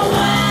your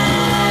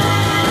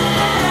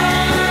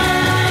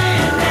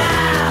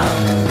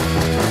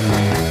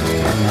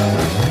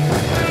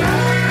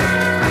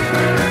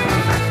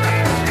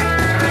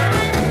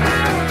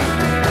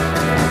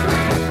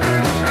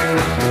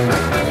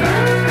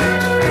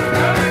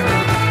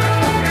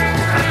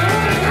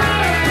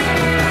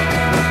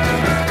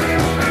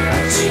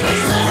She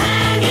keeps a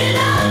hanging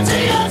on to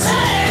your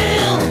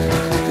tail,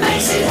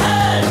 makes it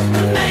hurt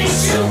and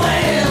makes you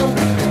wail.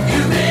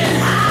 You've been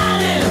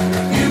hiding,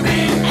 you've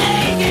been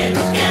aching,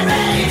 get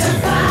ready to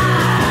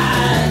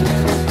fight.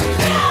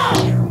 Go!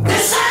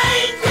 This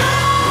ain't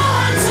your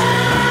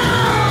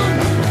town,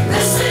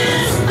 this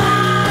is my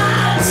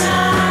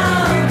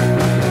town.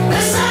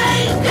 This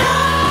ain't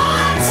your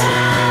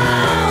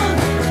town,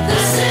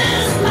 this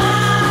is my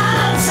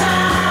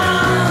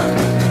town.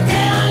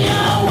 Get on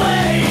your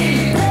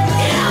way,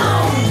 get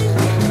on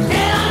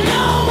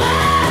your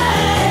way,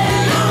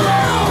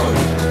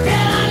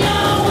 get on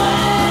your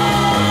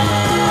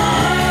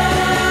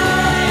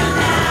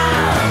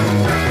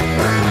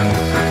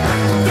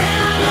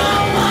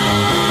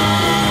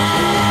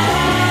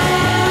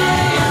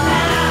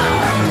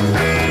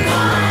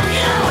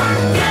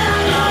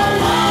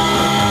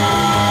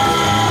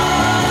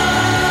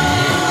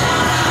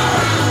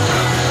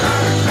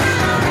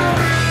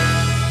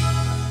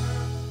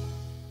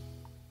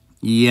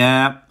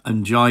Yeah,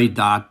 enjoyed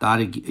that. That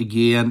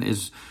again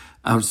is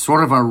a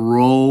sort of a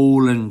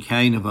rolling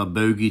kind of a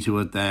boogie to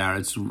it there.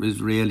 It's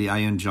really, I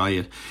enjoy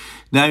it.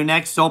 Now,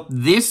 next up,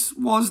 this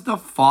was the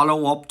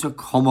follow-up to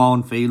Come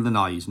On Feel the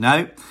Noise.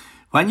 Now,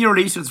 when you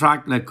release a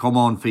track like Come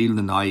On Feel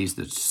the Noise,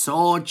 that's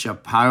such a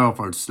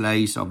powerful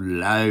slice of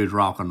loud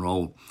rock and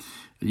roll.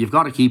 You've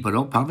got to keep it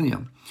up, haven't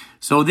you?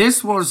 So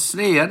this was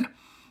Slade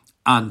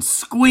and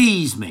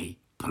Squeeze Me,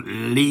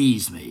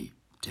 Please Me.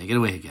 Take it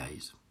away,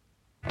 guys.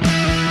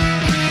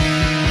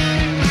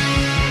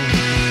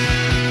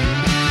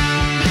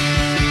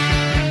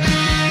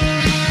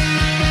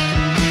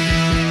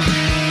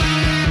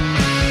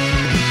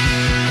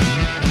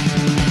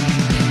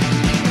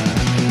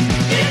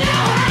 You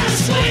know how to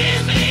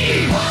squeeze me.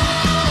 You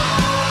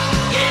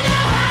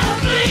know how to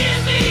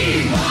please me.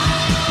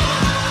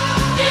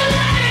 You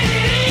let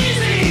it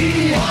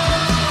easy.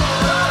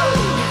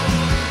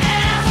 And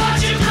that's what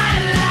you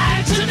might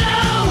like to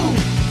know.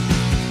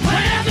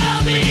 When I blow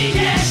me,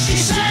 yes, she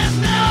says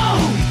no.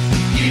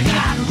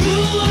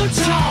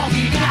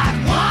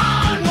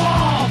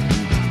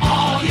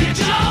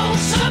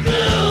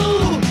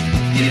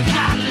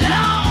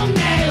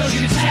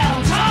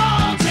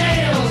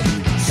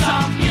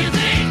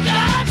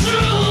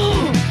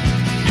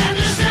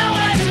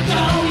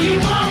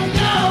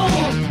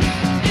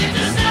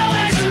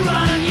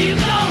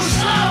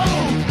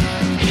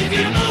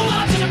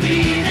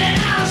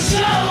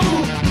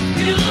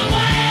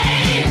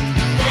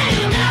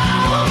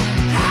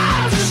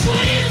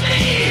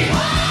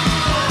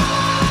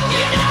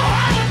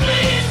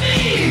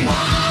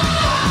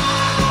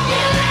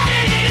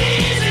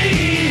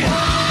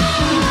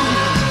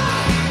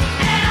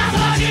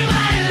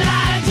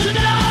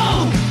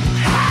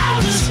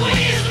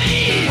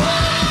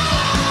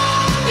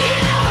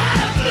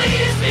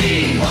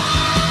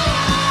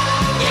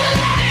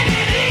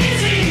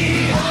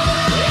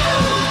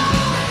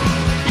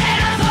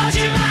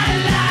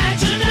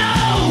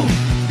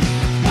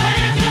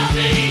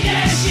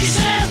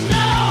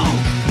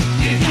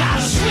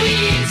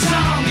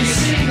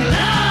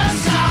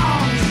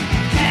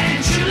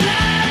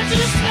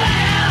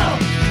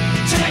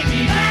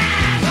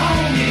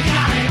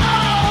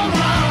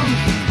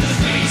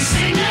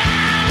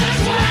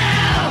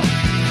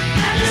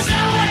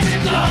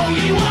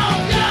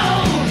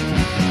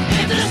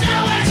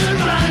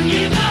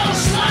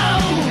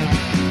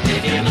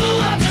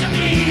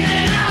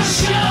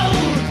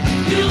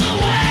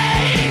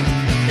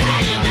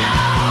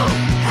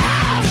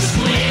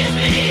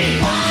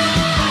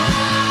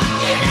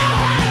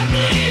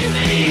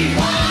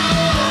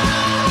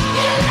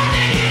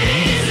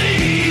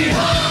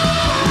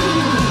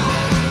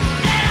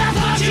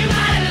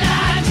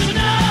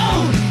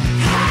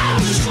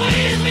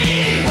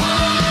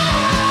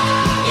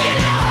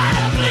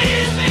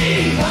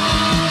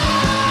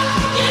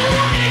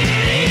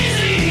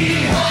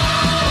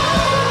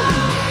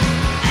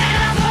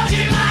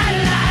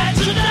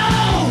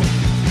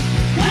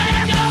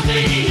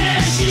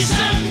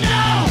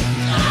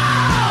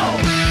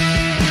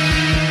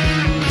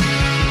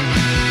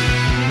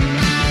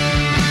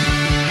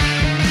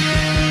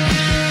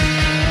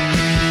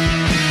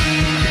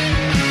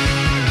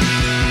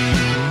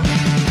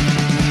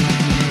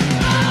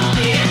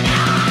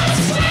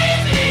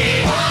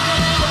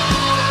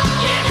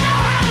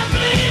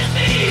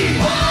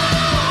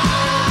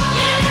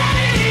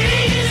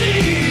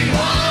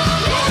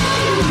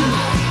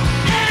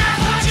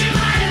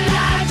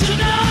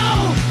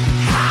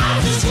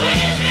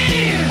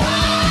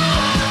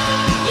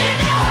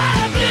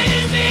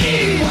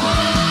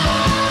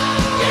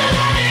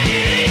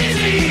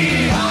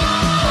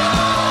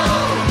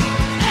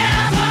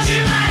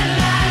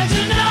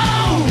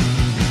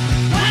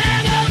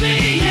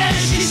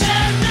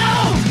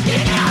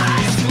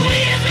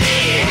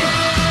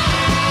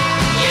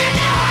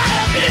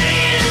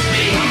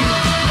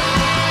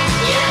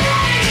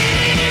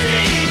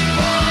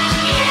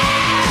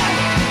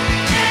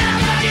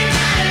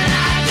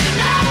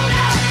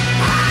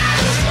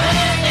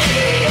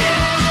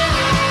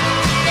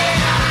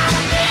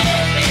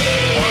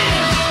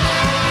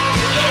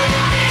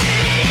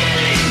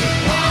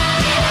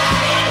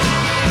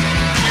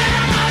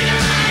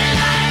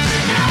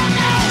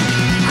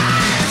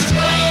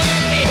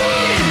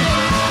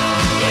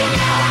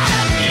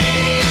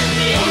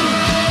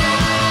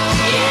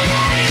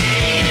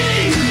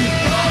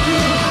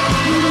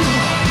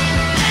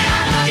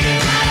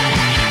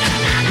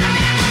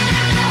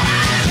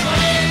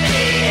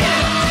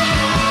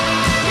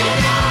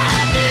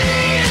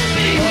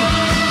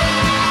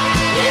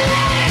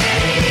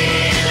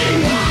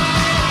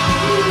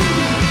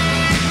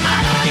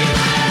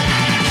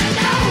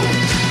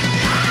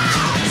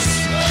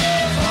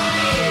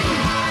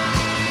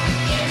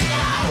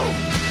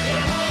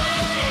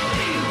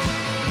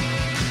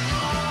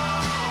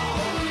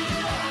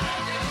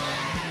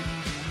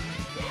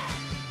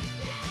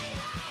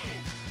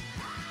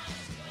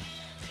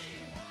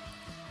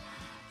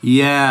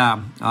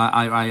 Yeah,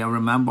 I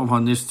remember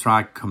when this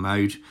track came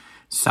out.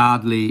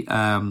 Sadly,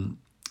 Don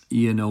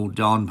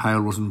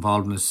Powell was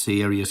involved in a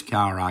serious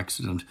car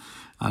accident,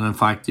 and in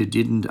fact,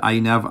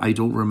 I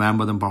don't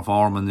remember them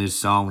performing this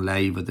song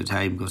live at the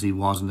time because he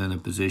wasn't in a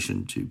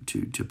position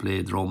to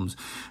play drums,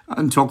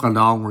 and took a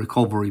long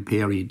recovery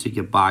period to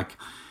get back.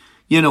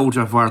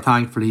 To where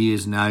thankfully he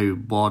is now.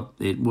 But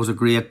it was a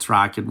great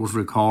track. It was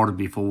recorded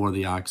before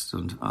the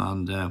accident,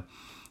 and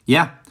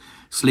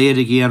Slade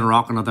again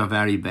rocking at their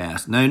very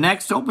best. Now,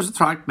 next up is a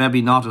track maybe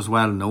not as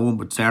well known,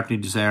 but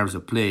certainly deserves a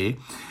play.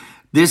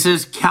 This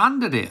is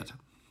Candidate.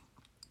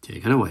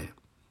 Take it away.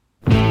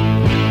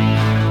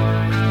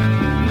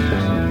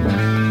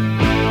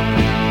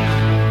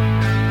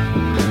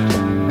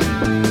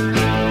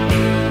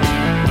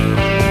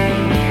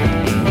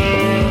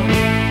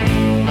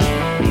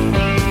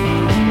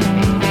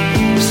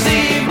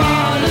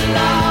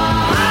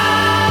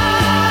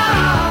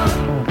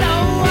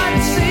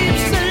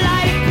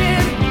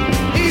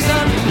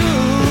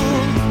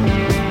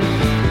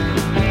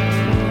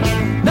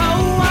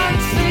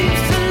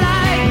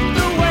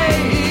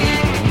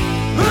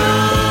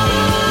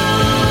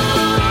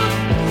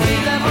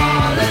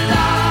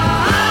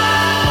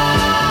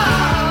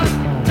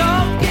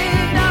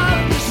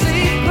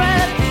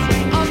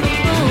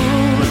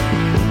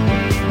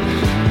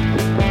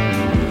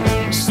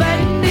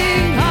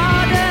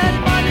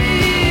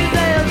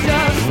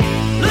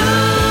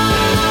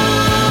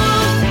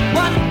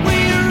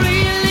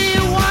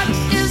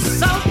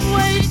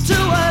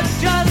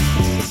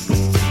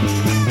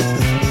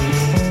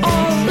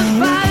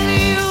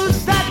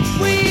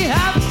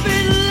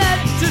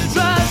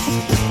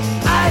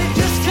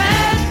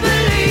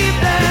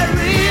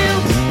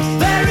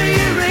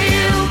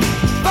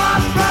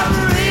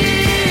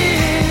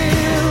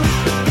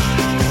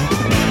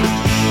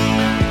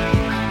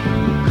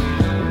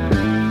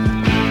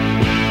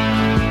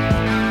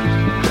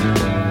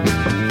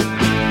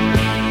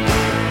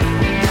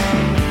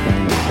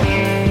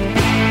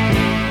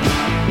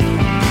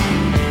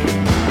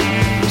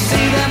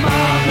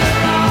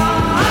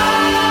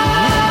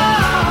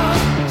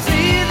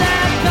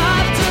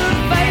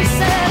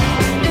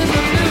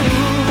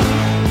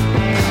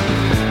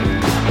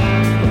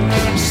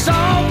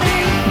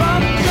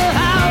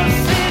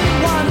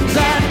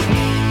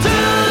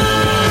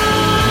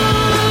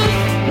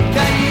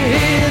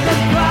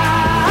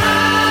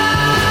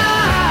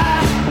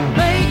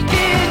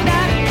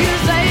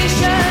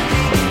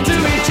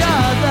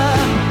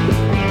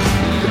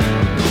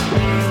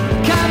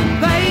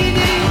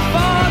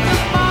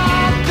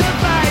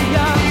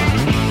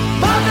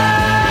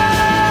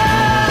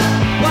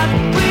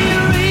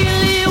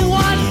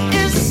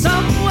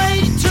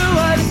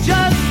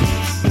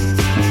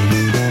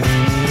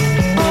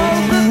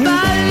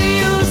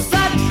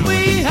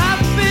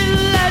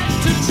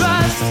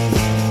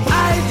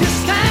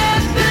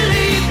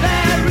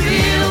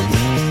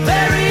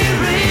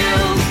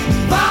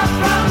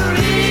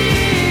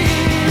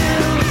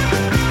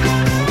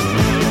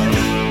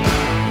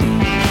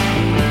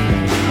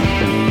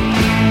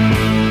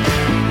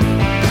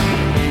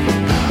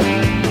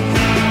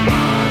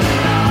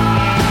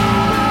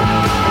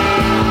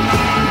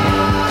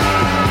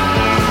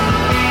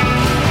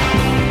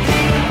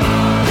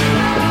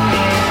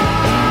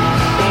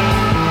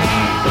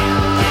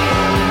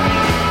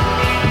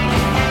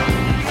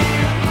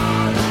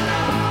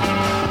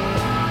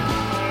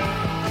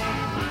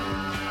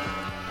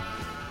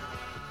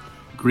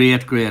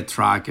 Great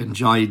track.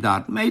 Enjoyed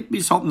that. Might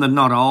be something that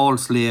not all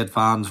Slade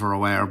fans were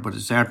aware of, but it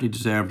certainly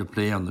deserved a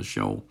play on the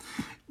show.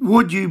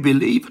 Would you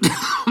believe it?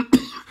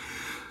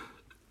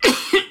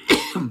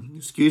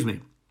 Excuse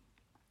me.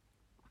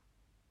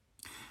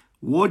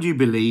 Would you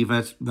believe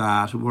it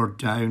that we're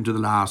down to the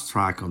last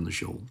track on the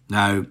show?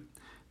 Now,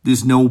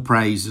 there's no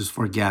prizes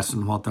for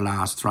guessing what the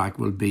last track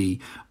will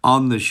be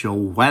on the show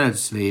when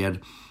it's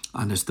Slade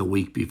and it's the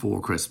week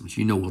before Christmas.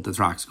 You know what the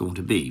track's going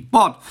to be.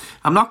 But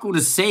I'm not going to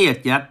say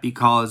it yet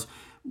because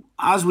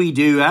as we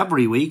do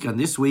every week, and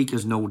this week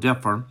is no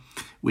different,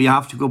 we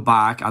have to go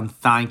back and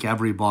thank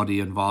everybody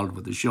involved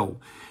with the show.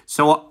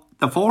 So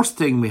the first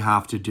thing we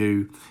have to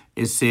do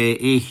is say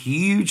a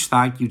huge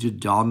thank you to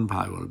Don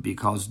Powell,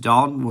 because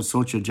Don was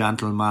such a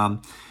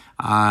gentleman.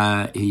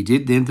 He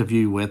did the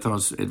interview with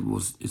us.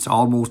 It's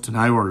almost an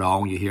hour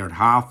long. You hear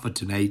half of it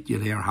tonight.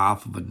 You'll hear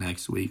half of it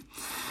next week.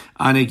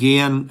 And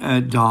again,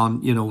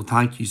 Don,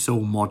 thank you so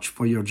much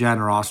for your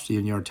generosity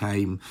and your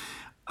time.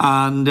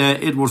 And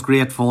it was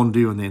great fun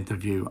doing the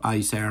interview.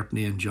 I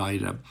certainly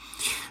enjoyed it.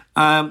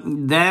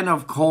 Then,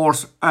 of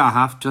course, I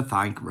have to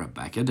thank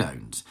Rebecca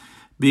Downs,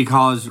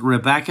 because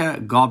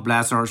Rebecca, God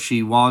bless her,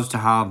 she was to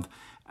have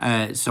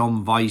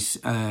some voice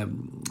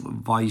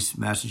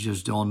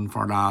messages done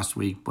for last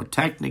week, but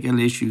technical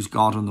issues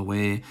got in the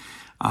way,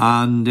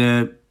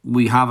 and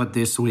we have it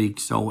this week.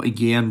 So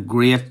again,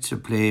 great to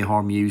play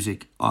her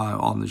music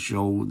on the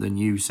show, the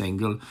new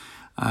single.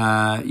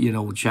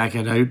 Check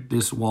it out.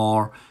 This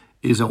War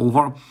Is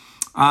Over.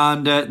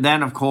 And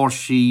then, of course,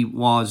 she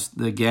was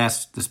the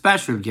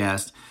special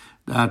guest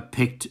that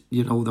picked,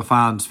 the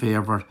fans'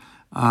 favourite.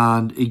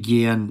 And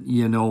again,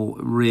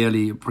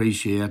 really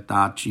appreciate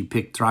that. She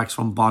picked tracks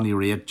from Bonnie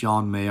Raitt,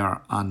 John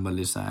Mayer and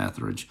Melissa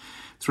Etheridge.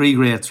 3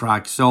 great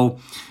tracks. So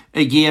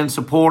again,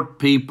 support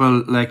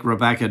people like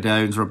Rebecca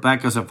Downs.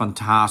 Rebecca's a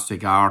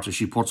fantastic artist.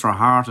 She puts her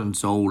heart and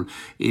soul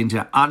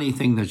into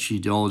anything that she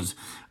does.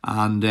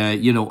 And,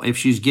 if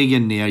she's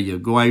gigging near you,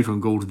 go out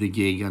and go to the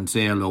gig and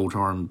say hello to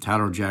her and tell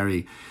her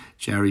Gerry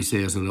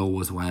says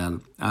hello as well.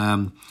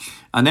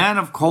 And then,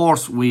 of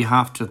course, we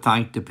have to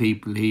thank the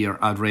people here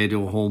at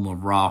Radio Home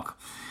of Rock.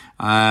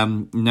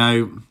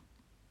 Now,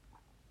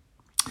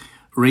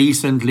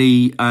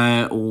 recently,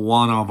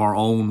 one of our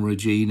own,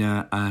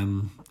 Regina,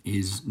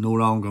 is no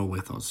longer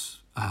with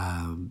us.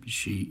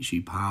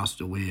 She passed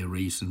away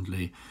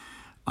recently,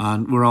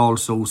 and we're all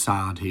so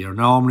sad here.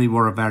 Normally,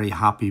 we're a very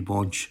happy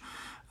bunch,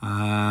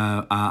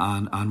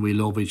 and we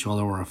love each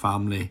other. We're a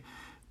family.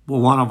 But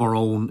one of our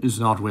own is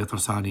not with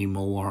us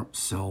anymore.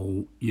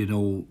 So,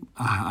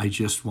 I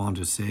just want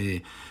to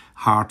say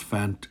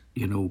heartfelt,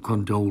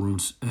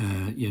 condolence,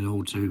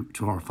 to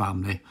our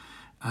family.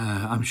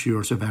 I'm sure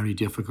it's a very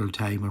difficult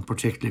time, and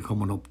particularly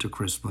coming up to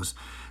Christmas.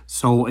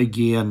 So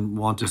again,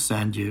 want to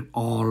send you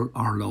all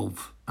our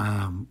love.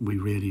 We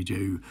really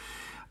do.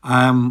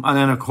 And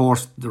then, of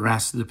course, the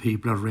rest of the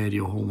people at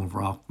Radio Home of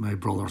Rock, my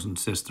brothers and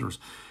sisters.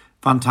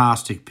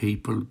 Fantastic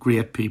people,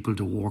 great people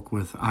to work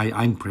with.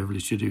 I'm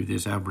privileged to do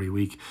this every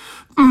week.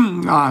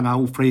 And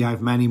hopefully I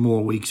have many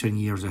more weeks and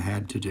years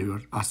ahead to do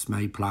it. That's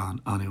my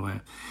plan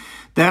anyway.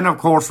 Then, of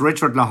course,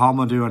 Richard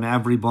Lahamadu and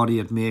everybody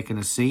at Making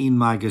a Scene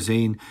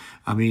magazine.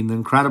 I mean, the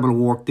incredible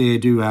work they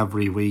do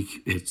every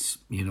week, it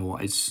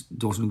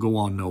doesn't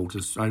go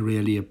unnoticed. I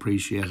really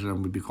appreciate it,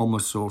 and we become a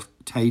sort of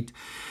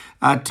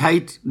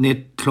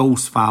tight-knit,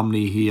 close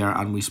family here,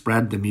 and we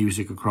spread the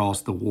music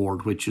across the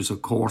world, which is,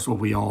 of course, what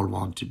we all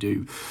want to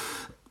do.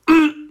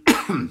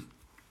 And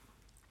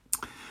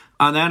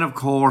then, of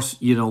course,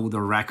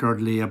 the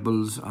record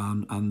labels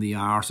and the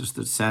artists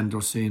that send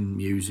us in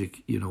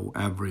music,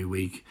 every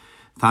week.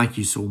 Thank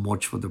you so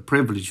much for the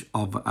privilege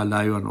of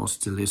allowing us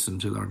to listen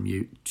to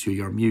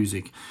your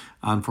music,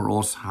 and for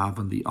us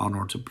having the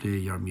honour to play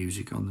your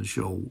music on the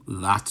show.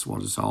 That's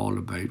what it's all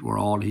about. We're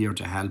all here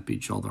to help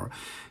each other,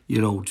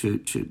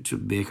 to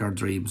make our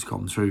dreams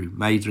come true.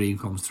 My dream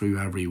comes true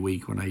every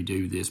week when I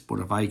do this, but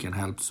if I can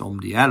help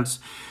somebody else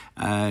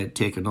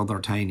take another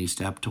tiny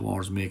step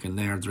towards making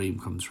their dream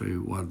come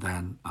true, well,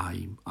 then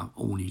I'm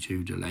only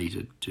too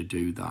delighted to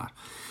do that.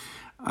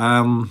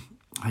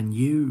 And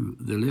you,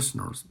 the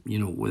listeners,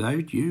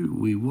 without you,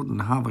 we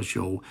wouldn't have a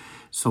show.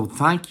 So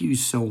thank you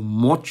so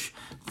much.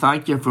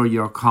 Thank you for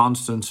your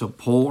constant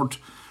support.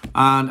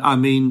 And I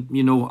mean,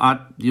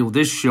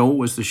 this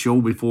show is the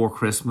show before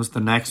Christmas. The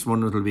next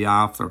one, it'll be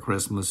after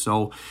Christmas.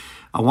 So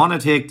I want to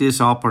take this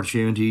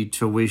opportunity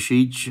to wish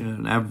each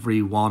and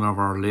every one of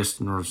our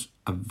listeners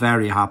a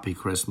very happy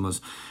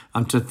Christmas,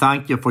 and to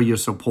thank you for your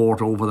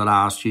support over the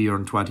last year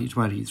in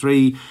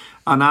 2023,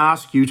 and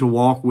ask you to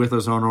walk with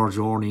us on our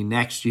journey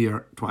next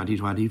year,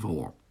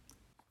 2024.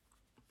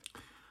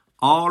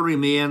 All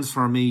remains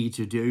for me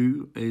to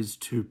do is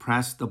to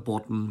press the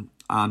button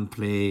and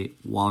play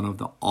one of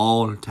the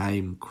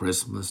all-time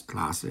Christmas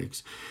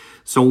classics.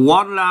 So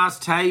one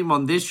last time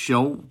on this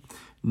show,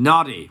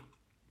 Noddy,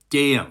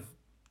 Dave,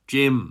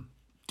 Jim,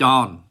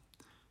 Don,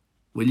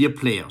 will you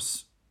play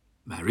us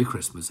Merry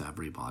Christmas,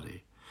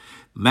 everybody.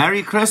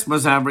 Merry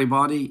Christmas,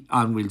 everybody,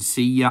 and we'll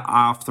see you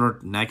after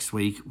next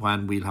week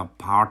when we'll have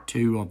part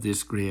 2 of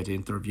this great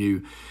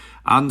interview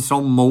and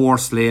some more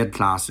Slade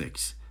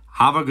classics.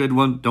 Have a good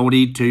one. Don't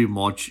eat too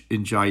much.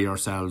 Enjoy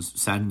yourselves.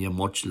 Send you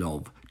much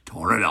love.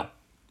 Turn it up.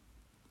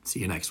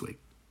 See you next week.